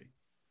Saturday.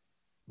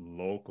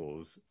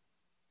 Locals,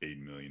 8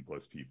 million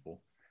plus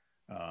people,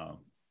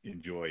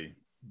 enjoy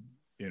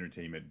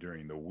entertainment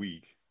during the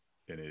week,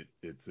 and it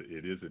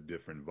is a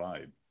different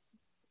vibe.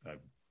 I've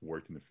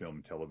worked in the film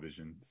and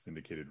television,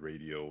 syndicated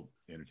radio,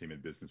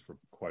 entertainment business for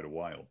quite a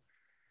while.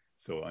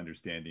 So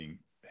understanding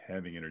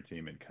having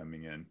entertainment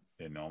coming in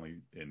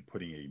and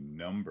putting a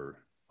number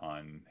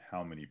on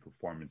how many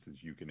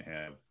performances you can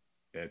have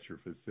at your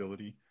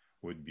facility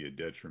would be a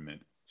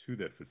detriment to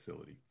that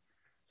facility.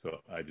 So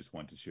I just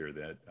want to share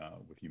that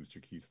with you,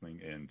 Mr. Kiesling,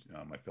 and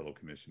my fellow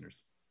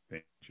commissioners.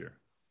 Thank you, Chair.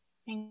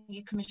 Thank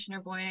you, Commissioner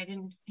Boyd. I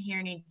didn't hear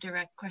any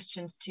direct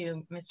questions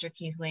to Mr.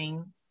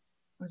 Kiesling.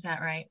 Was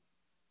that right?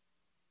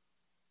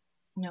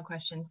 No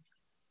questions.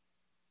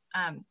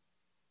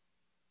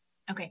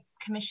 Okay,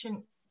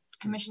 Commissioner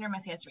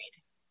Macias-Reed.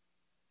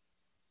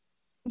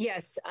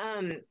 Yes,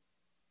 I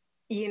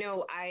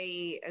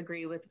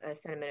agree with a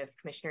sentiment of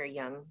Commissioner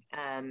Young.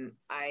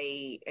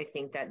 I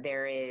think that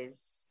there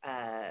is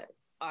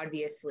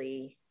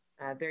obviously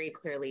very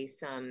clearly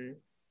some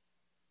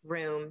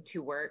room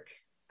to work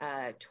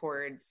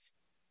towards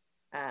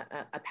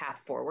a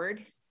path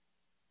forward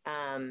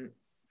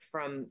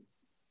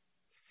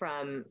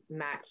from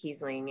Matt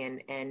Kiesling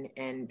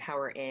and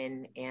Power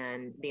In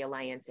and the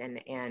Alliance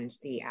and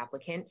the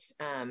applicant.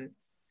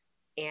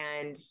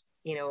 And,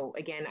 you know,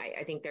 again,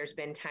 I think there's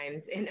been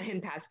times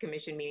in past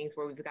commission meetings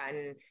where we've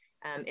gotten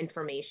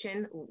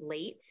information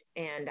late,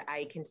 and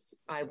I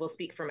will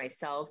speak for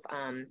myself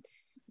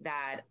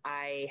that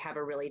I have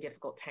a really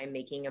difficult time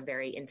making a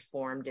very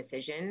informed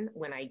decision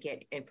when I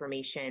get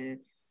information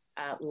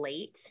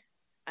late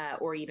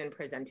or even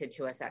presented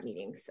to us at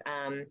meetings.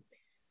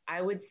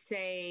 I would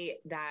say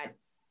that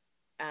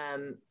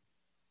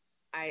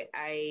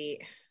I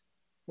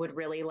would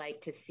really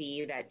like to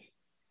see that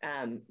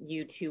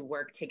you two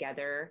work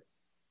together,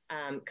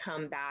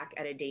 come back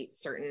at a date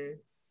certain,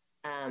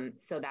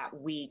 so that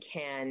we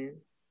can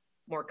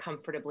more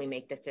comfortably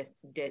make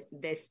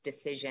this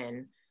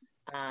decision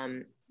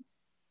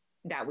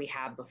that we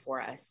have before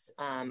us.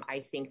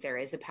 I think there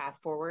is a path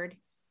forward.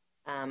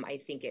 I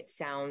think it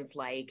sounds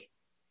like,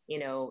 you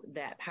know,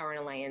 that Power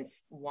and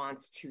Alliance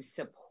wants to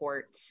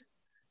support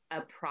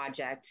a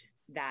project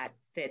that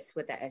fits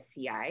with the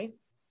SCI.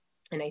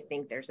 And I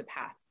think there's a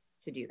path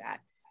to do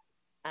that.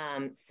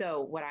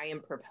 So what I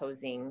am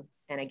proposing,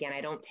 and again,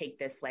 I don't take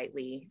this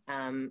lightly,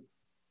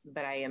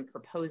 but I am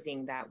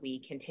proposing that we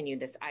continue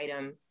this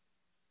item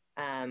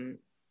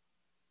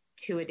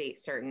to a date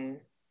certain,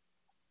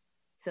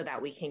 so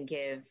that we can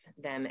give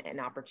them an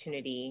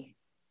opportunity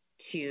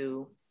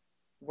to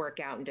work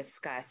out and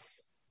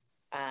discuss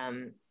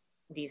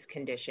these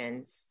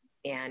conditions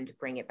and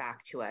bring it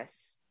back to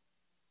us.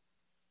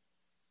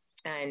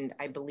 And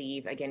I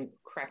believe, again,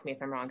 correct me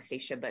if I'm wrong,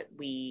 Stacia, but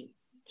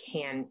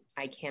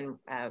I can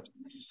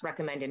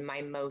recommend in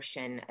my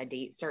motion a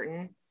date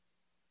certain.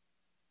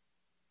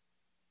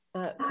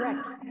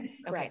 Correct.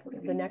 Okay.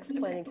 The next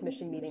Planning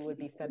Commission meeting would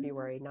be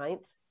February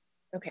 9th.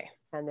 Okay.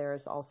 And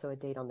there's also a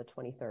date on the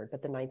 23rd,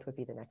 but the 9th would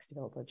be the next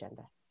available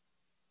agenda.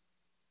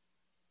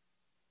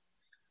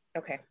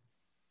 Okay.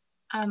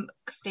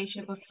 Stacia,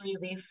 before you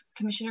leave,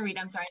 Commissioner Reed,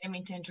 I'm sorry, I didn't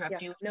mean to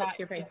interrupt you. No,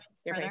 you're fine.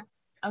 You're fine.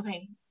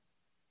 Okay.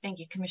 Thank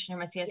you, Commissioner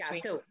Macias. Yeah.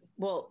 So,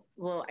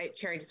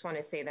 Chair, I just want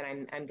to say that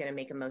I'm going to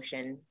make a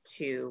motion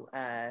to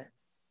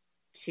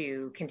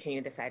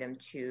continue this item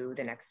to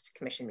the next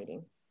commission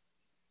meeting.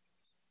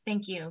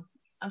 Thank you.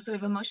 So we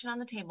have a motion on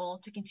the table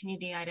to continue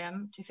the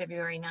item to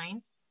February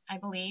 9th, I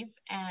believe.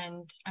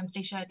 And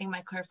Stacia, I think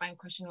my clarifying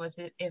question was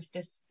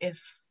if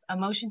a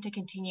motion to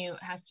continue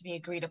has to be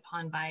agreed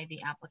upon by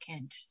the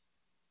applicant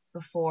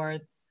before.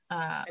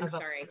 I'm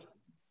sorry.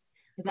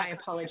 My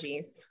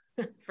apologies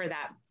for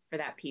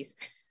that piece.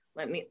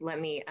 Let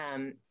me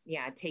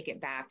take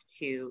it back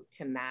to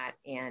Matt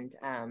and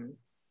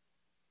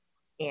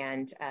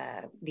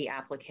the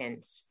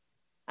applicant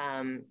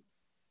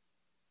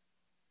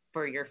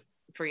for your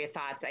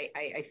thoughts.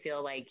 I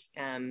feel like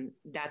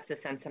that's the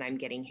sense that I'm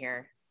getting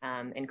here,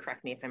 and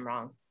correct me if I'm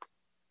wrong.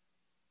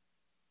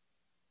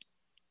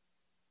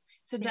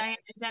 So Diane,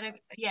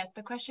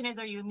 the question is,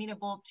 are you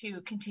amenable to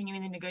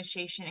continuing the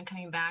negotiation and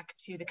coming back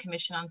to the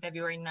commission on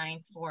February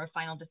 9th for a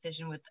final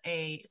decision with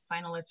a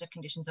final list of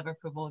conditions of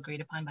approval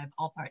agreed upon by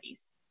all parties?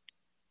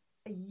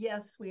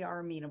 Yes, we are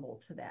amenable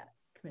to that,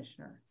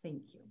 Commissioner.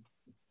 Thank you.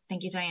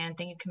 Thank you, Diane.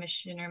 Thank you,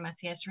 Commissioner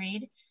Macias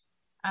Reed.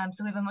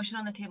 So we have a motion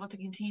on the table to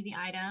continue the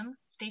item.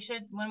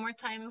 Stacia, one more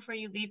time before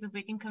you leave, if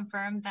we can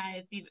confirm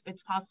that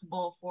it's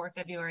possible for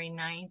February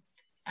 9th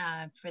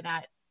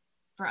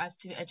for us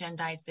to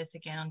agendize this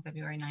again on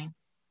February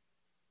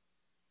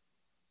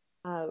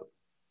 9th.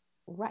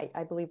 Right.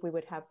 I believe we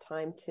would have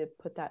time to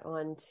put that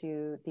on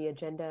to the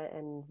agenda,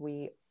 and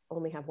we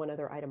only have one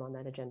other item on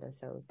that agenda,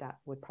 so that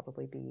would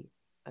probably be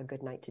a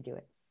good night to do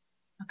it.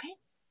 Okay.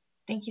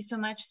 Thank you so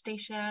much,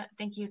 Stacia.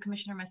 Thank you,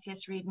 Commissioner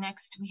Macias Reed.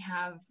 Next, we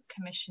have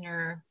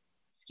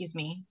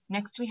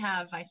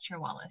Vice Chair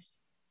Wallace.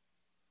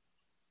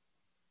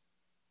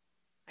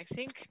 I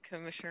think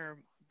Commissioner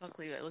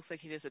Buckley, it looks like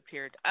he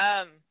disappeared.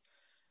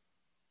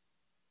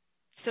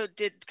 So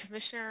did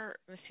Commissioner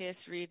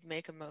Macias Reed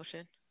make a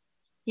motion?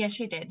 Yes,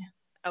 she did.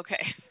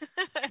 Okay.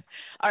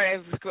 All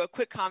right, a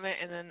quick comment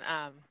and then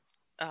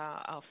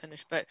I'll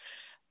finish. But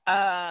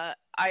I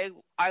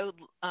would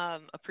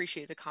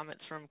appreciate the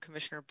comments from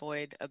Commissioner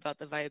Boyd about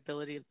the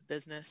viability of the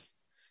business.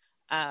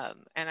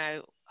 And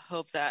I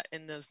hope that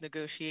in those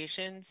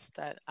negotiations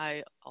that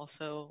I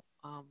also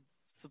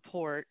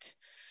support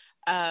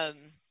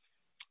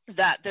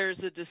that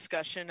there's a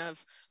discussion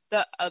of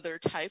the other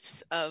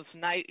types of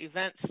night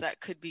events that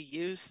could be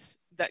used,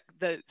 that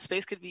the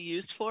space could be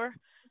used for.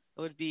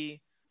 It would be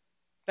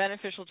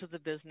beneficial to the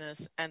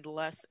business and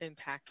less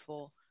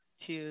impactful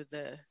to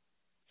the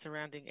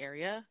surrounding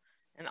area.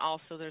 And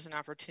also there's an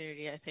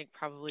opportunity, I think,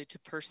 probably to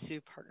pursue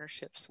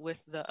partnerships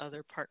with the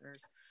other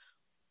partners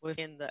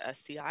within the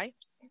SCI,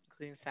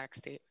 including Sac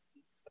State.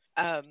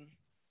 And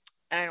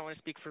I don't want to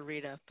speak for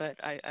Rita, but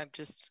I'm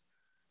just,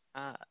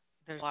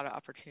 there's a lot of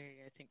opportunity,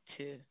 I think,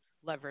 to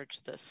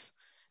leverage this.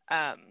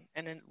 And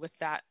then with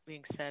that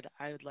being said,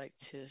 I would like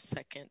to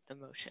second the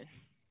motion.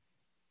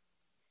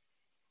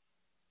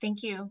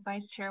 Thank you,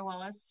 Vice Chair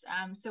Wallace.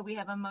 So we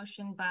have a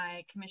motion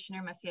by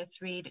Commissioner Macias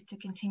Reed to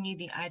continue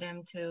the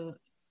item to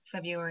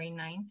February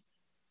 9th,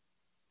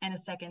 and a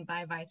second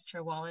by Vice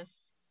Chair Wallace.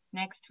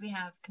 Next, we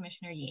have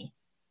Commissioner Yee.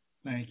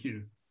 Thank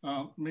you.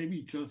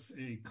 maybe just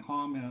a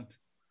comment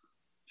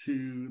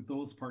to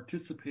those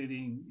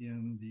participating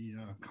in the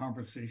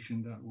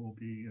conversation that will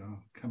be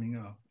coming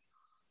up.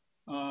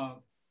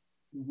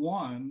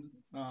 One,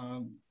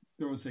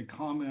 there was a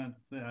comment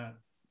that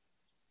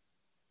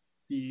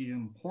the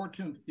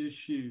important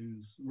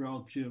issues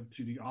relative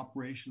to the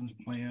operations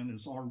plan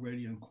is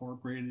already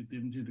incorporated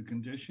into the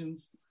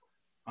conditions.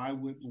 I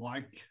would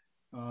like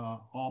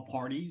all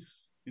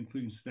parties,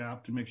 including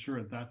staff, to make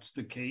sure that that's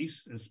the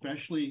case,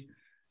 especially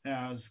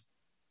as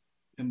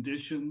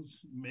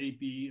conditions may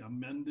be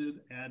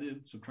amended,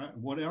 added, subtract,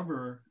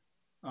 whatever,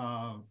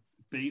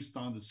 based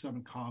on the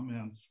 7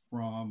 comments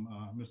from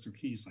Mr.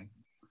 Kiesling.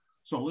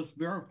 So let's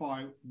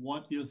verify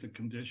what is a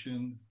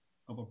condition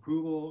of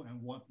approval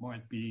and what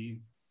might be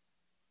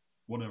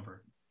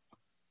whatever.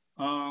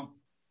 That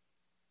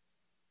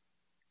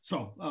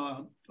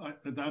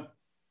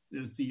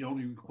is the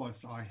only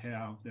request I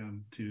have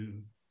then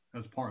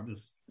as part of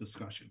this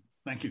discussion.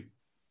 Thank you.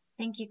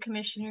 Thank you,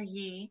 Commissioner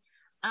Yee.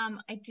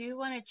 I do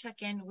want to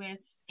check in with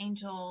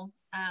Angel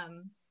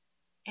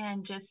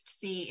and just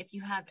see if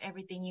you have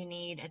everything you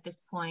need at this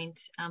point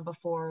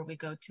before we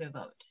go to a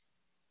vote.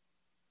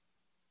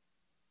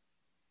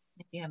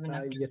 If you have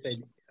enough.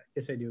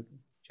 Yes, I do,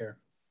 Chair.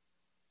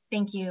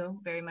 Thank you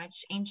very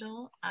much,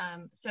 Angel.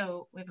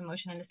 So we have a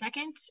motion and a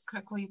second.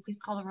 Clerk, will you please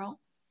call the roll?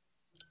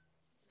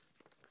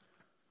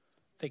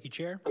 Thank you,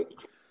 Chair.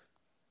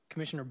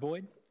 Commissioner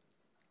Boyd?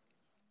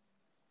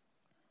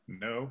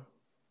 No.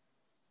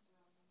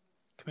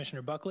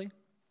 Commissioner Buckley?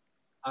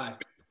 Aye.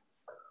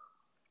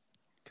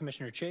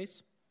 Commissioner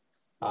Chase?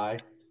 Aye.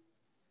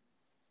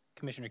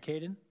 Commissioner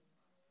Caden?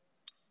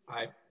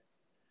 Aye.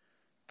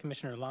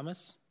 Commissioner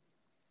Lamas?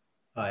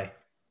 Aye.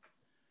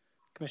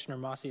 Commissioner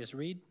Macias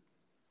Reed?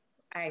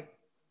 Aye.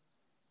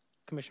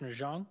 Commissioner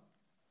Zhang?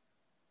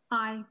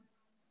 Aye.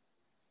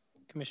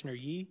 Commissioner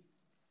Yee?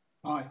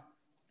 Aye.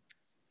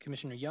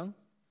 Commissioner Young?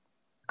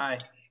 Aye.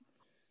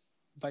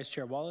 Vice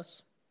Chair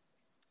Wallace?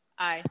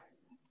 Aye.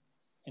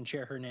 And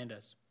Chair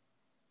Hernandez?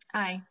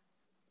 Aye.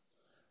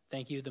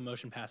 Thank you. The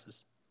motion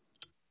passes.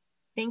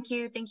 Thank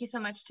you. Thank you so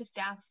much to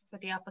staff,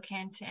 with the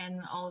applicant,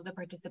 and all of the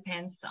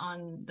participants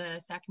on the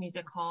SAC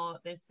Music Hall.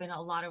 There's been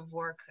a lot of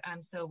work,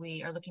 so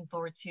we are looking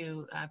forward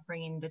to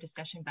bringing the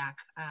discussion back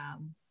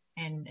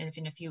in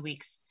a few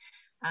weeks.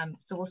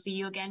 So we'll see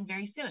you again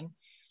very soon.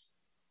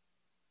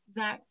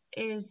 That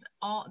is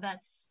all.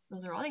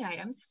 Those are all the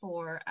items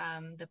for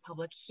the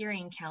public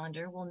hearing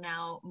calendar. We'll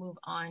now move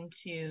on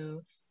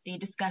to the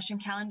discussion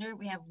calendar.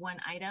 We have one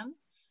item.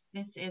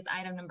 This is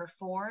item number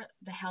 4,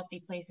 the Healthy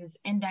Places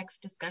Index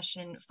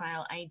discussion,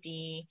 file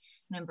ID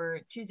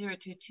number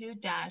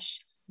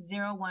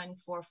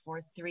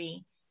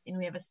 2022-01443. And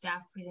we have a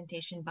staff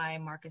presentation by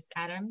Marcus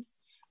Adams.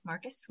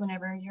 Marcus,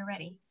 whenever you're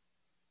ready.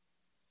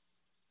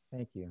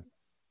 Thank you.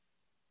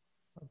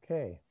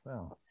 Okay,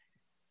 well,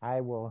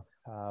 I will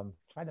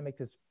try to make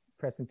this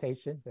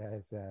presentation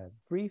as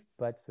brief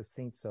but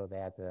succinct so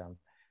that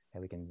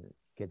we can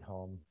get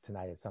home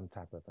tonight at some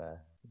type of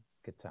a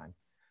good time.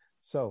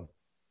 So,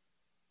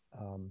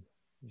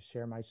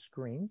 share my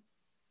screen.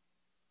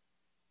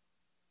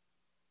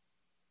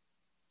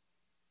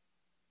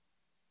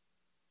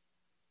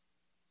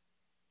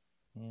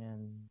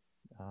 And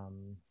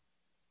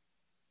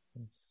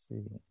let's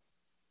see.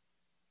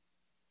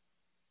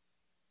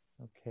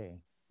 Okay,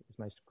 is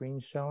my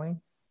screen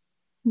showing?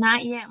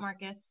 Not yet,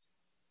 Marcus.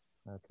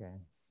 Okay.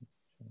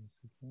 Try this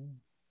again.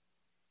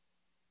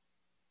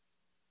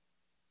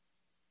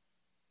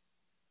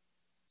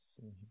 Let's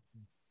see. Okay.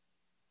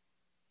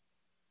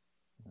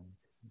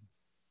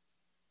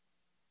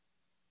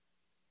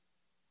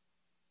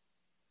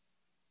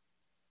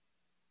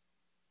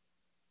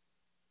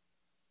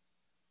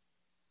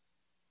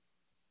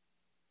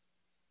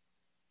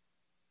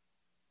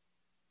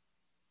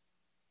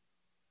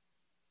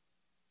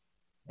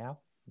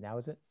 Now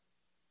is it?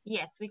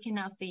 Yes, we can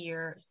now see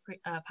your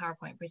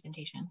PowerPoint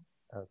presentation.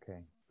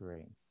 Okay,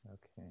 great.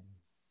 Okay.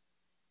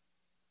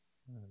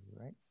 All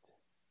right.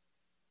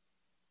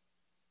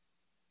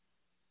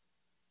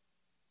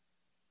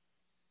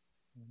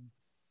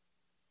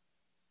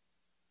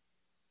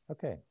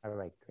 Okay, all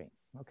right, great.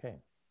 Okay.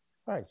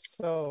 All right,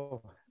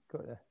 so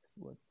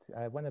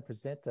I want to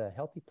present the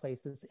Healthy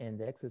Places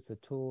Index. It's a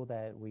tool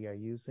that we are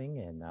using,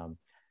 and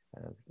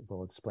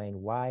we'll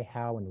explain why,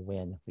 how, and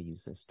when we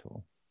use this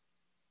tool.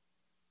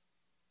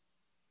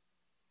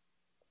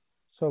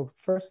 So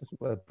first is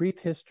a brief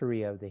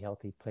history of the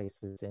Healthy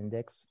Places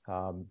Index.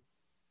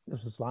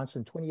 This was launched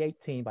in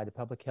 2018 by the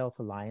Public Health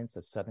Alliance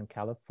of Southern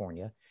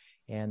California,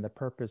 and the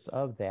purpose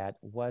of that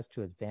was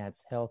to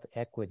advance health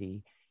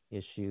equity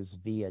issues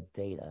via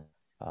data.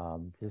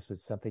 This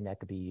was something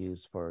that could be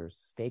used for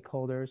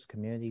stakeholders,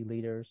 community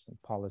leaders,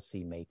 and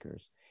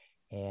policymakers.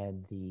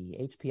 And the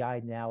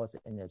HPI now is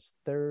in its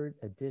 3rd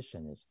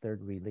edition, its 3rd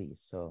release.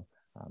 So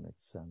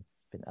it's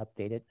been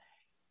updated,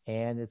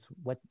 and it's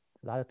what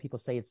a lot of people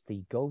say it's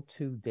the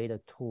go-to data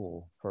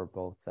tool for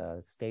both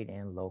state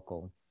and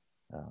local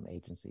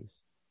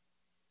agencies.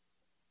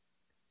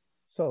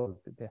 So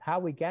how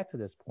we got to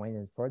this point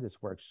and for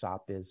this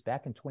workshop is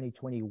back in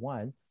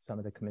 2021, some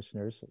of the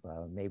commissioners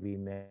maybe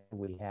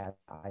we had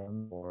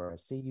item or a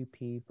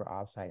CUP for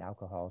off-site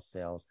alcohol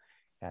sales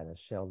at a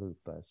Shell Loop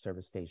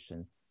service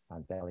station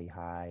on Valley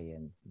High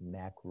and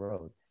Mack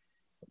Road.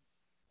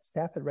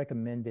 Staff had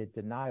recommended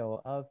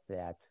denial of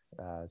that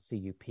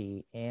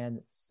CUP, and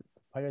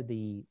part of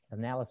the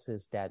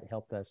analysis that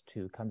helped us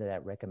to come to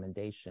that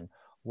recommendation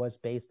was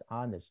based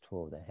on this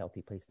tool, the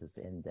Healthy Places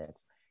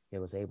Index. It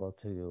was able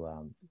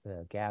to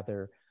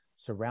gather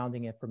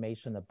surrounding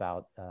information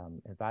about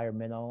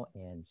environmental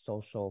and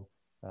social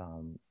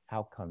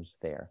outcomes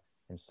there.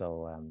 And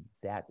so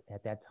that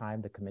at that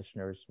time, the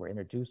commissioners were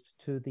introduced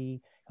to the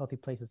Healthy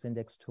Places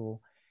Index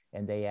tool,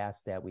 and they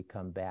asked that we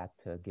come back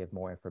to give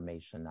more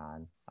information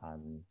on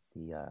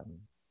the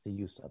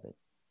use of it.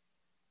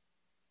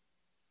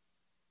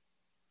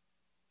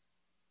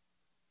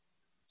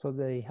 So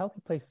the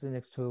Healthy Places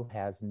Index tool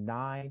has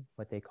 9,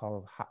 what they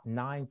call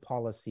 9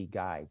 policy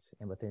guides.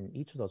 And within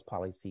each of those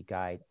policy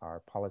guides are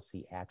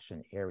policy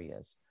action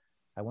areas.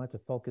 I want to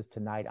focus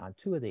tonight on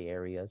 2 of the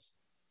areas,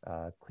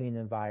 clean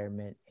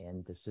environment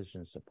and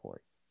decision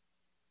support.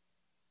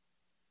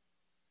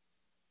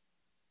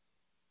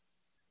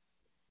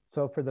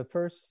 So for the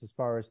first, as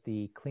far as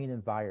the clean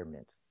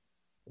environment,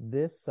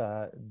 this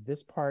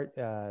part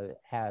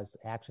has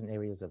action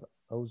areas of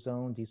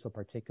ozone, diesel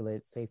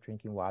particulate, safe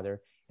drinking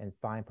water, and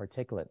fine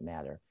particulate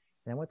matter.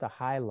 And I want to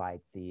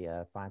highlight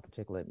the fine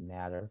particulate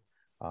matter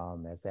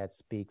as that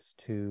speaks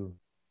to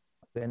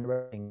the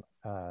interesting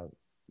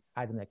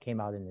item that came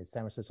out in the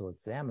San Francisco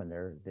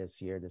Examiner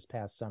this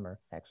past summer,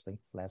 actually,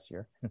 last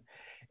year.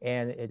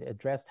 And it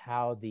addressed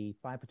how the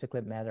fine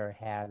particulate matter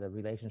had a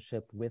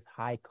relationship with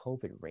high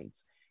COVID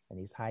rates. And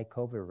these high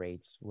COVID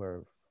rates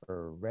were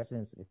for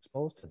residents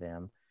exposed to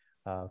them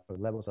for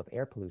levels of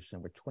air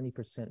pollution were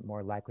 20%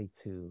 more likely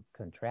to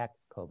contract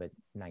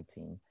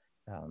COVID-19.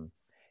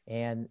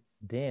 And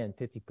then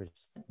 50%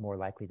 more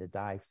likely to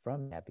die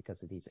from that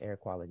because of these air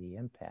quality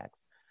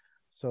impacts.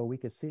 So we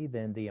could see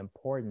then the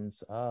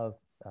importance of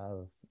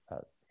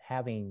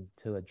having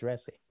to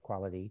address air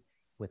quality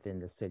within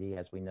the city,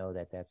 as we know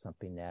that that's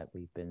something that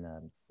we've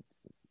been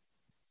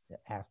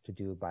asked to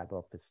do by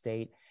both the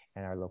state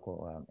and our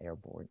local air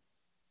board.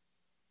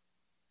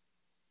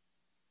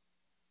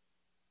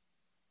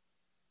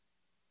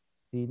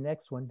 The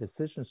next one,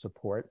 decision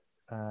support.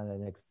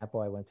 An example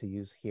I want to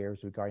use here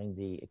is regarding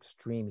the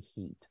extreme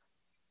heat.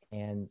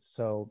 And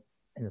so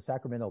in the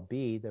Sacramento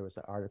Bee, there was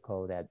an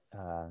article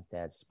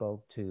that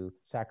spoke to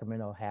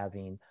Sacramento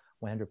having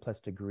 100 plus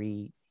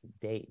degree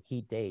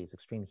heat days,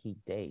 extreme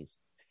heat days.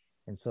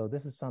 And so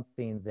this is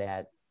something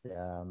that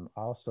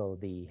also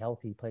the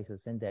Healthy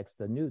Places Index,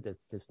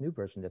 this new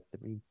version, the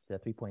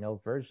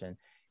 3.0 version,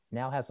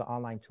 now has an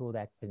online tool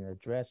that can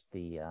address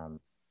the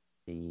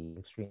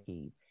extreme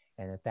heat.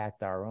 And in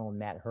fact, our own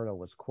Matt Hurdle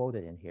was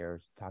quoted in here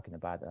talking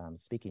about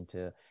speaking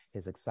to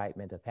his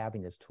excitement of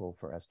having this tool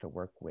for us to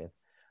work with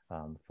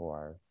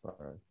for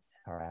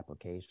our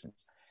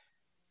applications.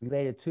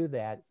 Related to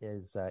that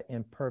is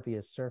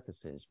impervious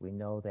surfaces. We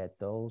know that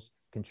those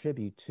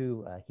contribute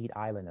to a heat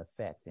island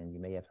effect, and you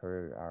may have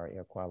heard our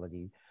air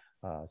quality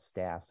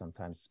staff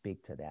sometimes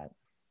speak to that.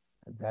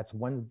 That's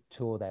one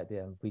tool that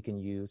we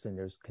can use, and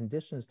there's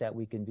conditions that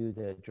we can do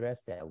to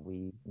address that.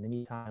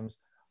 Many times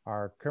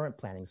our current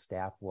planning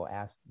staff will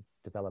ask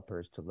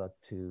developers to look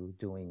to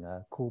doing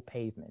cool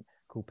paving,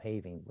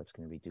 which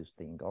can reduce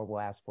things, or we'll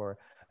ask for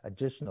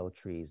additional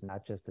trees,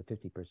 not just the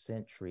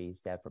 50%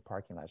 trees that for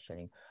parking lot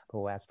shading, but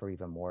we'll ask for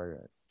even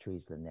more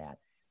trees than that.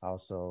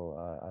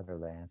 Also, other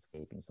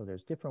landscaping. So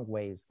there's different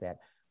ways that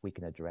we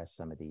can address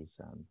some of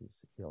these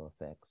ill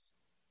effects.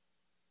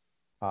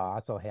 I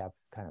also have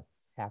kind of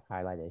half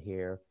highlighted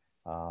here.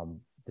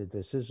 The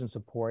decision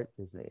support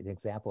is an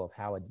example of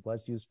how it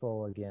was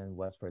useful, again,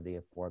 was for the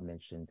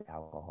aforementioned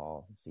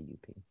alcohol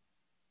CUP.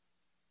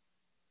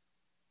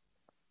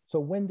 So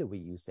when do we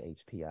use the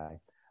HPI?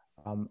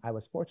 I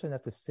was fortunate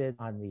enough to sit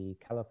on the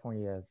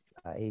California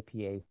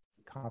APA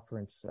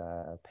conference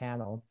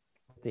panel,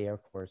 the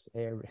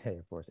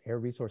Air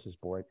Resources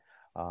Board,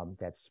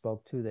 that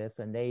spoke to this,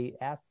 and they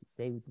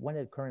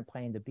wanted current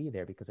planning to be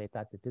there because they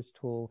thought that this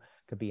tool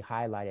could be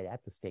highlighted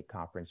at the state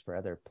conference for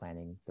other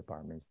planning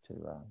departments to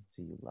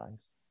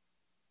utilize.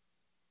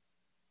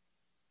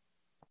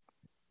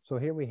 So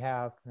here we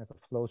have kind of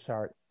a flow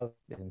chart of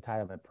the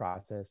entitlement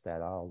process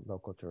that all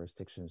local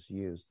jurisdictions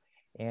use,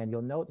 and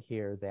you'll note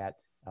here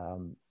that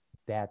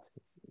that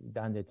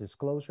on the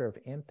disclosure of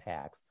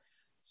impacts.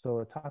 So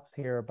it talks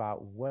here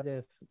about what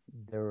if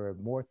there were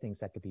more things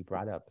that could be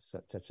brought up,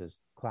 such as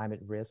climate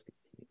risk,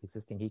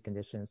 existing heat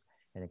conditions,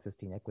 and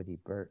existing equity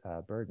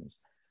burdens.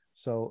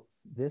 So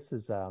this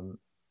is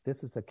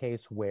a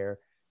case where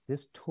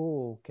this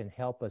tool can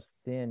help us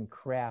then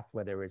craft,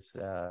 whether it's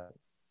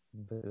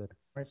with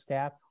current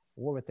staff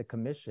or with the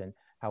commission,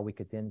 how we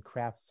could then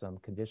craft some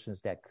conditions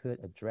that could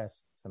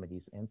address some of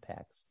these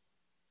impacts.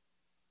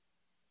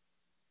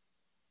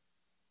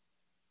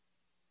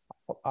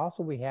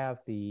 Also, we have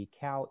the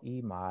Cal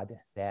eMod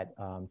that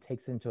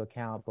takes into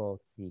account both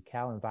the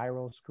Cal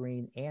Enviro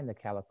Screen and the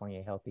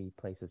California Healthy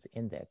Places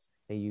Index.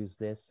 They use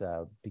this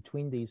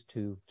between these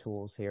two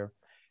tools here.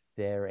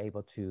 They're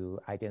able to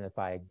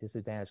identify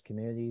disadvantaged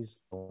communities,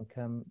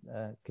 low-income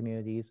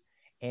communities,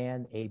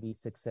 and AB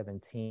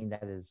 617,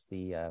 that is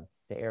the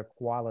air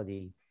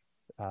quality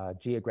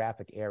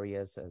geographic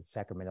areas of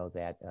Sacramento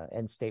that,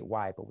 and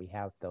statewide, but we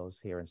have those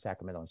here in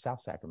Sacramento and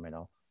South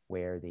Sacramento,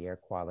 where the air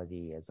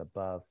quality is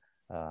above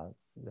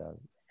the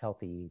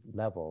healthy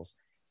levels.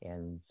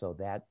 And so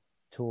that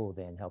tool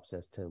then helps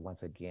us to,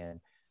 once again,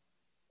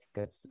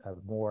 get a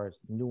more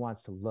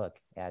nuanced look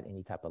at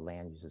any type of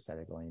land uses that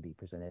are going to be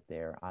presented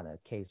there on a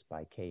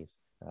case-by-case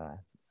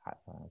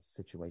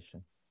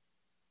situation.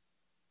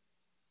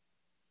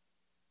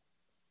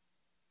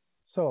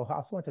 So I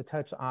also want to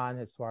touch on,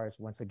 as far as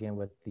once again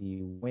with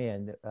the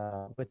wind,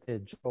 with the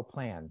general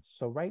plan.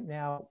 So right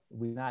now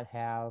we do not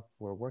have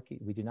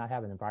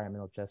an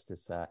environmental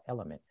justice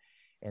element,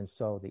 and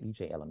so the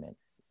EJ element.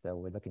 So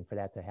we're looking for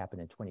that to happen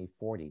in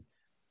 2040.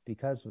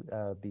 Because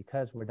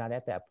we're not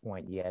at that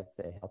point yet,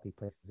 the Healthy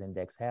Places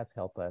Index has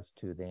helped us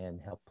to then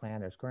help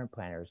current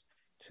planners,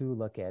 to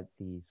look at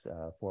these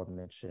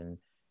aforementioned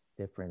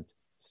different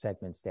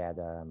segments that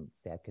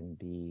can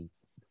be.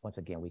 Once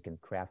again, we can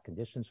craft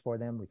conditions for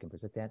them. We can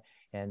present that.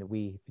 And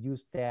we've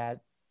used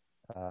that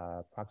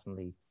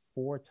approximately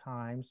 4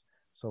 times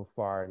so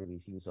far.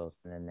 We've used those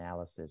in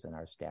analysis in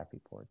our staff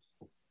reports.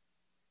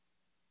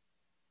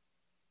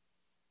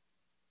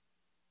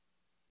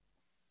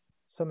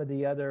 Some of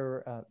the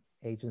other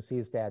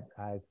agencies that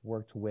I've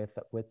worked with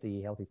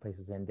the Healthy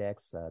Places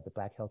Index, the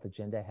Black Health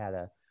Agenda had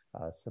a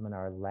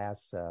seminar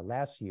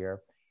last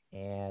year,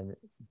 and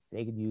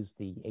they could use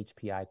the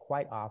HPI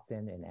quite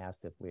often and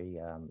asked if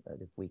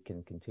we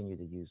can continue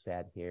to use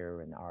that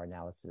here in our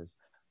analysis,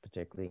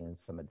 particularly in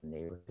some of the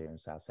neighborhoods here in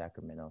South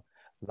Sacramento.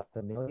 La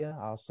Familia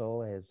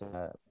also has,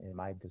 in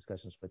my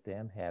discussions with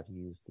them, have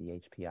used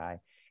the HPI,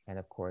 and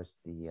of course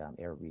the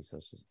Air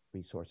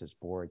Resources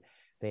Board.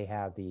 They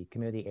have the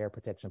Community Air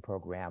Protection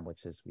Program,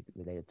 which is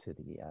related to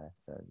the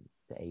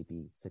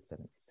AB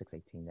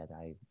 618 that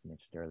I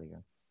mentioned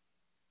earlier.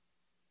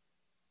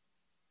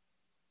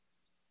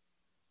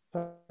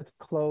 So let's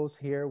close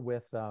here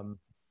with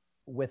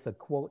a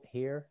quote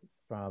here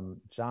from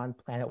John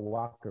Planet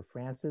Walker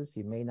Francis.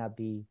 You may not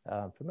be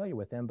familiar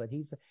with him, but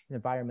he's an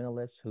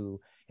environmentalist who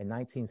in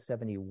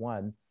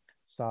 1971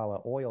 saw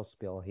an oil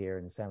spill here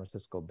in the San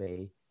Francisco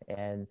Bay.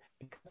 And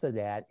because of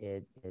that,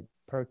 it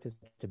perked him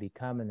to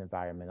become an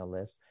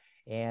environmentalist.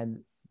 And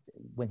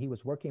when he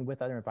was working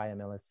with other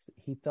environmentalists,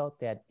 he felt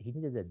that he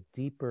needed a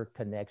deeper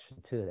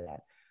connection to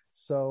that.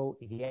 So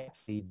he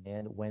actually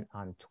then went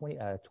on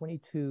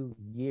 22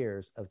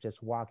 years of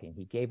just walking.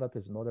 He gave up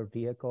his motor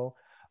vehicle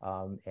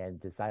and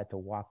decided to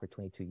walk for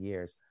 22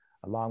 years.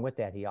 Along with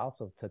that, he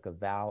also took a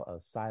vow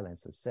of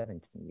silence of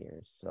 17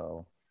 years.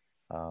 So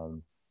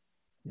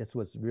this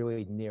was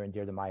really near and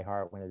dear to my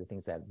heart. One of the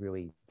things that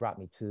really brought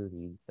me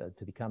to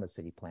become a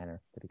city planner,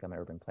 to become an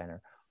urban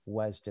planner,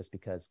 was just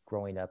because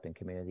growing up in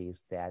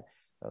communities that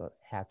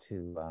have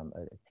to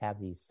have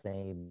these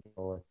same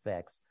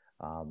effects.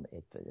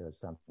 It was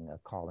something, a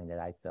calling that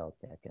I felt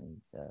that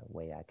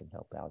way I can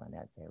help out on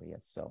that area.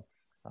 So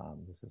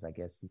this is, I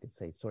guess you could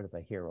say, sort of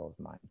a hero of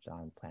mine,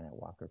 John Planet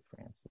Walker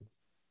Francis.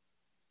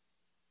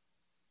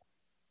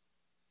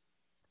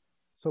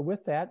 So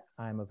with that,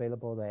 I'm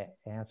available to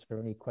answer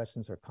any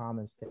questions or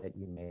comments that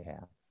you may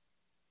have.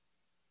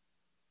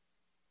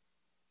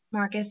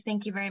 Marcus,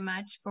 thank you very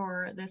much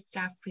for the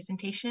staff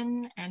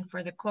presentation and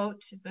for the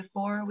quote.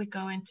 Before we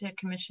go into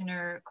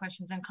commissioner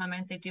questions and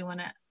comments, I do want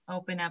to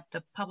open up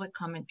the public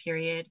comment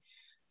period.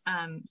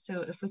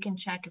 So if we can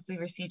check if we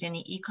received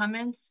any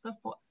e-comments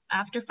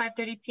after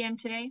 5:30 p.m.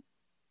 today.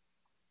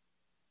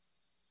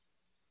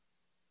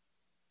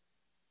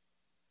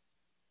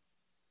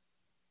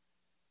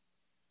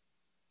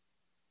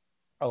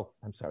 Oh,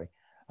 I'm sorry.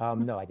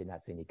 No, I did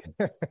not see any.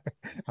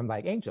 I'm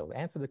like, Angel,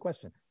 answer the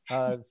question.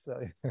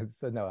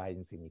 So no, I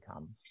didn't see any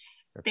comments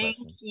or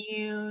questions.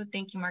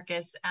 Thank you,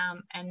 Marcus.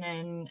 And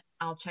then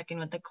I'll check in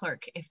with the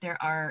clerk if there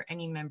are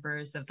any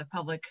members of the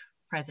public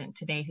present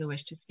today who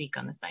wish to speak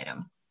on this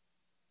item.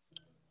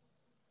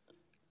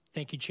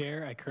 Thank you,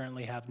 Chair. I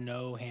currently have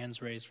no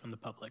hands raised from the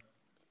public.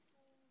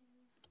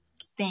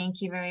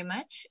 Thank you very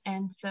much.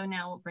 And so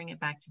now we'll bring it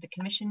back to the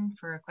commission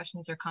for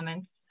questions or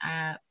comments.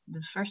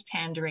 The first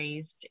hand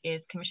raised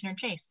is Commissioner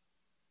Chase.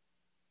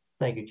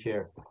 Thank you,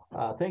 Chair.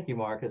 Thank you,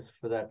 Marcus,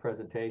 for that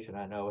presentation.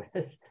 I know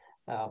it's,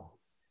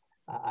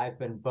 I've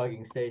been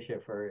bugging Stacia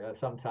for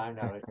some time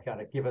now to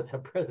kind of give us a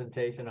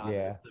presentation on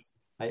this.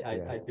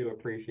 I do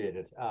appreciate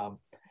it.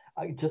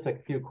 Just a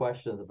few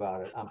questions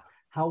about it.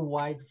 How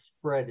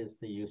widespread is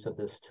the use of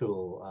this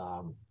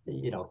tool,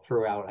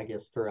 throughout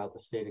the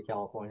state of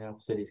California,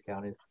 cities,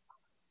 counties?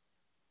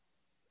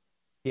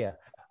 Yeah.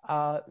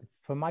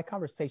 From my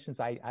conversations,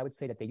 I would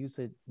say that they use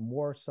it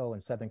more so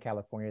in Southern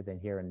California than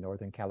here in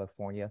Northern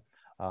California.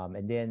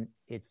 And then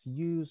it's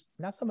used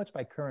not so much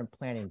by current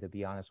planning, to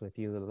be honest with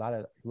you. A lot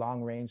of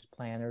long-range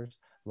planners,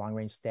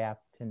 long-range staff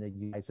tend to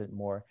utilize it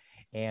more.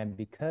 And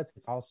because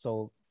it's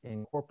also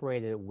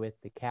incorporated with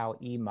the Cal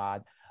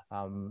EMOD,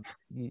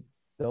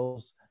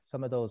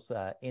 some of those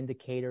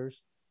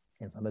indicators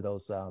and some of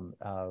those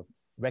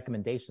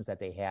recommendations that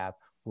they have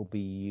will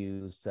be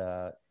used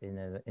in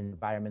an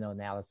environmental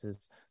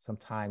analysis.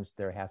 Sometimes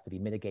there has to be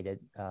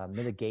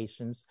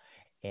mitigations,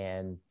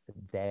 and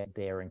that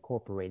they're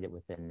incorporated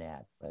within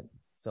that. But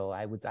so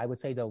I would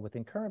say though,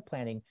 within current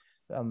planning,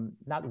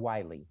 not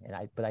widely,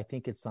 but I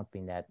think it's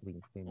something that we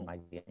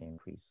might get an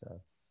increase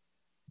of.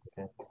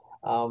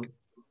 Okay.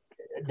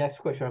 Next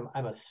question.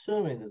 I'm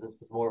assuming that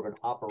this is more of an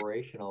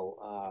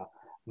operational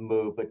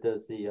move, but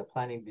does the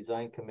Planning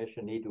Design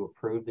Commission need to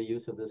approve the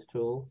use of this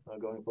tool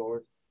going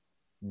forward?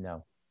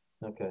 No.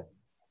 Okay.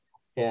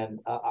 And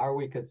are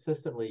we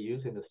consistently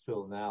using this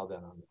tool now then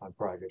on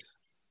projects?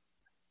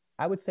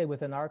 I would say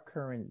within our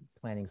current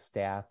planning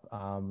staff,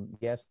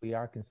 yes, we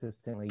are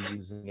consistently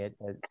using it.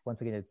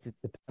 Once again, it's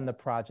depending on the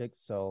project.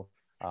 So,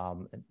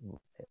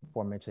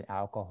 aforementioned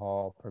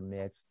alcohol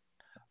permits,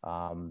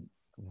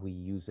 we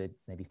use it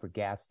maybe for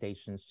gas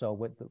stations. So,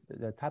 with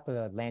the type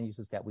of land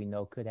uses that we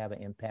know could have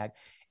an impact,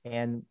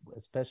 and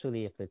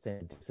especially if it's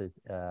in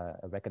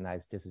a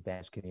recognized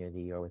disadvantaged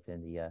community or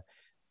within the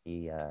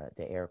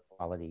air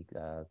quality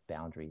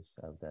boundaries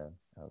of the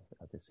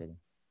city.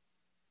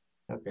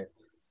 Okay.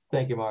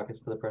 Thank you, Marcus,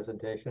 for the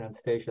presentation. And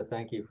Stacia,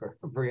 thank you for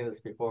bringing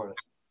this before us.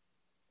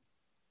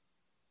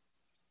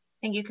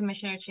 Thank you,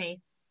 Commissioner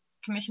Chase.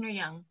 Commissioner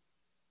Young.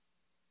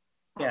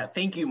 Yeah,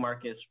 thank you,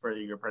 Marcus, for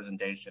your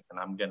presentation. And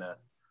I'm going to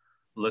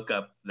look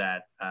up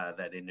that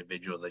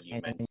individual that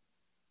you mentioned.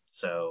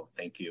 So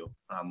thank you.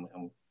 I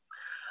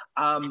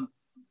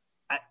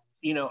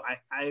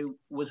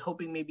was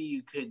hoping maybe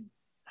you could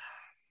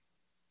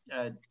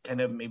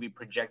kind of maybe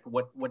project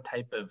what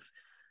type of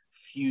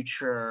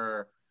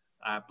future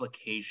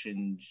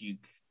applications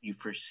you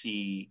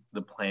foresee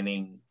the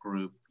planning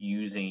group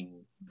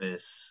using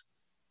this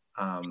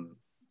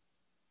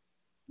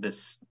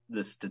this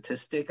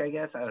statistic, I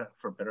guess,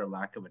 for better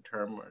lack of a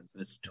term, or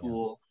this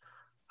tool.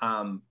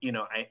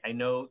 Yeah. I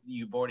know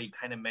you've already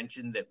kind of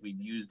mentioned that we've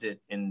used it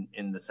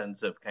in the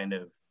sense of kind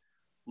of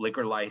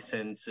liquor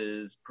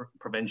licenses,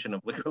 prevention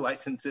of liquor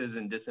licenses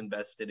in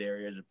disinvested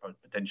areas, or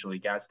potentially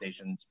gas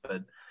stations,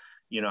 but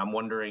I'm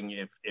wondering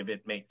if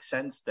it makes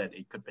sense that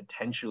it could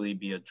potentially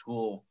be a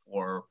tool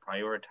for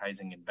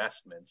prioritizing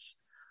investments,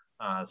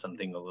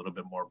 something a little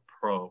bit more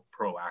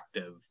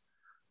proactive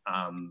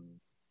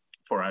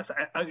for us.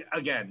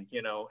 Again,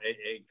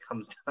 it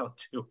comes down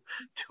to,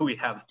 do we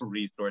have the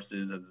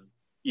resources as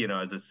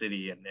a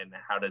city, and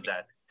how does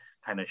that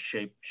kind of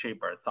shape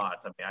our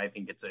thoughts? I mean, I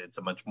think it's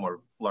a much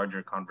more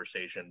larger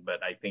conversation,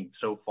 but I think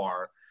so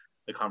far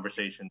the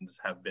conversations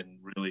have been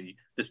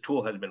this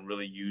tool has been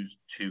really used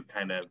to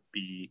kind of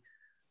be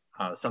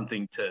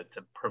something to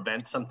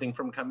prevent something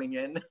from coming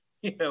in,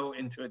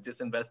 into a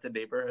disinvested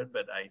neighborhood.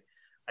 But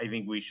I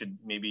think we should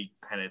maybe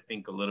kind of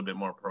think a little bit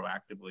more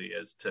proactively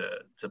as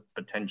to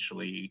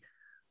potentially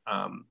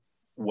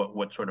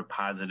what sort of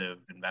positive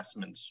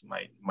investments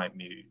might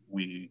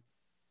we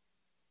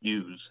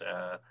use.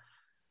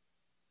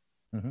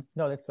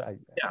 No, that's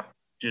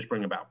just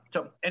bring about.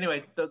 So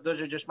anyways, those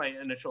are just my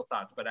initial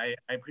thoughts, but I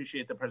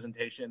appreciate the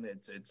presentation.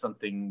 It's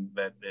something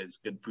that is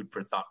good food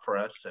for thought for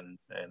us, and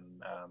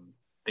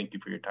thank you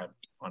for your time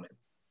on it.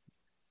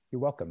 You're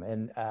welcome.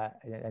 And I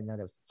know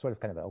that was sort of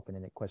kind of an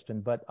open-ended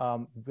question, but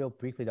real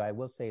briefly though, I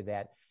will say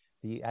that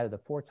out of the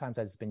 4 times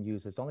that it's been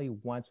used, it's only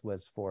once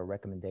was for a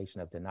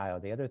recommendation of denial.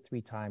 The other 3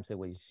 times it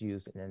was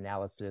used in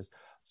analysis.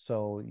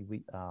 So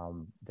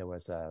there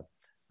was a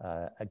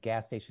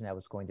gas station that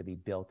was going to be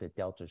built at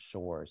Delta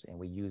Shores, and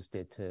we used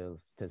it to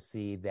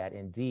see that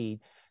indeed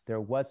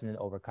there wasn't an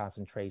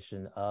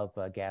overconcentration of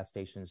gas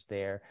stations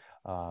there.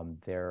 And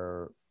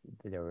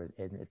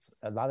it's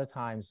a lot of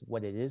times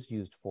what it is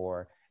used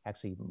for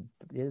actually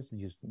is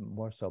used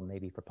more so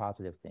maybe for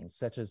positive things,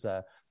 such as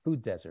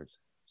food deserts.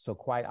 So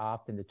quite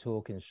often the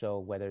tool can show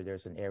whether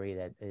there's an area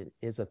that it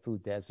is a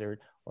food desert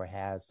or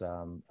has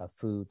a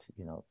food,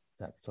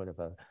 sort of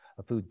a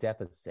food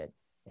deficit.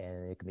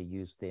 And it can be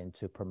used then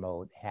to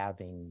promote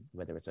having,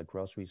 whether it's a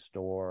grocery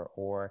store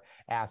or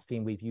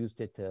asking, we've used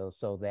it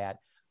so that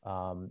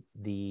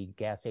the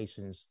gas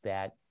stations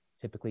that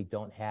typically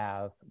don't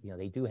have,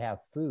 they do have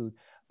food,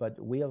 but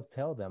we'll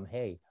tell them,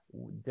 hey,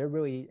 there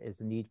really is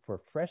a need for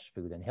fresh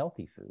food and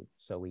healthy food.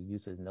 So we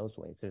use it in those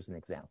ways. There's an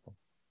example.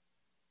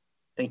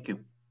 Thank you.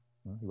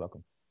 You're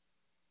welcome.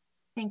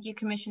 Thank you,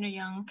 Commissioner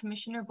Young.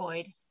 Commissioner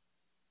Boyd.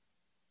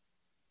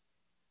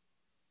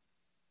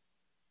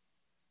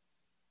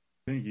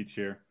 Thank you,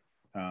 Chair.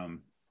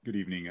 Good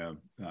evening,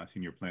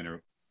 Senior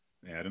Planner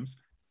Adams.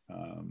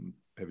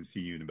 Haven't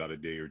seen you in about a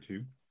day or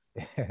two.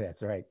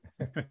 That's right.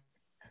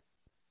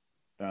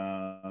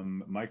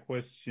 My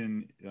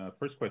question,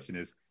 first question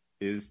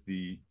is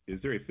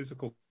there a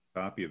physical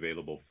copy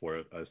available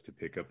for us to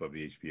pick up of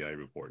the HPI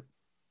report?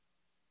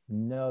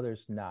 No,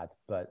 there's not,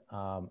 but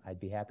I'd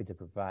be happy to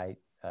provide.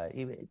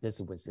 Even this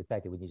was the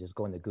fact that when you just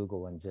go into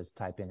Google and just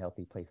type in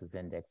Healthy Places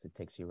Index, it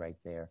takes you right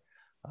there.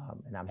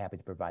 And I'm happy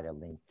to provide a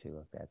link too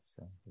if that's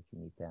if you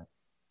need that.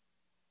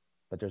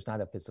 But there's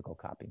not a physical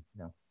copy,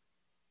 no.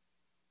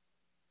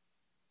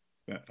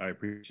 I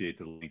appreciate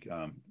the link.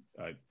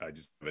 I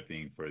just have a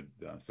thing for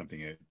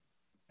something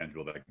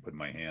tangible that I can put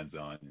my hands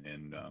on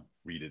and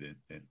read it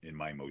in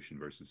my motion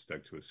versus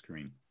stuck to a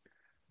screen.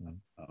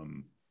 Mm-hmm.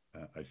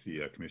 I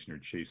see Commissioner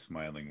Chase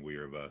smiling. We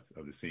are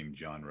of the same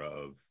genre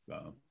of,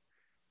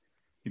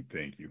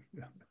 thank you,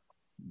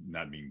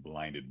 not being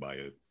blinded by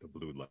the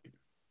blue light.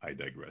 I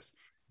digress.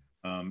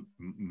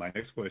 My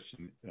next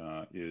question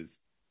is,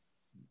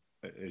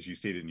 as you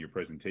stated in your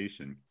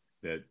presentation,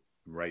 that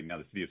right now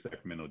the city of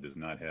Sacramento does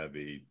not have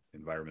a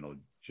environmental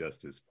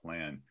justice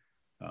plan.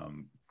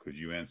 Could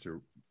you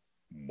answer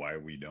why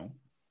we don't?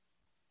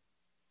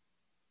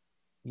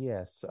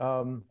 Yes.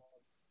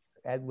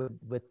 At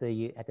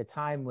the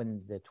time when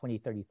the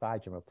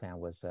 2035 general plan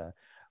was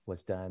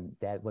done,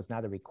 that was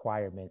not a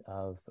requirement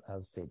of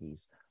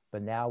cities.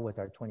 But now with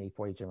our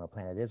 2040 general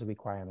plan, it is a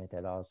requirement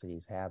that all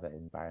cities have an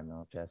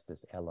environmental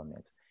justice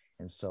element.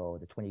 And so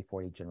the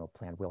 2040 general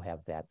plan will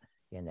have that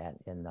in that.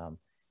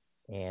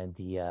 And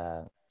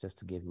the just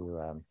to give you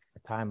a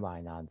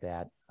timeline on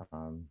that,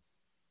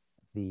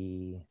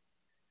 the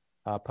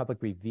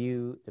public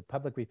review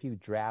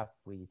draft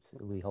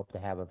we hope to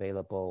have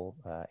available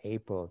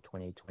April of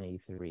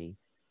 2023,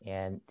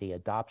 and the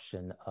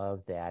adoption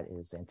of that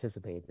is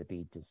anticipated to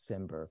be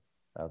December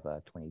of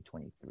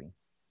 2023.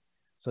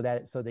 So the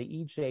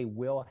EJ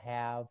will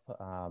have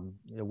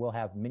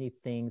many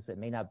things that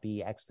may not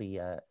be actually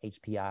a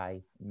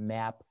HPI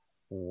map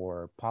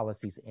or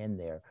policies in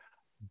there,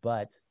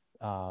 but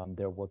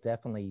there will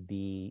definitely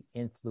be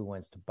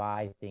influenced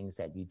by things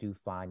that you do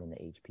find in the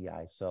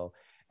HPI. So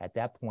at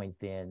that point,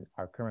 then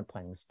our current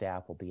planning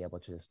staff will be able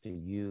just to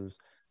use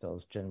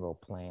those general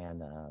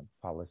plan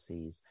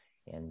policies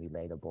and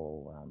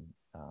relatable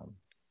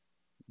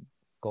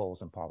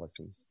goals and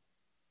policies.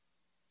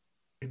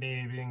 Good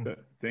evening.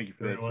 Thank you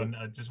for everyone.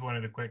 I just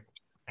wanted to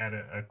add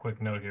a quick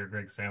note here.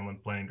 Greg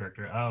Samlin, Planning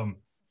Director.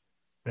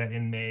 That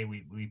in May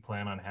we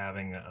plan on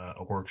having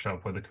a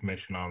workshop with the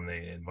Commission on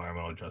the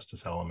environmental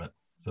justice element.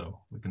 So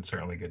we can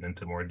certainly get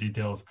into more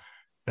details.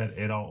 That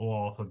it will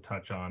also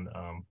touch on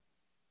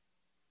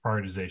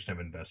prioritization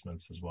of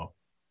investments as well.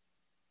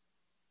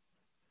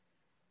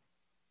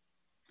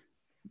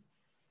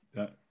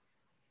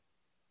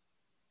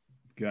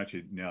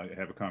 Gotcha. Now I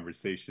have a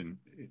conversation,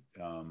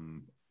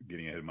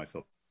 getting ahead of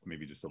myself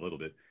maybe just a little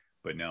bit,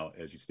 but now,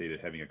 as you stated,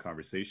 having a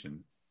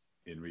conversation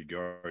in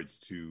regards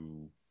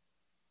to,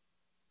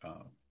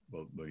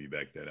 well, let me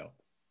back that up.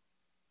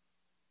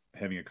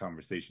 Having a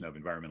conversation of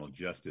environmental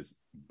justice,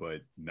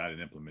 but not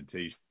an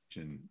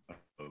implementation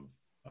of,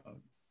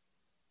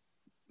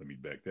 let me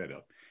back that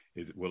up.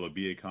 Will it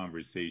be a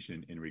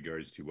conversation in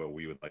regards to what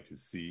we would like to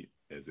see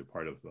as a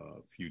part of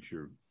a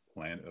future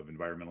plan of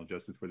environmental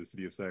justice for the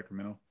city of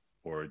Sacramento,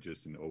 or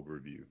just an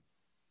overview?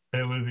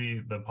 It would be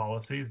the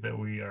policies that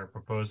we are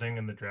proposing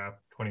in the draft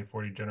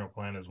 2040 general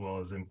plan, as well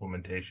as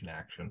implementation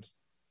actions.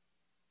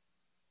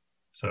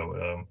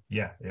 So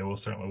yeah, it will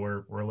certainly,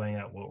 we're laying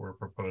out what we're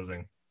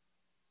proposing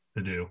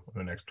to do in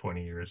the next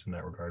 20 years in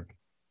that regard.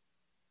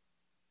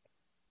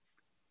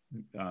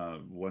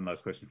 One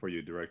last question for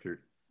you,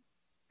 Director.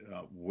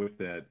 With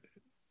that,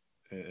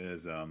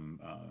 as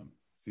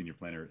Senior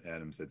Planner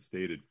Adams had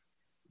stated,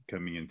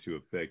 coming into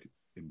effect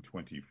in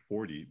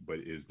 2040, but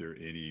is there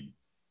any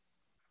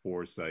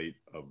foresight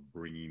of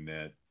bringing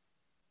that,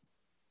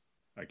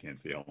 I can't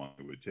say how long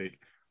it would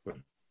take, but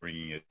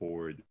bringing it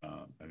forward,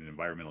 an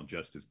environmental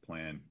justice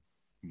plan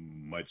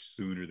much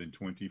sooner than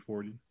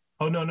 2040?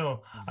 Oh,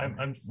 no.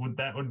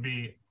 That would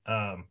be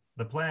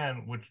the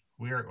plan, which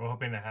we are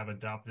hoping to have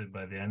adopted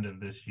by the end of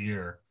this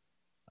year.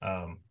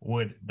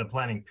 The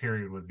planning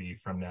period would be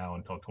from now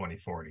until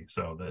 2040.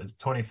 So the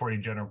 2040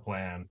 general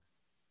plan,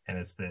 and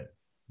it's the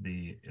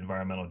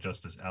environmental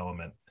justice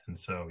element. And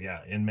so,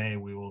 yeah, in May,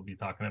 we will be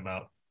talking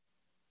about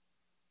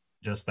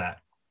just that.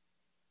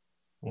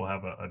 We'll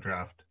have a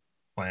draft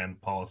plan,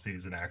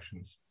 policies, and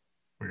actions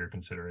for your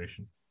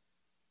consideration.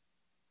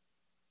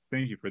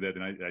 Thank you for that.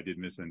 And I did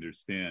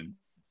misunderstand.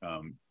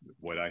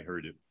 What I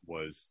heard it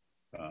was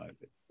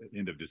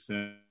end of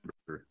December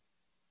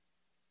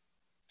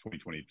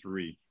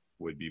 2023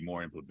 would be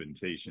more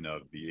implementation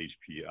of the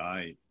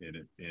HPI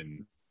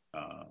in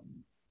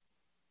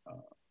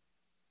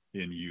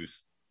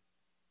use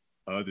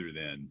other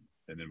than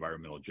an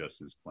environmental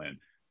justice plan.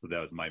 So that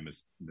was my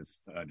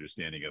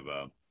misunderstanding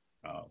of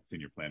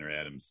Senior Planner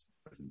Adams'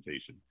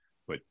 presentation.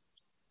 But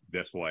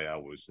that's why I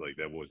was like,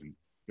 it wasn't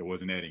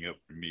adding up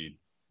for me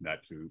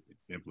not to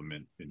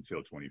implement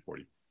until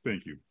 2040.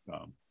 Thank you.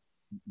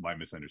 My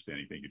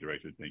misunderstanding. Thank you,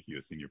 Director. Thank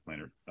you, Senior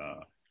Planner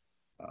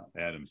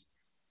Adams.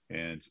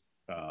 And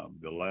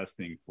the last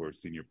thing for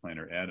Senior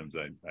Planner Adams,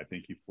 I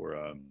thank you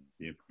for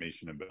the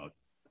information about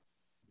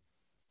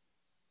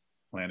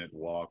Planet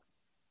Walk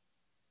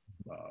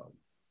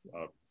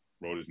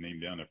wrote his name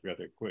down. I forgot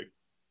that quick.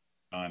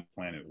 On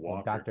Planet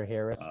Walker. Dr.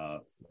 Harris,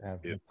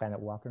 Planet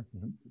Walker.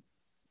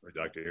 Or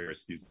Dr. Harris,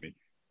 excuse me.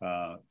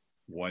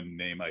 One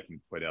name I can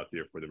put out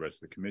there for the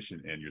rest of the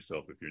commission and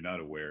yourself, if you're not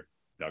aware,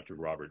 Dr.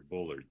 Robert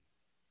Bullard,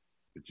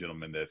 the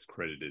gentleman that's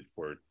credited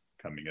for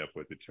coming up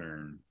with the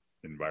term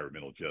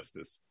environmental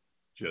justice.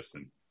 Just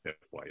an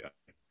FYI.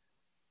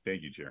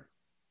 Thank you, Chair.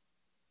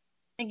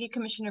 Thank you,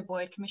 Commissioner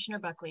Boyd. Commissioner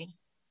Buckley.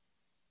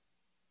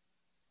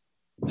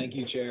 Thank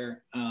you,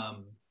 Chair.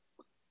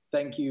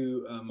 Thank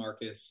you,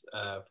 Marcus,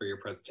 for your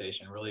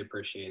presentation. Really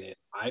appreciate it.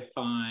 I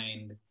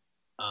find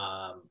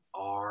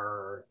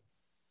our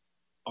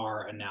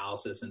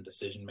analysis and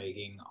decision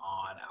making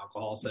on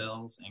alcohol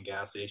sales and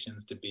gas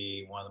stations to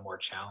be one of the more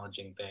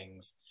challenging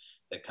things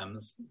that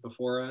comes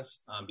before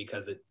us,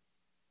 because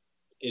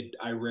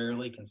I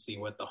rarely can see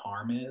what the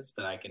harm is,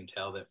 but I can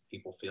tell that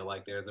people feel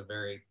like there's a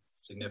very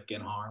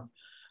significant harm.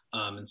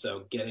 And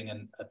so getting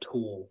a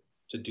tool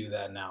to do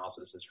that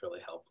analysis is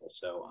really helpful.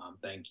 So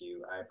thank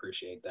you. I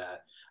appreciate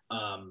that.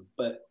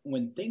 But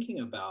when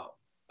thinking about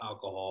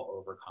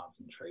alcohol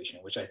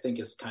overconcentration, which I think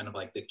is kind of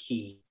like the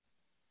key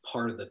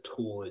part of the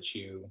tool that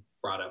you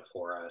brought up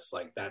for us,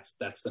 like that's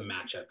the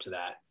matchup to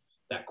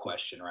that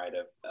question, right,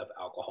 of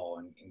alcohol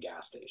and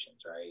gas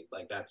stations, right?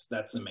 Like that's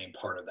the main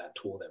part of that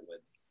tool that would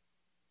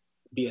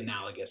be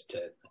analogous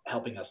to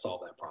helping us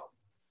solve that problem,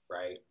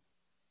 right?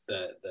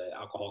 The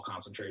alcohol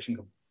concentration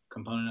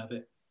component of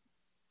it.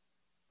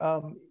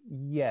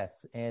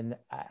 Yes, and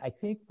I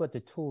think what the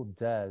tool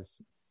does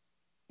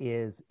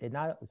is it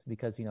not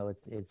because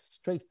it's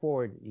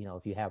straightforward.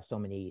 If you have so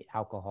many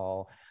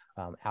alcohol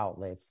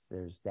outlets,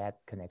 there's that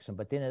connection,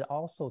 but then it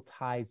also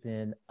ties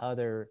in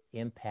other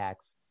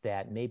impacts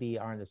that maybe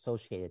aren't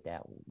associated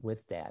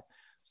with that.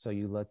 So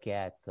you look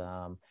at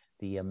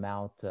the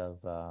amount of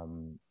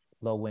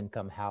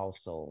low-income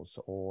households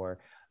or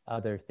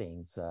other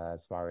things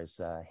as far as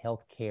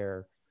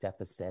healthcare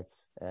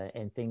deficits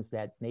and things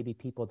that maybe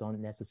people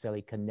don't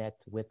necessarily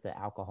connect with the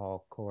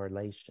alcohol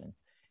correlation,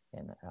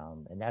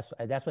 and that's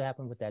what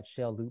happened with that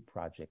Shell Loop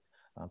project.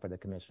 For the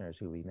commissioners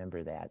who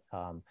remember that,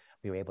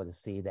 we were able to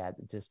see that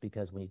just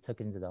because when you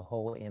took into the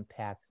whole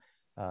impact,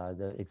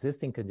 the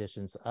existing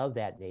conditions of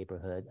that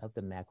neighborhood, of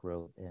the Mac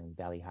Road and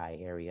Valley High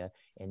area,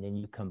 and then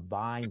you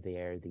combine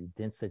there the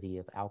density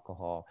of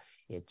alcohol,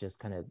 it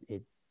just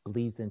it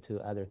bleeds into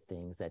other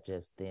things that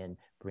just then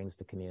brings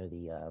the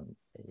community,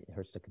 it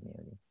hurts the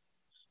community.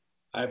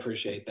 I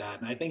appreciate that.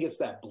 And I think it's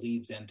that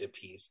bleeds into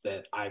piece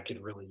that I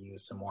could really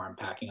use some more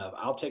unpacking of.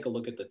 I'll take a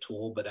look at the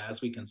tool, but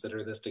as we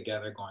consider this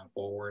together going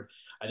forward,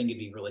 I think it'd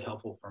be really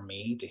helpful for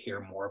me to hear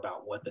more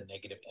about what the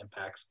negative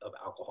impacts of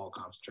alcohol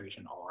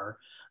concentration are,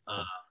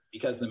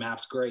 because the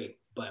map's great,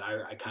 but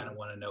I kind of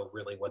want to know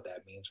really what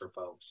that means for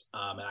folks.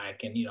 And I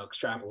can,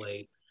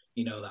 extrapolate,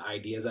 the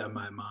ideas out of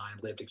my mind,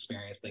 lived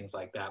experience, things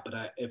like that.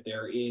 But if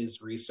there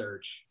is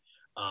research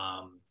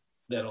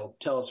that'll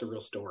tell us a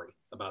real story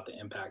about the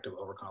impact of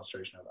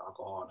overconcentration of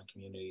alcohol in a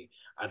community,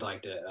 I'd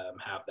like to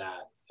have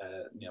that,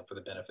 for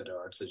the benefit of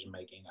our decision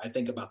making. I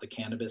think about the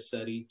cannabis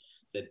study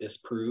that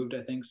disproved,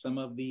 I think, some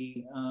of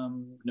the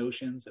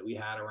notions that we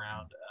had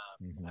around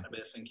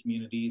cannabis in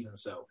communities. And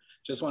so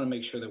just want to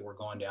make sure that we're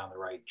going down the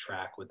right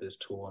track with this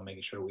tool and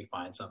making sure we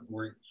find something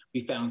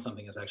we found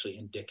something that's actually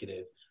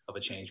indicative of a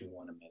change we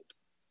want to make.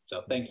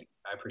 So thank you.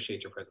 I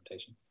appreciate your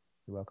presentation.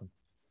 You're welcome.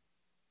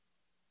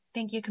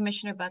 Thank you,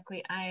 Commissioner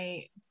Buckley.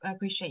 I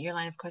appreciate your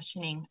line of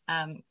questioning.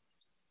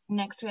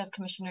 Next, we have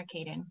Commissioner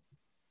Caden.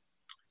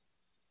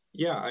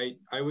 Yeah,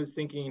 I was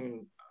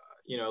thinking,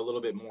 a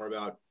little bit more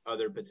about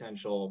other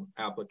potential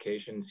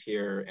applications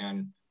here,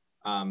 and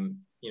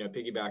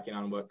piggybacking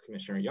on what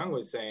Commissioner Young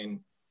was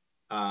saying.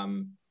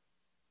 I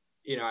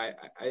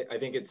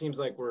think it seems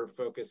like we're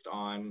focused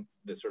on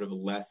the sort of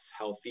less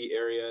healthy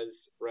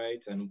areas,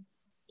 right? And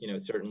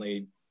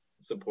certainly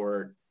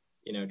support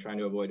trying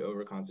to avoid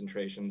over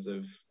concentrations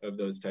of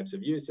those types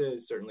of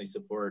uses, certainly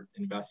support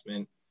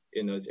investment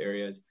in those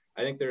areas.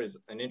 I think there's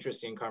an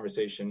interesting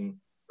conversation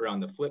around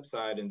the flip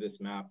side in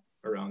this map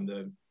around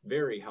the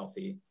very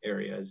healthy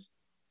areas,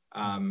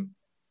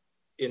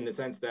 in the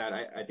sense that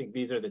I think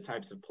these are the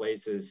types of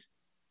places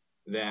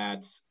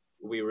that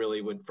we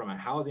really would, from a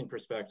housing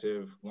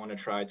perspective, want to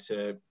try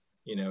to,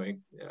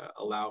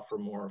 allow for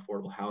more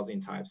affordable housing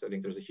types. I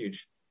think there's a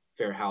huge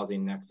fair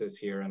housing nexus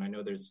here. And I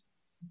know there's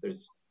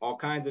all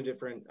kinds of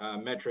different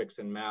metrics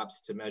and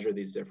maps to measure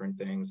these different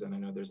things. And I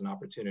know there's an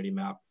opportunity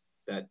map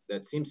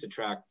that seems to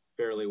track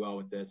fairly well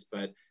with this,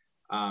 but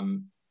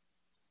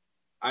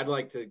I'd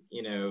like to,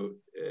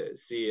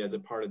 see as a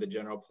part of the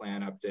general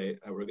plan update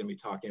we're going to be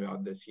talking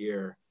about this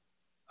year,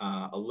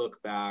 a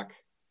look back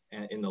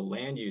in the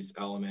land use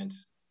element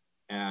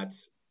at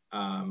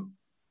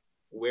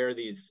where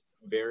these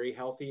very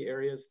healthy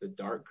areas, the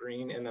dark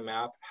green in the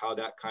map, how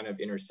that kind of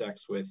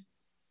intersects with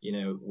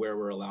where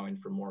we're allowing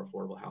for more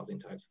affordable housing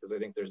types, because I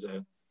think there's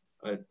a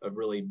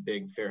really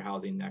big fair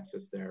housing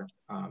nexus there.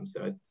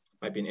 So it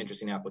might be an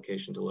interesting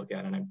application to look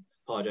at. And I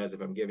apologize if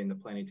I'm giving the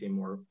planning team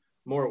more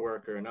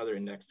work or another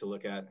index to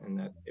look at, and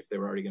that if they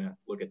were already going to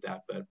look at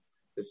that. But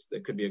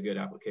that could be a good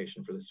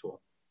application for this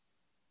tool.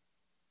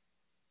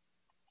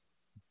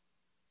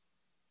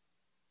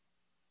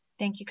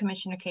 Thank you,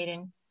 Commissioner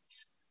Caden.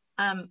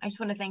 I just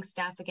want to thank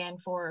staff again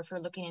for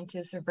looking into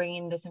this, for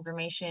bringing this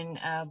information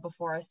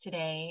before us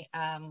today.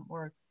 I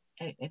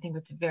think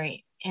it's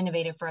very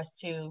innovative for us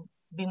to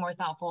be more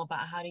thoughtful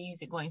about how to use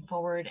it going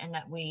forward, and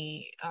that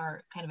we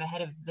are kind of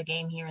ahead of the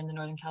game here in the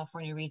Northern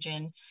California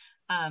region.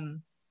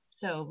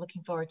 So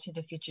looking forward to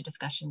the future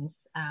discussions.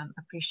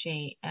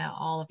 Appreciate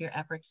all of your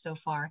efforts so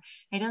far.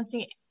 I don't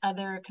see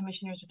other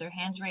commissioners with their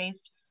hands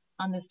raised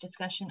on this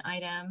discussion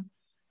item.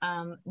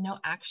 No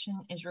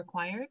action is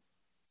required.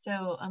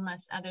 So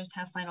unless others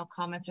have final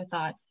comments or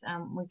thoughts,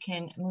 we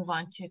can move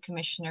on to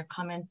commissioner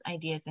comments,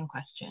 ideas, and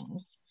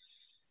questions.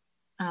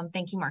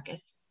 Thank you,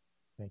 Marcus.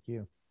 Thank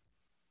you.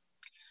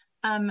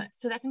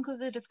 So that concludes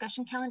the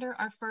discussion calendar.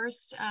 Our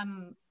first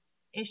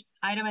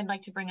item I'd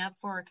like to bring up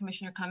for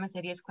commissioner comments,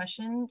 ideas,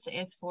 questions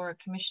is for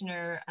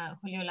Commissioner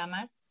Julio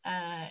Lamas,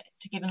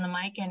 to give him the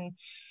mic. And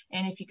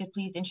if you could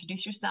please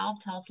introduce yourself,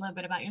 tell us a little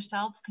bit about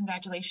yourself.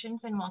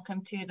 Congratulations and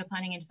welcome to the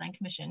Planning and Design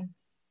Commission.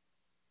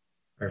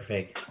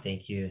 Perfect.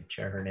 Thank you,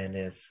 Chair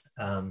Hernandez.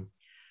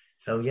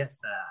 So yes,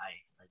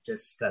 I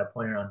just got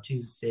appointed on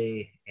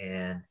Tuesday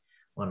and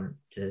wanted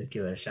to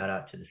give a shout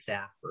out to the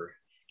staff for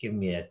giving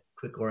me a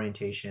quick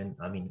orientation.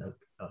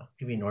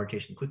 Give me an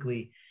orientation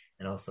quickly,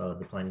 and also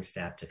the planning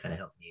staff to kind of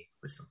help me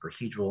with some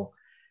procedural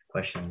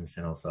questions,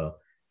 and also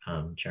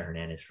Chair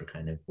Hernandez for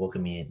kind of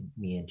welcoming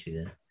me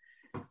into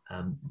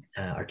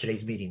our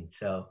today's meeting.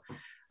 So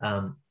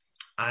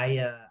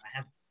I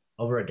have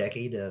over a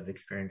decade of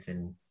experience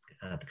in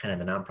the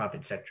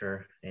nonprofit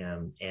sector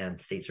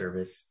and state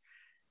service,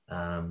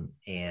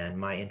 and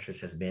my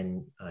interest has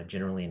been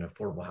generally in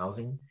affordable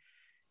housing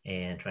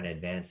and trying to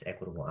advance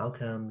equitable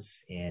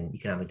outcomes and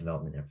economic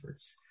development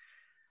efforts.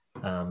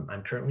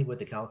 I'm currently with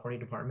the California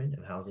Department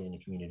of Housing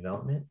and Community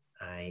Development.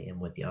 I am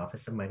with the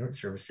Office of Migrant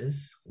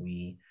Services.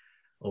 We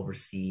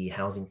oversee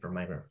housing for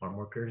migrant farm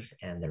workers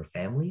and their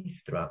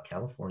families throughout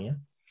California.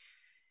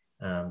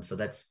 So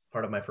that's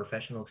part of my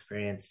professional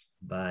experience,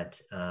 but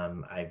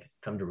I've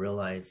come to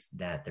realize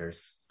that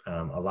there's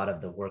a lot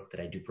of the work that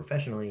I do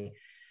professionally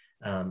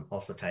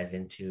also ties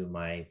into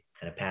my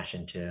kind of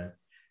passion to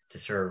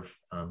serve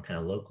kind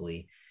of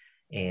locally.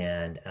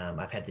 And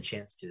I've had the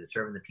chance to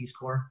serve in the Peace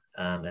Corps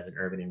as an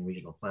urban and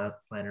regional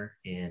planner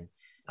in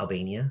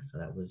Albania. So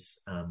that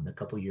was a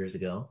couple years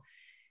ago.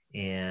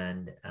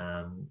 And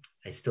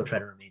I still try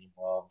to remain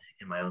involved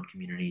in my own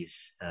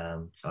communities.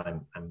 So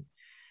I'm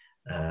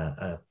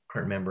a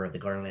current member of the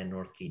Garland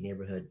Northgate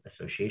Neighborhood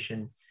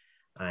Association.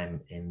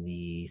 I'm in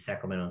the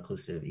Sacramento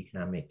Inclusive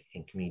Economic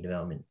and Community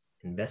Development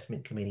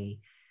Investment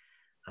Committee.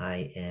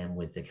 I am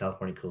with the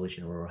California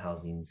Coalition of Rural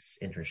Housing's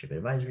Internship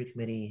Advisory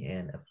Committee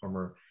and a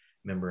former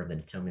member of the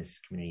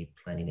Natomas Community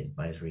Planning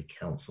Advisory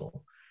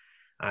Council.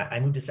 I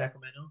moved to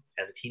Sacramento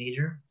as a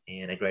teenager,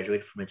 and I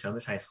graduated from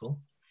Natomas High School.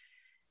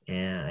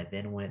 And I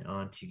then went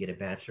on to get a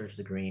bachelor's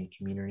degree in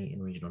Community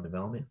and Regional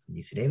Development from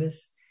UC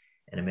Davis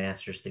and a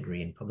master's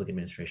degree in Public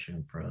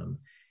Administration from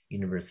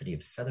University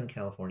of Southern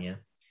California.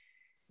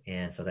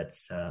 And so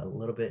that's a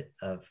little bit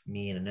of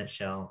me in a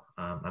nutshell.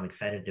 I'm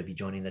excited to be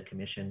joining the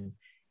commission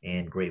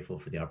and grateful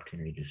for the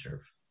opportunity to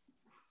serve.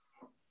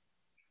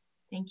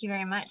 Thank you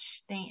very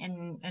much,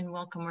 and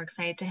welcome. We're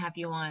excited to have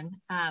you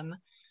on.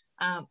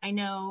 I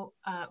know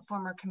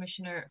former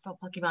Commissioner Phil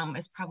Pluckybaum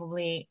is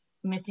probably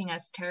missing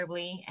us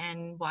terribly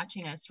and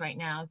watching us right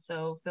now.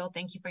 So Phil,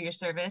 thank you for your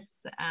service.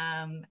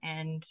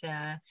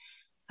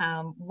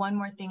 One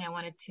more thing I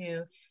wanted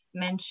to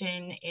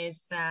mention is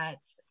that,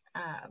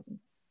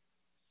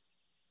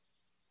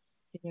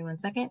 give me 1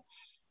 second.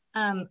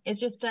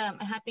 It's just a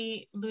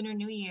happy Lunar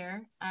New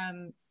Year.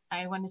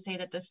 I want to say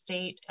that the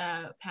state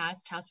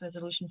passed House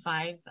Resolution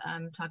 5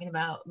 talking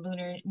about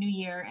Lunar New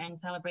Year and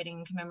celebrating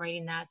and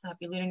commemorating that. So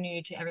happy Lunar New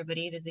Year to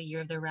everybody. It is the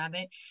year of the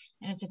rabbit.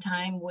 And it's a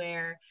time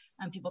where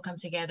people come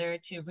together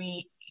to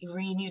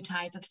renew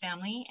ties with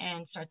family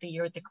and start the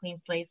year with a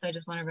clean slate. So I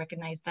just want to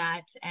recognize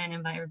that and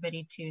invite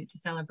everybody to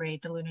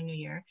celebrate the Lunar New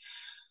Year.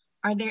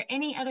 Are there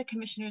any other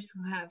commissioners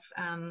who have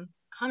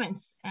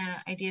comments,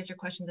 ideas, or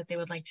questions that they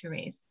would like to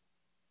raise?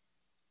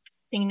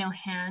 Seeing no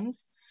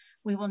hands,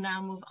 we will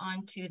now move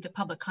on to the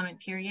public comment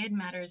period,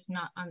 matters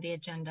not on the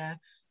agenda.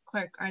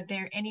 Clerk, are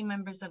there any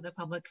members of the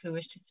public who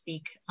wish to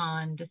speak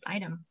on this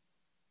item?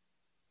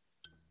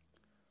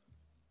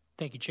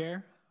 Thank you,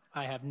 Chair.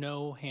 I have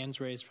no hands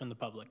raised from the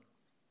public.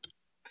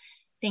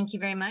 Thank you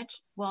very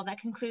much. Well, that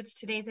concludes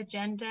today's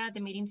agenda. The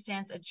meeting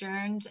stands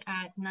adjourned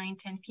at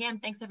 9:10 p.m.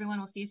 Thanks, everyone.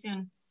 We'll see you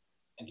soon.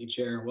 Thank you,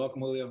 Chair.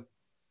 Welcome, Julio.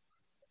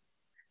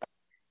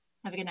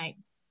 Have a good night.